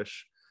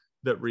Elvish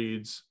that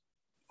reads,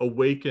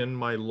 'Awaken,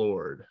 my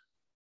lord.'"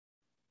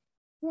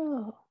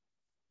 Oh,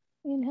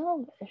 in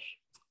Elvish.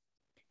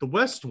 The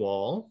west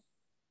wall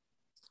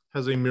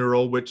has a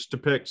mural which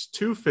depicts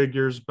 2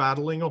 figures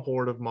battling a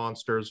horde of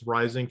monsters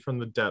rising from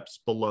the depths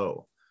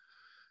below.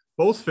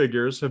 Both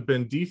figures have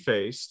been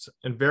defaced,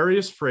 and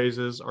various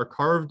phrases are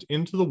carved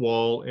into the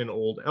wall in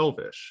Old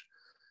Elvish.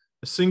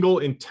 A single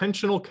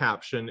intentional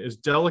caption is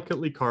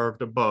delicately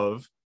carved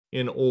above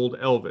in Old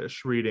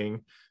Elvish,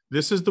 reading,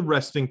 "This is the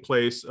resting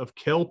place of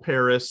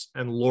Kelparis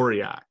and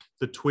Loriak,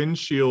 the twin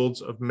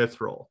shields of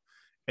Mithril,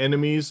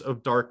 enemies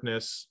of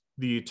darkness,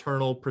 the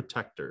eternal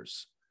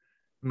protectors.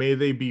 May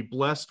they be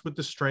blessed with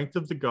the strength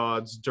of the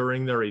gods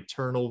during their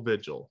eternal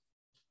vigil."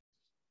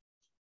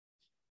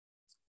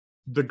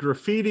 The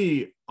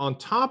graffiti on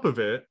top of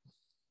it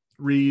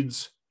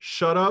reads,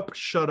 "Shut up,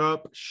 shut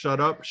up, shut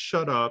up,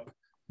 shut up.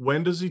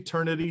 When does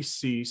eternity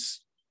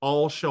cease?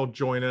 All shall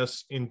join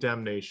us in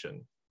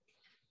damnation."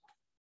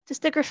 does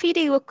the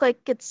graffiti look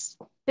like it's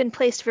been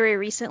placed very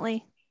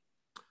recently?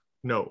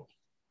 No.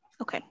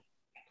 Okay.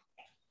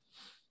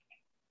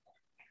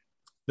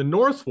 The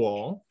north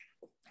wall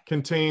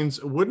contains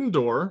a wooden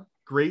door,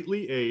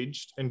 greatly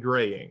aged and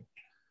graying.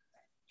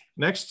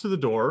 Next to the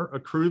door, a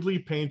crudely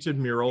painted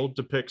mural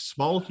depicts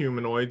small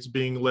humanoids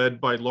being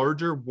led by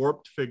larger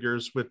warped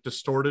figures with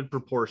distorted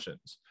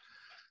proportions.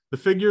 The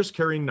figures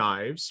carry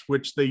knives,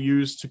 which they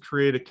use to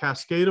create a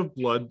cascade of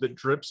blood that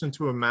drips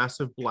into a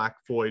massive black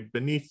void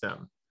beneath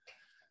them.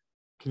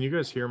 Can you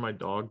guys hear my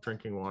dog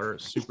drinking water?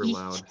 It's super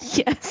loud.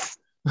 Yes.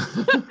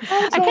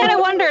 I kind of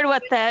wondered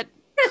what that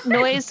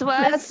noise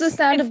was. That's the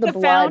sound It's of the the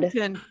blood.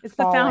 fountain. It's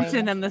falling. the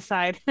fountain on the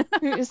side.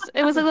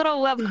 It was a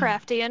little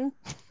Lovecraftian.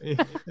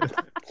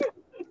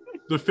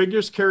 The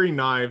figures carry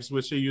knives,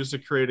 which they use to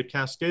create a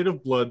cascade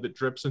of blood that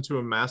drips into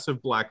a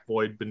massive black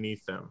void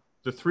beneath them.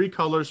 The 3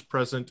 colors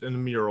present in the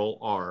mural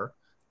are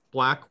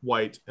black,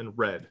 white, and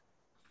red.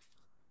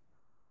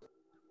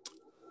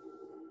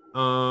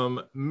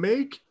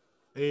 Make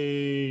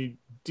a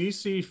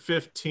DC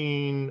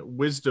 15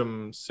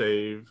 wisdom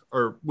save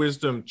or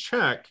wisdom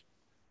check,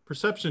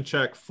 perception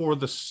check for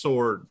the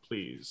sword,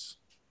 please.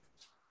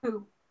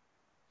 Who?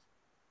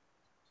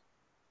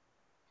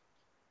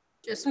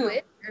 Just Who?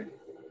 wit?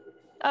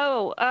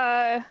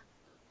 If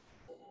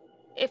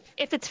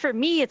it's for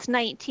me, it's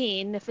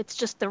 19. If it's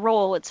just the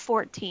roll, it's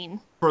 14.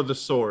 For the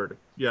sword,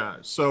 yeah.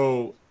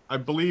 So I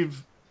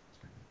believe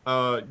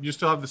you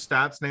still have the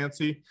stats,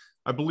 Nancy.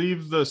 I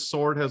believe the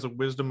sword has a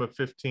wisdom of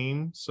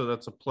 15, so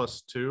that's a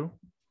 +2.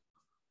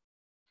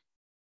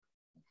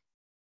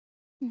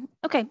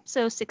 Okay,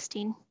 so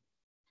 16.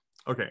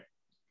 Okay.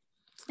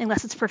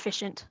 Unless it's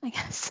proficient, I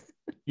guess.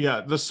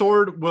 Yeah, the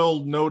sword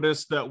will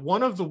notice that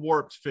one of the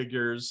warped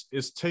figures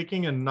is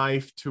taking a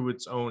knife to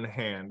its own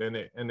hand,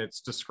 and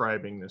it's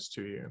describing this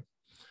to you.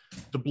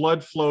 The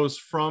blood flows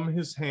from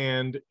his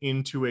hand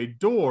into a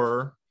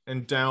door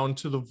and down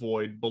to the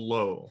void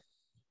below.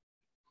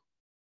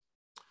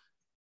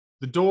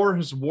 The door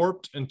has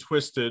warped and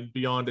twisted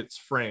beyond its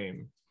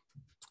frame.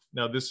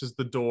 Now, this is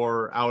the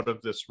door out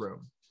of this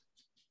room.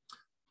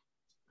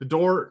 The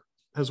door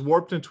has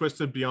warped and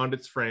twisted beyond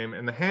its frame,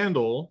 and the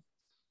handle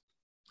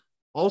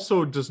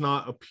also does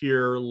not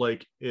appear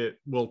like it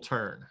will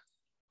turn.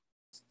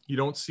 You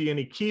don't see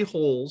any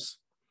keyholes.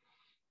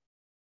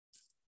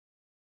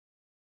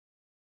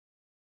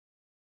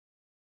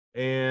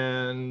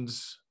 And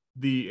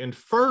the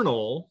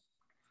infernal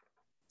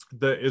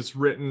that is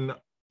written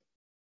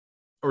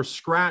or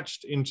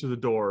scratched into the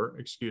door,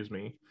 excuse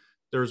me,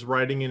 there's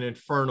writing in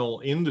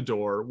infernal in the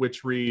door,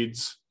 which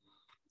reads,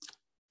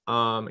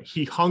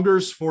 he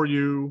hungers for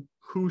you,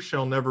 who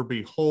shall never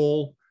be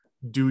whole,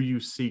 do you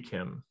seek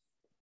him?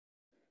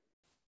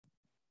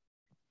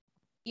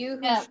 You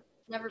who Yeah. shall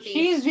never be.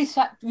 She's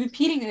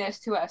repeating this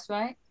to us,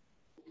 right?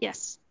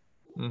 Yes.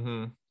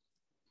 Mm-hmm.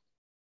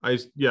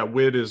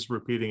 Wid is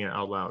repeating it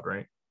out loud,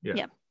 right?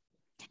 Yeah.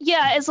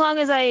 Yeah, as long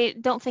as I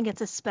don't think it's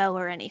a spell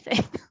or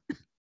anything.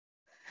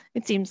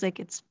 It seems like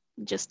it's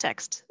just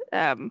text.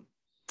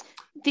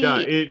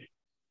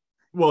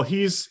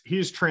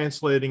 He's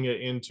translating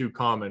it into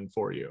common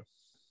for you.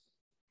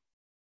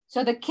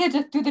 So the kids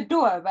are through the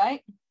door,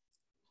 right?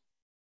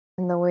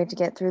 And the way to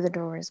get through the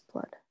door is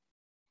blood.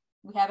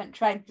 We haven't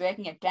tried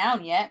breaking it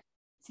down yet.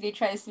 So they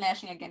try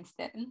smashing against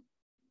it.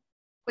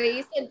 Wait,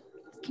 you said,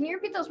 can you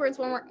repeat those words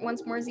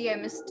once more, Z? I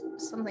missed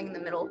something in the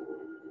middle.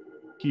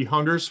 He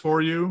hungers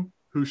for you,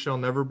 who shall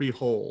never be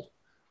whole.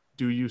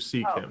 Do you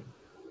seek him?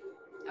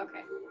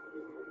 Okay.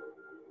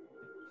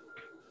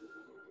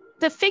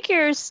 The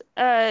figures,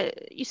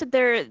 you said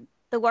they're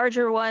the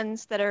larger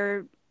ones that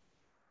are,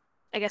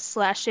 I guess,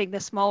 slashing the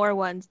smaller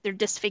ones. They're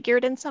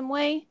disfigured in some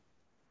way.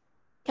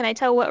 Can I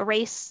tell what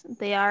race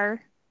they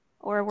are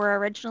or were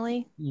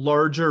originally?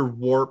 Larger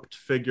warped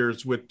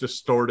figures with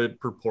distorted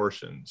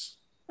proportions.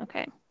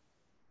 Okay.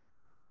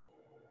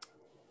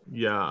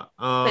 Yeah.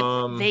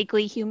 But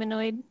vaguely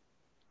humanoid?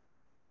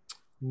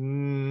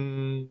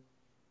 Not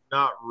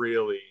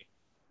really.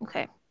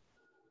 Okay.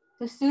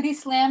 So Sudi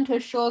slammed her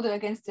shoulder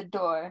against the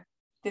door.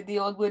 Did the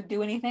old wood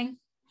do anything?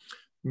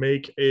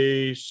 Make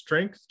a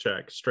strength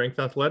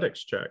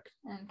athletics check.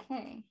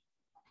 Okay.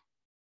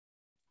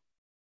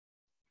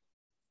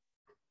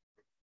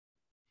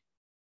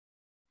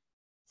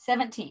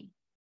 $17.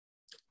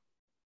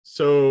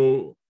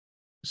 So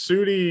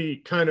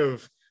Sudi kind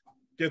of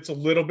gets a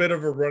little bit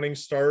of a running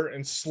start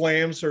and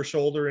slams her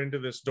shoulder into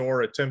this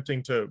door,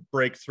 attempting to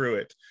break through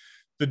it.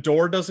 The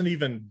door doesn't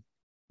even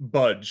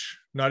budge,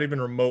 not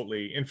even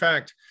remotely. In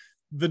fact,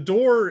 the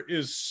door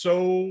is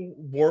so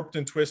warped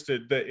and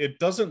twisted that it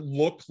doesn't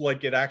look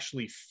like it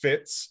actually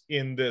fits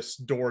in this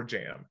door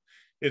jamb.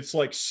 It's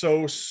like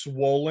so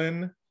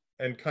swollen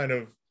and kind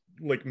of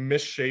like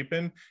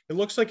misshapen. It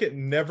looks like it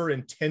never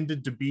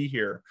intended to be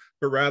here,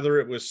 but rather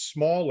it was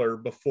smaller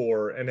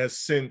before and has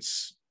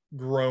since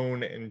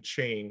grown and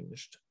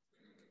changed.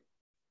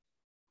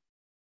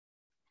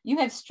 You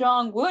have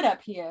strong wood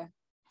up here,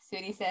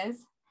 Sudi says.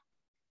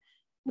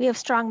 We have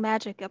strong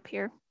magic up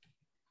here.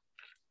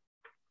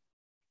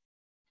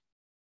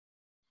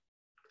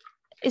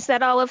 Is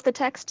that all of the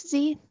text,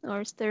 Z?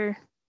 Or is there,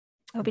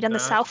 have we done the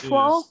south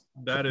wall?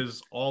 That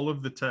is all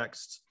of the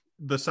text.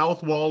 The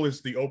south wall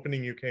is the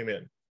opening you came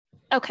in.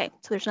 Okay,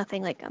 so there's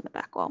nothing like on the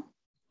back wall.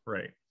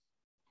 Right.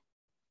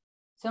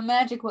 So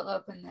magic will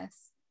open this.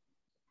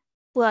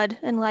 Blood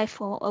and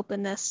life will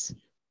open this,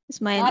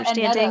 is my Not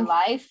understanding. another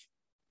life.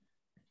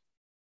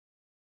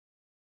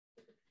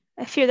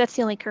 I fear that's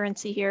the only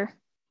currency here.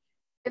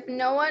 If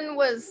no one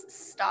was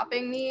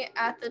stopping me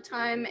at the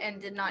time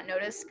and did not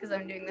notice, because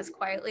I'm doing this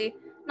quietly,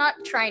 not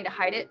trying to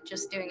hide it,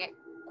 just doing it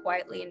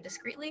quietly and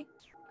discreetly,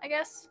 I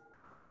guess.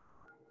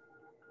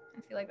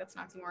 I feel like that's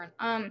an oxymoron.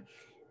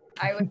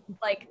 I would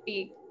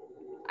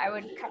I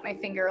would cut my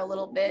finger a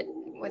little bit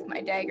with my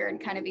dagger and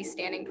kind of be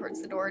standing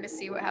towards the door to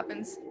see what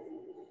happens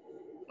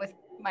with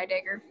my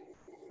dagger.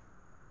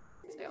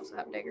 Because I also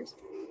have daggers.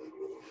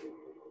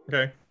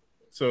 Okay.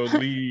 So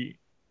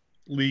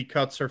Lee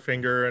cuts her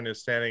finger and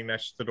is standing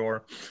next to the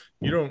door.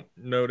 You don't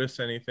notice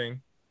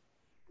anything.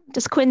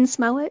 Does Quinn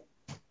smell it?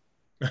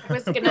 I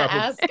was gonna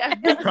ask.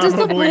 Does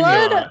the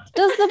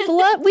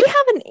blood, we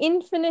have an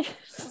infinite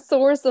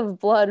source of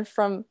blood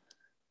from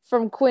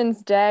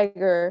Quinn's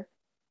dagger.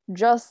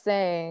 Just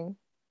saying.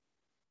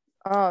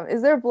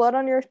 Is there blood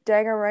on your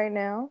dagger right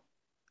now?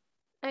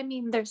 I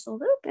mean, there's a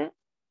little bit.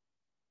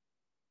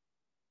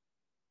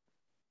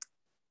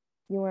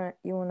 You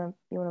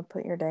wanna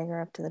put your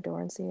dagger up to the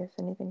door and see if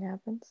anything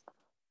happens?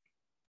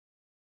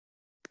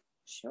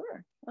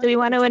 Sure. Do we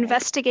want to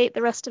investigate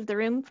the rest of the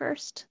room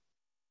first?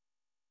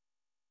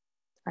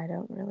 I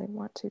don't really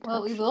want to.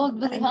 Well, touch we've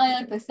rolled really high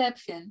on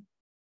perception.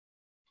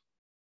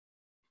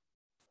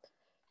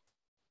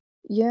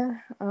 Yeah.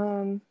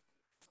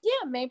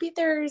 Yeah, maybe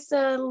there's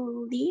a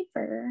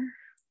lever.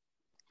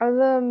 Are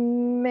the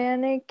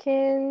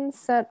mannequins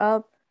set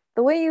up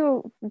the way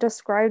you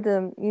described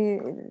them?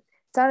 It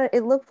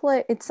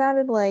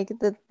sounded like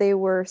that they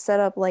were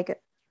set up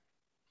like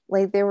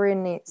they were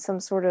in some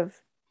sort of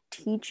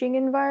teaching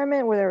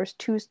environment where there was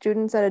 2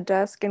 students at a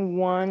desk and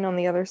one on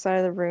the other side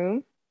of the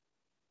room.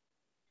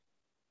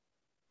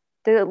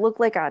 Did it look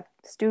like a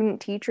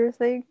student teacher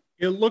thing?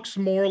 It looks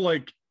more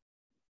like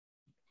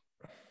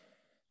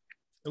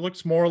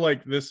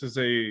this is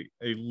a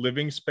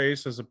living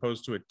space as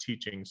opposed to a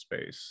teaching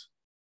space.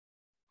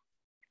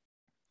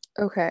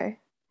 Okay.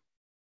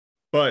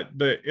 But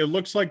it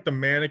looks like the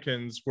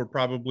mannequins were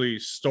probably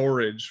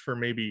storage for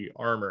maybe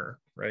armor,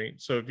 right?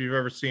 So if you've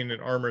ever seen an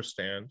armor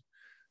stand,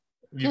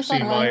 you've Just seen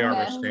like my armor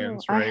armor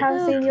stands. stands, I right?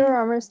 have seen your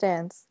armor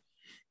stands.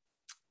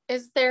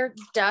 Is there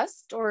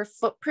dust or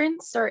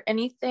footprints or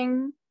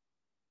anything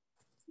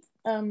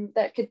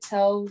that could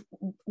tell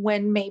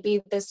when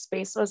maybe this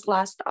space was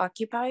last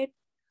occupied?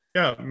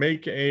 Yeah,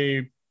 make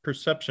a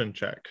perception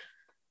check.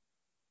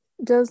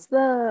 Does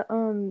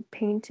the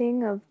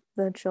painting of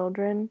the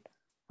children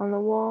on the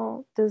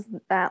wall, does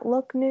that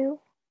look new?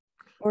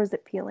 Or is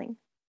it peeling?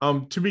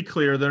 To be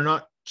clear, they're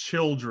not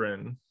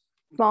children.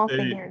 Small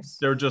figures.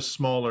 They're just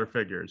smaller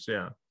figures,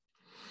 yeah.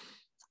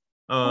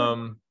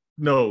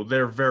 No,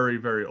 they're very,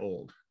 very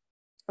old.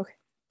 Okay.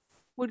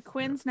 Would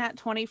Quinn's nat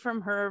 20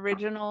 from her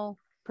original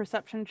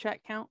perception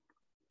check count?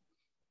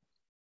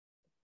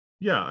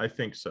 Yeah, I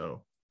think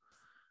so.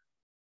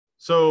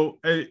 So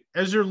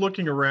as you're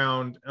looking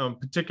around,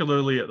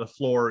 particularly at the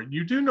floor,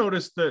 you do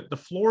notice that the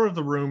floor of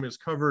the room is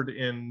covered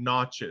in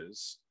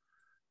notches,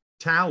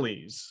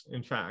 tallies,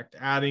 in fact,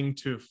 adding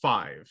to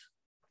 5.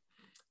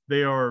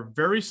 They are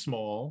very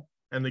small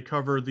and they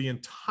cover the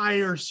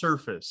entire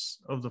surface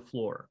of the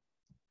floor.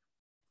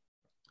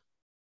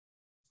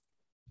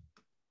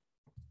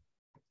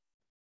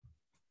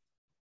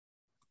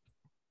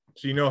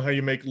 So you know how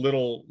you make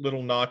little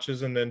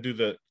notches and then do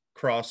the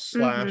cross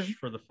slash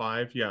for the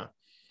 5? Yeah.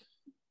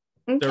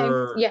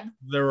 Okay.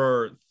 There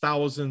are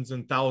thousands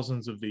and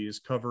thousands of these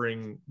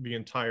covering the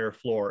entire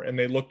floor, and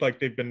they look like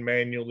they've been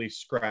manually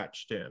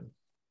scratched in.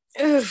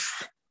 Ugh.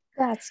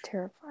 That's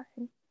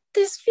terrifying.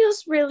 This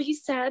feels really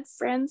sad,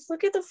 friends.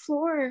 Look at the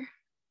floor.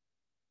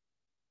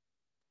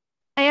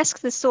 I ask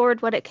the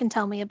sword what it can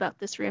tell me about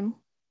this room.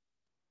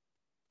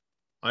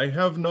 I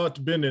have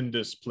not been in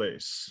this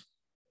place.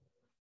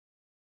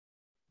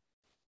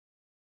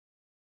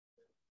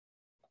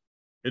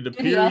 It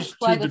appears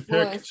to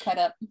depict cut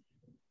up.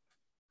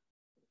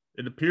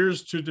 It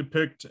appears to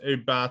depict a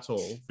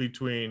battle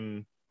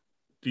between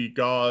the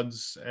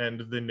gods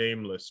and the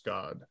Nameless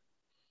God.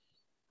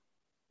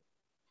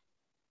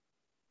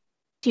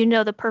 Do you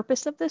know the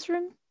purpose of this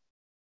room?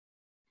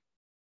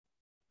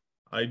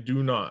 I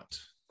do not.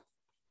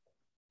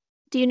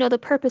 Do you know the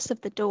purpose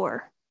of the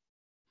door?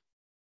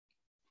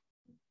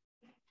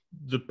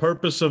 The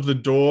purpose of the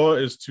door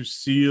is to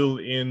seal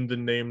in the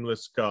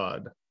Nameless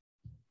God.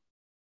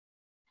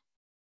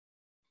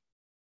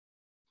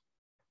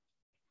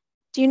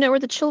 Do you know where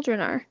the children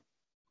are?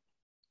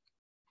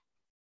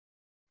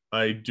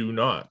 I do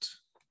not.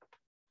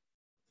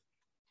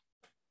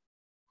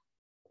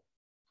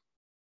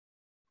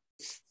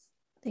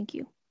 Thank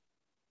you.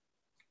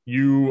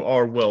 You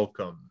are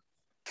welcome.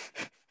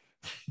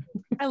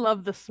 I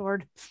love the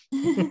sword.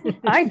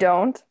 I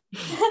don't.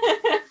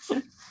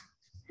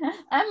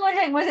 I'm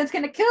wondering whether it's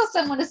going to kill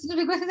someone as soon as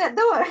we go through that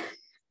door.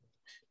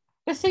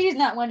 But she's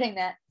not wondering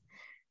that.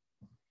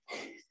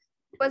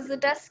 Was the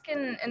desk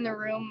in the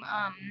room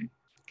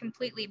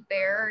completely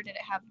bare, or did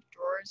it have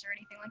drawers or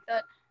anything like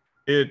that?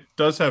 It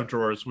does have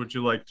drawers. Would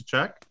you like to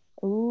check?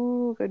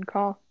 Ooh, good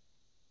call.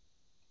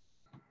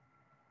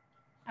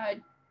 Do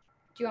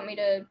you want me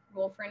to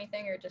roll for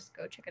anything, or just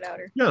go check it out?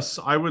 Or Yes,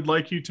 I would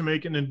like you to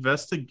make an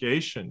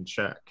investigation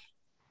check.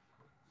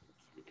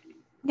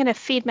 I'm gonna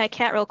feed my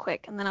cat real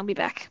quick and then I'll be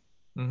back.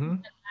 Mm-hmm.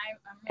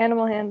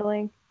 Animal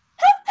handling.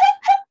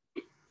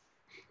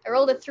 I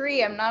rolled a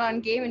 3. I'm not on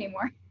game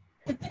anymore.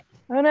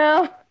 Oh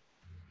no.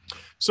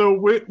 So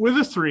with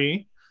a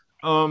 3,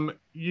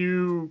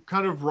 you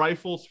kind of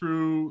rifle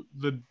through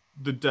the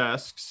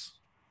desks,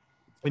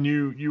 and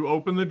you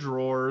open the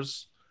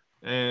drawers,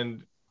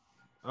 and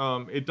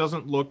it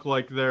doesn't look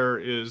like there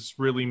is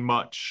really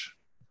much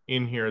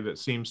in here that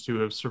seems to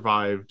have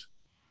survived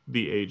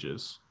the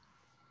ages.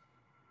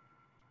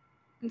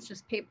 It's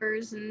just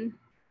papers and...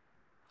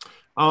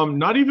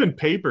 Not even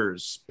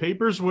papers.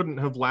 Papers wouldn't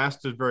have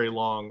lasted very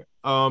long.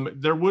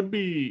 There would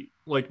be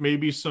like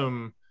maybe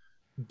some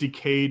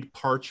decayed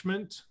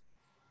parchment,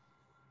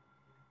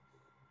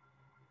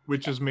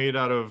 which is made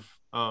out of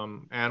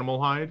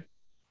animal hide,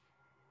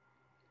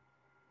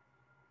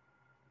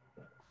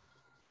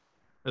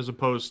 as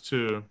opposed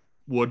to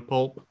wood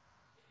pulp.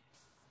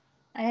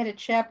 I had a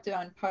chapter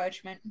on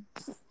parchment.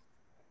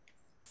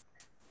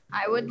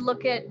 I would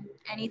look at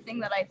anything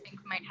that I think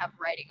might have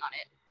writing on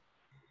it.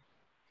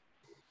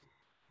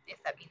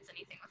 If that means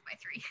anything with my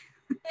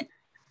 3.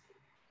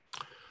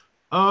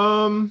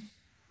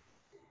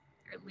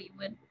 Or Lee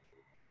would.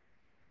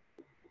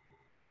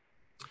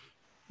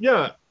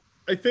 Yeah,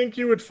 I think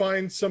you would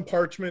find some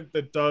parchment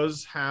that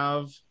does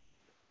have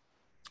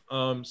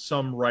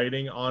some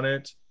writing on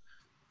it.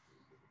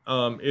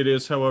 It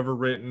is, however,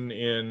 written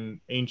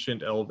in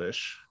ancient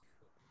Elvish.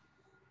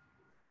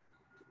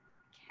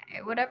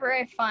 Okay, whatever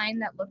I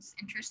find that looks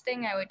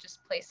interesting, I would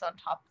just place on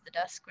top of the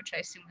desk, which I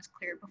assume was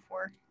clear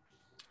before.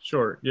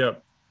 Sure,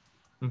 yep.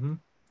 Mm-hmm.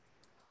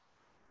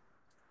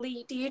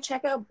 Lee, do you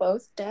check out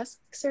both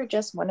desks or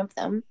just one of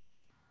them?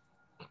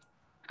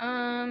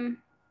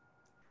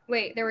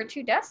 Wait, there were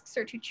 2 desks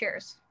or 2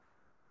 chairs?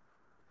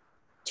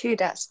 2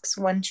 desks,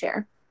 1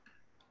 chair.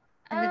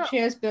 And the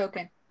chair's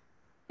broken.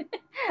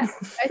 I saw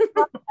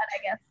that, I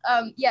guess.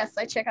 Yes,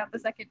 I check out the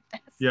second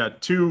desk. Yeah,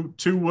 two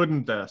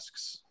wooden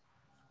desks.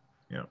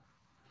 Yeah.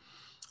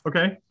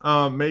 Okay.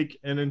 Make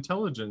an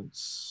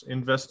intelligence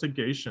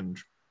investigation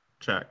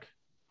check.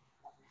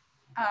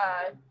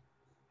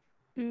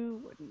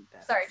 2 wooden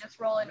desks. Sorry, just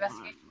roll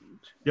investigation.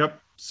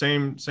 Yep.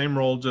 Same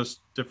roll,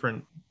 just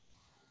different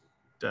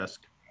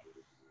desk.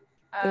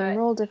 Same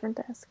roll, different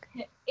desk.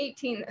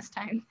 18 this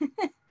time.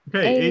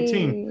 Okay, Hey.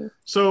 18.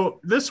 So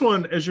this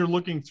one, as you're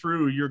looking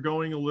through, you're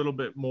going a little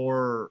bit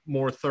more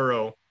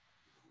thorough.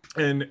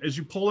 And as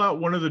you pull out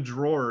one of the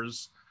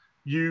drawers,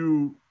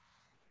 you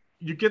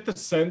get the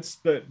sense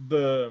that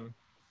the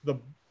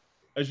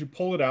as you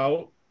pull it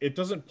out, it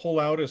doesn't pull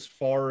out as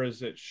far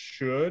as it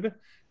should.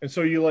 And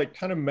so you like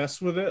kind of mess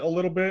with it a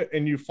little bit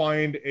and you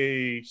find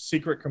a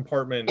secret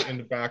compartment in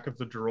the back of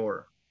the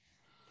drawer.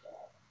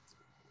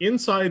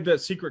 Inside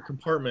that secret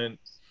compartment,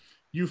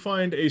 you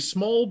find a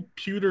small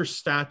pewter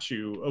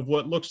statue of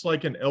what looks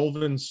like an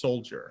elven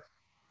soldier.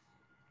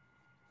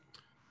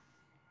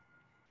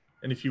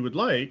 And if you would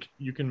like,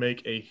 you can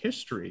make a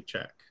history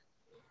check.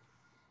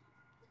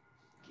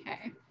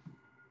 Okay.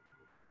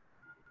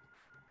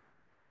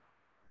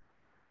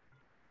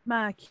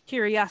 My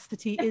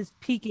curiosity is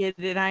piqued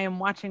and I am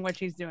watching what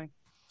she's doing.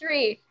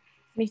 3.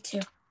 Me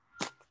too.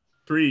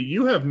 3,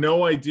 you have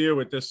no idea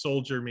what this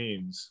soldier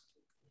means.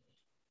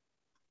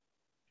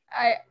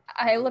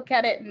 I look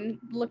at it and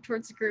look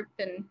towards the group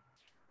and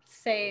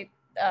say,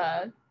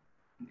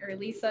 or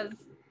Lee says,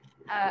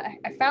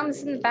 I found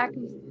this in the back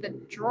of the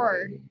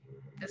drawer.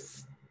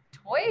 This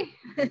toy?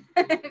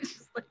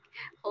 Just like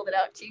hold it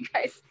out to you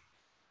guys.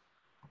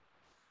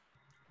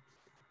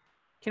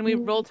 Can we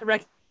roll to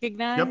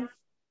recognize?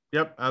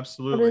 Yep,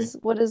 absolutely.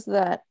 What is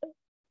that?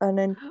 An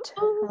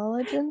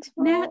intelligence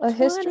roll? A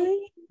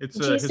history? It's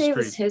Did a you say it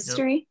was history.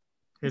 history? Yep.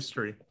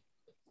 History.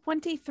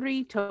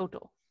 23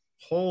 total.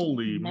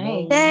 Holy Nice.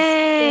 moly.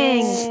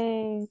 Dang.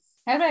 Dang.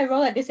 How do I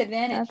roll at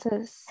disadvantage?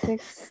 That's a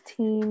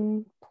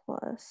 16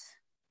 plus.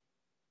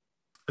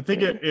 I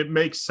think it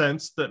makes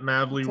sense that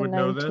Mavli It's a would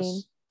know 19.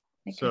 this.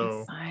 I got So,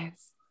 a 5.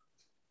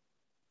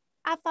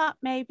 I thought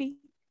maybe.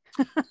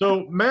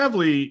 so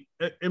Mavli,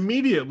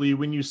 immediately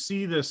when you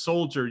see this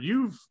soldier,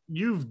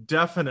 you've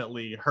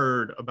definitely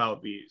heard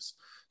about these.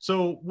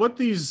 So what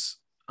these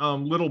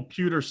little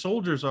pewter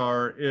soldiers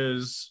are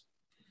is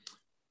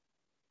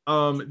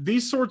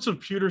these sorts of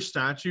pewter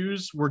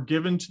statues were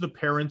given to the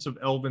parents of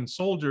elven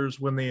soldiers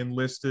when they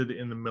enlisted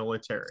in the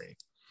military.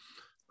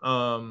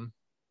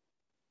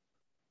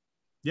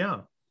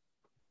 Yeah.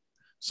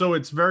 So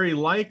it's very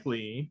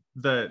likely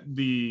that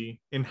the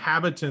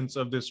inhabitants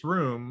of this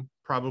room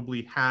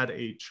probably had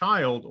a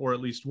child, or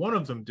at least one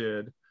of them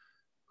did,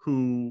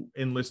 who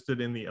enlisted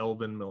in the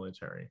elven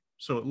military.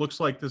 So it looks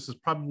like this is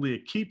probably a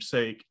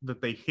keepsake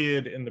that they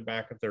hid in the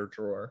back of their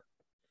drawer.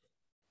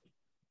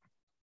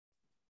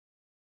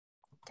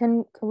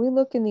 Can we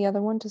look in the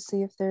other one to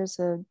see if there's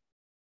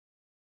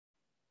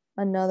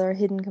another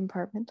hidden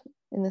compartment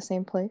in the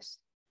same place?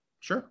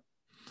 Sure.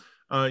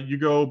 You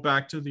go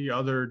back to the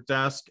other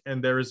desk,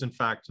 and there is in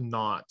fact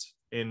not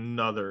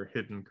another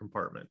hidden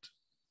compartment.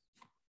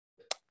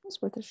 It's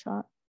worth a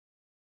shot.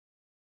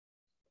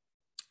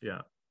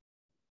 Yeah.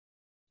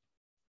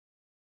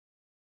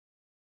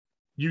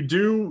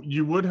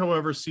 You would,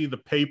 however, see the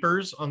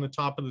papers on the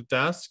top of the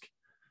desk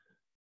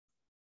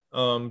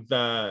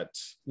that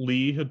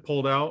Lee had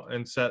pulled out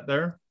and set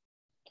there.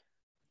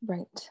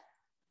 Right.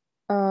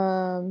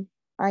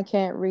 I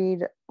can't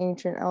read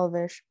ancient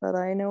Elvish, but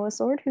I know a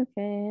sword who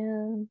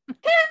can.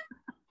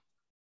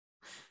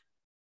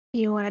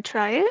 You want to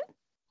try it?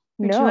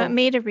 Or do No, you want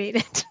me to read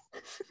it?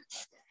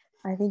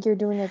 I think you're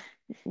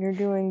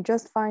doing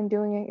just fine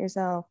doing it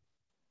yourself.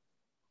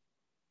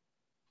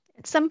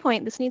 At some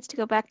point, this needs to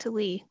go back to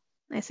Lee.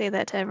 I say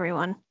that to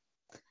everyone.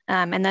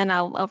 And then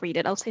I'll read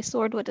it. I'll say,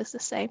 sword, what does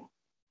this say?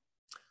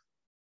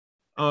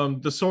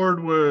 The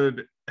sword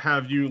would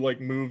have you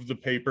like move the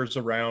papers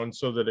around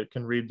so that it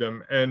can read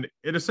them. And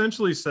it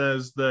essentially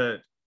says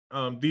that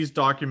these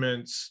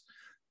documents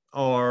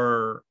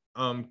are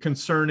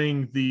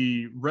concerning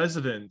the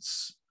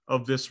residents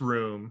of this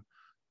room,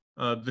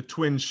 the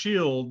twin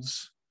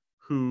shields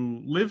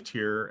who lived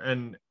here.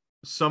 And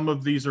some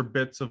of these are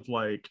bits of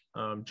like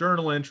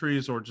journal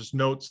entries or just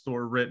notes that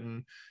were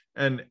written.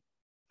 And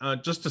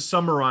just to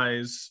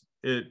summarize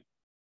it,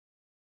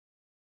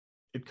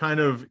 it kind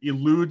of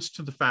alludes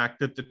to the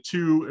fact that the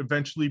two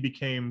eventually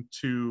became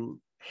to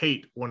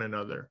hate one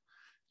another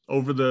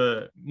over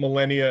the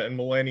millennia and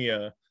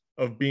millennia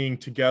of being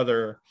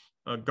together,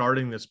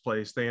 guarding this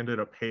place. They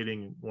ended up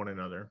hating one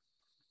another.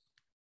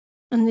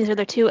 And these are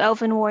the two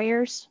elven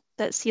warriors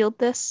that sealed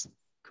this?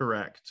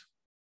 Correct.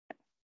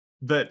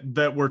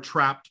 That were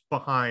trapped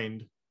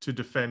behind to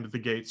defend the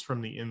gates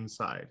from the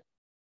inside.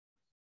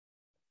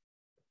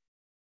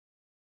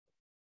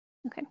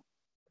 Okay.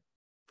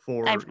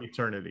 For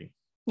eternity.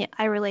 Yeah,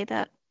 I relay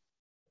that.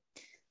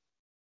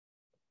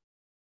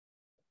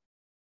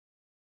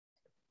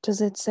 Does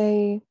it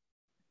say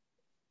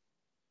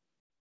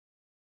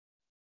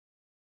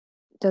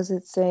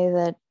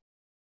that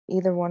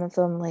either one of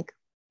them like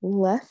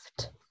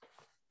left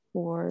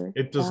or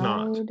it does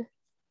died? Not.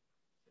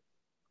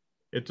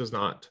 It does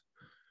not.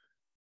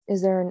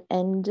 Is there an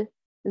end?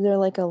 Is there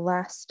like a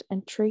last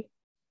entry?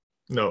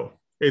 No,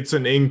 it's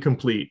an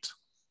incomplete.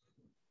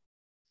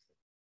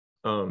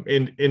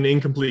 An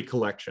incomplete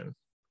collection.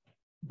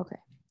 Okay.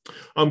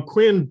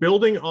 Quinn,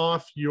 building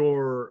off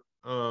your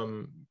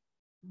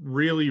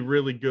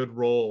really good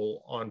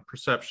roll on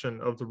perception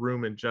of the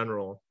room in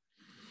general,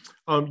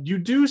 you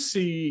do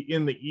see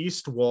in the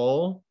east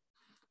wall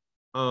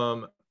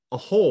a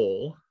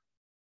hole,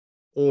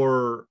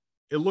 or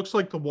it looks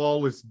like the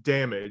wall is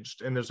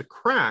damaged and there's a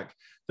crack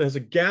that has a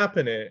gap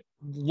in it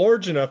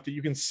large enough that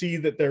you can see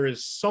that there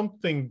is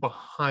something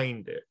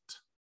behind it.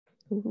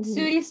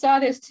 Sudi saw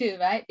this too,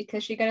 right?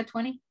 Because she got a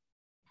 20?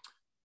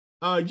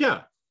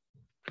 Yeah.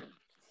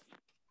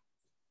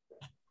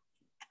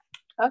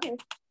 Okay.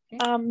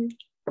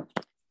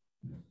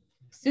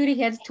 Sudi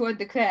heads toward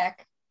the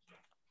crack.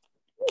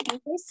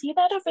 Do they see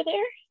that over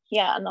there?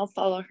 Yeah, and I'll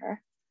follow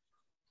her.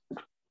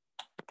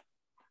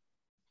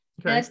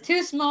 Okay. And it's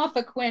too small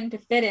for Quinn to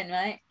fit in,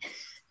 right?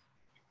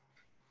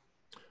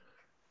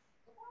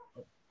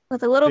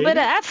 With a little bit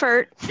of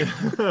effort.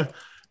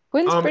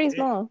 Quinn's pretty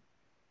small.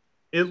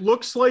 It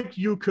looks like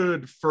you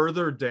could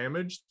further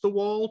damage the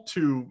wall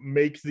to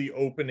make the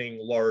opening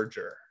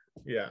larger.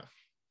 Yeah.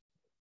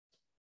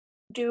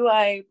 Do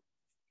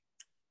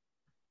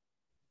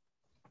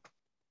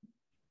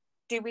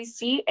we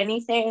see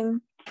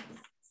anything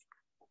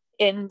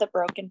in the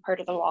broken part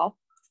of the wall?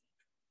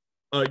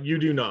 You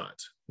do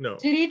not. No.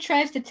 Sudi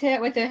tries to tear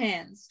it with her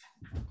hands.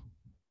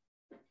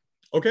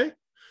 Okay.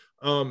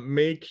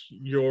 Make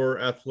your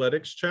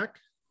athletics check.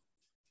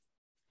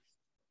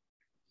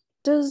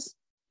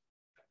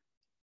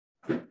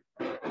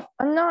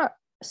 I'm not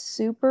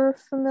super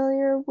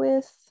familiar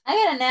with. I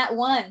got a nat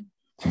 1.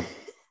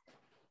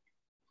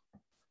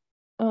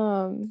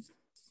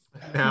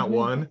 Nat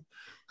 1.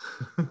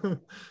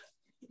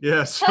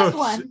 Yeah, so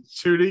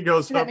Sudi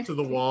goes up to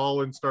the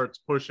wall and starts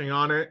pushing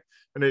on it,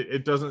 and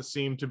it doesn't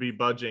seem to be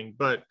budging,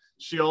 but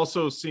she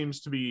also seems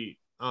to be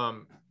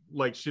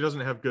like she doesn't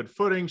have good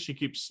footing. She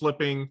keeps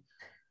slipping.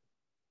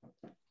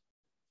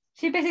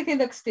 She basically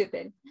looks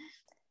stupid.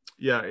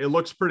 Yeah, it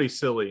looks pretty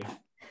silly.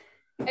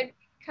 I'm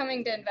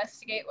coming to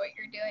investigate what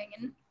you're doing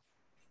and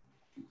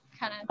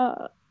kind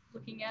of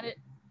looking at it.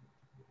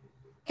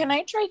 Can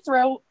I try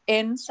throw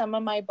in some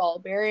of my ball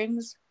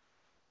bearings?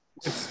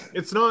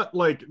 It's not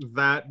like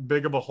that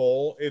big of a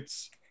hole.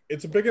 It's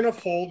a big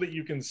enough hole that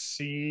you can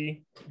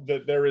see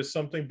that there is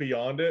something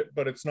beyond it,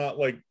 but it's not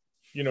like,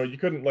 you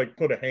couldn't like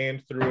put a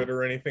hand through it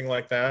or anything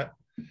like that.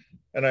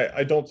 And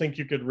I don't think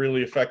you could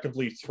really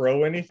effectively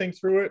throw anything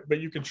through it, but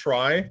you could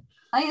try.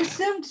 I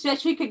assumed that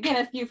she could get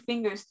a few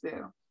fingers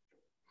through.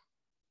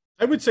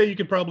 I would say you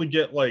could probably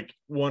get like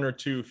 1 or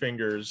 2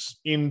 fingers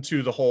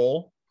into the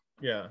hole.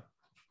 Yeah.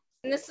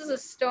 And this is a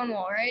stone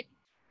wall, right?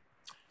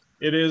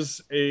 It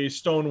is a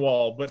stone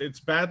wall, but it's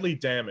badly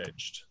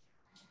damaged.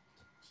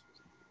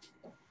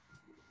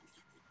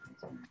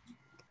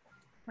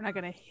 We're not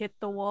going to hit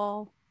the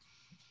wall.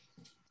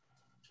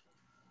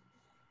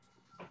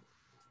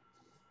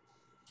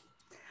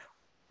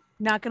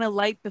 Not going to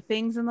light the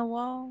things in the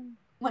wall.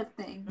 What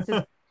things?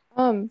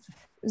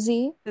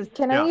 Z,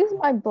 can I use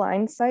my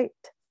blind sight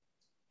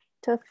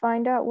to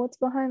find out what's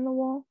behind the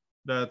wall?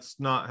 That's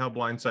not how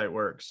blind sight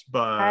works,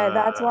 but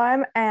that's why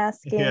I'm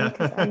asking,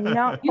 because I'm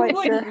not quite sure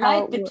how. You wouldn't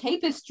light the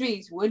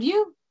tapestries, would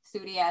you?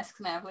 Sudi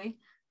asks Mavly.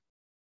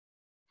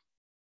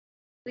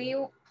 Lee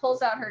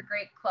pulls out her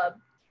great club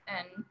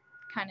and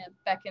kind of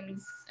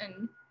beckons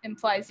and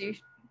implies you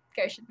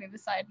guys should move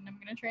aside, and I'm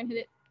gonna try and hit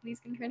it. Lee's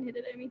gonna try and hit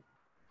it at me.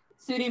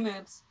 Sudi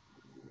moves.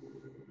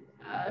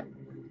 I'm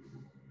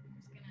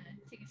just gonna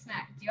take a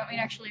snack. Do you want me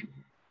to actually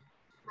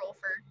roll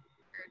for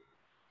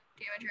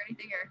damage or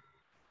anything, or?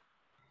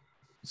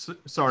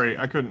 Sorry,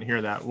 I couldn't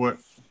hear that. What?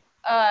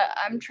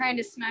 I'm trying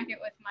to smack it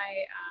with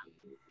my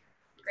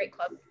great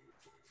club.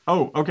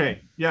 Oh,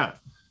 okay. Yeah.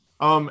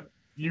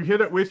 You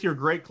hit it with your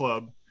great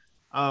club.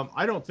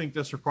 I don't think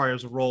this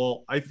requires a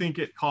roll. I think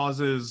it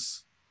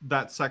causes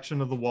that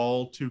section of the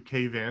wall to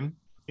cave in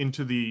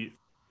into the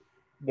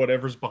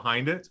whatever's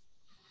behind it.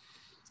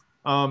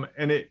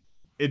 And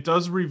it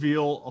does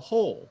reveal a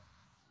hole.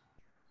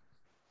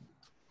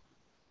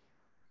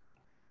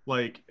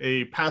 Like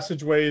a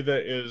passageway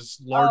that is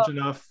large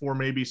enough for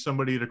maybe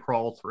somebody to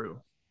crawl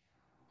through.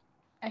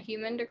 A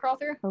human to crawl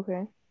through?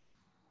 Okay.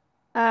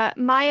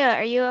 Maya,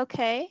 are you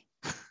okay?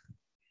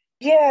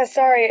 Yeah,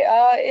 sorry.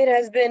 It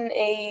has been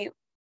a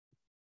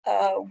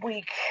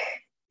week,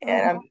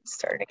 and I'm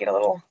starting to get a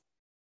little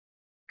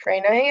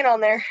drained. I'm hanging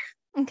on there.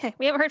 Okay,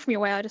 we haven't heard from you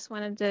in a while. I just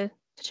wanted to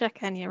check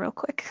on you real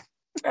quick.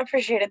 I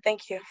appreciate it.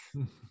 Thank you.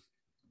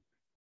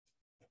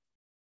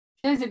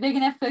 Is it big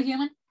enough for a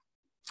human?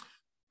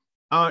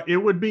 It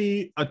would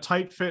be a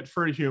tight fit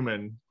for a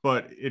human,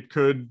 but it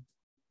could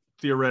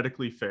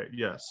theoretically fit,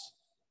 yes.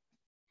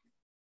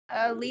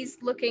 Lee's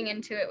looking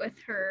into it with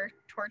her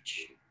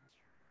torch.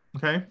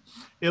 Okay.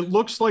 It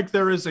looks like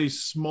there is a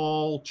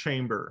small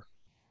chamber.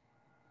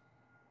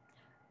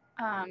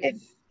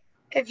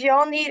 If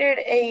y'all needed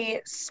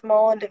a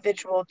small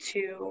individual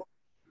to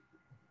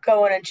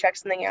go in and check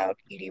something out,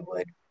 Edie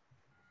would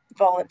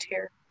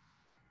volunteer.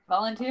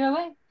 Volunteer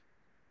away.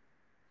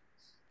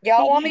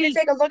 Y'all want me to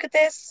take a look at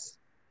this?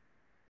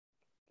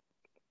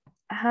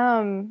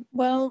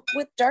 Well,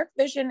 with dark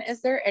vision,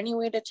 is there any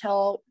way to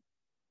tell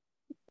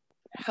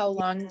how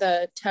long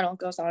the tunnel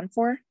goes on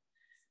for?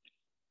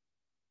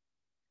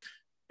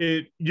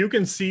 You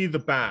can see the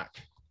back.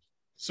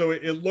 So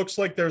it looks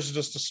like there's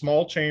just a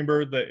small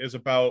chamber that is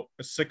about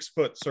a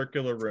 6-foot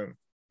circular room.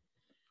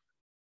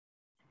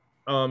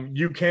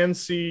 You can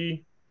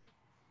see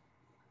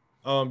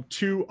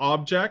 2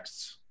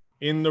 objects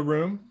in the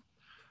room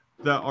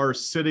that are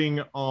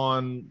sitting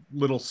on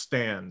little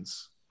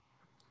stands.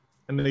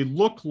 And they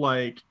look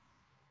like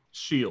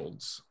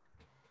shields.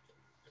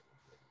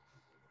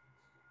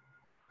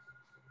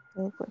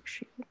 They look like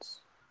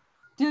shields.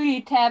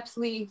 Duty taps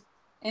Lee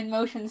and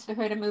motions for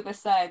her to move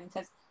aside and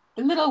says,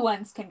 "The little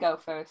ones can go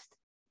first."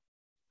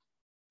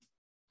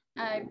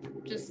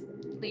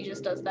 Lee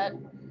just does that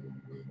and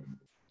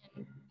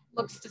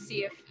looks to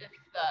see if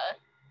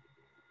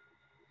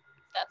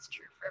that's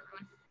true for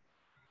everyone.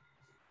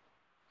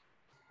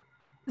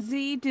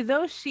 Z, do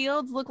those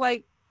shields look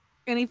like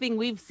anything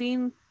we've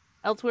seen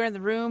elsewhere in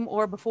the room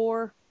or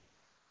before?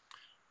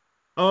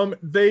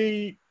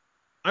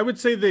 I would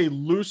say they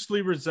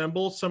loosely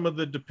resemble some of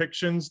the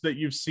depictions that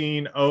you've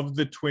seen of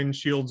the twin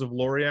shields of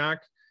Loriac.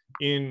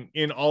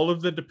 In all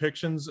of the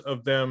depictions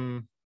of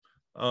them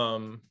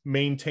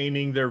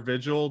maintaining their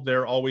vigil,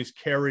 they're always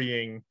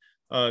carrying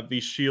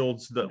these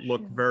shields that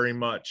look very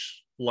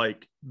much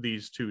like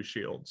these 2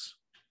 shields.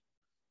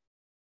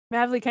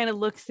 Mavely kind of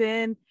looks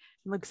in,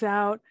 looks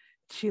out.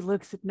 She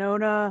looks at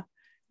Nona,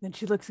 then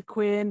she looks at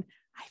Quinn.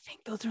 I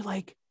think those are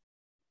like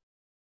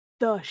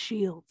the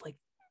shields, like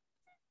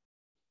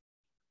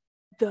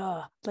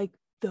those, like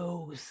the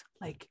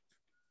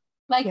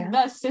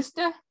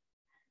sister?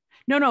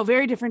 No,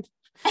 very different.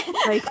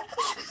 Like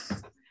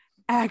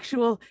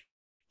actual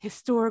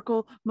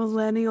historical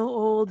millennial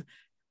old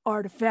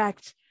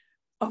artifact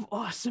of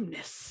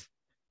awesomeness.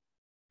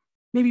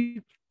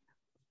 Maybe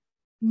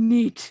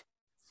neat.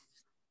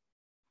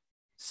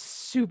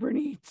 Super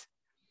neat.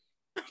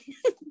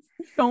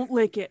 Don't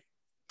lick it.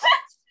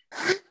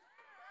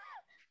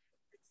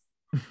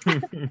 I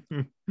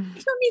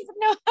don't even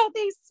know how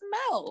they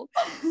smell.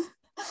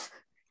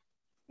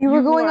 You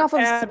were going off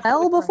of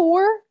smell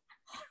before?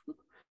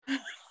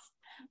 Let's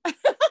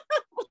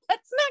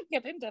not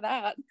get into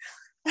that.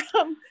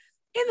 In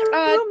the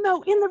room,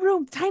 though. In the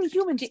room. Tiny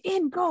humans.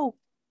 In. Go.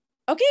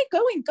 Okay,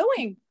 going.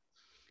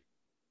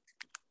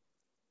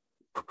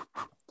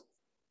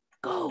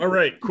 Go. All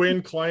right.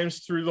 Quinn climbs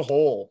through the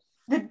hole.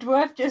 The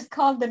dwarf just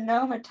called the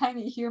gnome a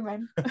tiny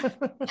human.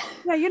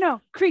 Yeah,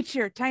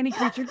 creature, tiny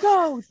creature,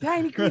 go,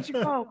 tiny creature,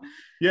 go.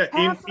 Yeah,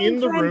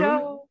 in the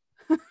room.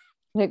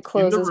 And it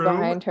closes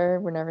behind her.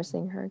 We're never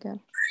seeing her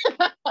again.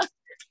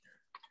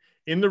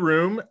 In the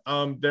room,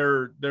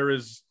 there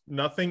is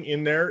nothing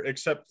in there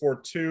except for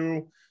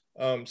 2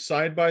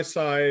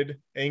 side-by-side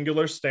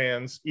angular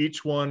stands,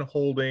 each one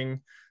holding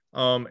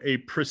a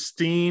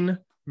pristine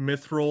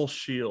mithril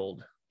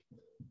shield.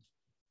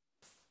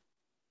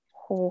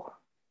 Oh.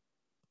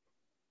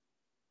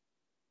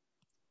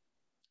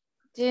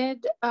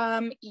 Did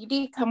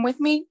Edie come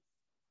with me?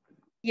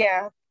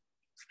 Yeah.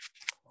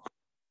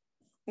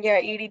 Yeah,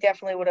 Edie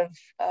definitely would have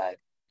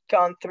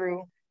gone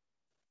through.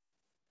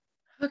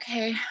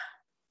 Okay.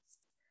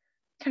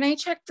 Can I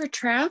check for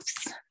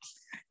traps?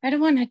 I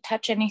don't want to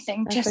touch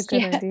anything That's just a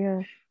good yet.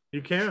 idea.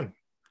 You can.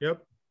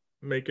 Yep.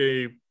 Make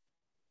a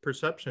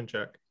perception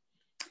check.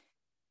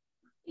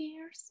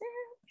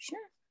 Perception.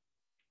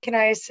 Can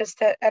I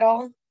assist at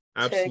all?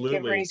 Absolutely. To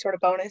give her any sort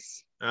of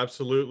bonus?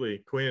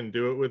 Absolutely. Quinn,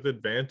 do it with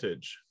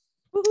advantage.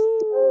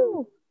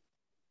 Woo-hoo!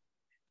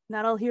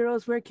 Not all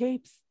heroes wear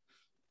capes.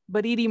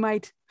 but Edie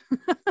might.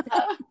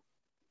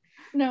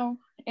 No,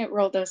 it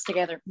rolled us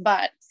together,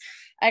 but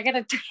I got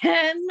a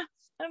 10.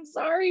 I'm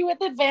sorry,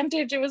 with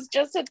advantage, it was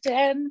just a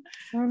 10.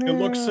 Oh, It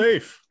looks no.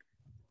 safe.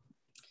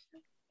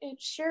 It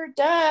sure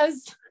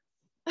does.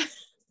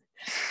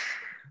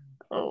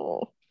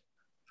 Oh.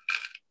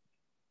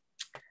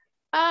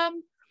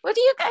 What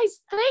do you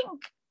guys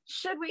think?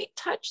 Should we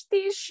touch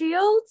these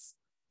shields?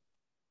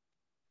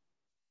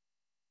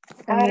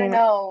 I don't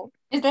know.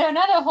 Is there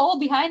another hole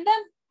behind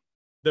them?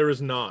 There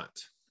is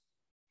not.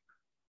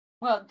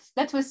 Well,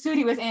 that's what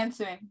Sudi was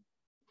answering.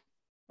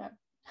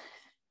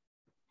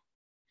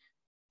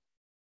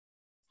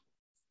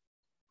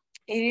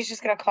 Edie's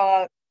just gonna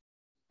call out,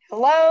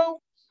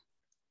 hello?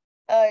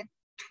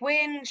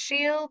 Twin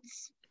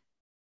shields?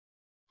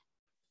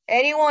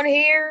 Anyone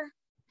here?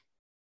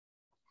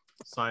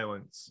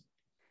 Silence.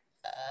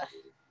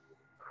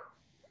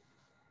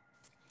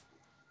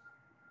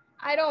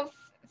 I don't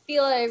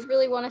feel I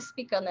really want to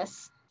speak on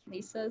this,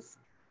 Lee says.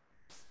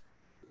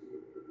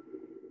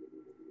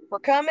 We're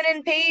coming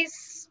in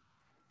peace.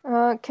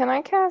 Can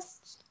I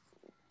cast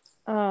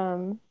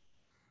Divine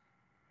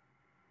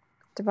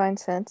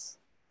Sense?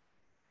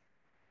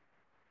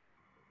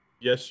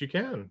 Yes, you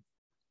can.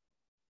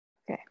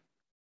 Okay.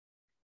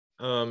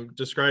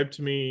 Describe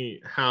to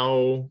me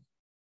how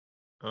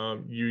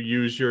you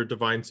use your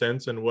divine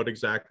sense and what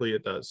exactly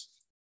it does.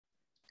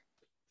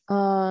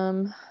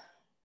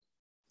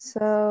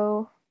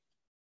 So,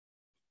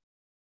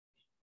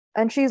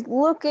 and she's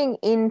looking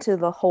into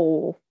the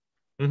hole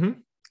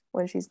when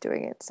she's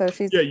doing it. So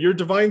she's your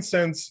divine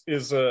sense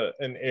is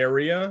an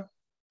area.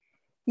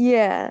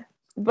 Yeah,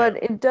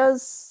 but it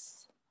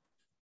does.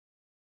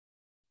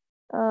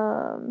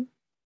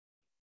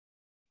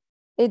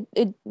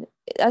 It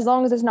as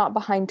long as it's not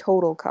behind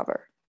total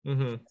cover.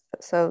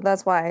 So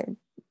that's why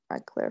I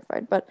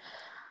clarified. But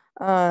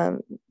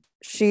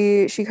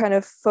she kind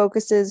of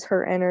focuses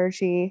her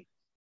energy.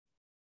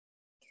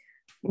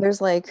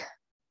 There's like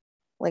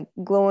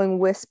glowing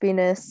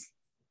wispiness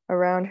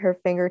around her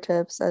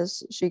fingertips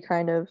as she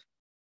kind of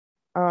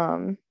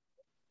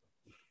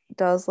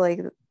does like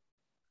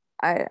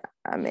I'm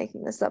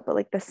making this up, but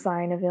like the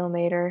sign of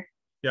Ilmater.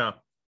 Yeah.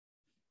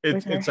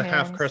 It's a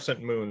half hands.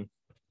 crescent moon.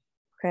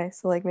 Okay,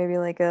 so like maybe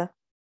like a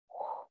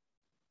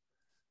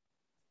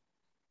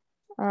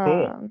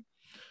cool.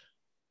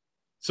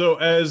 So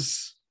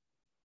as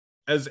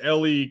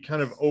Ellie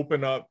kind of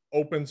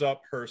opens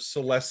up her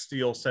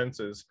celestial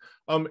senses,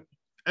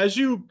 as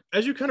you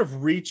kind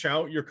of reach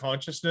out your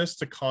consciousness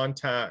to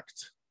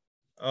contact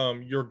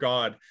your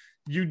god,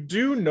 you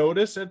do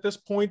notice at this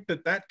point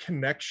that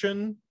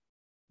connection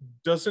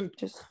doesn't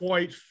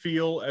quite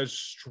feel as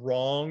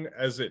strong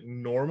as it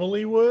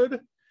normally would.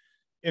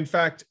 In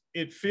fact,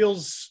 it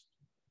feels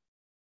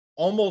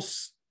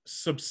almost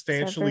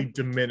substantially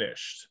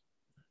diminished.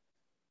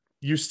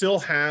 You still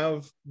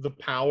have the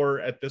power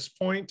at this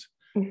point,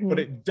 but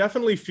it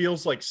definitely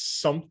feels like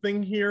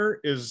something here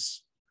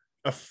is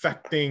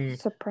suppressing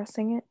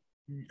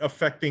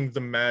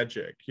the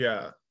magic.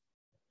 Yeah.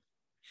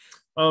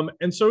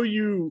 And so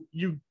you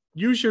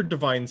use your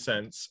divine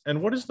sense.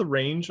 And what is the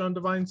range on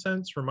divine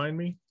sense? Remind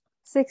me.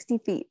 60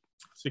 feet.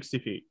 60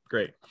 feet.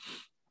 Great.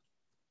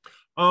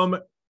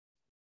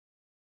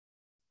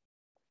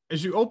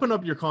 As you open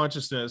up your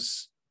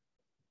consciousness,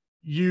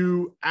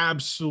 you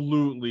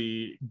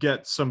absolutely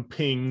get some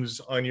pings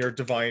on your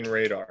divine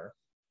radar.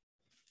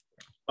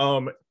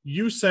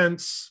 You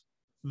sense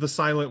the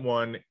Silent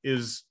One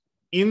is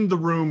in the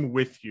room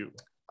with you.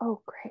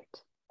 Oh,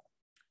 great.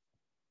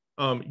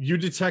 You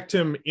detect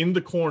him in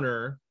the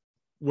corner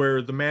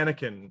where the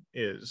mannequin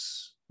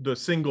is, the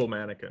single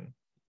mannequin.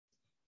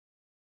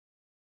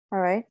 All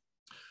right.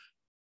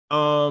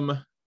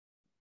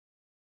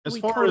 As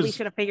we far totally as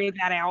should have figured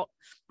that out.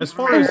 As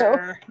far as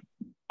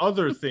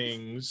other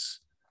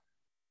things,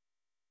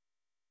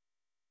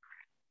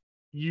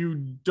 you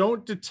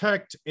don't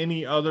detect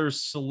any other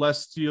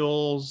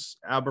celestials,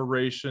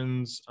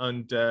 aberrations,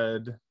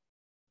 undead.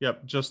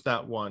 Yep, just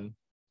that one.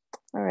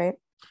 All right.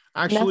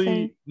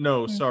 Actually,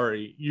 no,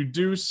 sorry. You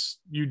do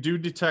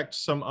detect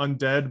some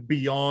undead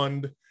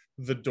beyond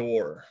the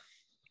door.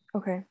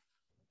 Okay.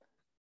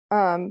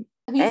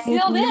 He's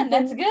sealed in.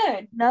 That's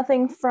good.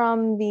 Nothing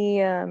from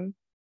the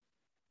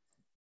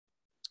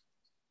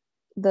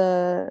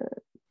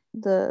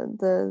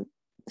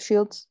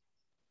shields.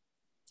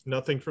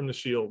 Nothing from the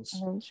shields.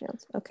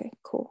 Shields. Okay,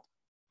 cool.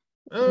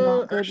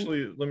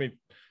 Actually, let me,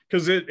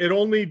 because it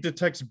only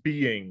detects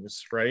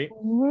beings, right?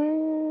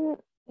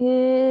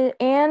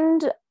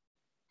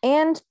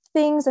 And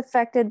things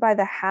affected by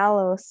the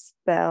Hallow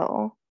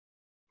spell.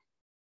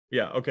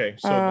 Yeah. Okay.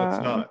 So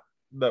that's not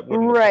that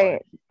wouldn't right,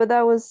 apply. but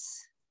that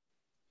was.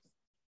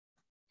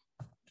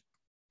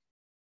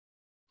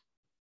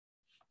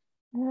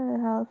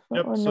 Yep.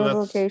 So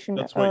location.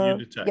 That's what you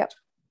detect. Yep.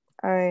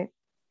 All right.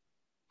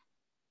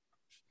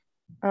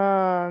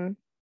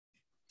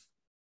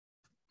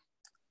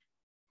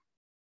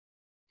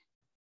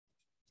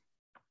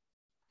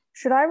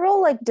 Should I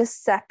roll like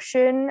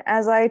deception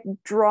as I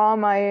draw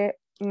my?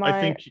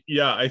 I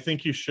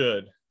think you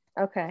should.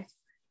 Okay.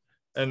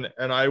 And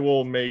I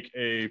will make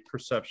a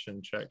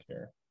perception check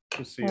here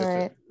to see All if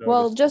right. it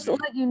Well, noticed just to me.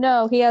 let you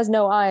know, he has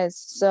no eyes,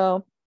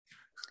 so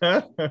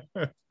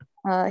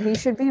he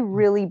should be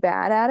really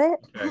bad at it.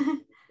 Okay.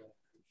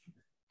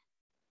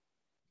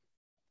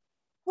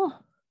 Oh,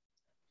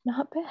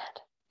 not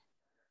bad.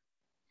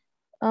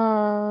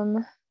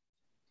 I'm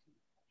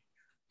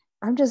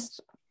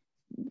just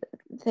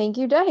thank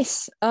you,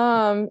 dice.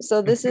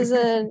 So this is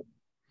an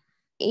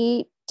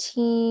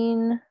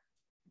 18.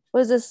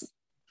 What is this?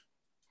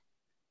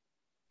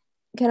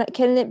 Can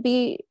it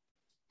be?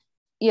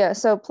 Yeah,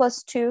 so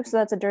 +2, so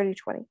that's a dirty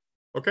 20.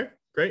 Okay,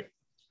 great.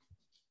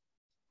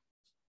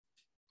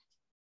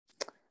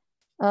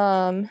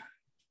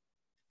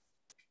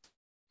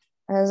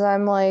 As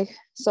I'm like,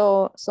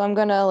 so I'm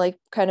gonna like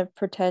kind of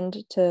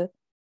pretend to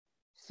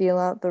feel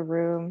out the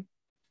room.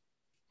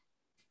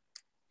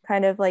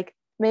 Kind of like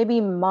maybe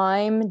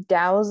mime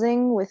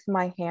dowsing with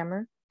my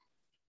hammer.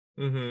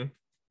 Mm-hmm.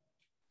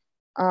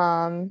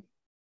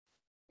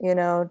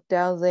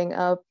 Dowsing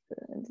up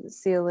the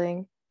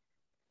ceiling.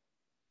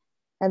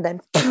 And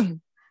then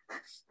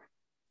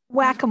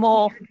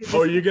Whack-a-mole.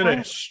 Oh, you're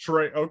gonna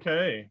strike.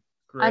 Okay,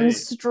 great. I'm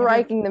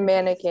striking the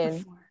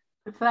mannequin.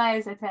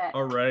 Surprise attack.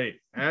 All right.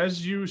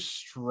 As you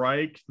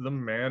strike the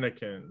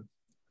mannequin,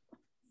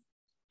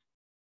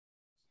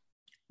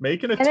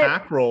 make an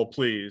attack roll,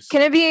 please.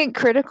 Can it be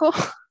critical?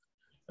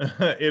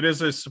 It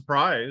is a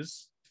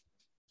surprise.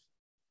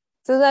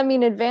 So does that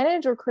mean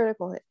advantage or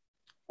critical hit?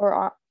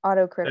 Or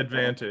auto critical?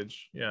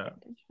 Advantage, yeah.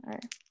 All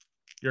right.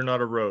 You're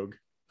not a rogue.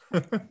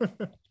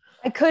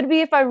 I could be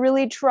if I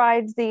really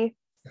tried the.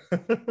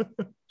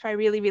 Try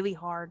really, really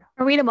hard.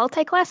 Are we to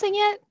multi-classing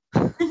yet?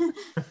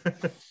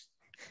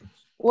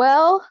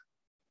 Well,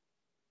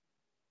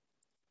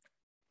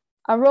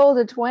 I rolled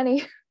a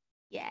 20.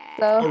 Yeah.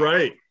 So All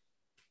right.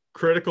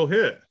 Critical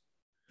hit.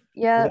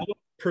 yeah. Roll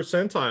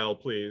percentile,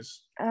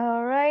 please.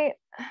 All right.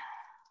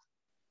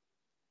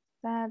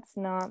 That's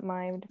not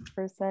my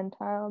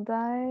percentile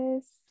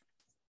dice.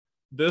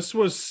 This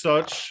was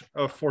such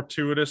a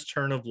fortuitous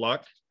turn of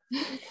luck.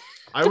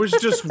 I was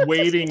just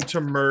waiting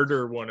to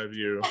murder one of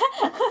you.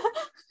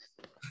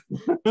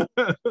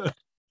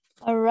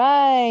 All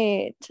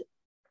right.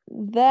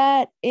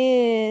 That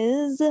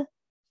is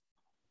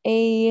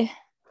a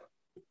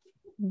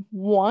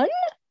 1,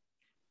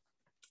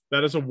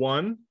 That is a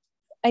 1.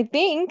 I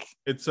think.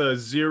 It's a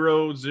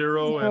 0,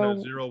 0, and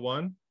a 0,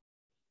 1.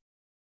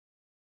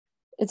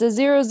 It's a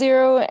 0,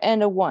 0,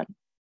 and a 1.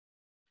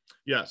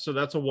 Yeah, so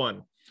that's a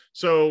 1.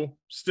 So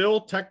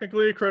still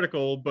technically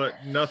critical,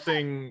 but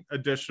nothing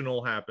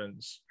additional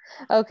happens.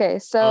 Okay,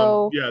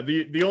 so yeah,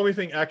 the only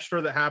thing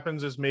extra that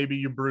happens is maybe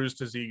you bruised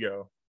his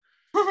ego.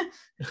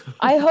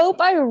 I hope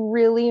I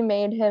really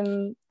made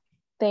him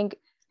think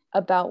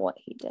about what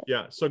he did.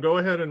 Yeah, so go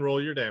ahead and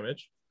roll your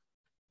damage.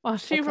 While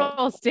she Okay.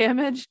 rolls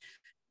damage,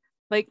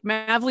 like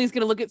Mavely's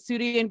gonna look at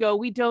Sudi and go,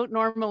 "We don't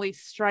normally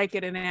strike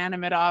at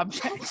inanimate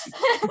objects."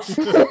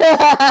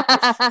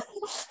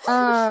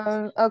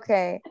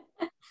 Okay.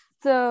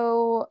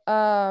 So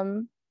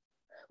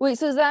wait,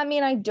 so does that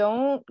mean I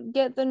don't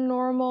get the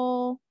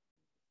normal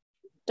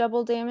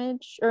double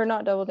damage? Or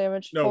not double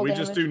damage? No, full we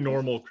just damage? do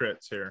normal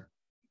crits here.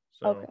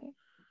 So Okay.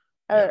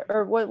 yeah.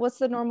 Or what's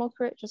the normal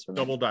crit? Just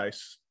remember. Double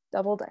dice.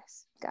 Double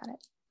dice. Got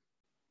it.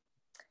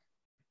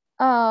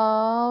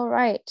 All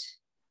right.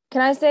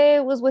 Can I say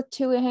it was with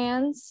 2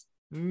 hands?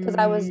 Because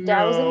I was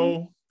dowsing?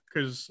 No,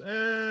 because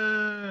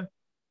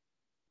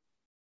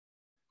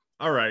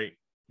all right.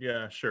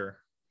 Yeah, sure.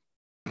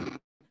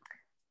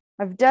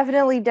 I've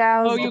definitely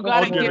doused. Oh, you before.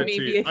 gotta I'll give give it me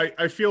to you.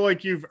 the- I feel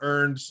like you've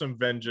earned some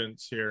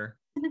vengeance here.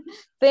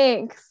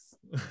 Thanks.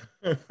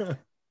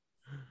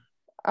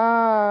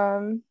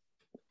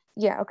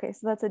 Yeah, okay,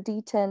 so that's a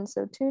D10,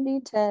 so 2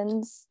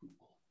 D10s.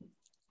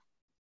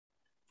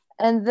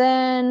 And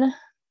then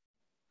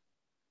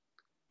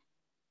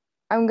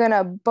I'm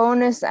gonna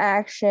bonus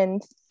action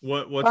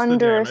What's the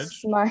Thunderous damage?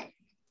 Smite.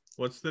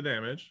 What's the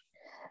damage?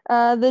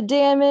 The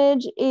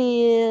damage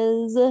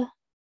is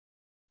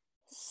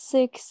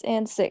 6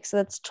 and 6, so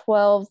that's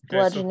 12 Okay,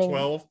 bludgeoning. so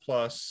 12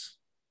 plus.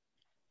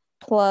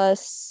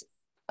 Plus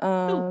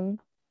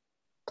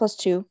plus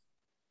 2.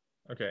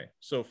 Okay,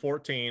 so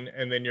 14,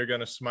 and then you're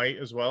gonna smite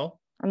as well.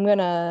 I'm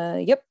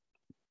gonna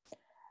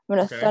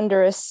Okay.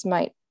 Thunderous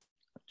Smite.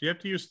 Do you have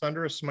to use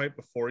Thunderous Smite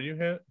before you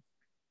hit?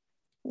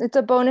 It's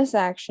a bonus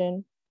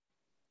action.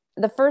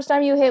 The first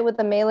time you hit with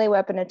a melee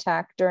weapon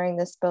attack during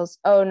this spell's.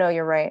 Oh no,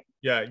 you're right.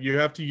 Yeah, you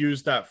have to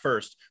use that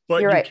first,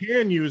 but You're you right.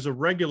 can use a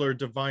regular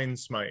Divine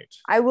Smite.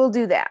 I will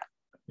do that.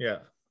 Yeah.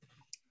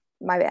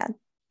 My bad.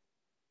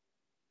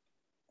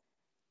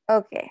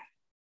 Okay.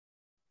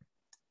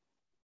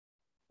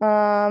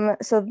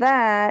 So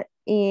that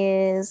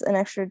is an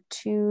extra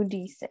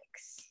 2d6.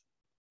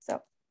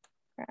 So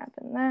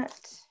grabbing that.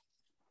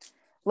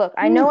 Look,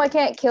 I know I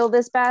can't kill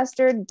this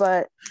bastard,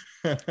 but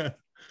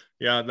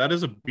Yeah, that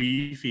is a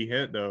beefy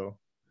hit though.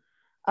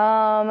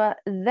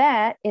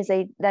 that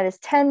is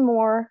 10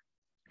 more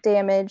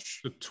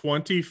damage So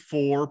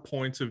 24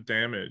 points of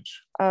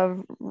damage.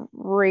 of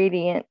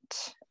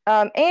radiant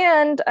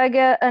And I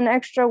get an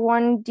extra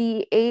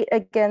 1d8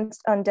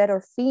 against undead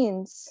or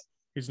fiends.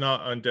 He's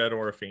not undead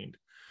or a fiend.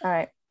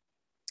 All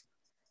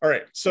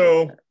right.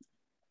 So,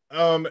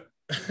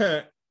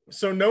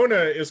 so Nona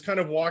is kind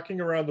of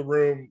walking around the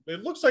room.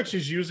 It looks like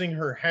she's using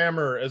her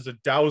hammer as a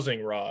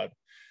dowsing rod.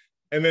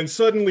 And then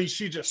suddenly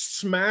she just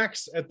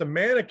smacks at the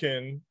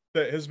mannequin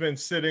that has been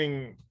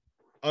sitting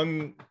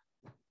unobtrusively.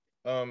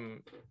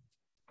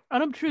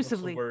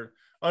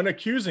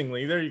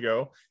 Unaccusingly, there you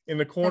go, in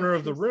the corner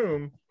of the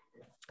room.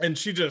 And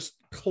she just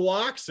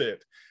clocks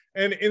it.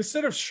 And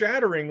instead of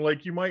shattering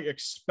like you might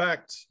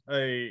expect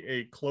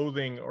a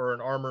clothing or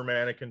an armor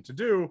mannequin to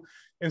do,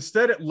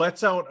 instead it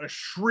lets out a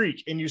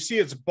shriek and you see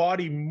its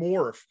body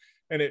morph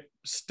and it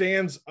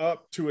stands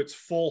up to its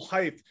full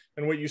height.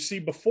 And what you see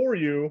before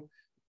you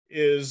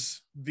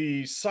is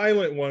the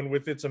silent one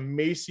with its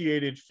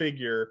emaciated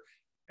figure,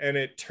 and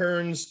it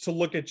turns to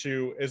look at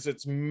you as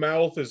its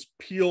mouth is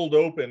peeled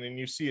open and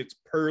you see its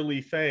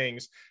pearly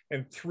fangs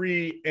and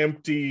 3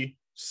 empty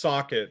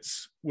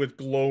sockets with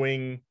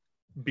glowing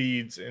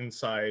beads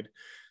inside.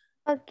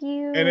 Fuck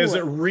you. And as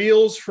it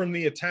reels from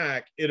the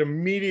attack, it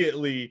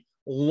immediately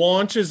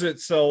launches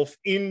itself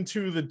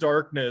into the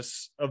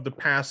darkness of the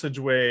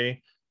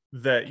passageway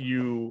that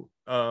you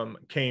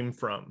came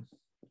from.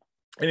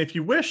 And if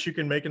you wish, you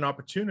can make an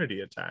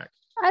opportunity attack.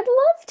 I'd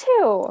love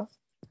to.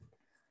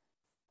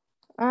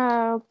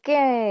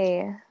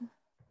 Okay.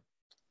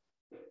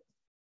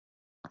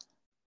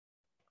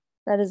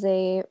 That is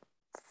a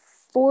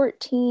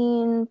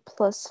 14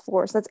 plus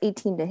 4, so that's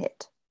 18 to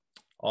hit.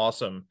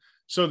 Awesome.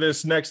 So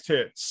this next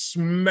hit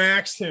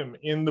smacks him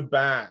in the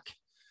back.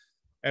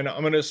 And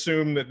I'm going to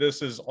assume that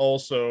this is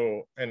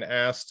also an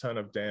ass ton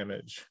of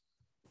damage.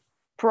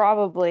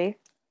 Probably.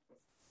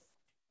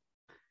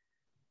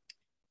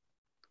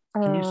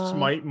 Can you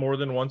smite more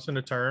than once in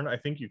a turn? I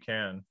think you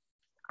can.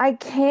 I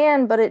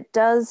can, but it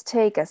does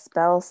take a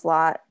spell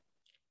slot.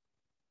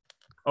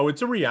 Oh,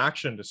 it's a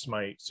reaction to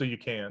smite, so you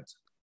can't.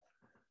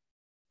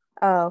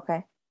 Oh,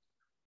 okay.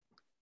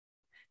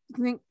 I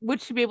think would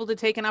she be able to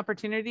take an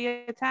opportunity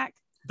attack?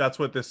 That's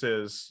what this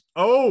is.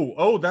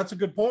 Oh, that's a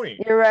good point.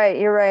 You're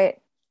right.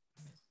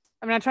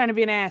 I'm not trying to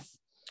be an ass.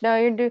 No,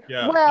 you're doing.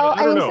 Yeah, well,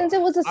 I don't know. Since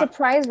it was a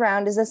surprise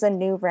round, is this a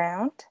new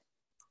round?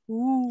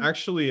 Ooh.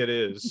 Actually, it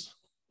is.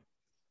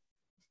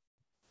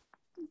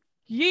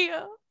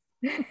 Yeah.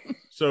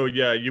 So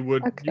yeah, you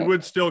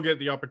would still get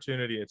the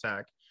opportunity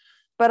attack.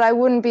 But I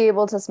wouldn't be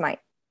able to smite.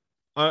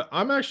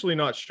 I'm actually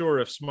not sure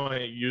if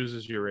smite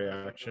uses your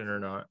reaction or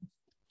not.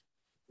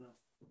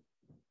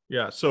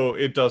 Yeah, so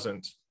it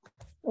doesn't.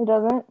 It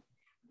doesn't?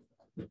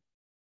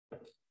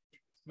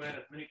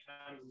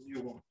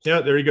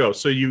 Yeah, there you go.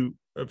 So you,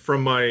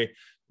 from my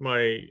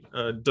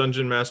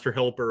dungeon master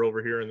helper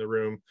over here in the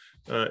room,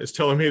 is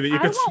telling me that you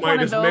can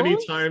smite as many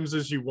times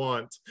as you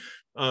want.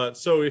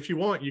 So if you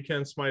want, you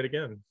can smite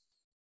again.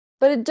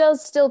 But it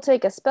does still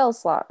take a spell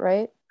slot,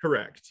 right?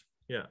 Correct.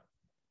 Yeah.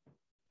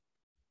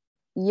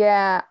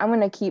 Yeah, I'm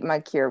going to keep my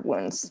cure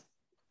wounds.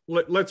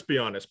 Let's be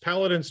honest.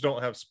 Paladins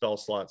don't have spell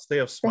slots. They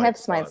have smite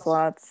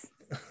slots.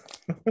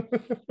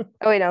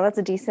 Oh, wait, no, that's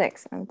a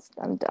D6.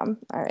 I'm dumb.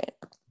 All right,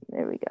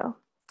 there we go.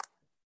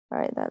 All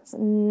right, that's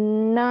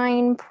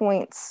 9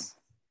 points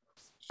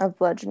of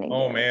bludgeoning.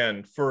 Oh,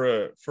 man.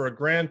 For a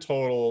grand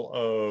total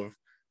of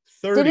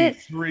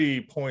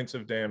 33 points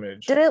of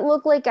damage. Did it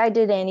look like I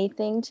did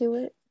anything to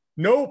it?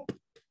 Nope.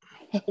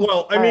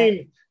 Well, I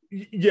mean,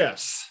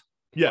 yes.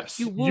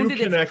 You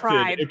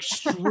connected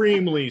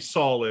extremely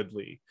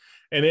solidly,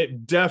 and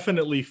it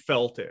definitely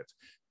felt it.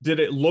 Did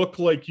it look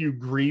like you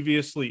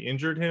grievously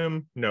injured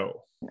him?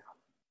 No.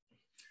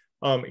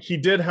 He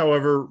did,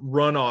 however,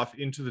 run off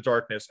into the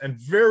darkness, and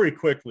very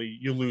quickly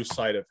you lose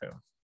sight of him.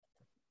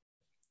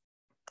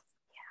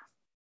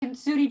 Can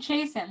Sudi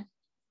chase him?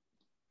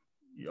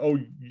 Oh,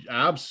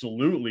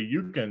 absolutely.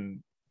 You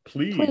can.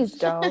 Please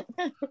don't.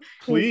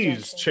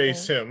 Please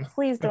chase him.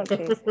 Please don't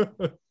chase him.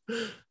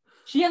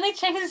 She only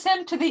chases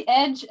him to the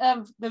edge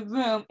of the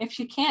room. If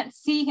she can't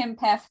see him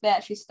past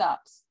that, she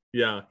stops.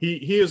 Yeah,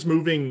 he is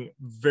moving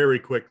very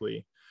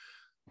quickly.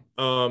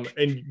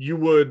 And you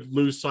would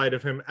lose sight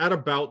of him at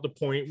about the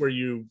point where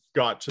you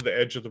got to the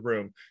edge of the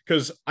room.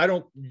 Because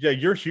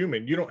you're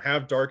human. You don't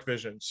have dark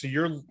vision. So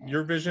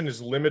your vision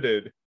is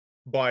limited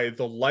by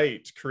the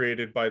light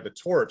created by the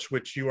torch,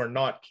 which you are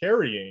not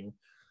carrying.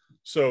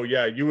 So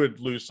yeah, you would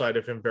lose sight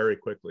of him very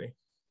quickly.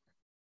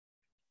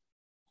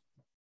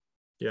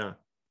 Yeah.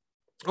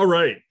 All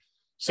right.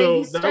 So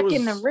he's stuck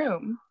in the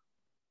room,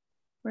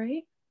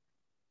 right?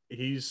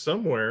 He's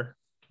somewhere.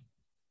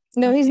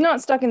 No, he's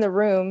not stuck in the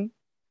room.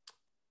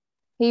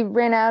 He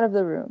ran out of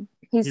the room.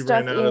 He's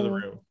stuck behind the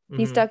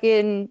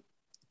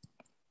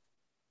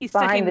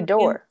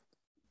door.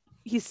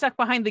 He's stuck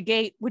behind the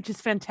gate, which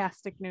is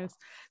fantastic news.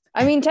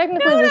 I mean,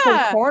 technically we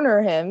can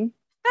corner him.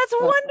 That's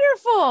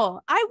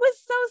wonderful. I was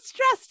so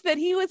stressed that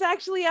he was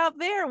actually out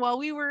there while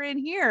we were in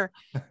here.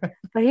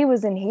 But he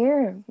was in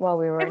here while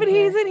we were in here. But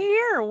he's in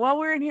here while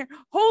we're in here.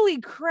 Holy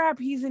crap,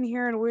 he's in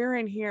here and we're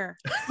in here.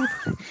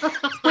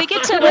 We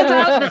get to live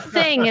out the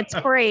thing. It's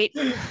great.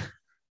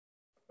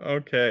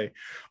 Okay.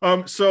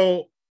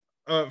 So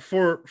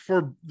for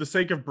the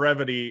sake of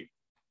brevity,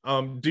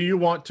 do you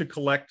want to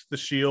collect the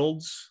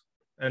shields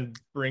and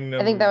bring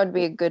them? I think that would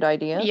be a good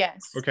idea.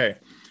 Yes. Okay.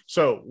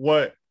 So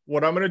what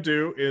I'm going to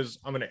do is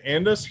I'm going to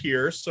end us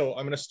here. So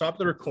I'm going to stop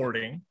the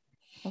recording.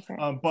 Okay.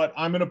 But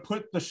I'm going to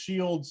put the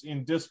shields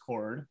in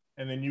Discord,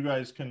 and then you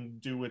guys can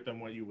do with them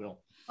what you will.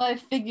 Well, I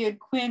figured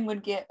Quinn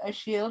would get a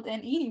shield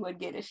and Edie would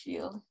get a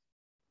shield.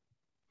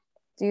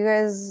 Do you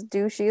guys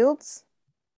do shields?